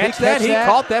 Did he catch that? He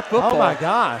caught that football. Oh my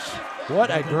gosh. What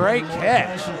a great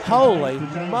catch. Holy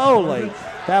moly.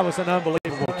 That was an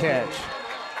unbelievable catch.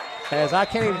 As I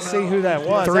can't even see who that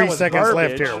was. 3 seconds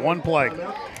left here. One play.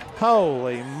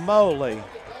 Holy moly.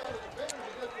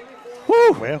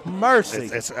 Woo, well, mercy.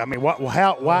 I mean,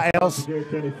 why else?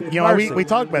 You know, we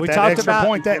talked about that extra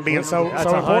point, that being so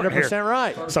important here. 100%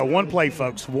 right. So one play,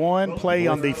 folks. One play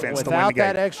on defense to win the Without game.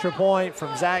 that extra point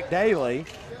from Zach Daly,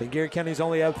 then Garrett County's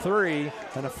only up 3,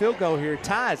 and a field goal here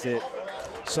ties it.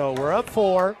 So we're up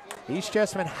 4. East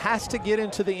Jessamine has to get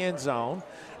into the end zone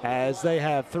as they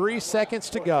have 3 seconds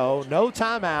to go. No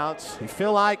timeouts. You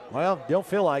feel like, well, don't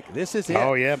feel like this is it.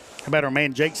 Oh, yeah. How about our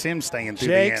man Jake Sims staying through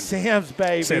the end? Jake Sims,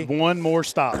 baby. Said one more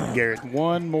stop, Garrett.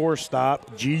 One more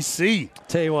stop, GC.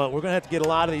 Tell you what, we're going to have to get a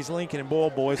lot of these Lincoln and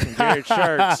Boyle boys from Garrett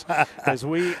shirts because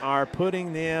we are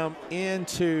putting them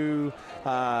into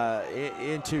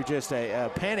just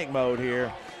a panic mode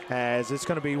here as it's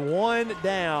going to be 1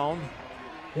 down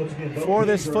for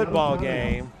this football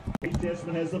game,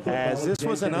 as this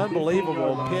was an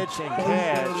unbelievable pitch and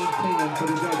catch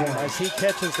as he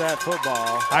catches that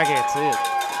football. I can't see it.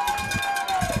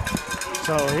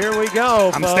 So here we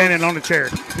go, I'm folks. standing on the chair.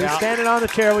 You're standing on the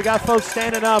chair. We got folks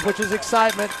standing up, which is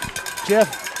excitement.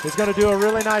 Jeff is going to do a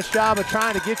really nice job of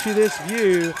trying to get you this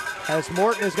view as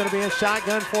Morton is going to be in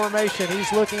shotgun formation.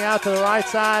 He's looking out to the right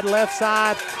side, left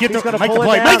side. He's going to pull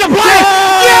it down. Make the play!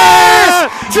 Yes!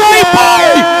 Trey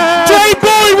Boyd! Trey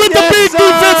Boyd with the big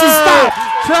defensive stop!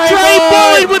 Trey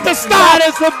Boyd with the stop! That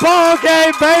is the ball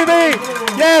game, baby!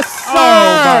 Yes, sir!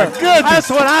 Oh, my goodness. That's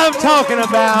what I'm talking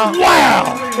about.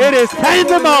 Wow! It is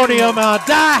pandemonium on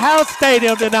Die House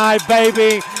Stadium tonight,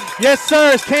 baby. Yes,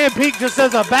 sir. Cam Peak just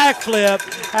does a backflip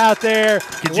out there.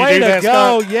 Way to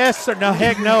go. Yes, sir. No,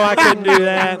 heck no, I couldn't do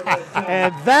that.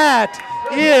 And that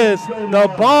is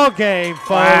the ball game,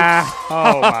 folks.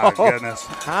 Oh, my goodness.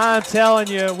 I'm telling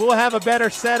you, we'll have a better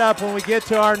setup when we get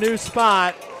to our new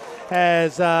spot.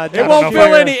 As it won't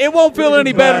feel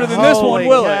any better than this one,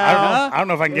 will it? I don't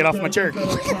know if I can get off my chair.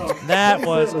 That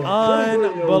was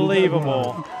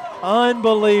unbelievable.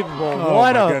 Unbelievable. Oh,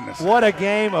 what a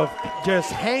game of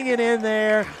just hanging in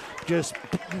there, just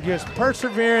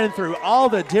persevering through all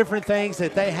the different things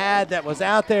that they had that was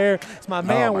out there. It's my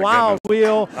man Wild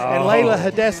Wheel and Layla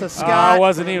Hadessa Scott. I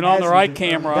wasn't even on the right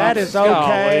camera. That is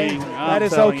okay. That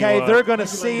is okay. They're going to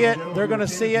see it. They're going to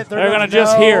see it. They're going to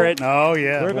just hear it. Oh,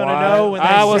 yeah. They're going to know when they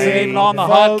I wasn't even on the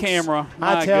hot folks, camera.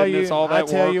 I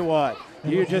tell you what.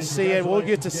 You just see it. We'll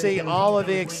get to see all of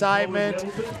the excitement.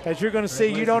 As you're going to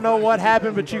see, you don't know what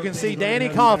happened, but you can see Danny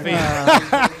Coffey.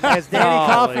 As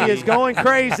Danny Coffey is going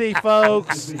crazy,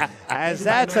 folks. As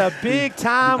that's a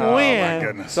big-time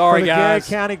win for the Garrett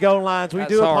County goal lines. We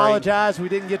do apologize. We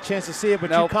didn't get a chance to see it,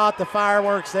 but you caught the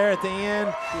fireworks there at the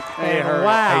end.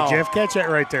 Wow. Hey, Jeff, catch that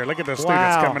right there. Look at the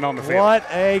students coming on the field. What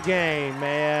a game,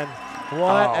 man.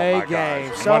 What a game.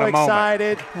 Gosh. So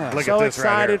excited. Look so at this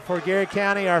excited right for Garrett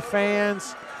County, our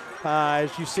fans.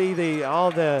 As you see,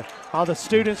 all the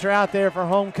students are out there for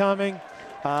homecoming.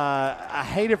 I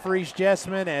hate it for East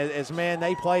Jessamine as man,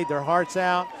 they played their hearts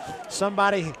out.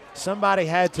 Somebody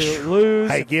had to lose.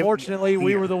 Hey, Fortunately,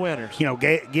 we were the winners. You know,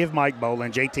 give Mike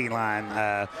Boland, JT Line,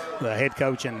 the head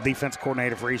coach and defense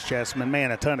coordinator for East Jessamine,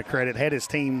 man, a ton of credit. Had his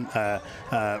team, kind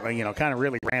of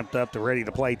really ramped up to ready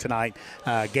to play tonight.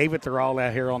 Gave it their all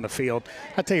out here on the field.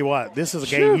 I tell you what, this is a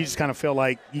game you just kind of feel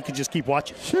like you could just keep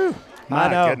watching. My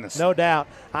I know, goodness. no doubt.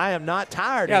 I am not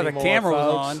tired anymore, the camera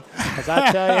was folks. on. As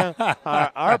I tell you,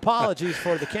 our apologies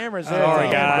for the cameras there. Sorry,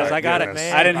 guys. I got it,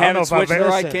 man. I didn't have it switched to the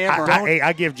right camera.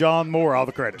 I give John Moore all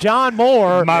the credit. John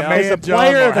Moore is the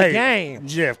player of the game.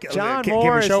 Jeff, John give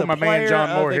Moore a show is the my man player John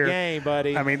Moore of the here. game,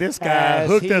 buddy. I mean, this guy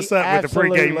hooked us up with the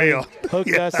pregame meal. Hooked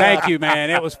us Thank up. you, man.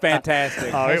 It was fantastic.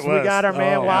 We got our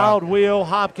man Wild Will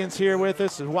Hopkins here with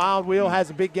us. Wild Will has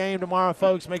a big game tomorrow,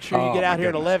 folks. Make sure you get out here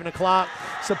at 11 o'clock.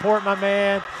 Support my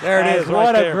man. There it is.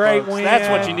 What right a there, great folks. win. That's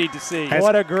what you need to see.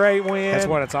 What a great win. That's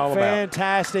what it's all about.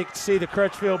 Fantastic to see the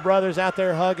Crutchfield brothers out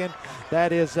there hugging.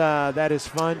 That is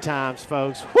fun times,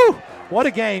 folks. Whew! What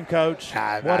a game, Coach.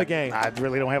 What a game. I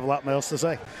really don't have a lot else to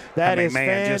say. That is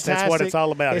fantastic. That's what it's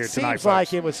all about here tonight, It seems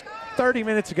like it was 30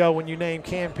 minutes ago when you named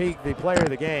Cam Peake the player of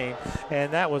the game,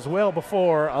 and that was well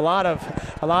before a lot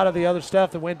of the other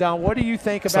stuff that went down. What do you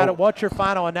think about it? What's your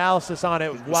final analysis on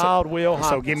it, Wild Will Hopkins?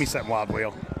 So give me something, Wild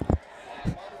Will.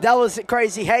 That was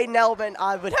crazy. Hayden Elman,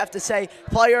 I would have to say,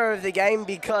 player of the game,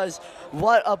 because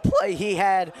what a play he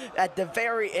had at the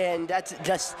very end. That's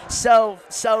just so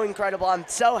incredible. I'm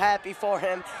so happy for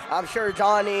him. I'm sure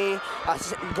Johnny,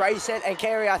 Grayson, and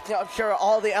Carrie, I'm sure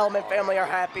all the Elman family are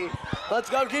happy.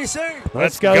 Let's go, GC.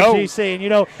 Let's go, GC. And, you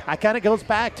know, I kind of goes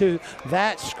back to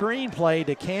that screenplay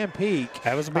to Cam Peake.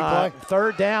 That was a big play.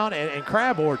 Third down and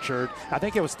Crab Orchard. I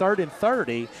think it was 3rd and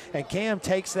 30, and Cam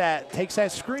takes that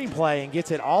screenplay and gets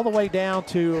it all the way down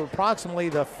to approximately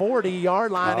the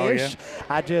 40-yard line-ish.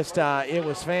 I just it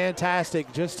was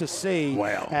fantastic just to see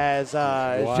as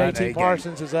JT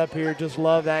Parsons is up here. Just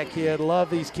love that kid. Love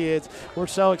these kids. We're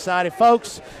so excited.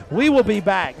 Folks, we will be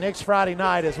back next Friday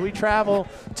night as we travel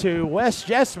to West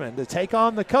Jessamine to take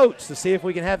on the Coats to see if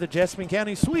we can have the Jessamine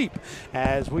County sweep,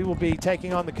 as we will be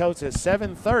taking on the Coats at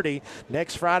 7:30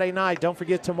 next Friday night. Don't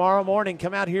forget, tomorrow morning,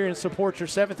 come out here and support your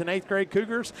 7th and 8th grade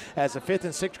Cougars, as the 5th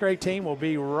and 6th grade team will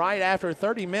be right after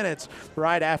 30 minutes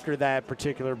right after that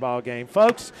particular ball game.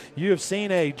 Folks, you have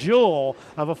seen a jewel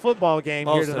of a football game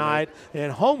here tonight in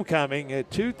homecoming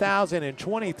at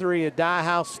 2023 at Dye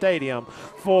House Stadium.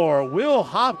 For Will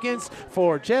Hopkins,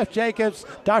 for Jeff Jacobs,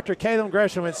 Dr. Caleb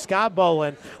Gresham, and Scott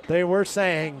Boland, they were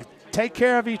saying, take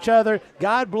care of each other,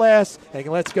 God bless, and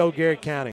let's go Garrett County.